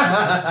does.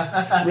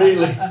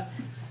 Really?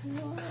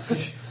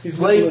 His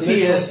Blake middle T.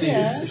 initial- Estes.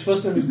 Yeah. His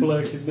first name is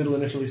Blake, his middle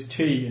initial is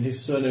T, and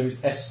his surname is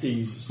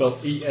Estes, spelled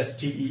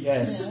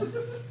E-S-T-E-S. Yeah.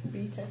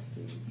 B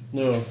testes.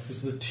 No,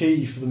 it's the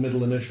T for the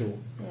middle initial.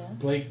 Yeah.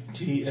 Blake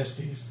T.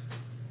 Estes.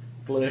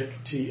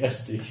 Blake T.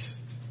 Estes.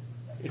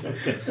 You don't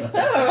get that.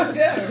 No, I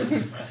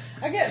don't.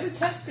 I get the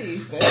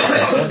testes bit.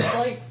 I don't get the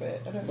Blake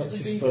bit. I don't That's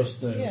get the his B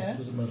first name. Yeah.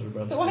 Doesn't matter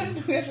about So why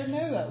did we ever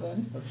know that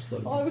then? I just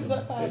thought- Why was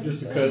that bad? It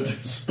just occurred to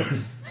us.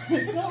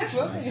 It's not It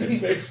funny.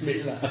 makes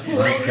me laugh.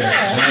 Well,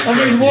 yeah. I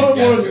mean, what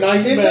a It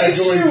nightmare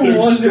makes going you through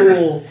wonder.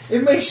 school.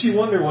 It makes you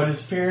wonder what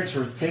his parents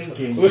were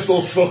thinking.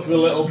 This'll fuck the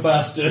little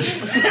bastard.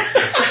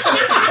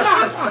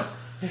 I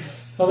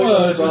think Well,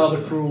 that's it's rather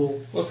just- cruel.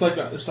 Well, it's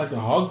like the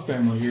Hogg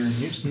family here in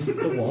Houston. The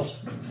what?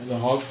 The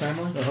Hogg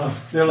family.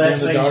 Their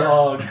last Name the name's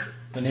daughter? Hogg.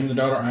 They named the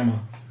daughter Ima.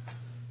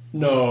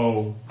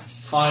 No.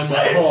 I'm a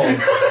hog.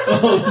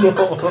 Oh no.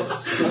 I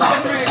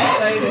shouldn't really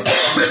say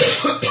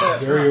this, but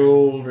Very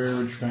old, very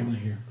rich family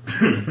here.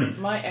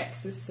 my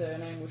ex's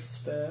surname was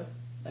Spur,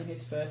 and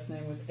his first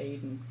name was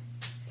Aiden.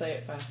 Say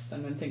it fast,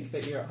 and then think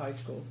that you're at high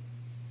school.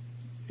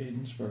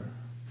 Aiden Spur.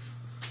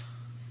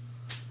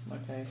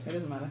 Okay, it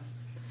doesn't matter.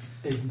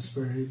 Aiden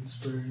Spur, Aiden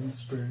Spur, Aiden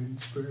Spur, Aiden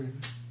Spur.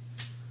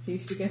 He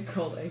used to get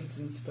called AIDS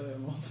and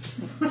sperm all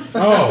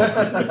Oh,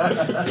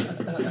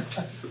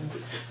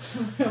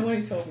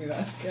 when he told me that,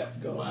 I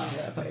kept going,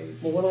 yeah,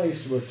 AIDS. Well, when I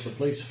used to work for the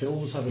police, Phil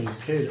was having his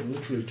kid, and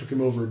literally it took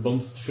him over a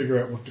month to figure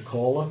out what to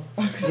call her.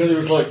 Because he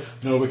was like,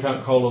 no, we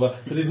can't call her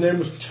that. Because his name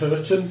was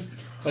Turton,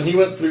 and he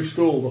went through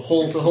school the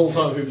whole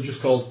time he was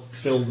just called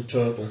Phil the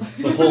Turtle,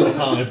 the whole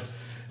time.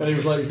 And he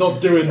was like, he's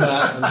not doing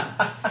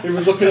that. And he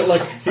was looking at,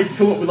 like, he'd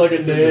come up with, like, a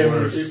name,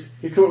 and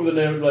he'd come up with a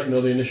name, like, no,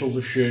 the initials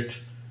are shit.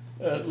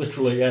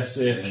 Literally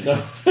S-H,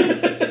 no.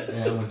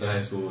 Yeah, I went to high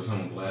school with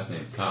someone with the last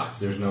name Cox.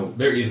 There is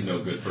no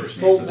good first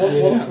name Well, for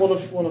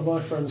that. one of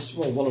my friends,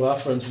 well, one of our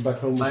friends from back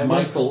home was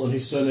Michael, and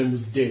his surname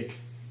was Dick.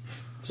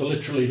 So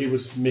literally, he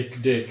was Mick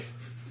Dick.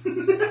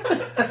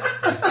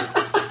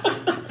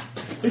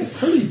 It's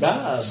pretty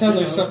bad. Sounds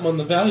like something on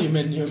the value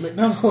menu at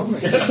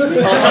McDonald's.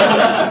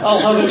 I'll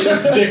have a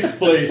Mick Dick,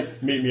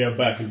 please. Meet me out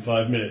back in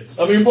 5 minutes.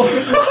 I mean, what?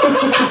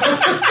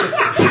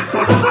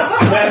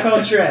 Back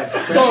on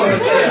track. Sorry.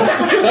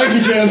 Thank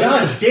you, James.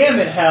 God damn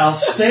it, Hal.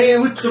 Stay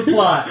with the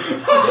plot.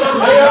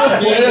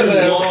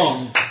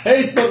 Long.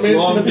 Hey, it's not me.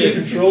 Long I'm going to be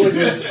dick. controlling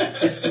this.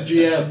 It's the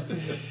GM.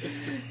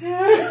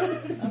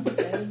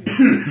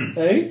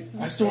 Hey?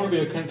 I still want to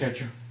be a cunt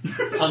catcher.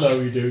 I know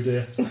you do,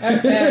 dear.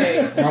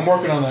 Okay, And I'm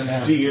working on that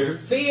now. Dear.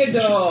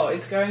 Theodore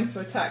is going to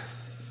attack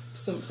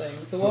something.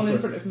 The one for in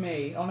it. front of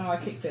me. Oh no, I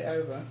kicked it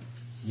over.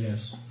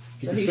 Yes.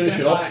 You So can he's finish it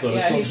gonna off, fight- though.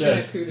 Yeah, It's he's not going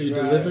dead. to coup de You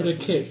grace. delivered a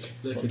kick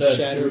that could dead.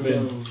 shatter You're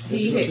in. bones.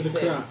 He Go to hits the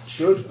it. crotch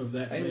Good. of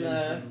that In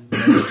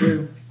man's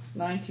the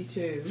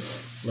 92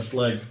 Left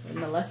leg. in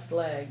the left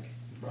leg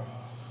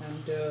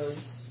and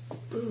does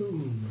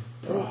boom.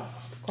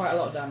 quite a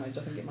lot of damage.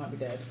 I think it might be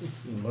dead.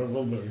 No,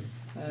 no, no.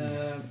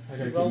 I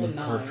gotta Roll get a me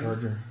a car 9.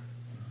 charger.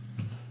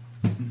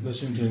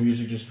 Listening to the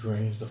music just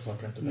drains the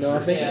fuck out the No, I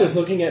battery. think Yeah. it was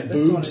looking at This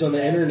one boobs is on the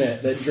dead.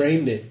 internet that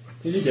drained it.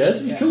 Is he dead?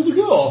 He Yeah. killed a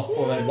guy.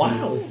 Oh, that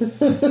Wow.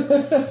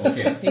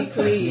 Okay. He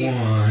cleaves.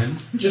 One.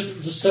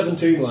 Just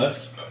 17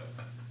 left.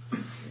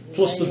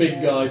 Plus the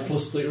big guy,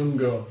 plus the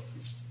Ungo.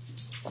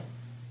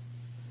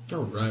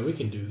 Alright, we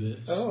can do this.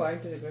 Oh, I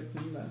did a good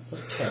number.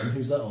 10.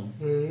 Who's that on?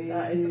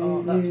 That is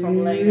on. That's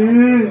from Lena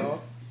on the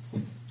door.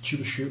 She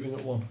was shooting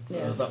at one.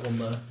 Yeah. That one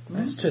there.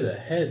 That's to the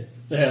head.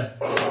 Yeah.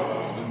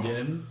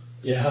 Again.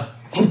 Yeah.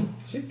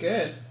 She's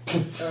good.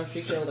 Oh,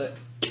 she killed it.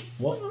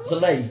 What? It's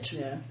an 8.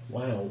 Yeah.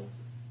 Wow.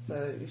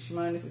 So she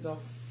minuses off.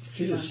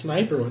 She's a minuses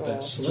sniper with that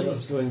four. So sling.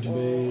 that's going to be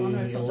Oh, no,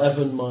 it's not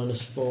 11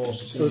 minus 4. So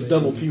it's So gonna it's be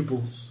double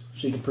pupils.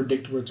 She can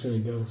predict where it's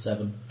going to go.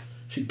 7.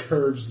 She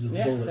curves the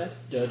Yeah, bullet. dead.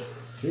 Dead.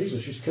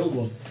 Jesus, she's killed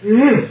one.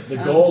 The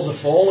gauze are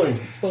falling.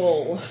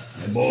 Bull.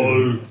 That's Boy.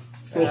 two.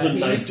 Rolled a He misses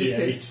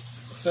 98. his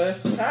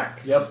first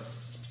attack. Yep.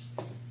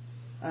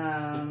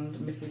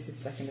 And misses his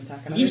second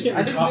attack. And He's I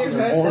getting didn't caught do in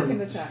her the horn.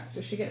 second attack.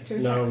 Does she get 2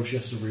 attacks? No, she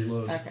has to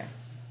reload. Okay.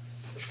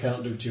 She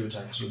can't do 2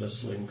 attacks with a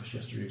sling because she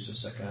has to use her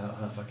second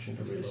half action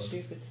to It's the reload.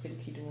 stupid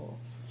stinky dwarf.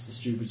 It's the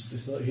stupid.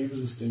 He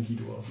was the stinky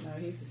dwarf. No,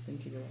 he's the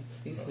stinky dwarf.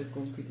 He's the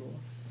grumpy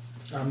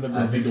dwarf. I'm the I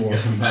grumpy think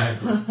dwarf.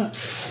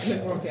 backwards. The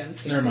grumpy and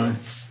stinky. Never mind.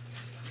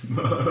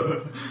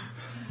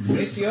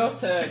 It's your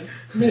turn.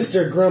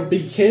 Mr.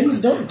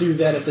 Grumpykins, don't do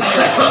that at the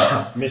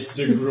start.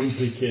 Mr.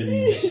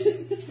 Grumpykins.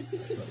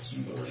 That's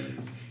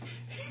fine.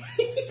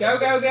 Go,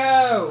 go,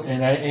 go!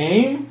 And I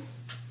aim.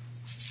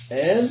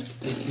 And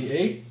the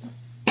 8.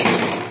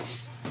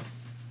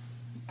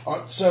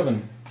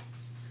 7.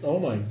 Oh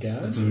my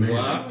god. That's amazing.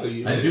 Wow,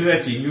 you I hit do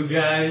that to you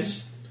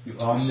guys. You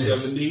all miss.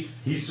 70.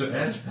 He's so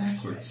ass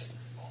backwards.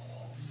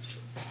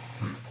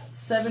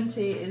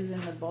 70 is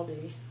in the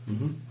body.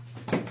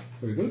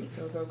 Very good.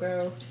 Go, go,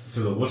 go. To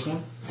the wuss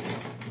one?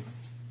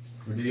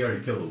 Or did he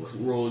already kill the wuss?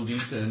 Roll a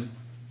d10.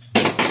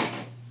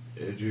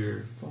 Add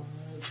your 5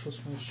 plus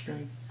my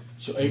strength.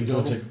 So I'm 8 going to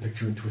total. take a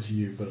picture and Twitter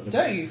you, but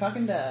Don't you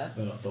fucking dare.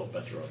 then I thought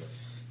better of it.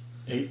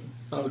 8.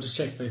 Oh, just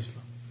check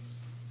Facebook.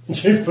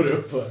 You put it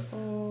up.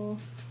 4,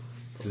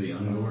 To the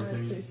Ungor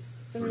thing? 6,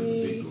 Or the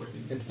big 3. gore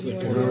thing? And flip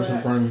it. Whatever's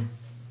in front of me.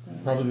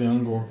 Probably the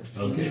Ungor.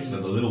 Okay, so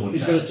the little one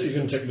He's died. going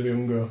to take the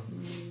Ungo.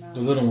 The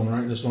little one,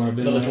 right? That's the one I've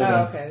been The on. little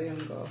Oh, okay, the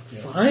Ungor.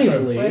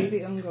 Finally. Where's the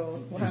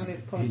Ungor? How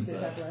many points he's did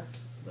it there. have left?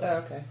 Oh,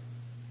 okay.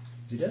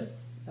 Is he dead?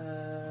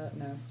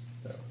 No.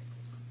 No.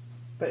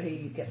 But he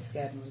gets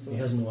scared and runs away.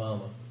 He has no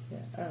armour. Yeah.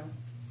 Oh.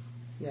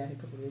 Yeah, he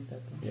probably is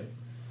dead then.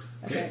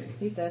 Yep. Okay,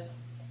 he's dead.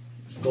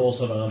 Gauls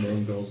have armour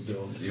and Gauls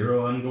don't.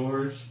 0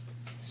 Ungors,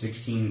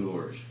 16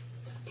 Gores.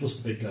 Plus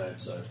the big guy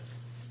outside.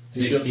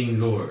 16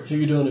 Gores. Who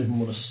you don't even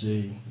want to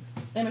see.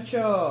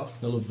 Immature.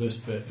 I love this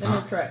bit.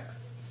 Immatrex.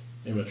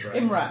 Immatrex.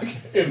 Imrak.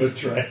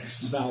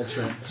 Immatrex.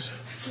 Valtrex.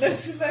 No,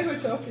 because they were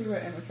talking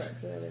about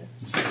Immatrex earlier.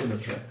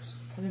 Immatrex.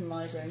 I didn't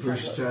migraine.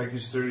 first tablet. attack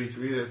is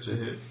 33. That's a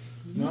hit.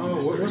 No,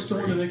 what's the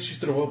one that makes you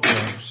throw up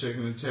there?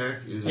 Second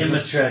attack is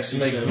Immatrix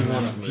make you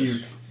want to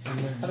puke. I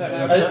don't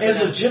know.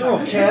 As a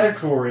general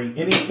category,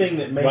 anything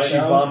that makes Right you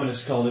now? vomit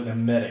is called an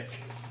emetic.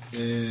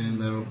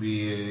 And that'll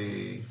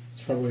be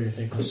That's probably what you're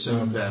thinking. a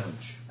 7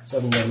 damage.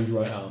 7 damage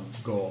right arm.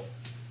 Gore.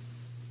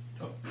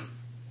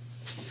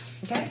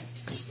 Okay.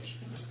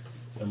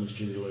 How much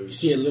do you You lose?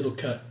 see a little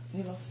cut.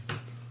 He lost.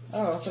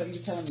 Oh, I thought you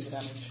were telling me the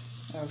damage.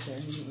 Okay,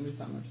 he didn't lose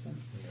that much then.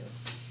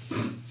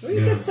 Well, you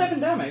said 7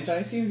 damage. I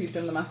assumed you'd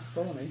done the maths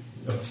for me.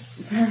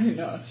 Apparently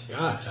not.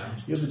 God.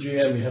 You're the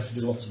GM, you have to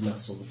do lots of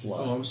maths on the fly.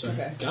 Oh, I'm sorry.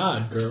 Okay.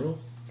 God, girl.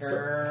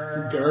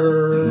 Grrr.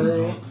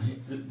 Girl.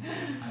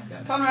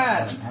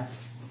 Conrad! I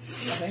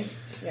think.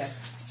 Yes.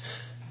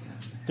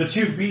 The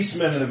 2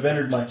 beastmen that have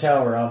entered my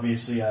tower,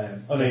 obviously I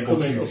am unable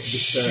Coming to up the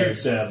shoot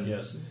stairs. them.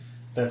 Yes.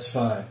 That's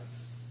fine.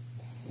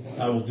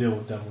 I will deal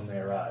with them when they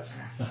arrive.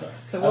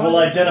 So I will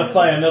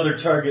identify another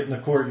target in the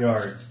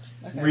courtyard,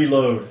 Okay.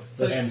 reload,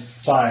 That's- and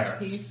fire.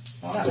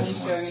 That one's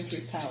going into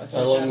his tower.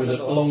 So Along he's with, gonna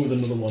have along with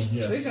another one, So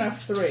yeah. he's going to have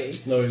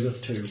 3. No, he's got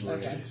 2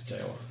 right Okay. in his tower.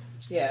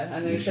 Yeah,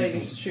 and then you say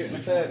he's shooting a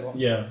third one.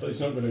 Yeah, but it's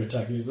not going to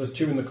attack. There's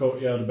 2 in the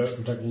courtyard about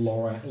to attack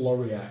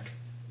Loriak.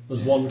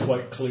 There's one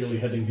quite clearly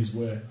heading his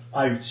way.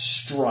 I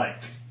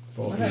strike.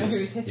 For I don't know who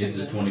he's His hitting.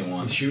 is then.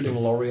 21. He's shooting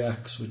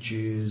Loriax, which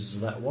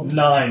is that one.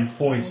 9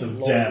 points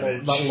of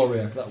damage. That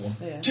Loriak, that one.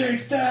 Yeah.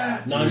 Take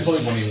that! 9 his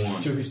points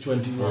 21. to his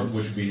 21.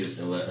 Which would be his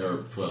 11, or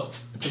 12.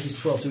 To his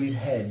 12 to his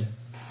head.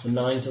 So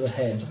 9 to the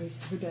head. Oh, he's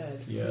so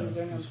dead. Yeah. What are you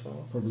going on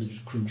for? Probably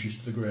just crunches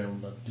to the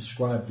ground. That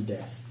describe the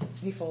death.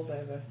 He falls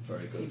over.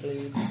 Very He good.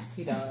 bleeds.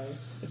 He dies.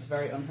 It's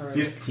very unheroic.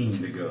 15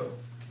 to go.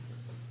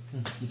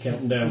 You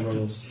counting down,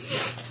 brothers.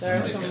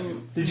 There are Somebody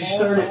some. Did you more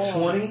start at horns.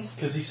 20?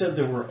 Because he said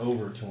there were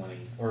over 20,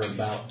 or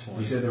about 20.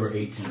 He said there were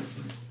 18 of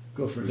them.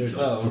 Go for it, We dude.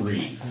 killed Oh.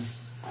 3.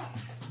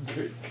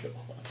 Good God.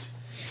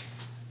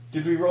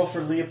 Did we roll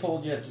for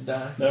Leopold yet to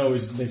die? No,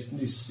 he's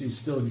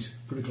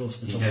pretty close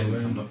to the He top of the hasn't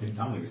come round. up yet.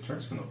 I don't think his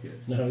turn's come up yet.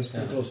 No, he's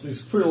pretty close.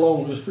 It's pretty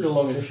long. There's pretty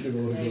long initiative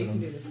order Yeah, you going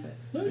can on. do this bit.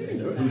 No, you can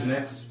do it. Who's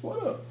next? Why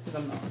not?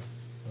 Because I'm not.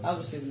 I'll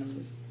just do the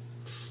numbers.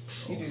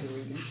 You do the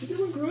reading. You're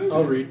doing great.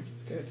 I'll read.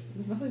 It's good.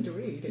 There's nothing to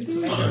read. It's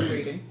amazing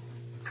reading.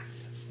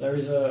 There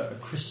is a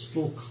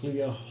crystal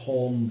clear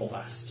horn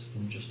blast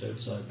from just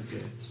outside the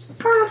gates.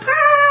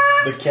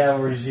 The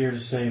cavalry's here to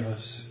save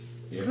us.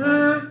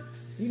 Yeah.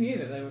 You knew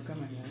that they were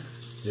coming then.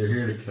 They're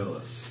here to kill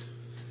us.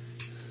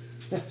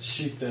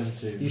 Shoot them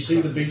too. You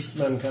see the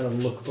beastmen kind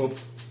of look up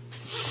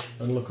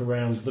and look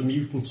around. The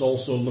mutants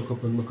also look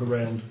up and look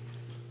around.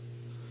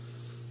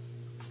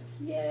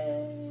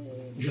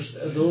 Yay! Just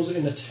those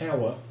in the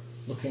tower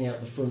looking out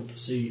the front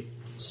see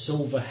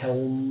silver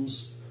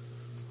helms,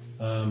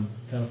 kind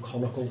of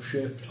conical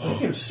shaped. I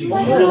can see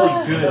Wow.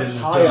 really good That's in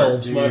the high dark,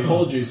 elves. My dude.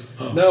 apologies.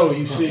 No,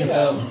 you see,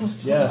 elves.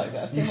 yeah, Oh my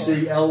God, you come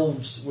see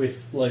elves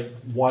with like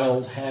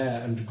wild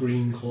hair and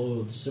green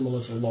clothes,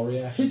 similar to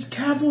Loriak. His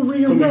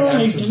cavalry Coming out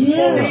arrived. of the Yes.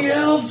 forest. The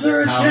elves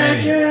are How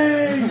many?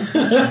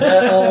 attacking!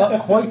 There are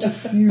quite a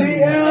few.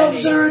 The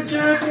elves are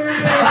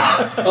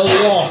attacking! A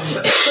lot.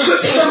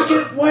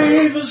 second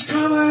wave is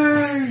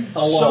coming! A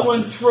lot.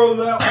 Someone throw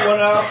that one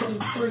out the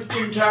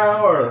freaking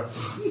tower.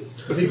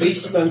 The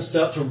beastmen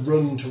start to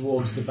run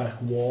towards the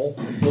back wall.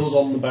 Those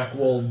on the back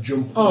wall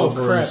jump Oh,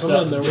 over crap, and start,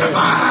 I'm to on their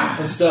way.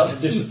 and start to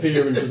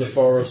disappear into the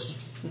forest.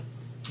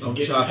 I'm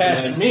Get chopping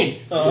past at-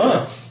 me.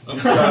 I'm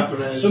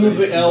chopping at Some of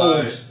the by.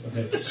 elves,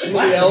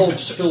 some of the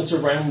elves filter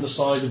round the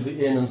side of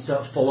the inn and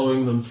start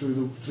following them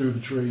through the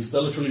trees.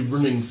 They're literally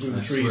running through the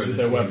I trees swear with this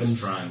their game is weapons.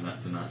 trying not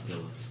to not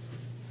kill us.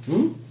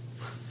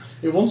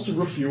 It wants to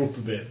rough you up a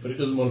bit, but it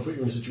doesn't want to put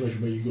you in a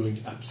situation where you're going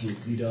to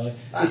absolutely die.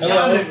 That It's,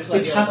 sounded just like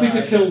it's you'll happy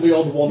die. to kill the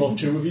odd one or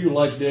two of you,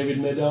 like David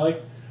may die,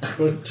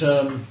 but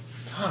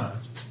God.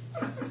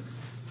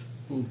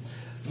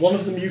 one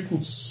of the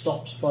mutants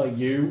stops by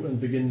you and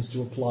begins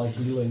to apply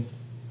healing.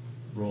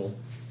 Roll.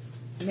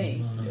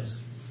 Me? Yes.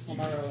 What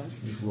am I rolling?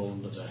 Just roll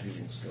under their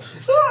healing skill.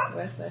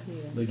 Where's their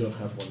healing? They don't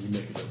have one, you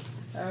make it up.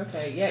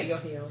 Okay, yeah, you're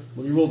healed.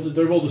 Well,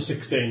 they rolled a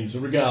 16, so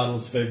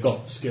regardless if they've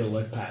got the skill,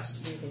 they've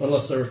passed.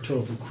 Unless they're a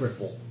total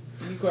cripple.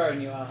 You've grown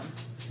your arm.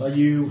 Are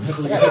you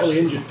heavily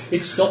injured?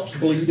 It stops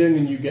bleeding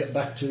and you get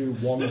back to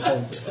 1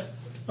 point.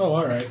 Oh,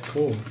 alright,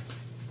 cool.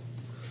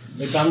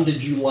 They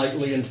bandage you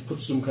lightly and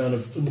put some kind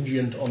of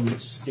unguent on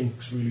that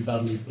stinks really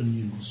badly of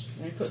onions.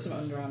 Let me put some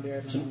under around your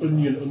It's an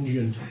onion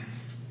unguent.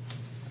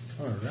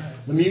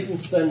 Alright. The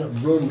mutants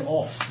then run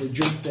off. They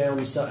jump down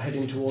and start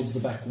heading towards the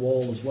back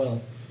wall as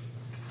well.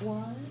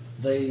 Why?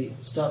 They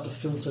start to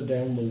filter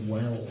down the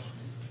well.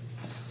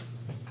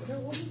 I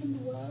don't want them in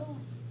the well.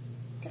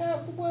 Get out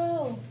of the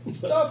well.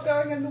 Stop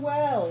going in the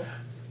well.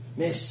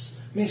 Miss,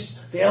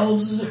 the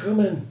elves are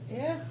coming.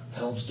 Yeah?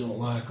 Elves don't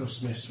like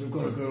us, miss. We've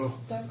got to go.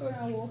 Don't go in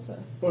our water.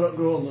 We're not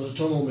going. There's a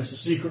tunnel, miss. A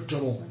secret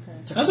tunnel.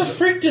 Okay. How the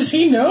freak does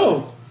he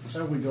know? That's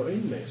how we got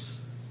in, miss.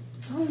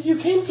 Oh, you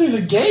came through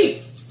the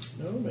gate.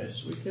 No,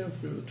 miss. We came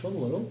through the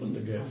tunnel and opened the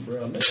gate for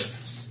our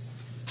mates.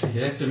 Yeah,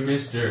 that's a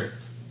mister.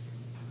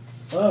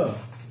 Oh.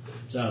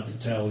 It's hard to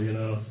tell, you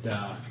know. It's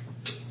dark.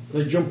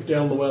 They jump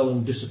down the well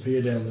and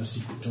disappear down the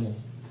secret tunnel.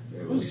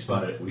 Yeah, well,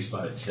 we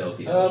spotted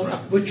stealthy elves running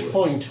At through the which woods.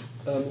 point,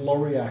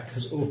 Loriak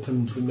has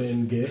opened the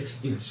main gate.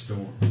 In a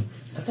storm.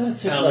 I thought it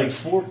took like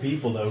 4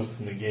 people to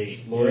open the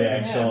gate. Loriak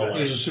Yeah. saw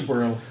He's a like,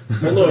 super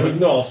elf. Well, no, he's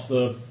not.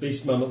 The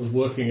beastman that was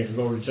working it had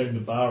already taken the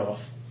bar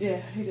off.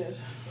 Yeah, he did.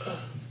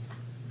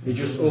 He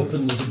just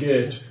opens the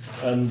gate,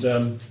 and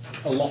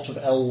a lot of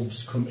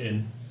elves come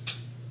in.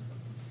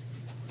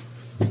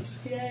 Did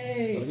I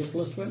Yay! get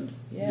plus 20?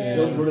 Yeah.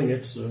 You're running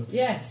it, so.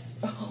 Yes!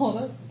 Oh,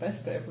 that's the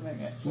best bit of running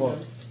it. What?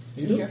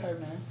 You You can done? go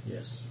home now.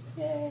 Yes.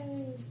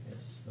 Yay!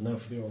 Yes. And now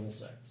for the oral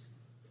sex.